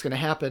we know what's going to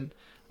happen.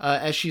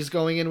 As she's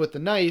going in with the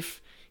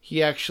knife,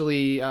 he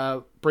actually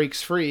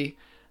breaks free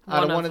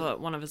out of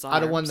one of his arms.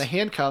 Out of one of the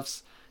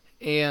handcuffs.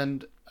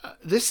 And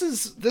this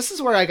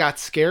is where I got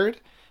scared,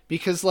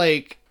 because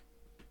like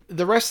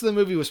the rest of the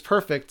movie was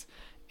perfect,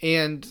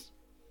 and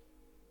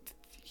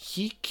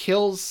he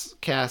kills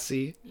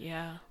Cassie.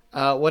 Yeah.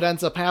 What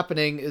ends up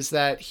happening is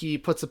that he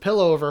puts a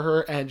pillow over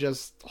her and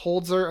just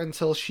holds her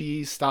until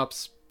she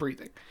stops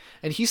breathing.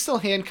 And he's still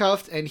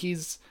handcuffed, and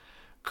he's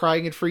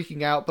crying and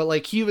freaking out. But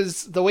like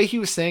the way he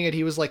was saying it,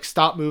 he was like,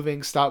 stop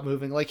moving.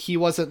 Like he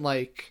wasn't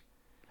like,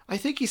 I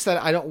think he said,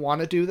 I don't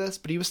want to do this,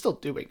 but he was still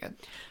doing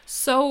it.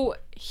 So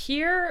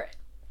here,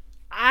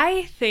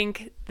 I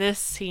think this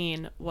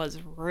scene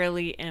was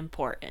really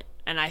important.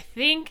 And I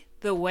think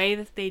the way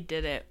that they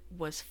did it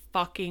was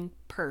fucking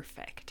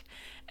perfect.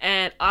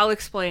 And I'll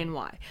explain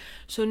why.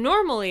 So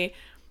normally,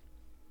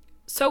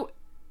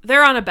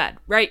 they're on a bed,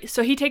 right?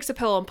 So he takes a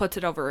pillow and puts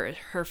it over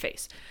her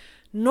face.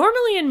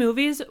 Normally in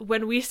movies,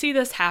 when we see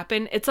this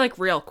happen, it's like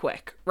real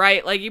quick,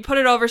 right? Like you put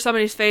it over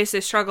somebody's face,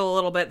 they struggle a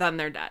little bit, then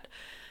they're dead.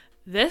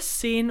 This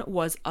scene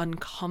was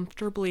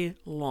uncomfortably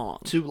long.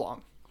 Too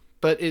long.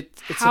 But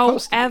it's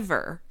supposed to be.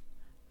 However,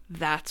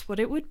 that's what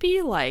it would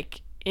be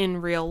like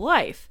in real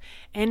life.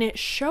 And it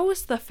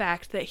shows the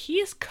fact that he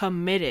is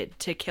committed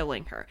to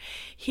killing her.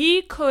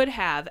 He could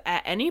have,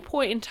 at any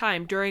point in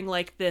time during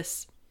like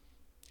this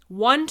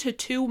 1 to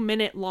 2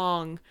 minute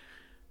long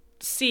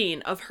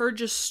scene of her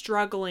just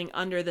struggling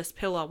under this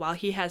pillow while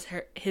he has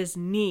his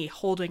knee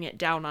holding it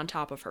down on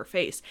top of her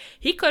face,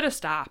 he could have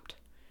stopped.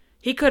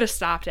 He could have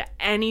stopped at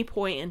any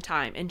point in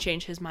time and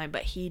changed his mind,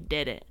 but he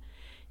didn't.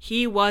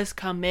 He was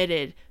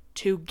committed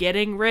to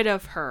getting rid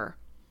of her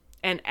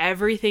and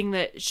everything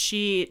that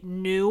she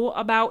knew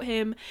about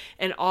him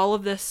and all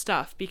of this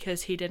stuff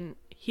because he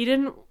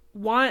didn't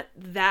want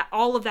that,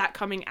 all of that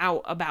coming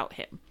out about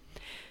him.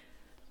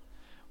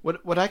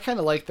 What I kind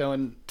of like, though,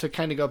 and to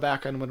kind of go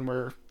back on when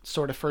we're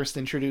sort of first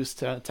introduced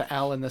to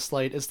Al in this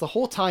light, is the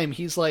whole time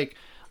he's like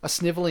a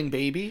sniveling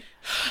baby.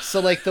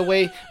 So like the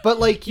way, but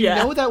like you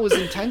know that was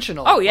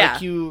intentional. Oh yeah.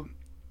 Like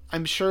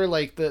I'm sure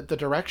like the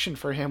direction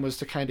for him was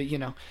to kind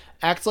of,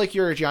 act like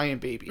you're a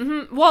giant baby.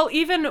 Mm-hmm. Well,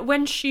 even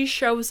when she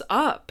shows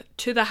up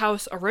to the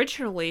house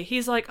originally,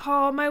 he's like,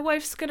 oh,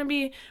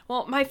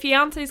 my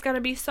fiance's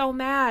gonna be so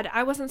mad.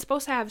 I wasn't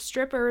supposed to have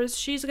strippers.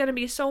 She's gonna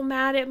be so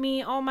mad at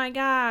me. Oh my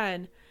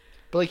God.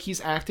 But like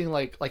he's acting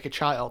like a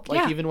child.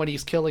 Like even when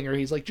he's killing her,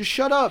 he's like, just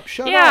shut up.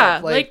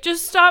 Yeah, like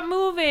just stop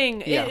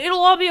moving. Yeah. It'll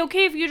all be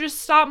okay if you just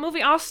stop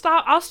moving. I'll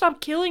stop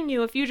killing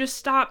you if you just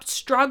stop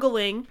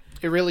struggling.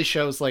 It really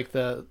shows like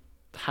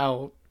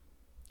how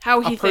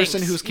he a person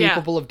thinks. who's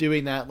capable of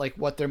doing that, like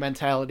what their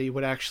mentality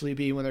would actually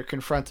be when they're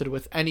confronted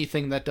with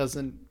anything that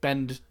doesn't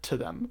bend to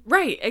them.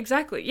 Right,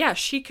 exactly. Yeah,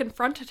 she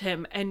confronted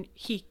him and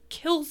he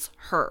kills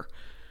her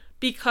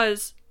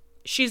because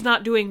she's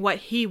not doing what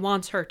he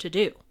wants her to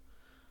do.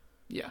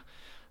 Yeah.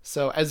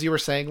 So as you were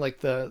saying,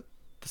 like the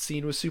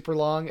scene was super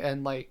long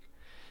and like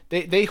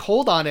they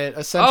hold on it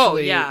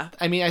essentially. Oh, yeah.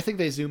 I mean, I think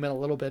they zoom in a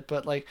little bit,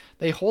 but like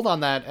they hold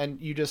on that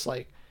and you just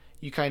like,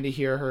 you kind of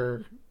hear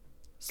her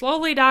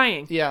slowly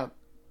dying. Yeah.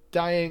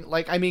 Dying.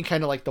 Like, I mean,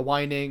 kind of like the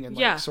whining and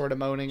like sort of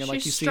moaning and she's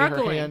like you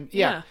struggling. See her hand.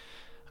 Yeah.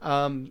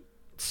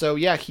 So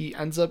yeah, he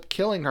ends up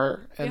killing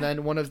her. And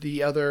then one of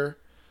the other,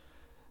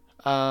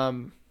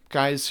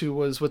 guys who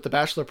was with the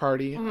bachelor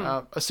party,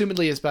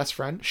 assumedly his best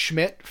friend,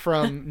 Schmidt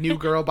from New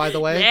Girl, by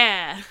the way.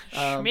 Yeah,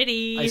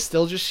 Schmitty. I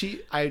still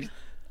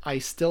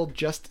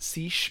just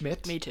see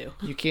Schmidt. Me too.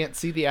 You can't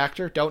see the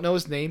actor. Don't know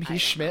his name.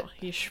 He's Schmidt.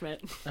 He's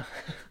Schmidt.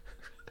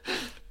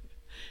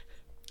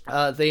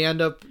 They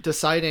end up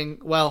deciding,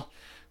 well,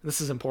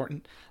 this is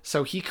important.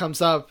 So he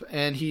comes up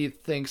and he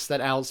thinks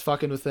that Al's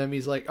fucking with him.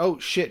 He's like, oh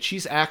shit,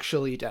 she's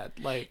actually dead.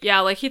 Like, yeah,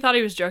 like he thought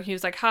he was joking. He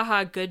was like,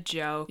 haha, good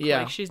joke. Yeah.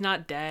 Like, she's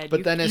not dead.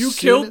 But then you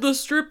killed the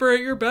stripper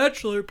at your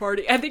bachelor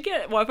party. I think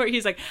at one point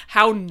he's like,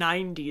 how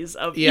 90s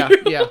of you.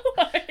 Yeah.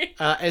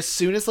 As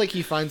soon as like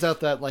he finds out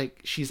that like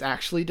she's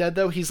actually dead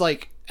though, he's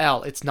like,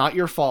 Al, it's not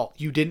your fault.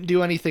 You didn't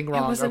do anything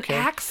wrong. It was an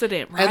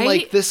accident, right? And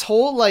like this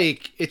whole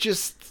like, it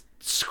just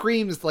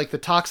screams like the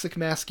toxic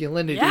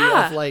masculinity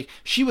of like,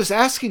 she was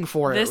asking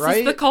for it, right? This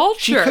is the culture.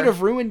 She could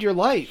have ruined your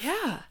life.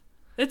 Yeah.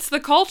 It's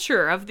the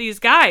culture of these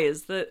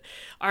guys that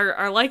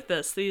are like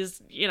this.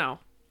 These, you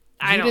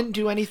didn't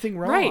do anything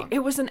wrong. Right. It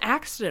was an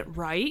accident,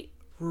 right?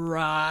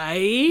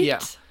 Right. Yeah.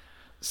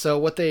 So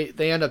what they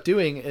end up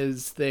doing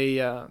is they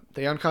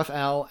uncuff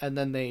Al and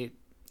then they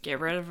get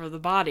rid of the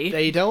body.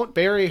 They don't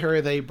bury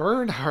her, they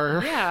burn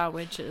her. Yeah,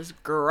 which is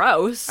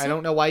gross. I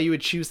don't know why you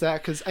would choose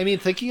that, because, I mean,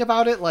 thinking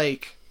about it,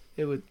 like,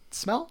 it would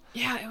smell.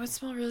 Yeah, it would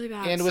smell really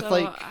bad. And with,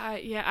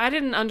 I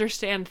didn't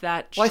understand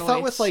that choice. Well, I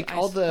thought with, like,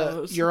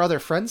 your other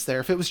friends there,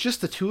 if it was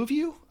just the two of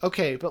you,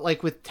 okay, but,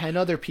 like, with 10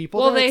 other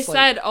people well, there, they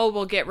said,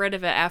 we'll get rid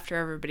of it after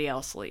everybody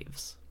else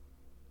leaves.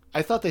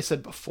 I thought they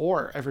said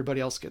before everybody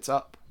else gets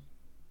up.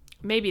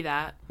 Maybe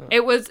that. Huh.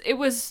 It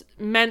was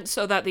meant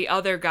so that the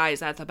other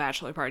guys at the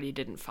bachelor party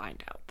didn't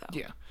find out, though.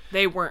 Yeah.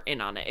 They weren't in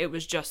on it. It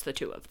was just the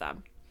two of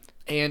them.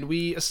 And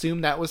we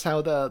assumed that was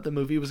how the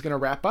movie was going to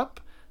wrap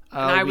up. And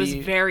I was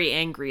very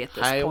angry at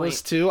this point. I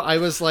was too. I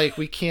was like,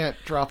 we can't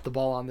drop the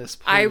ball on this,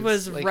 please. I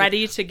was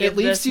ready to give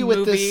this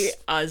movie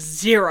a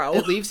 0.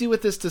 It leaves you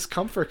with this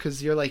discomfort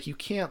because you're like, you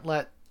can't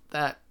let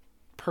that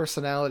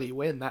personality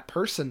win, that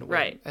person win.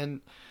 Right.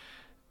 And,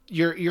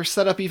 you're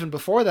set up even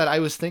before that. I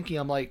was thinking,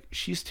 I'm like,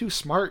 she's too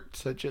smart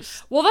to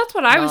just. Well, that's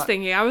what I was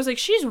thinking. I was like,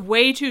 she's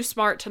way too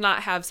smart to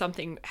not have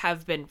something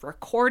have been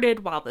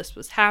recorded while this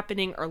was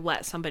happening or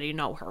let somebody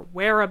know her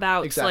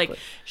whereabouts. Exactly. Like,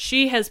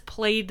 she has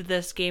played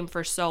this game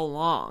for so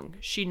long.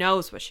 She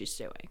knows what she's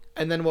doing.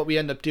 And then what we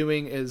end up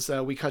doing is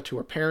we cut to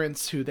her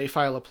parents, who they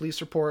file a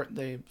police report.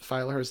 They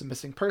file her as a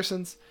missing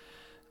persons.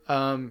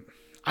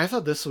 I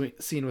thought this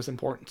scene was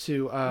important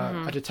too.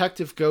 A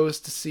detective goes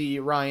to see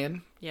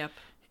Ryan. Yep.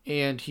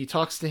 And he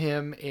talks to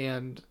him,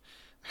 and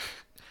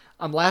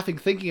I'm laughing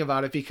thinking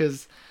about it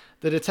because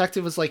the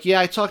detective was like, yeah,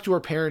 I talked to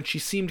her parents. She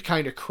seemed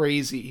kind of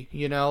crazy,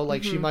 you know,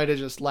 like she might have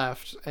just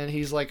left. And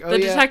he's like, oh, the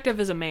detective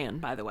is a man,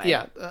 by the way.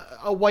 Yeah,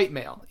 a white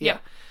male. Yeah.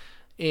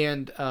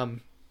 And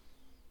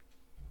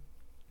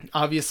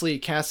obviously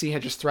Cassie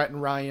had just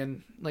threatened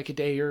Ryan like a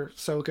day or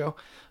so ago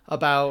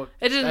about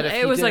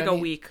it was like a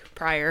week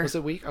prior. Was it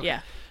a week? Okay.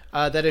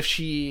 Yeah.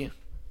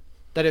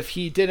 That if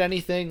he did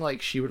anything,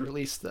 like, she would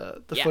release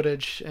the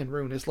footage and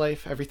ruin his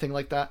life, everything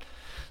like that.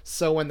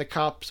 So when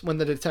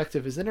the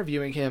detective is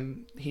interviewing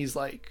him, he's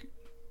like,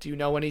 do you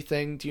know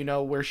anything? Do you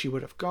know where she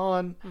would have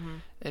gone?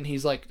 And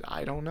he's like,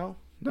 I don't know.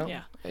 No.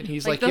 Yeah. And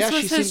he's like, this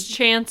was his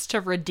chance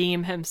to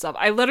redeem himself.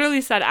 I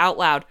literally said out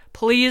loud,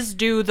 please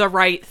do the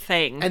right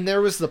thing. And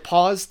there was the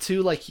pause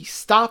too, like, he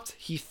stopped,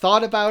 he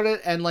thought about it,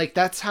 and like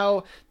that's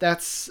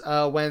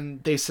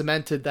when they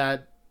cemented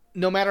that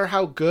no matter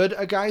how good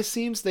a guy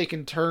seems, they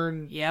can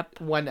turn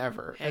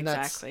whenever. And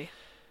exactly.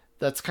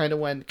 That's kind of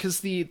when, because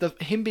the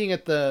him being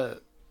at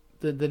the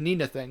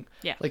Nina thing,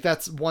 like,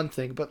 that's one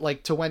thing, but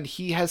like to when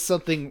he has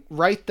something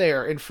right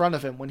there in front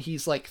of him when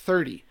he's like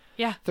 30,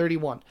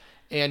 31,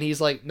 and he's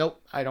like, nope,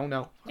 I don't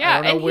know.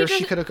 I don't know where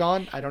she could have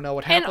gone. I don't know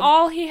what happened. And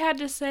all he had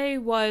to say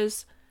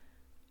was,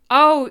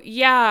 oh,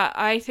 yeah,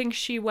 I think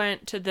she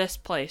went to this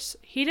place.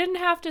 He didn't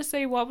have to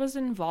say what was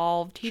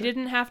involved. He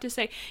didn't have to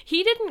say...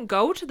 He didn't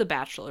go to the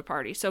bachelor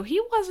party, so he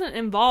wasn't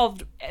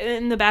involved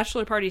in the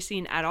bachelor party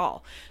scene at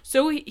all.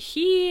 So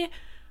he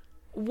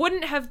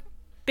wouldn't have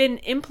been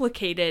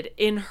implicated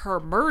in her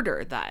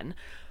murder then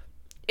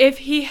if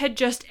he had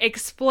just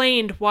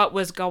explained what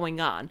was going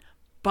on.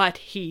 But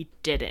he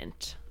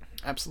didn't.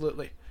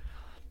 Absolutely.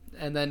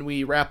 And then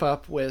we wrap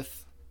up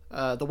with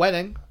the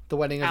wedding. The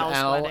wedding of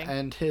Al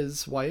and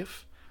his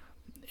wife,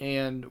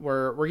 and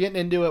we're getting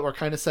into it. We're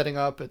kind of setting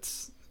up.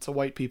 It's a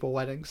white people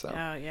wedding, so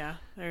yeah.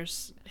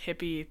 There's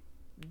hippie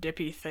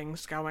dippy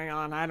things going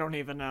on. I don't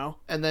even know.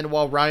 And then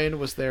while Ryan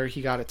was there,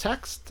 he got a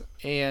text,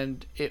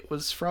 and it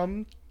was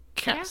from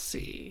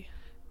Cassie,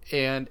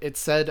 and it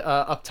said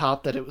up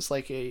top that it was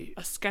like a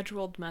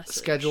scheduled message.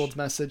 Scheduled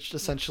message,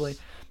 essentially.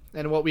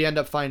 And what we end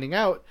up finding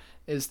out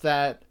is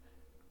that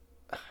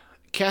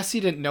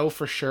Cassie didn't know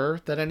for sure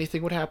that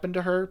anything would happen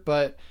to her,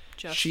 but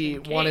she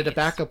wanted a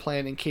backup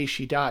plan in case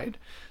she died.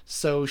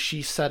 So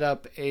she set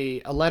up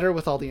a letter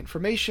with all the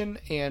information,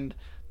 and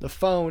the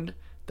phone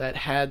that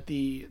had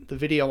the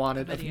video on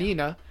it of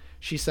Nina,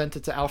 she sent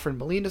it to Alfred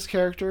Molina's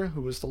character,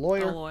 who was the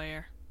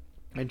lawyer.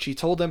 And she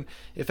told him,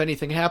 if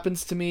anything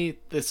happens to me,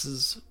 this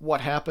is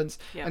what happens.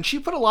 Yep. And she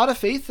put a lot of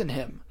faith in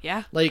him.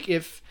 Yeah. Like,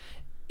 if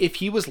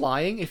he was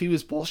lying, if he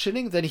was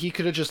bullshitting, then he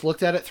could have just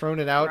looked at it, thrown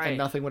it out, and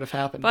nothing would have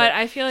happened. But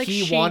I feel like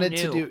he wanted knew.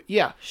 to do,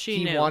 yeah,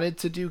 he wanted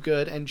to do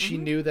good, and she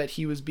knew that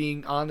he was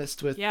being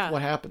honest with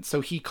what happened.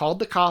 So he called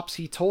the cops.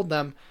 He told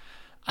them,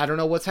 I don't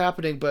know what's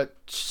happening, but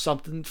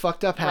something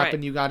fucked up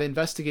happened. Right. You got to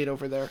investigate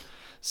over there.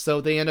 So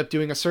they end up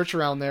doing a search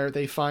around there.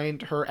 They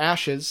find her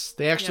ashes.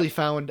 They actually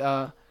found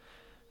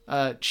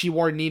she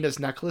wore Nina's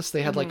necklace.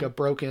 They had like a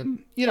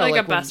broken, like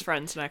a best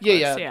friend's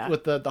necklace. Yeah,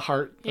 with the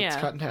heart that's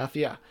cut in half.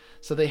 Yeah.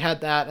 So they had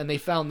that, and they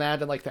found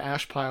that in like the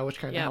ash pile, which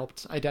kind of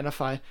helped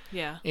identify.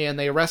 Yeah. And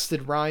they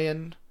arrested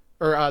Ryan,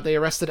 or they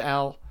arrested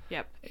Al.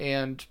 Yep.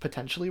 And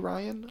potentially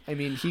Ryan. I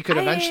mean, he could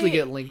eventually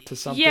get linked to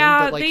something.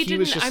 Yeah, but like, they he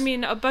was just... I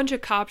mean, a bunch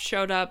of cops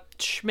showed up.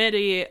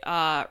 Schmidt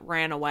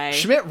ran away.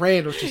 Schmidt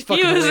ran, which is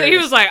fucking hilarious. He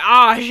was like,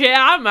 oh shit,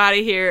 I'm out of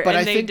here.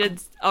 But they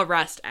did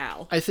arrest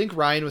Al. I think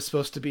Ryan was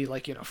supposed to be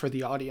like, for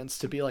the audience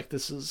to be like,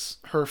 this is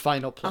her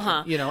final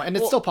plan, and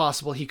it's still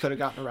possible he could have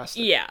gotten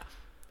arrested. Yeah.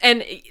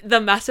 And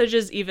the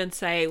messages even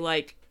say,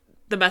 like,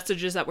 the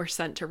messages that were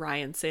sent to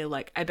Ryan say,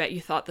 like, I bet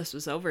you thought this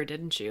was over,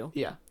 didn't you?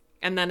 Yeah.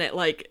 And then it's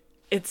like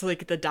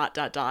the ...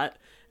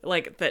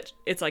 like that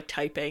it's like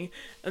typing,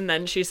 and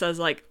then she says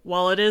like,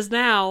 well, it is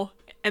now,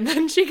 and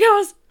then she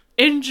goes,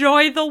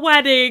 enjoy the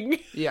wedding.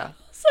 Yeah.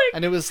 Like,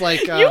 and it was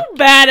like you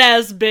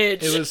badass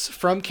bitch. It was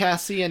from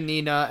Cassie and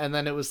Nina, and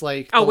then it was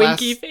like a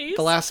winky face.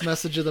 The last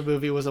message of the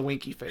movie was a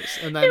winky face,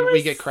 and then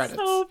we get credits.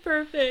 So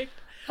perfect.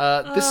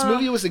 This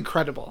movie was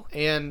incredible,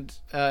 and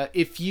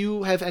if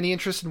you have any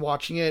interest in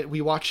watching it,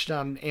 we watched it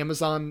on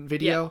Amazon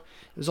Video. Yep.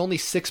 It was only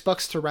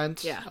 $6 to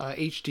rent. Yeah.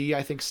 HD,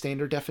 I think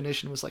standard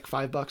definition was like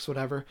 $5,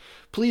 whatever.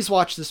 Please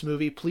watch this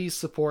movie. Please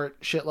support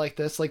shit like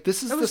this. Like,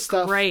 this is the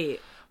stuff. Great.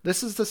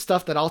 This is the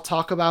stuff that I'll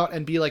talk about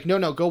and be like,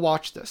 no, go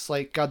watch this.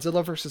 Like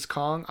Godzilla vs.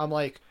 Kong, I'm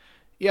like,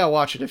 yeah,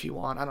 watch it if you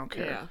want. I don't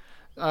care.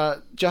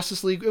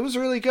 Justice League, it was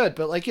really good,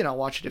 but like,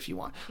 watch it if you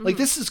want. Like,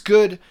 this is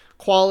good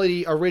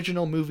quality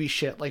original movie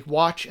shit. Like,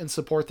 watch and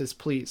support this,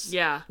 please.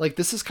 Yeah. Like,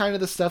 this is kind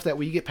of the stuff that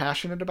we get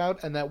passionate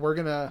about and that we're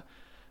gonna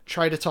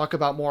try to talk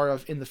about more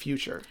of in the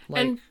future.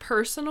 Like, and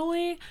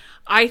personally,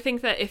 I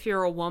think that if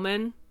you're a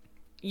woman,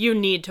 you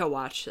need to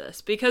watch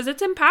this because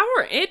it's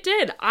empowering. It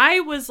did. I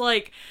was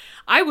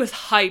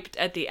hyped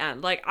at the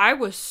end. Like, I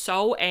was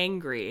so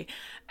angry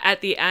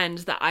at the end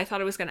that I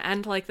thought it was going to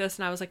end like this.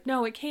 And I was like,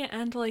 no, it can't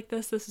end like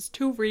this. This is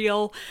too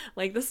real.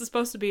 Like, this is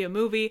supposed to be a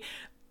movie.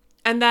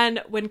 And then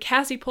when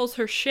Cassie pulls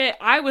her shit,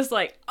 I was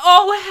like,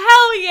 oh,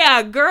 hell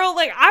yeah, girl.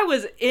 Like, I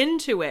was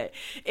into it.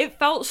 It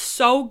felt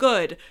so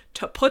good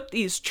to put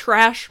these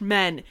trash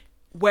men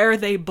where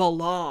they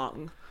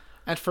belong.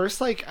 At first,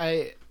 like,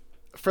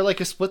 for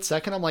like a split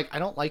second, I'm like, I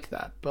don't like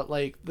that. But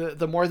like,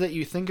 the more that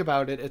you think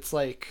about it, it's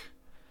like,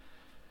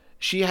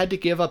 she had to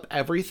give up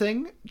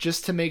everything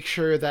just to make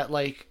sure that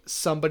like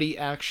somebody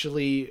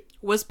actually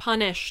was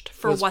punished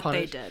for what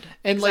they did.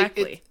 And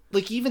exactly.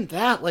 Like even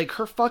that, like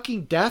her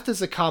fucking death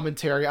is a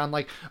commentary on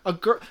like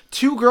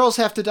two girls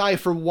have to die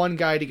for one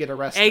guy to get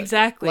arrested.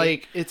 Exactly.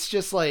 Like it's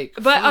just like,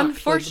 but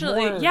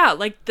unfortunately,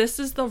 like this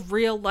is the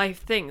real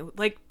life thing.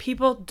 Like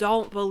people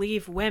don't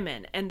believe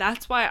women, and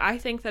that's why I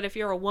think that if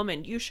you're a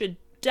woman, you should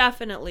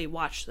definitely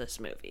watch this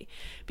movie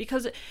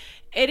because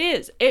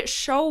it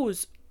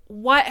shows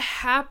what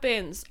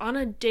happens on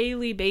a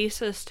daily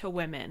basis to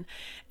women,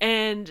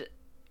 and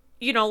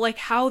like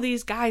how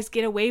these guys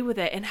get away with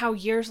it and how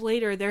years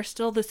later they're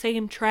still the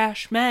same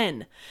trash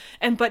men,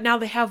 but now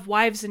they have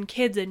wives and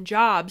kids and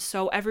jobs,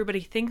 so everybody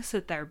thinks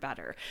that they're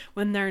better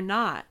when they're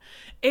not.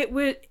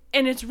 And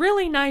it's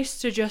really nice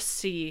to just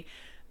see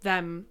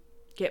them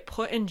get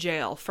put in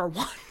jail for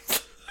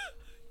once.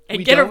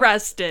 And get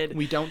arrested.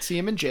 We don't see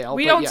him in jail.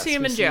 We don't see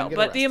him in jail,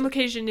 but the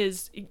implication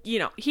is,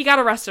 he got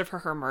arrested for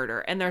her murder,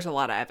 and there's a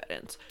lot of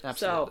evidence.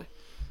 Absolutely.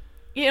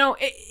 So,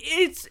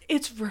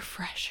 it's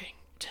refreshing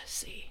to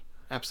see.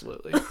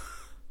 Absolutely.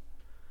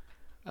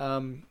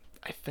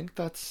 I think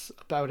that's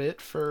about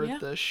it for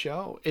the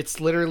show. It's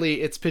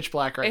pitch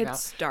black right now.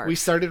 It's dark. We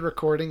started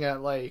recording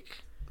at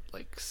like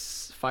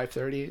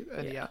 5:30,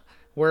 and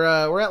we're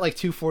at like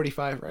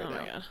 2:45 right now.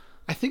 My God.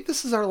 I think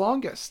this is our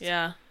longest.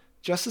 Yeah.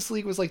 Justice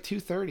League was like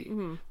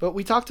 2:30, but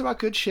we talked about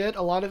good shit.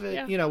 A lot of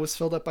it, was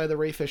filled up by the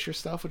Ray Fisher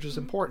stuff, which was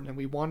important, and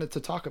we wanted to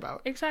talk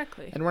about.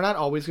 Exactly. And we're not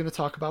always going to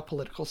talk about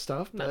political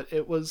stuff, but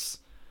it was,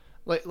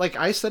 like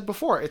I said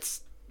before,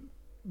 it's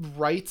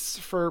rights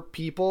for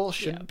people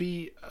shouldn't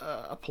be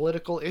a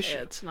political issue.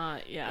 It's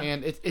not,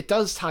 And it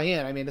does tie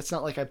in. I mean, it's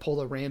not like I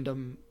pulled a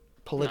random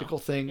political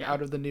thing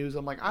out of the news.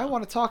 I'm like, I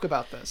want to talk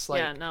about this.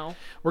 Like,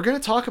 we're going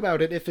to talk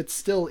about it if it's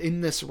still in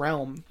this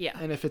realm. Yeah.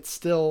 And if it's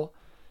still,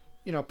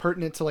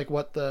 pertinent to like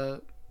what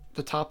the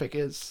topic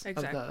is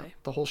of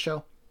the whole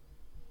show.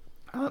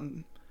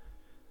 So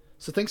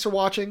thanks for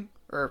watching.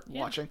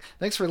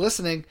 Thanks for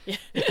listening.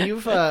 If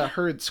you've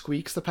heard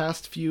squeaks the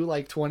past few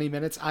 20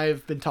 minutes,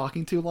 I've been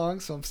talking too long,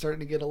 so I'm starting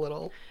to get a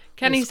little.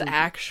 Kenny's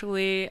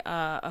actually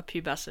a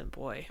pubescent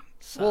boy.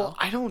 So. Well,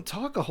 I don't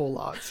talk a whole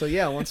lot, so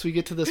yeah. Once we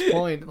get to this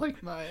point,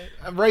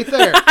 I'm right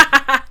there.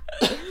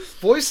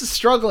 Voice is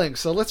struggling,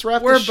 so let's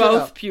wrap this shit up. We're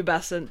both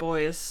pubescent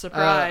boys.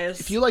 Surprise!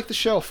 If you like the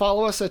show,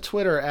 follow us at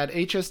Twitter at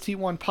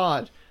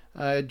HST1Pod,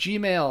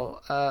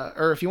 Gmail,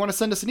 or if you want to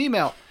send us an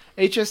email,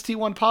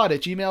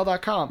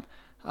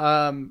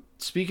 HST1Pod@gmail.com.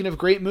 Speaking of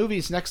great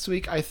movies, next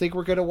week I think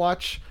we're gonna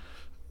watch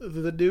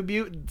The New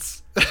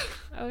Mutants.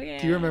 Oh yeah.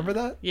 Do you remember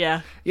that?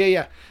 Yeah.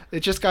 Yeah.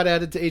 It just got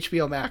added to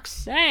HBO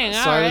Max. Dang.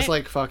 So I was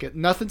like, fuck it.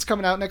 Nothing's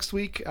coming out next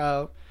week.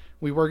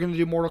 We were gonna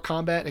do Mortal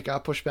Kombat. It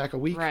got pushed back a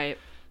week. Right.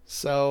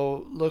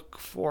 So look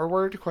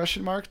forward,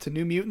 to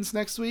New Mutants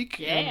next week.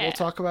 Yeah. And we'll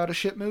talk about a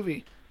shit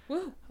movie.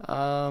 Woo.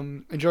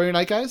 Enjoy your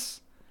night,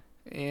 guys.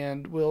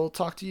 And we'll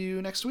talk to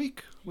you next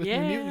week with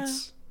New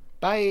Mutants.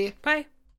 Bye. Bye.